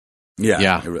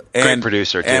 Yeah. Great And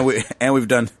producer, too. And we've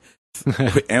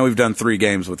done 3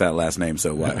 games with that last name,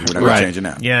 so we're not going to change it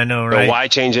now. Yeah, I know, So right? why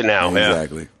change it now? Yeah.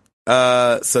 Exactly.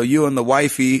 So you and the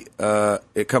wifey,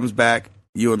 it comes back.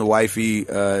 You and the wifey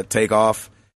take off,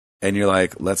 and you're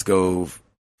like, "Let's go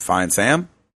find Sam." Is that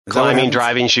what Climbing, happens?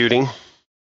 driving, shooting.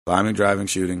 Climbing, driving,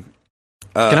 shooting.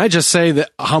 Can I just say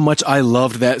that how much I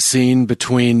loved that scene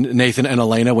between Nathan and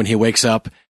Elena when he wakes up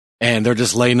and they're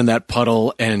just laying in that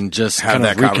puddle and just Have kind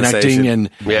of that conversation. reconnecting. And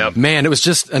Yeah. man, it was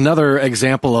just another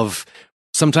example of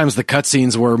sometimes the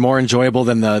cutscenes were more enjoyable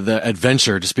than the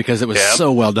adventure just because it was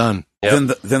so well done.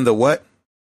 Yep. Then the what?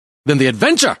 Than the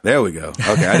adventure, There we go.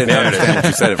 Okay, I didn't understand what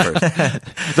you said at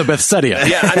first. the Bethsaida.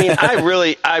 Yeah, I mean,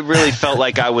 I really felt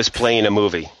like I was playing a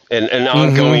movie, an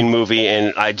ongoing movie,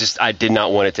 and I did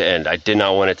not want it to end. I did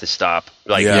not want it to stop.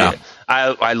 Like, Yeah.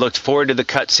 I looked forward to the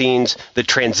cutscenes. The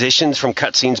transitions from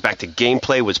cutscenes back to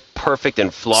gameplay was perfect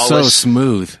and flawless. So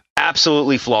smooth.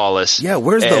 Absolutely flawless. Yeah,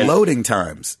 where's the And- loading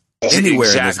times? Anywhere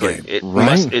exactly. in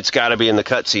this game. It's got to be in the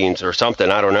cutscenes or something.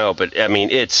 I don't know, but I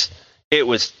mean, it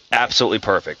was absolutely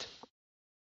perfect.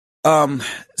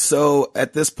 So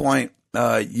at this point,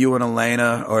 you and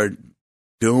Elena are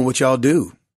doing what y'all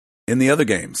do in the other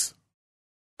games.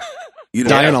 You know,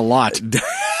 dying a lot. Nate!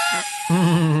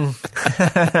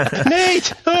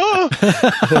 Oh,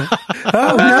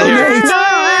 no,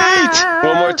 Nate!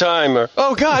 One more time.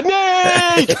 Oh, God,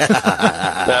 Nate!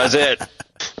 That was it.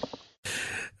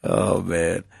 Oh,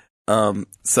 man.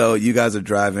 So you guys are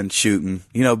driving, shooting,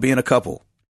 being a couple.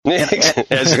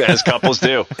 as couples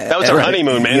do. That was our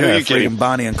honeymoon, man. Yeah, Who are you kidding?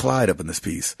 Bonnie and Clyde up in this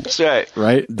piece. That's right.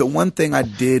 Right. The one thing I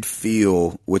did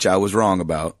feel, which I was wrong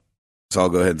about, so I'll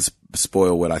go ahead and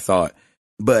spoil what I thought,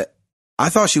 but I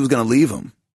thought she was going to leave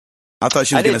him. I thought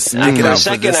she was going to stick it out for this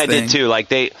thing. For a second, I did too.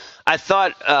 I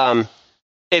thought,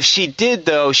 if she did,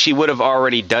 though, she would have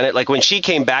already done it. Like, when she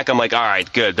came back, I'm like, all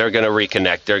right, good. They're going to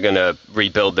reconnect. They're going to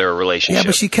rebuild their relationship. Yeah,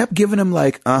 but she kept giving him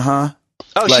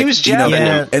Oh, she was jabbing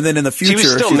him. And then in the future,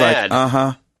 she's mad.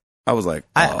 Like, I was like,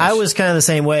 I was kind of the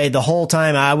same way. The whole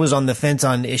time I was on the fence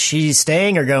on, is she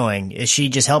staying or going? Is she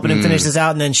just helping him finish this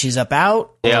out and then she's up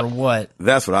out? Or what?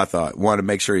 That's what I thought. Wanted to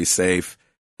make sure he's safe.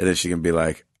 And then she can be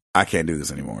like, I can't do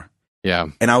this anymore. Yeah.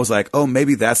 And I was like, oh,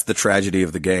 maybe that's the tragedy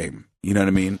of the game. You know what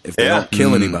I mean? If they don't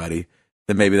kill anybody,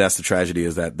 then maybe that's the tragedy,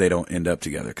 is that they don't end up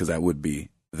together, because that would be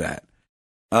that.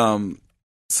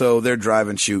 So they're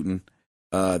driving, shooting.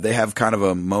 They have kind of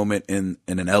a moment in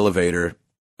an elevator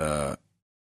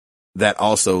that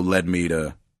also led me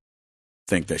to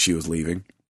think that she was leaving.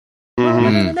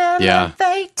 Mm-hmm. Yeah.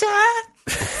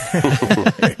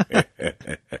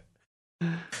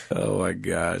 Oh my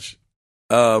gosh.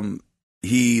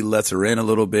 He lets her in a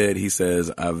little bit. He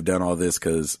says, I've done all this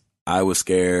because I was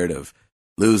scared of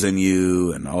losing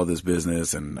you and all this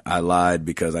business, and I lied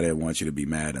because I didn't want you to be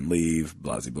mad and leave,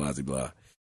 blah, blah, blah,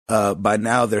 blah. By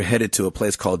now they're headed to a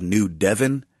place called New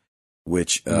Devon,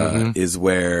 which is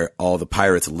where all the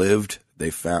pirates lived.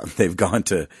 They've gone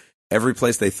to every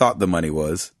place they thought the money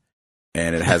was,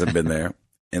 and it hasn't been there.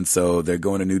 And so they're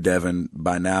going to New Devon.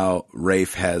 By now,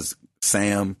 Rafe has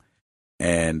Sam,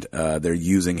 and they're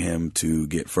using him to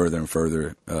get further and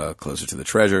further closer to the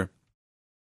treasure.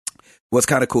 What's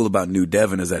kind of cool about New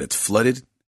Devon is that it's flooded.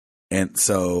 And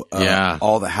so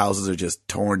all the houses are just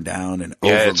torn down and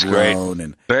overgrown. It's great.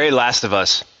 And very Last of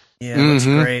Us. Yeah, that's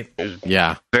great.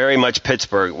 Yeah. Very much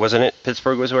Pittsburgh, wasn't it?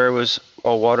 Pittsburgh was where it was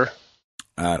all water?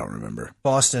 I don't remember.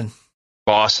 Boston,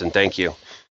 thank you.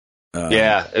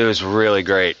 Yeah, it was really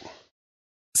great.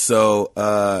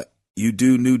 So you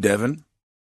do New Devon,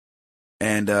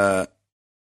 and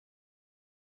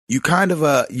you kind of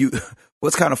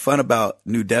what's kind of fun about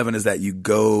New Devon is that you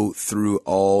go through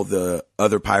all the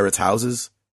other pirates'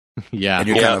 houses. Yeah. And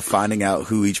you're kind of finding out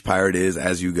who each pirate is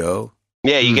as you go.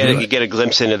 Yeah, you get a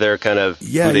glimpse into their kind of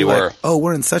who they were. Like, oh,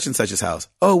 we're in such and such's house.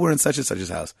 Oh, we're in such and such's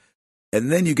house.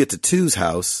 And then you get to Two's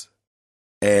house,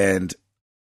 and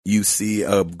you see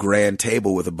a grand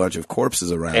table with a bunch of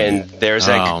corpses around and it. There's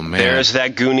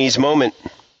that Goonies moment.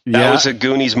 That was a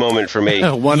Goonies moment for me.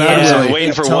 One-eyed I was Willie.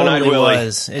 waiting for One-Eyed Willie.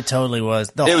 It totally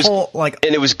was. And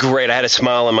it was great. I had a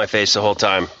smile on my face the whole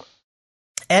time.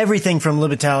 Everything from Le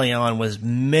Battalion was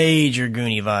major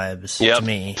Goonie vibes to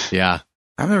me. Yeah.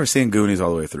 I've never seen Goonies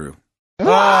all the way through.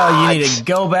 Oh, you need to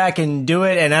go back and do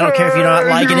it, and I don't care if you're not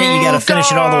liking it, you got to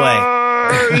finish it all the way.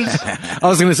 I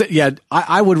was going to say,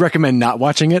 I would recommend not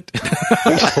watching it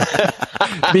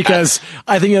because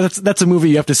I think that's a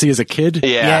movie you have to see as a kid.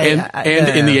 Yeah. And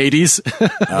in the 80s.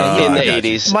 In the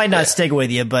 80s. Might not stick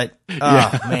with you, but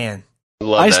man.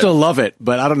 I still love it,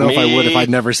 but I don't know if I would if I'd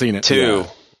never seen it. Too.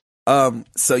 Yeah.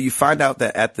 So you find out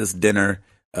that at this dinner,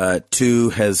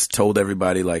 Two has told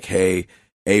everybody, like, hey,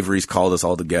 Avery's called us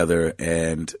all together,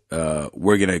 and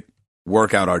we're going to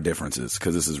work out our differences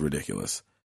because this is ridiculous.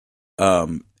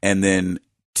 And then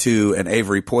Two and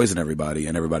Avery poison everybody,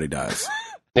 and everybody dies.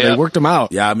 They worked them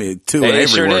out. Yeah, I mean, Two and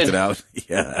Avery worked it out.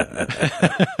 Yeah.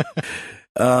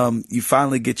 You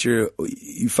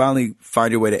finally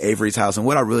find your way to Avery's house, and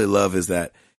what I really love is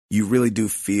that you really do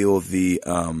feel the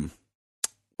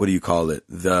what do you call it?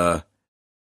 The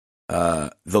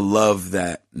love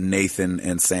that Nathan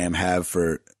and Sam have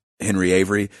for Henry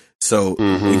Avery. So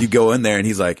when you go in there and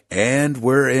he's like, and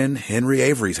we're in Henry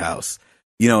Avery's house.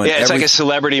 You know, it's like a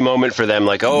celebrity moment for them.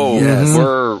 Like,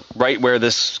 we're right where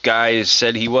this guy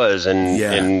said he was,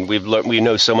 and we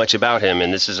know so much about him,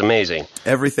 and this is amazing.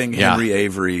 Everything Henry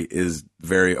Avery is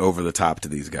very over the top to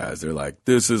these guys. They're like,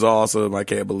 this is awesome. I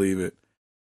can't believe it.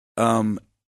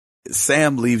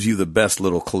 Sam leaves you the best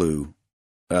little clue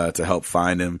to help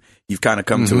find him. You've kind of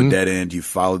come to a dead end. You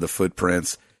follow the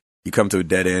footprints. You come to a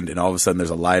dead end, and all of a sudden there's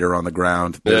a lighter on the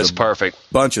ground. That's perfect.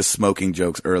 Bunch of smoking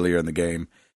jokes earlier in the game.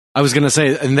 I was going to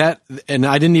say, and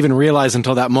I didn't even realize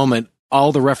until that moment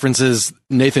all the references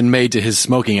Nathan made to his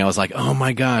smoking, I was like, oh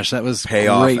my gosh, that was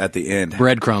payoff great. at the end.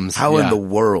 Breadcrumbs. How in the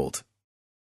world?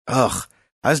 Ugh.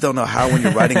 I just don't know how when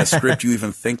you're writing a script you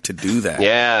even think to do that.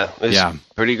 Yeah, it's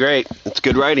pretty great. It's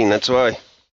good writing, that's why.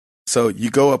 So you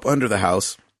go up under the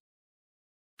house,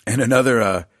 and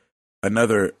another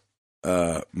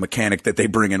mechanic that they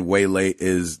bring in way late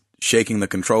is shaking the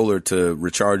controller to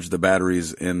recharge the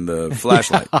batteries in the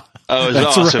flashlight. Oh, it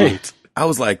was awesome. Right. I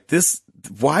was like, this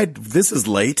is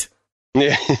late?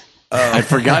 Yeah. I'd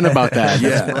forgotten about that. Yeah.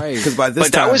 That's right. Because by this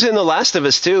But time, that was in The Last of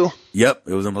Us too. Yep,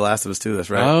 it was in The Last of Us too. That's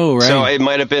right. Oh, right. So it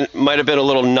might have been a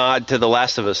little nod to The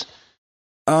Last of Us.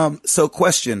 So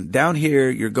question, down here,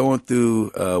 you're going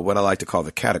through, what I like to call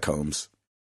the catacombs,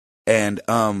 and,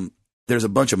 there's a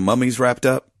bunch of mummies wrapped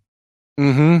up,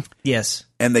 Mm-hmm. Yes.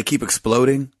 and they keep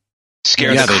exploding.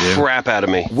 Scared Yeah, the they do. crap out of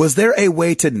me. Was there a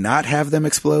way to not have them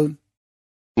explode?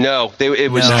 No,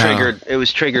 it was No. triggered. It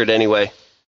was triggered anyway.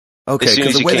 Okay, As soon because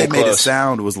as the you way they came made it close.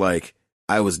 sound was like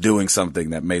I was doing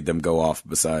something that made them go off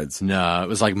besides. No, it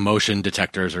was like motion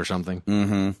detectors or something.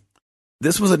 Mm-hmm.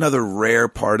 This was another rare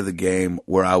part of the game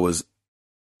where I was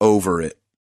over it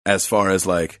as far as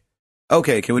like,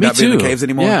 okay, can we Me not be in the too. caves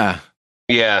anymore? Yeah.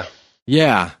 Yeah.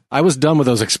 Yeah. I was done with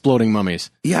those exploding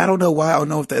mummies. Yeah, I don't know why. I don't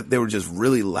know if they were just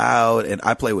really loud, and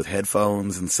I play with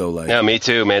headphones, and so like Yeah, me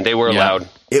too, man. They were Yeah. loud.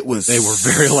 it was They were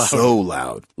very loud. so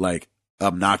loud, like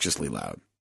obnoxiously loud.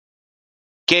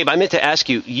 Gabe, I meant to ask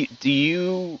you,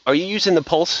 are you using the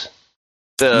Pulse?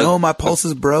 No, my pulse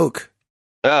is broke.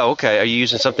 Oh, okay. Are you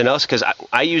using something else? Because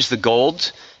I use the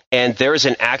Golds, and there is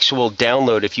an actual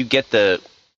download. If you get the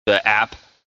app,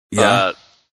 Yeah,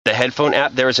 the headphone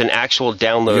app, there is an actual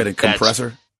download you get a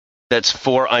compressor. that's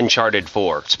for Uncharted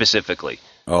 4 specifically.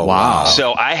 Oh Wow.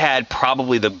 So I had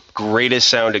probably the greatest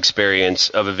sound experience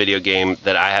of a video game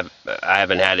that I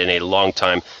haven't had in a long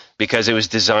time because it was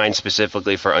designed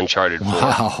specifically for Uncharted 4.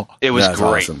 Wow. It was That's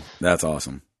great. Awesome. That's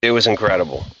awesome. It was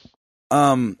incredible.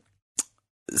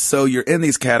 So you're in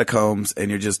these catacombs and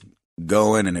you're just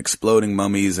going and exploding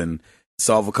mummies and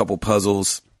solve a couple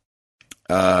puzzles.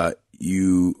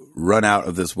 You run out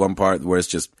of this one part where it's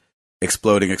just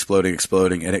exploding,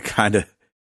 and it kind of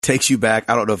takes you back.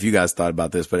 I don't know if you guys thought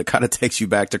about this, but it kind of takes you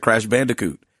back to Crash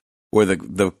Bandicoot, where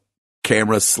the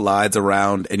camera slides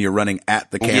around and you're running at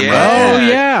the camera. Yeah. Oh, and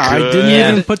yeah. I Good.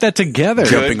 didn't even put that together.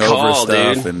 Good jumping over call,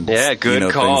 stuff dude. and Yeah,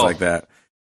 good call. things like that.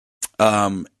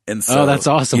 And so, Oh, that's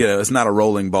awesome. You know, it's not a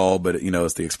rolling ball, but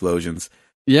it's the explosions.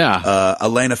 Yeah.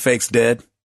 Elena fakes dead,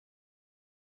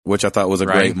 which I thought was a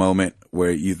Right. great moment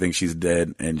where you think she's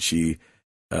dead and she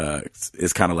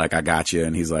is kind of like, I got you.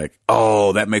 And he's like,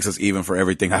 oh, that makes us even for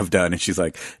everything I've done. And she's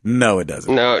like, no, it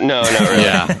doesn't. No, not really.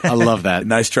 Yeah. I love that.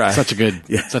 Nice try. Such a good,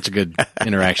 Yeah. such a good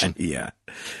interaction. Yeah.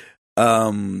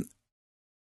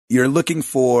 You're looking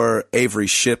for Avery's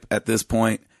ship at this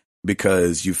point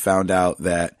because you found out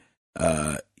that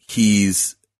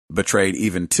he's betrayed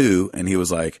Even 2, and he was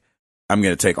like, I'm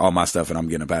going to take all my stuff and I'm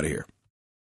getting up out of here.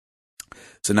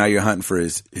 So now you're hunting for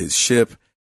his ship,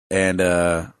 and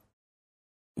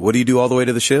what do you do all the way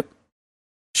to the ship?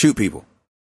 Shoot people.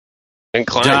 And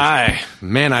climb. Die.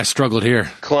 Man, I struggled here.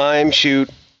 Climb, shoot,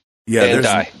 Yeah, and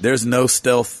die. there's no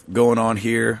stealth going on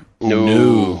here.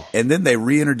 No. And then they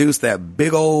reintroduced that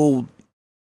big old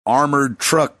armored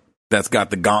truck that's got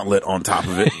the gauntlet on top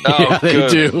of it. Oh, Yeah, they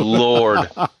good do. Lord.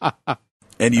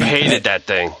 And you Hated that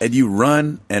thing. And you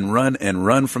run and run and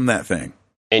run from that thing.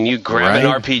 And you grab Right.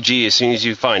 an RPG as soon as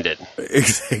you find it.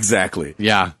 Exactly.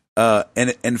 Yeah.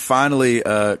 And finally,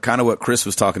 kind of what Chris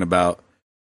was talking about.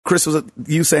 Chris, was it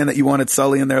you saying that you wanted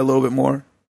Sully in there a little bit more?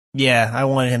 Yeah, I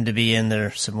wanted him to be in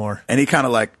there some more. And he kind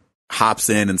of like hops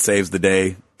in and saves the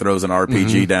day, throws an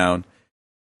RPG down.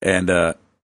 And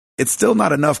it's still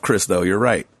not enough, Chris, though. You're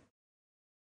right.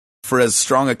 For as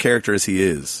strong a character as he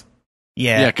is.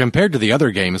 Yeah. Compared to the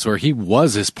other games where he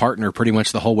was his partner pretty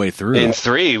much the whole way through. In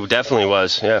 3, definitely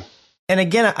was, yeah. And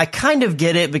again, I kind of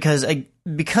get it because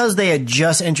they had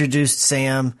just introduced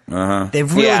Sam.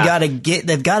 They've really Yeah.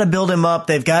 they've got to build him up.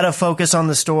 They've got to focus on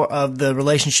the story of the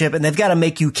relationship, and they've got to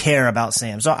make you care about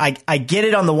Sam. So I get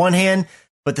it on the one hand,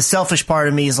 but the selfish part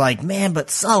of me is like, man,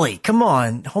 but Sully, come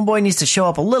on, homeboy needs to show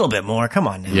up a little bit more. Come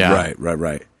on now. Yeah.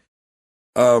 Right.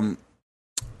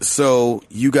 So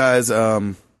you guys are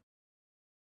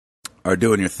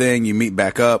doing your thing. You meet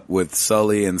back up with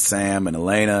Sully and Sam and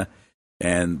Elena,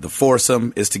 and the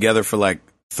foursome is together for like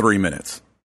 3 minutes.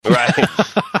 Right.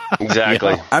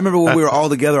 Exactly. I remember when we were all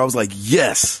together, I was like,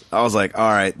 yes. I was like, all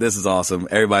right, this is awesome.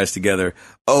 Everybody's together.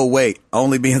 Oh, wait,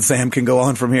 only me and Sam can go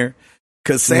on from here?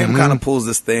 Because Sam kind of pulls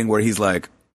this thing where he's like,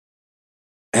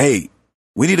 hey,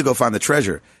 we need to go find the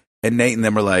treasure. And Nate and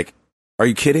them are like, are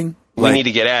you kidding? we need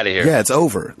to get out of here. Yeah, it's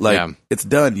over. Like it's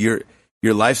done. Your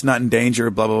life's not in danger.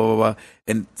 Blah blah blah blah.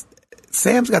 And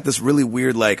Sam's got this really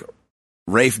weird like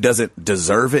Rafe doesn't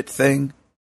deserve it thing,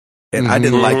 and I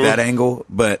didn't like that angle,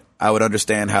 but I would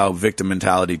understand how victim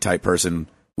mentality type person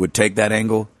would take that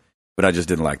angle, but I just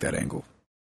didn't like that angle.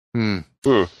 I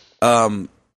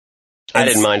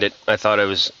didn't mind it. I thought it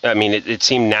was. I mean, it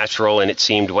seemed natural, and it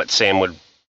seemed what Sam would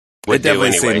do definitely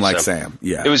anyway. Seemed like Sam.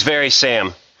 Yeah, it was very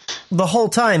Sam. The whole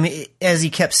time, as he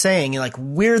kept saying, like,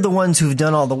 we're the ones who've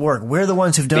done all the work. We're the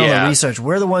ones who've done all the research.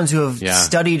 We're the ones who have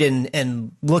studied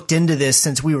and looked into this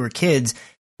since we were kids.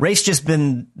 Rafe's just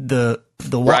been the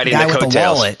guy with the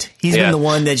wallet. He's been the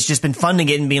one that's just been funding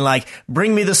it and being like,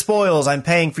 bring me the spoils. I'm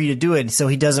paying for you to do it. So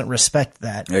he doesn't respect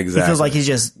that. Exactly. He feels like he's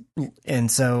just, and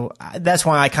so that's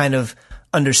why I kind of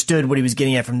understood what he was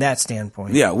getting at from that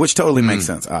standpoint. Yeah, which totally makes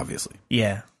sense, obviously.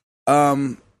 Yeah.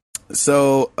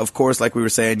 So, of course, like we were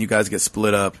saying, you guys get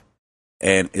split up,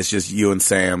 and it's just you and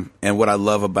Sam. And what I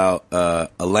love about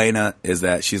Elena is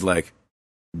that she's like,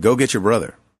 go get your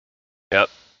brother. Yep.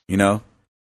 You know?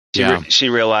 She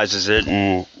realizes it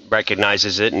and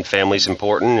recognizes it, and family's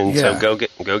important, and so go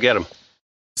get him.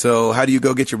 So how do you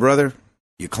go get your brother?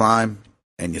 You climb,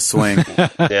 and you swing.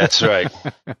 That's right.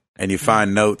 And you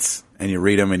find notes, and you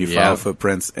read them, and you follow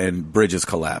footprints, and bridges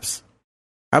collapse.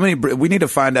 How many? We need to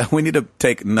find out. We need to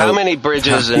take note. How many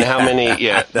bridges and how many?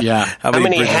 How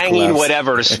many hanging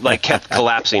whatever like kept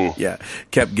collapsing?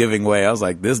 Kept giving way. I was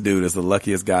like, this dude is the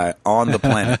luckiest guy on the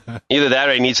planet. Either that,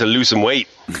 or he needs to lose some weight.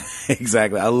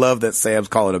 Exactly. I love that Sam's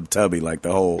calling him Tubby like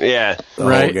the whole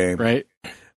whole game. Right.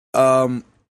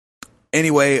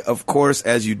 Anyway, of course,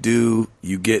 as you do,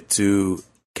 you get to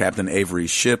Captain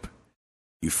Avery's ship.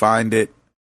 You find it,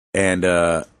 and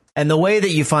the way that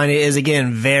you find it is,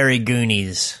 again, very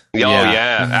Goonies. Oh,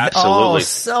 yeah, absolutely. Oh,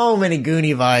 so many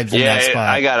Goonie vibes in that spot.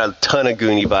 I got a ton of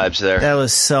Goonie vibes there. That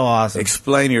was so awesome.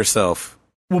 Explain yourself.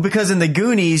 Well, because in the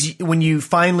Goonies, when you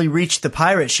finally reach the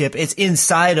pirate ship, it's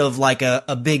inside of like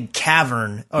a big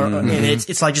cavern, and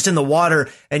it's like just in the water.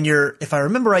 And if I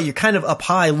remember right, you're kind of up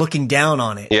high looking down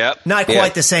on it. Yep. Not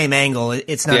quite the same angle.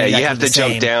 It's not. Yeah, you have to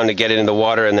jump down to get it in the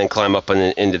water and then climb up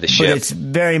into the ship. But it's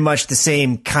very much the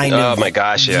same kind of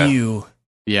view.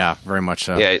 Yeah, very much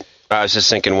so. Yeah, I was just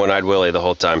thinking One-Eyed Willie the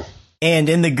whole time. And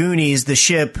in the Goonies, the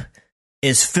ship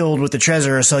is filled with the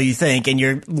treasure, or so you think, and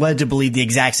you're led to believe the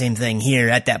exact same thing here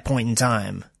at that point in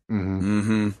time.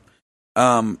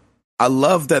 I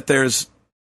love that there's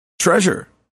treasure.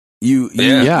 You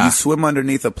swim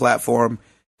underneath a platform.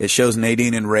 It shows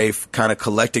Nadine and Rafe kind of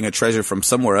collecting a treasure from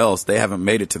somewhere else. They haven't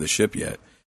made it to the ship yet.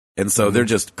 And so they're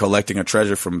just collecting a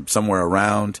treasure from somewhere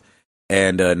around.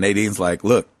 And Nadine's like,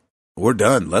 look, we're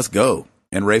done. Let's go.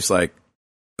 And Rafe's like,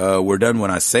 we're done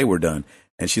when I say we're done.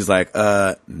 And she's like,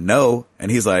 no.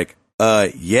 And he's like,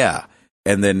 yeah.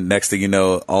 And then next thing you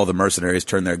know, all the mercenaries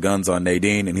turn their guns on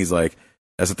Nadine. And he's like,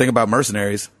 that's the thing about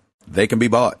mercenaries. They can be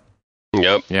bought.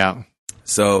 Yep. Yeah.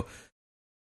 So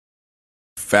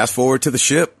fast forward to the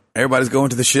ship. Everybody's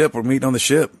going to the ship. We're meeting on the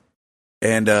ship.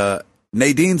 And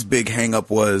Nadine's big hang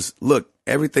up was, look,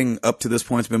 everything up to this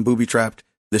point's been booby trapped.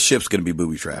 The ship's going to be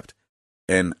booby trapped.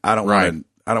 And I don't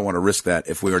want to risk that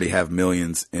if we already have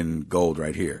millions in gold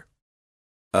right here.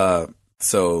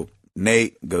 So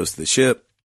Nate goes to the ship.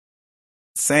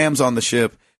 Sam's on the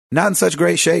ship, not in such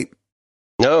great shape.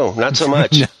 No, not so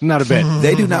much. Not a bit.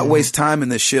 They do not waste time in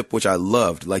this ship, which I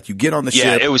loved. Like you get on the ship.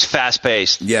 Yeah, it was fast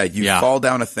paced. Yeah, you fall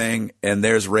down a thing and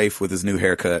there's Rafe with his new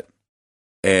haircut.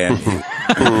 And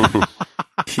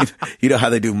you know how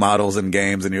they do models in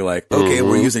games and you're like, okay,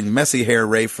 we're using messy hair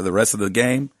Rafe for the rest of the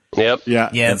game. Yep. Yeah.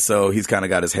 And so he's kind of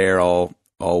got his hair all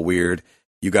weird.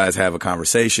 You guys have a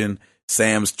conversation.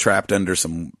 Sam's trapped under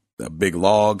a big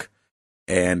log,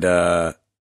 and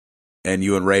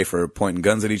you and Rafe are pointing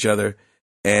guns at each other,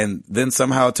 and then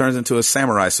somehow it turns into a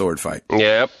samurai sword fight.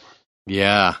 Yep.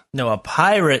 Yeah. No, a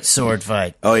pirate sword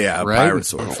fight. Oh yeah, pirate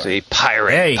sword fight. It's a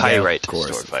pirate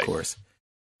sword fight. Of course.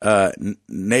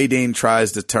 Nadine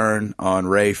tries to turn on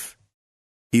Rafe.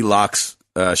 She locks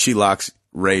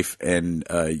Rafe and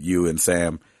you and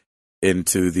Sam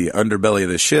into the underbelly of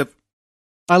the ship.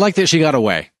 I like that she got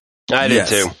away. I did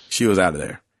too. She was out of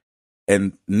there.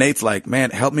 And Nate's like, man,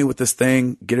 help me with this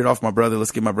thing. Get it off my brother.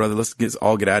 Let's get my brother. Let's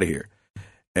all get out of here.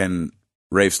 And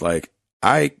Rafe's like,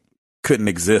 I couldn't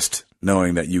exist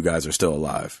knowing that you guys are still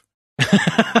alive.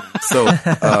 So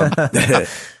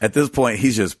at this point,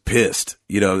 he's just pissed.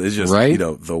 It's just,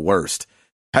 the worst.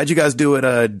 How'd you guys do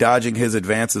at dodging his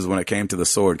advances when it came to the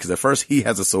sword? Because at first he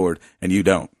has a sword and you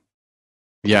don't.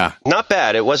 Yeah. Not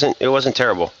bad. It wasn't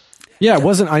terrible. Yeah, it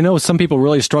wasn't. I know some people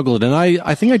really struggled, and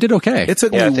I think I did okay. It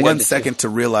took me 1 second to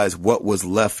realize what was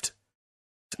left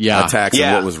attacks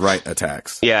and what was right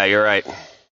attacks. Yeah, you're right.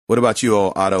 What about you,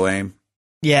 old auto aim?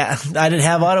 Yeah, I didn't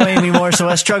have auto aim anymore, so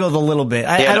I struggled a little bit.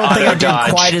 I don't think I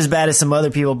did quite as bad as some other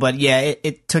people, but yeah,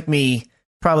 it took me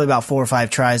probably about 4 or 5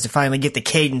 tries to finally get the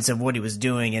cadence of what he was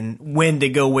doing and when to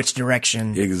go which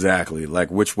direction. Exactly, like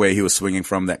which way he was swinging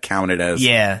from that counted as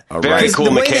very right. cool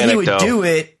the way mechanic, that he would though. do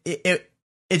it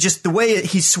just the way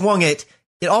he swung it,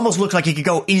 it almost looked like he could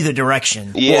go either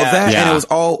direction. Yeah, well, and it was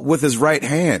all with his right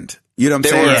hand. You know what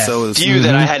I'm saying? There were So it was, few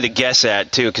that I had to guess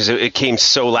at too because it came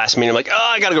so last minute. I'm like,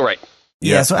 I gotta go right.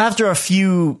 Yeah, so after a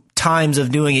few times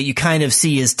of doing it, you kind of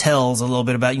see his tells a little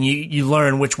bit about you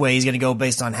learn which way he's going to go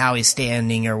based on how he's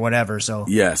standing or whatever. So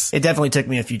yes, it definitely took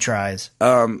me a few tries.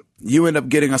 You end up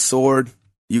getting a sword.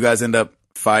 You guys end up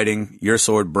fighting. Your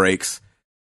sword breaks.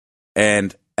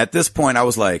 And at this point, I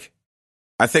was like,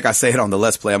 I think I say it on the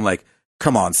Let's Play. I'm like,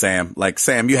 come on, Sam. Like,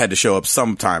 Sam, you had to show up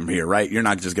sometime here, right? You're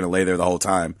not just going to lay there the whole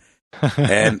time.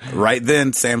 And right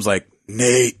then, Sam's like,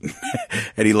 Nate.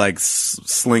 And he like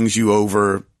slings you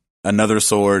over another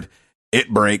sword. It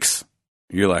breaks.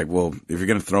 You're like, well, if you're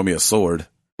going to throw me a sword.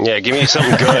 Yeah, give me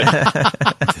something good.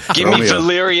 Give me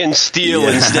Valyrian steel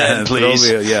instead, please.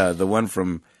 The one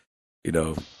from,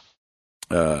 I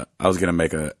was going to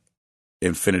make a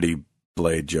Infinity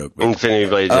Blade joke. But, Infinity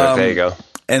Blade joke, there you go.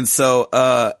 And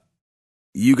so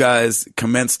you guys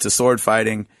commence to sword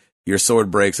fighting. Your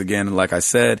sword breaks again, like I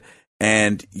said.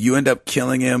 And you end up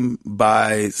killing him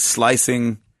by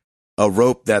slicing a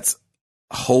rope that's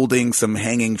holding some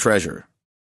hanging treasure.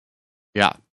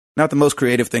 Yeah. Not the most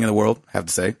creative thing in the world, I have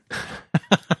to say.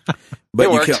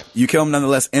 But you kill him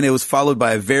nonetheless. And it was followed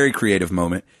by a very creative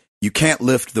moment. You can't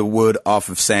lift the wood off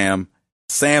of Sam.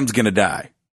 Sam's going to die.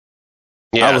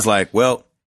 Yeah. I was like, well,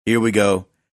 here we go.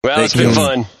 Well, it's been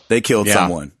fun. They killed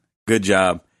someone. Good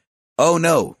job. Oh,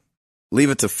 no. Leave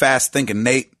it to fast-thinking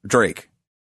Nate Drake.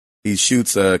 He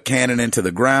shoots a cannon into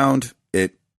the ground.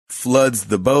 It floods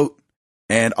the boat.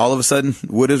 And all of a sudden,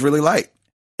 wood is really light.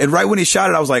 And right when he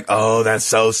shot it, I was like, oh, that's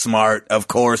so smart. Of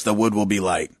course, the wood will be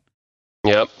light.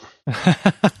 Yep.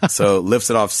 So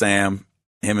lifts it off Sam.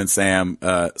 Him and Sam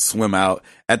swim out.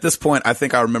 At this point, I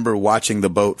think I remember watching the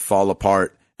boat fall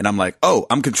apart. And I'm like, oh,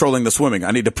 I'm controlling the swimming.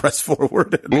 I need to press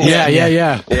forward. Yeah.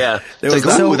 It's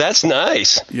like, ooh, that's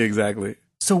nice. Yeah, exactly.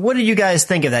 So what did you guys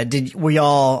think of that?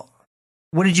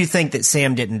 What did you think that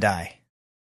Sam didn't die?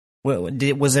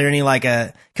 Was there any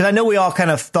because I know we all kind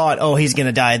of thought, oh, he's going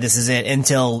to die. This is it,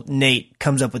 until Nate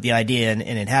comes up with the idea and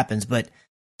it happens. But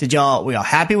were y'all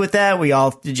happy with that?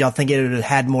 Did y'all think it would have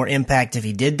had more impact if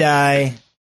he did die?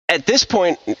 At this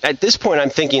point, I'm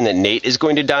thinking that Nate is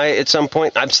going to die at some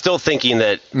point. I'm still thinking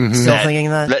that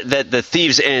that the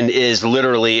thief's end is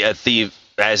literally a thief,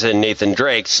 as in Nathan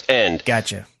Drake's end.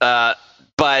 Gotcha.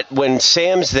 But when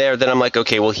Sam's there, then I'm like,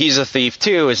 okay, well, he's a thief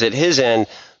too. Is it his end?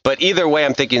 But either way,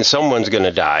 I'm thinking someone's going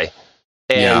to die.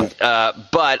 And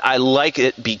but I like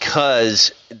it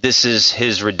because this is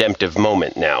his redemptive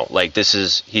moment now. Like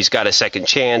he's got a second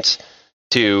chance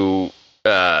to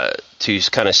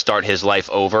kind of start his life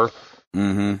over.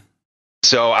 Mm-hmm.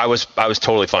 So I was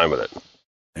totally fine with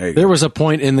it. There was a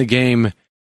point in the game,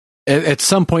 at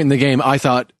some point in the game, I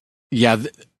thought,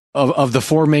 of the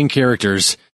 4 main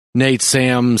characters, Nate,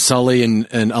 Sam, Sully, and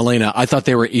Elena, I thought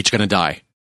they were each going to die.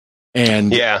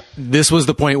 And this was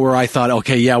the point where I thought,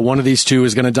 okay, one of these 2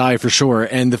 is going to die for sure.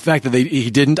 And the fact that he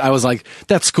didn't, I was like,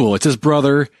 that's cool. It's his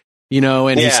brother,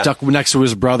 and he's stuck next to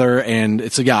his brother. And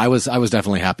it's I was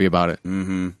definitely happy about it.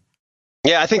 Mm-hmm.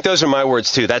 Yeah, I think those are my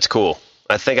words too. That's cool.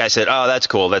 I think I said, oh, that's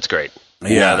cool. That's great.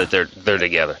 Yeah, that they're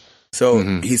together.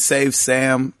 So he saves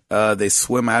Sam. They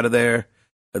swim out of there.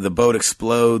 The boat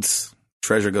explodes.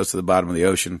 Treasure goes to the bottom of the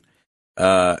ocean.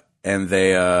 And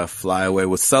they fly away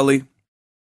with Sully.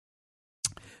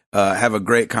 Have a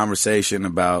great conversation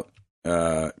about,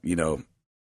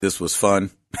 this was fun.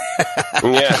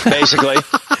 Yeah, basically.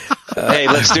 Hey,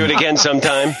 let's do it again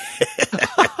sometime.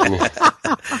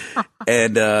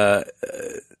 And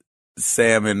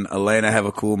Sam and Elena have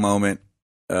a cool moment.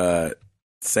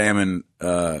 Sam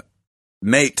and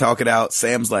Nate talk it out.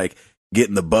 Sam's like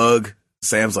getting the bug.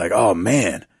 Sam's like, oh,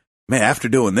 man, after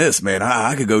doing this, man,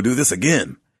 I could go do this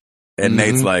again. And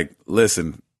Nate's like,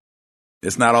 listen,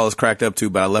 it's not all it's cracked up to,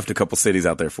 but I left a couple cities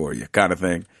out there for you, kind of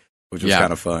thing, which was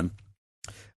kind of fun.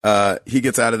 He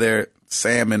gets out of there.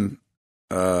 Sam and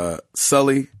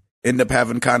Sully end up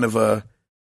having kind of a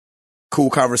cool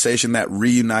conversation that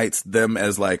reunites them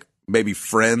as like maybe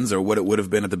friends, or what it would have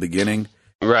been at the beginning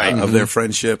of their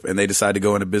friendship, and they decide to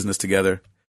go into business together.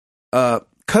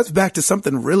 Cuts back to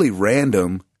something really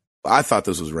random. I thought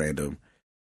this was random.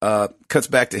 Cuts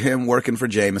back to him working for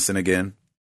Jameson again.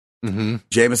 Mm-hmm.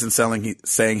 Jameson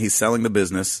saying he's selling the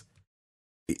business.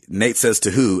 Nate says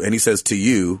to who, and he says to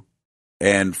you,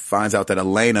 and finds out that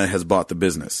Elena has bought the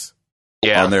business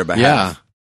on their behalf. Yeah.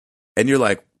 And you're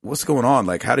like, what's going on?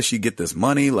 Like, how does she get this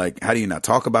money? Like, how do you not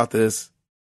talk about this?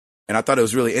 And I thought it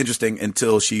was really interesting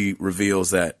until she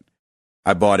reveals that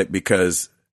I bought it because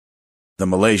the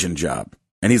Malaysian job.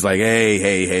 And he's like,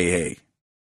 hey.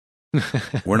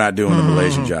 We're not doing the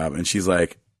Malaysian job. And he's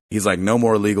like, no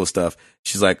more illegal stuff.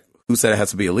 She's like, who said it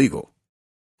has to be illegal?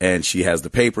 And she has the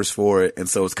papers for it. And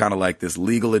so it's kind of like this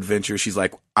legal adventure. She's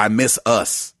like, I miss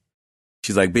us.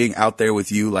 She's like, being out there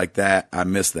with you like that, I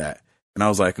miss that. And I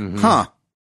was like, huh.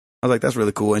 I was like, that's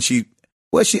really cool. And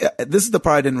this is the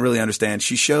part I didn't really understand.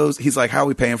 He's like, how are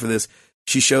we paying for this?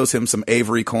 She shows him some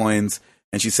Avery coins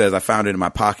and she says, I found it in my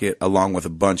pocket along with a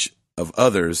bunch of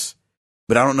others.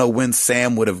 But I don't know when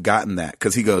Sam would have gotten that,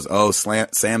 because he goes, oh,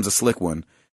 Sam's a slick one.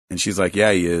 And she's like,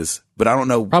 yeah, he is. But I don't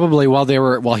know. Probably while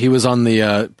he was on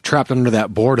the trapped under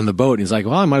that board in the boat. He's like,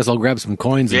 well, I might as well grab some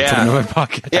coins and put them in my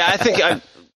pocket. Yeah, I think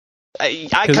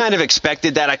I kind of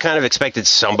expected that. I kind of expected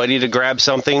somebody to grab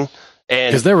something.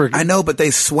 And I know, but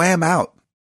they swam out.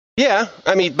 Yeah,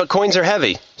 I mean, but coins are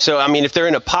heavy. So, I mean, if they're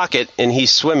in a pocket and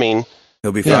he's swimming,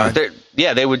 he'll be fine.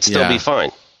 They would still be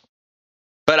fine.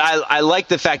 But I like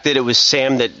the fact that it was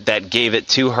Sam that gave it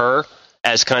to her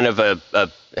as kind of a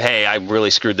hey, I really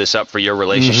screwed this up for your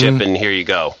relationship, and here you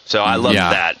go. So I loved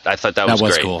that. I thought that was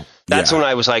great. Cool. That's when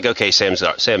I was like, okay, Sam's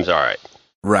all right.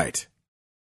 Right.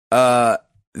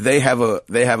 They have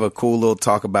a cool little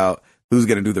talk about who's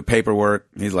going to do the paperwork.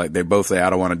 He's like, they both say, I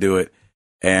don't want to do it.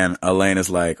 And Elena's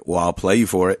like, well, I'll play you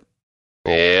for it.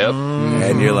 Yep.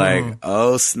 And you're like,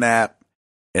 oh, snap.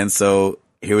 And so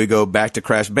here we go back to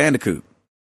Crash Bandicoot.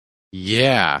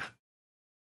 Yeah.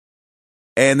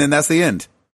 And then that's the end.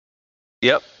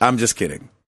 Yep. I'm just kidding.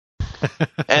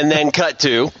 And then cut to.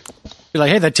 You're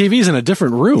like, hey, that TV's in a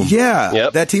different room. Yeah.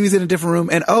 Yep. That TV's in a different room.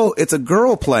 And it's a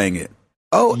girl playing it.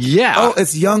 Oh, yeah. Oh,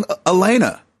 it's young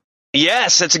Elena.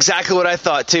 Yes, that's exactly what I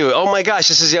thought too. Oh my gosh,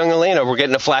 this is young Elena. We're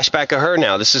getting a flashback of her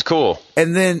now. This is cool.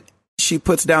 And then she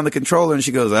puts down the controller and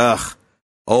she goes, ugh,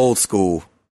 old school.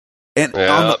 And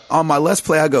on my Let's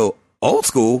Play, I go, old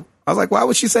school? I was like, why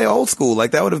would she say old school?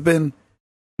 Like, that would have been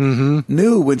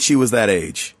new when she was that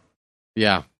age.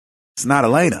 Yeah. It's not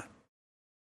Elena.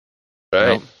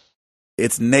 Right. No.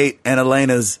 It's Nate and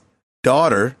Elena's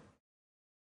daughter.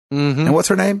 And what's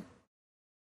her name?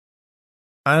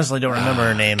 I honestly don't remember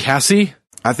her name. Cassie?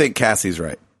 I think Cassie's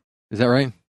right. Is that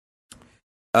right?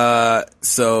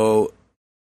 So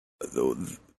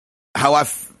how I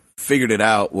figured it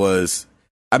out was,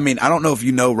 I mean, I don't know if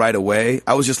you know right away.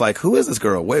 I was just like, who is this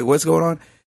girl? Wait, what's going on?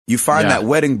 You find that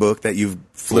wedding book that you've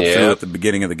flipped through at the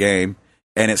beginning of the game,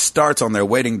 and it starts on their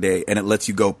wedding day, and it lets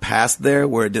you go past there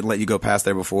where it didn't let you go past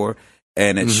there before,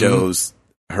 and it shows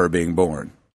her being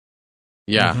born.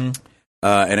 Yeah.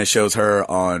 And it shows her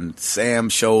on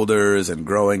Sam's shoulders and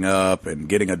growing up and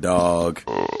getting a dog.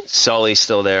 Sully's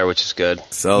still there, which is good.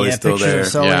 Sully's still there.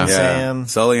 Sully and Sam.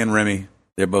 Sully and Remy,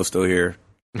 they're both still here.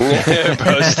 They're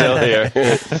both still here.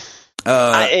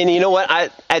 And you know what?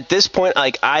 At this point,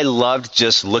 like, I loved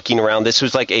just looking around. This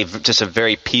was like just a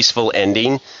very peaceful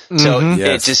ending. So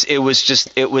it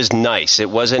was nice. It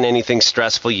wasn't anything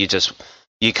stressful.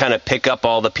 You kind of pick up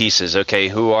all the pieces. Okay,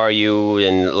 who are you?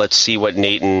 And let's see what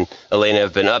Nate and Elena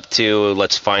have been up to.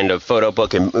 Let's find a photo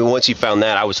book. And once you found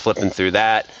that, I was flipping through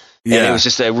that. Yeah. And it was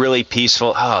just a really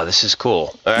peaceful, this is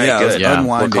cool. All right, good. It was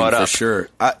unwinding for sure.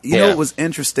 You know what was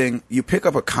interesting? You pick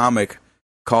up a comic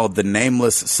called The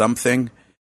Nameless Something,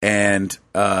 and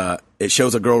it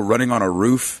shows a girl running on a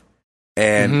roof,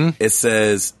 and it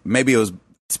says, maybe it was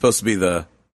supposed to be the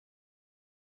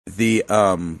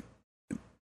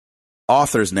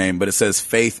author's name, but it says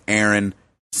Faith Aaron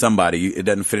somebody. It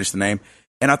doesn't finish the name.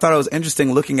 And I thought it was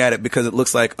interesting looking at it because it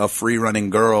looks like a free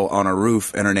running girl on a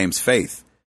roof, and her name's Faith,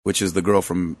 which is the girl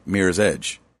from Mirror's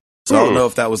Edge. So I don't know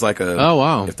if that was like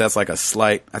if that's like a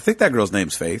slight, I think that girl's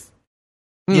name's Faith.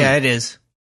 Yeah, it is.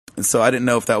 And so I didn't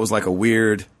know if that was like a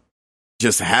weird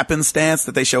just happenstance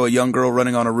that they show a young girl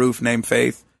running on a roof named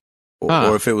Faith.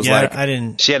 Or if it was I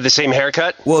didn't. She had the same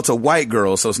haircut? Well, it's a white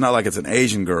girl, so it's not like it's an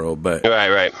Asian girl, but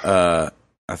right. I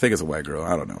think it's a white girl.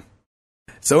 I don't know.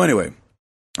 So anyway,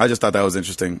 I just thought that was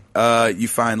interesting. You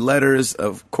find letters,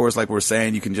 of course, like we're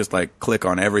saying, you can just like click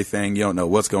on everything. You don't know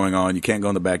what's going on. You can't go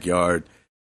in the backyard.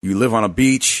 You live on a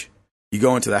beach. You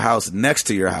go into the house next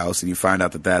to your house, and you find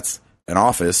out that that's an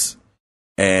office,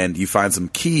 and you find some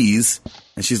keys,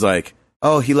 and she's like,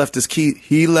 "Oh, he left his key.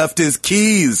 He left his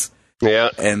keys." Yeah.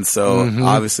 And so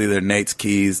obviously they're Nate's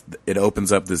keys. It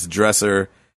opens up this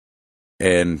dresser,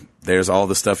 And there's all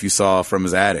the stuff you saw from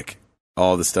his attic,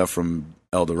 all the stuff from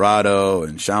El Dorado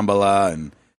and Shambhala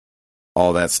and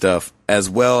all that stuff, as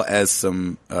well as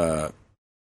some,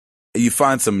 you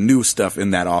find some new stuff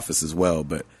in that office as well,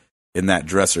 but in that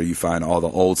dresser, you find all the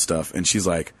old stuff. And she's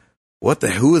like,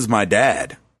 who is my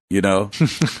dad? You know?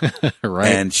 Right.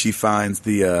 And she finds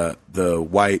the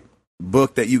white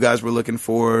book that you guys were looking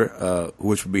for,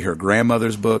 which would be her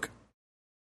grandmother's book.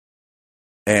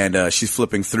 And she's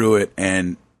flipping through it,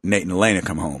 and Nate and Elena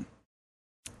come home.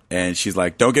 And she's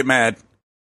like, don't get mad.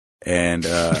 And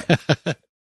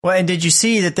well, and did you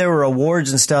see that there were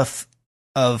awards and stuff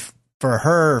for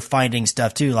her finding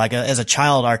stuff too, like as a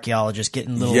child archaeologist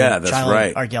getting little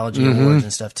child archaeology awards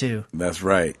and stuff too. That's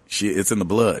right. It's in the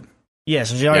blood. Yeah,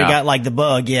 so she already got like the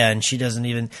bug, and she doesn't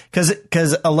even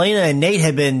because Elena and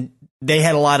Nate they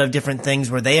had a lot of different things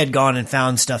where they had gone and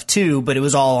found stuff too, but it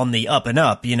was all on the up and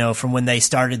up, from when they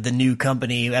started the new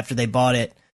company after they bought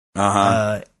it.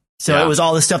 So it was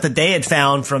all the stuff that they had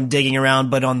found from digging around,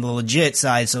 but on the legit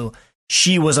side. So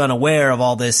she was unaware of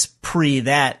all this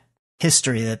that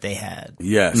history that they had.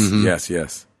 Yes,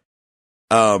 yes.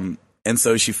 And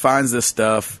so she finds this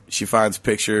stuff. She finds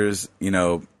pictures,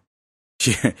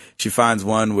 She finds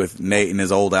one with Nate in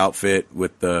his old outfit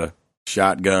with the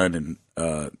shotgun,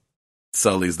 and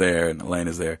Sully's there and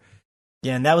Elena's there.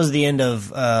 Yeah, and that was the end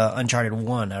of Uncharted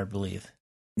 1, I believe.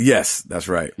 Yes, that's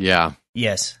right. Yeah.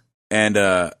 Yes. And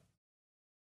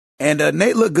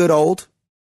Nate looked good old,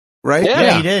 right?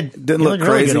 Yeah, he did. Didn't look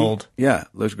crazy. Really good old. Yeah,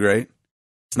 looks great.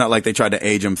 It's not like they tried to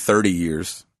age him 30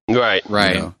 years. Right.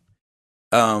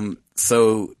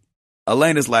 So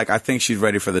Elena's like, I think she's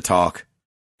ready for the talk.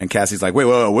 And Cassie's like, wait,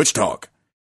 which talk?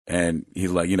 And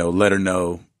he's like, let her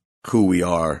know who we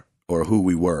are or who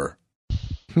we were.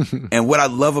 And what I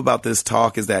love about this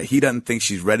talk is that he doesn't think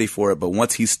she's ready for it, but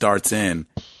once he starts in,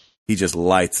 he just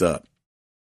lights up.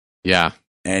 Yeah.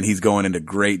 And he's going into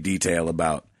great detail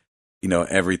about,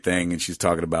 everything. And she's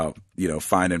talking about,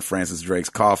 finding Francis Drake's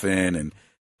coffin and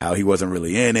how he wasn't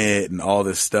really in it and all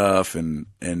this stuff. And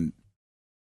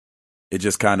it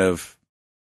just kind of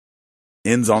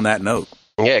ends on that note.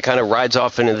 Yeah, it kind of rides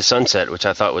off into the sunset, which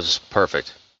I thought was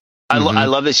perfect. I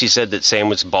love that she said that Sam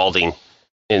was balding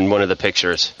in one of the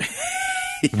pictures.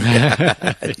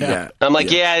 Yeah. I'm like,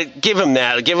 give him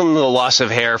that. Give him the loss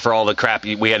of hair for all the crap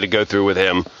we had to go through with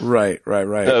him. Right.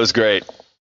 That was great.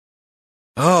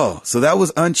 Oh, so that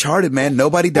was Uncharted, man.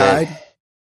 Nobody died.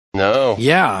 No.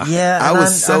 Yeah. Yeah. I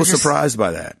was so surprised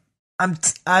by that.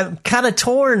 I'm kind of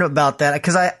torn about that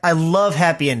because I love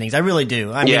happy endings. I really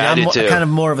do. I mean, I'm kind of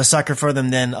more of a sucker for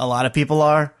them than a lot of people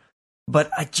are.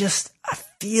 But I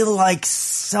feel like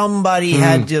somebody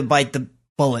had to bite the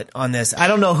bullet on this. I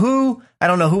don't know who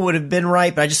would have been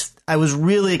right, but I was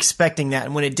really expecting that.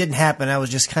 And when it didn't happen, I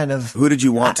was just kind of. Who did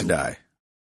you want to die?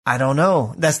 I don't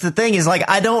know. That's the thing is like,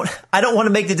 I don't want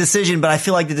to make the decision, but I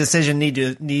feel like the decision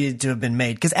needed to have been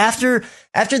made. Because after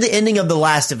the ending of The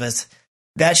Last of Us,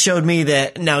 that showed me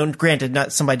that, now granted,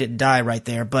 not somebody didn't die right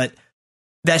there, but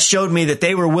that showed me that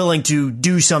they were willing to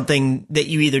do something that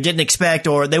you either didn't expect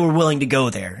or they were willing to go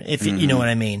there, if you know what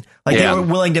I mean. Like they were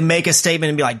willing to make a statement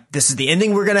and be like, this is the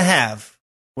ending we're going to have.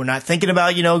 We're not thinking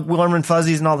about, warm and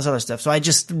fuzzies and all this other stuff. So I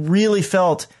just really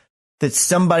felt that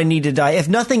somebody needed to die, if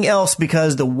nothing else,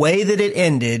 because the way that it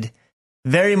ended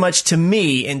very much to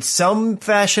me in some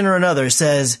fashion or another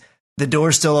says, the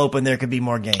door's still open. There could be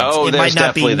more games. Oh, it there's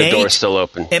definitely the door's still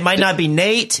open. It might not be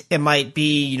Nate. It might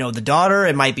be, the daughter.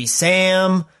 It might be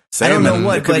Sam. I don't know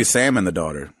what. It could be Sam and the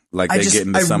daughter. Like they get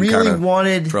into some really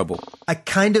kind of trouble. I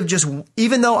kind of just,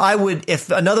 even though I would,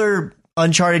 if another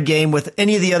Uncharted game with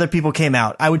any of the other people came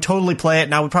out, I would totally play it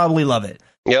and I would probably love it.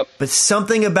 Yep. But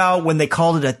something about when they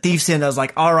called it a Thief's End, I was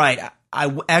like, all right,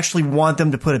 I actually want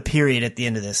them to put a period at the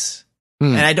end of this.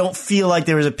 And I don't feel like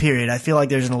there was a period. I feel like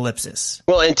there's an ellipsis.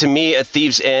 Well, and to me, a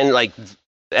Thief's End, like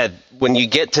when you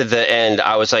get to the end,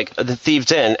 I was like, the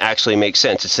Thief's End actually makes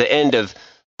sense. It's the end of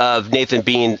Nathan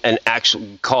being an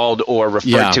actual called or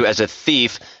referred to as a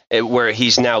thief, where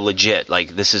he's now legit.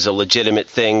 Like this is a legitimate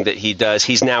thing that he does.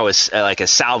 He's now like a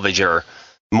salvager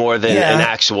more than an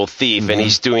actual thief, and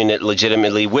he's doing it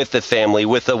legitimately with the family,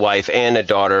 with a wife and a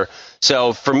daughter.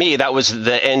 So for me, that was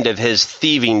the end of his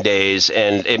thieving days,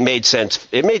 and it made sense.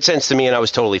 It made sense to me, and I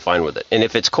was totally fine with it. And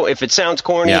if it sounds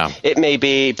corny, it may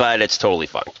be, but it's totally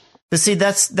fine. But see,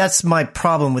 that's my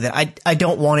problem with it. I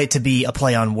don't want it to be a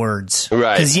play on words,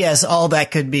 right? Because yes, all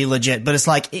that could be legit, but it's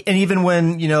like, and even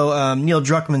when Neil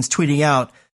Druckmann's tweeting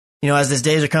out, as his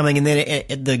days are coming, and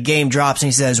then the game drops, and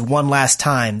he says one last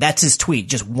time. That's his tweet,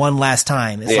 just one last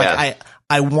time. It's like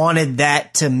I wanted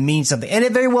that to mean something. And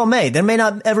it very well may. There may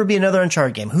not ever be another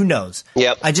Uncharted game. Who knows?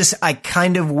 Yep. I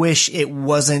kind of wish it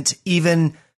wasn't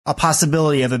even a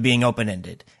possibility of it being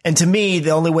open-ended. And to me,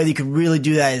 the only way you could really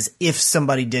do that is if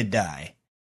somebody did die.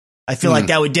 I feel like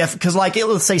that would because like,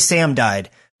 let's say Sam died,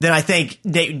 then I think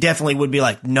they definitely would be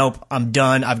like, nope, I'm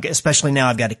done. Especially now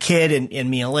I've got a kid and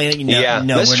me and Elena,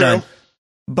 no, we're done.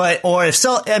 But, or if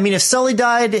Sully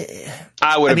died,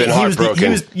 I would have been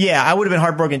heartbroken. I would have been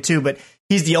heartbroken too, but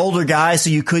he's the older guy, so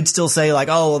you could still say like,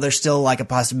 oh, well, there's still like a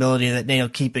possibility that they'll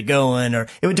keep it going, or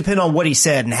it would depend on what he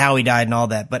said and how he died and all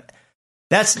that. But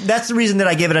that's the reason that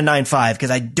I give it a 9.5,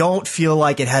 because I don't feel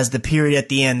like it has the period at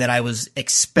the end that I was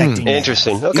expecting.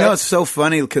 Interesting. Okay. You know, it's so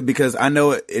funny because I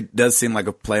know it does seem like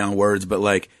a play on words, but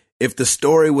like if the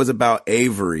story was about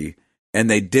Avery and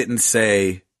they didn't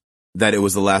say that it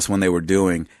was the last one they were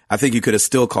doing, I think you could have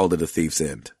still called it A Thief's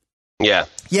End. Yeah.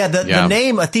 Yeah, the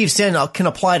name A Thief's End can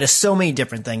apply to so many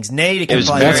different things. Nate, it can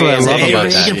apply that's what I love about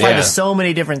that. It can apply to so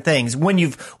many different things. Once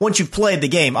you've played the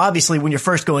game, obviously when you're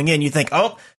first going in, you think,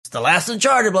 oh, it's the last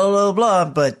Uncharted, blah, blah, blah,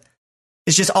 but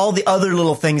it's just all the other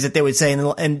little things that they would say.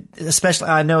 And especially,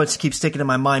 I know it keeps sticking in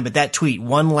my mind, but that tweet,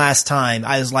 one last time,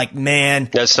 I was like, man.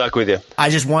 That stuck with you. I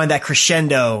just wanted that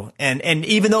crescendo. And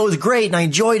even though it was great and I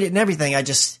enjoyed it and everything, I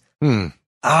just, man,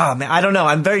 I don't know.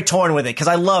 I'm very torn with it because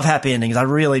I love happy endings. I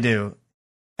really do.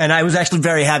 And I was actually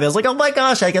very happy. I was like, oh my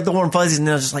gosh, I got the warm fuzzies. And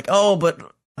then I was just like, oh, but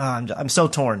I'm so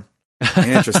torn.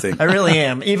 Interesting. I really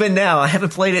am. Even now, I haven't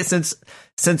played it since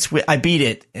I beat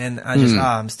it. And I just,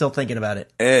 I'm still thinking about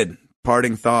it. Ed,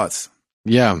 parting thoughts.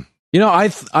 Yeah. You know, I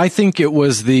think it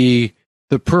was the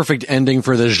perfect ending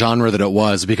for the genre that it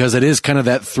was, because it is kind of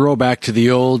that throwback to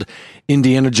the old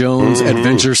Indiana Jones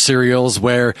adventure serials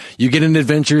where you get in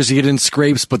adventures, you get in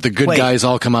scrapes, but the good guys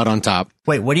all come out on top.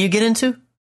 Wait, what do you get into?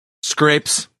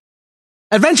 Scrapes.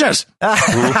 Adventures.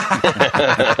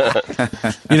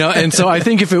 You know, and so I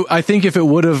think if it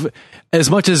would have, as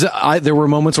much as there were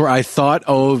moments where I thought,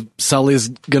 oh, Sully's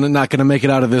not gonna make it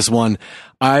out of this one,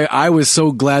 I was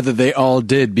so glad that they all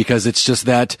did, because it's just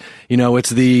that, you know,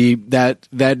 it's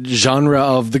that genre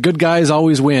of the good guys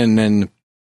always win, and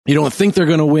you don't think they're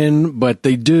gonna win, but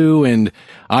they do, and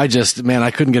I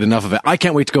couldn't get enough of it. I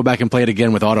can't wait to go back and play it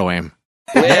again with auto aim.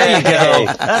 There you go.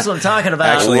 That's what I'm talking about.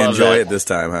 Actually enjoy it this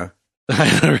time, huh?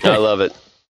 I love it.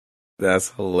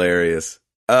 That's hilarious.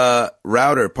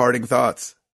 Router, parting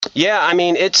thoughts. Yeah, I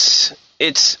mean, it's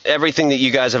everything that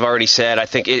you guys have already said. I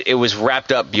think it was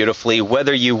wrapped up beautifully.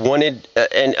 Whether you wanted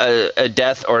a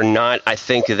death or not, I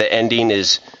think the ending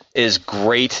is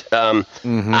great.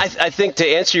 I think, to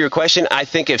answer your question, I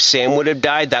think if Sam would have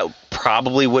died, that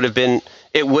probably would have been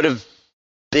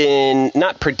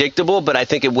not predictable, but I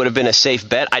think it would have been a safe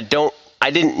bet. I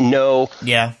didn't know.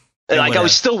 Yeah. Like, I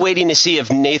was still waiting to see if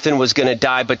Nathan was going to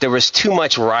die, but there was too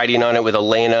much riding on it with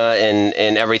Elena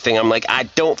and everything. I'm like, I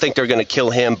don't think they're going to kill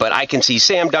him, but I can see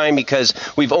Sam dying because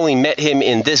we've only met him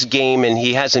in this game and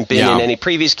he hasn't been in any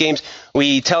previous games.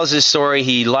 He tells his story,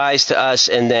 he lies to us,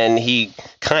 and then he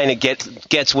kind of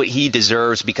gets what he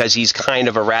deserves because he's kind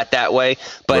of a rat that way.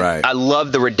 But I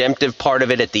love the redemptive part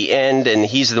of it at the end, and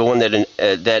he's the one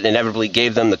that inevitably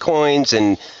gave them the coins,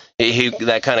 and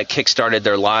that kind of kickstarted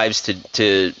their lives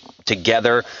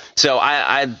together. So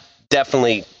I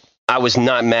definitely, I was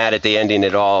not mad at the ending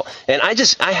at all. And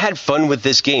I had fun with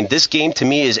this game. This game to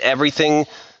me is everything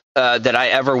that I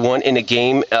ever want in a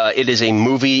game. It is a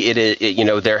movie. It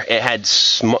had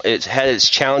its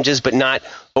challenges, but not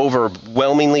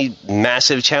overwhelmingly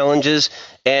massive challenges.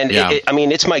 And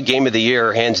it's my game of the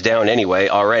year, hands down anyway,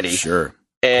 already. Sure.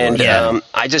 And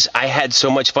I had so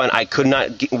much fun. I could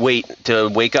not wait to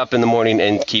wake up in the morning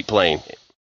and keep playing.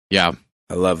 Yeah.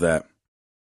 I love that.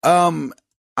 I'm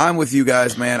with you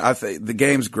guys, man. I think the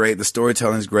game's great. The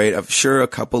storytelling's great. I'm sure a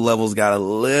couple levels got a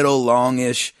little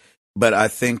longish, but I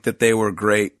think that they were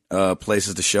great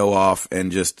places to show off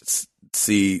and just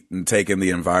see and take in the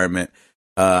environment.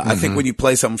 I think when you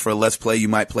play something for a Let's Play, you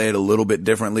might play it a little bit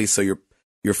differently, so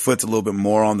your foot's a little bit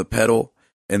more on the pedal.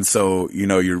 And so, you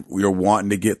know, you're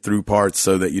wanting to get through parts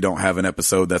so that you don't have an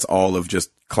episode that's all of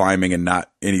just climbing and not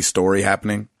any story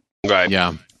happening. Right.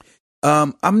 Yeah.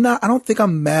 I don't think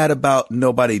I'm mad about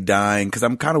nobody dying, because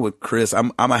I'm kind of with Chris.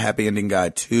 I'm a happy ending guy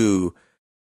too.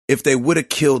 If they would have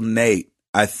killed Nate,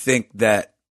 I think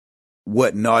that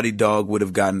what Naughty Dog would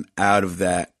have gotten out of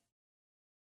that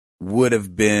would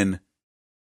have been,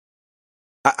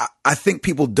 I think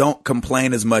people don't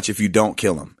complain as much if you don't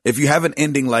kill him. If you have an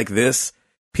ending like this,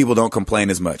 people don't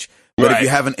complain as much. But if you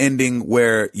have an ending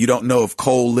where you don't know if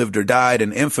Cole lived or died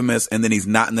in Infamous, and then he's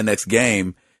not in the next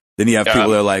game, then you have people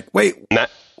that are like, wait,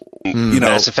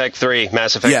 Mass Effect 3.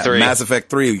 Mass Effect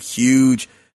 3, huge.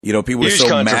 People were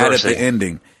so mad at the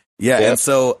ending. Yeah, and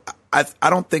so I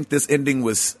don't think this ending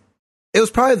was. It was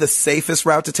probably the safest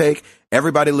route to take.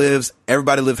 Everybody lived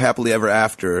happily ever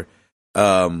after.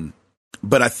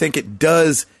 But I think it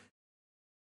does.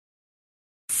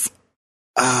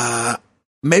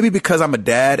 Maybe because I'm a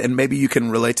dad, and maybe you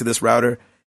can relate to this, Router.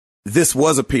 This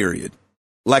was a period.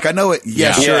 Like, I know it.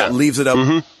 Yeah, sure, it leaves it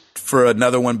up for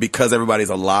another one because everybody's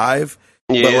alive.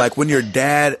 Yeah. But like when you're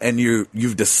dad and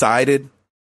you've decided,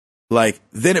 like,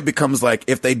 then it becomes like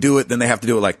if they do it, then they have to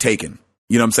do it like Taken.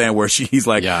 You know what I'm saying? Where he's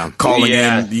like calling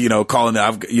in, calling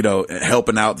out,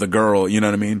 helping out the girl. You know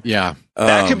what I mean? Yeah,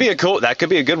 that could be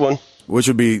a good one. Which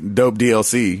would be dope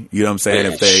DLC. You know what I'm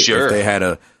saying? If they had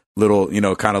a little,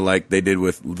 kind of like they did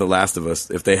with The Last of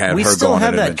Us. If they had we her still going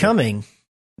have that coming.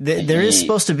 There is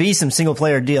supposed to be some single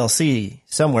player DLC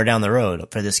somewhere down the road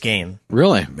for this game.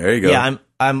 Really? There you go. Yeah,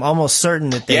 I'm almost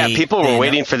certain that they. Yeah, people were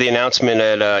waiting for the announcement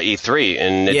at E3,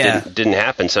 and it didn't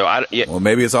happen. So well,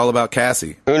 maybe it's all about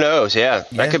Cassie. Who knows? Yeah,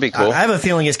 that could be cool. I have a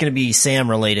feeling it's going to be Sam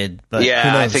related. But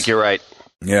yeah, I think you're right.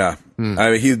 Yeah, I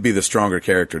mean, he'd be the stronger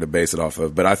character to base it off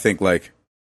of. But I think I'd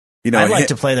like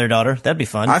to play their daughter. That'd be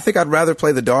fun. I think I'd rather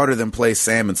play the daughter than play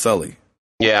Sam and Sully.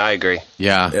 Yeah, I agree.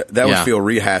 Yeah, that would feel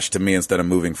rehashed to me instead of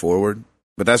moving forward.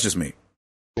 But that's just me.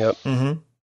 Yep. Mm-hmm.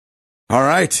 All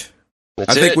right.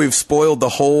 I think we've spoiled the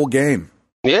whole game.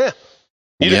 Yeah.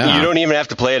 You don't even have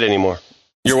to play it anymore.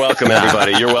 You're welcome,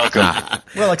 everybody. You're welcome.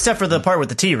 Well, except for the part with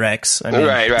the T-Rex. Right.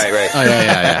 Oh,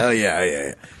 yeah. Oh,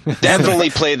 yeah.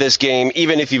 Definitely play this game,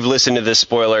 even if you've listened to this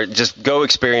spoiler. Just go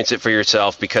experience it for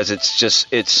yourself because it's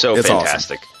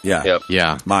fantastic. Awesome. Yeah. Yep.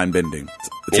 Yeah. Mind-bending.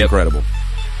 It's incredible.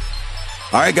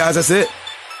 All right, guys, that's it.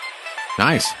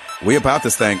 Nice. We about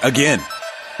this thing again.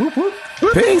 Whoop, whoop.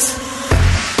 Peace.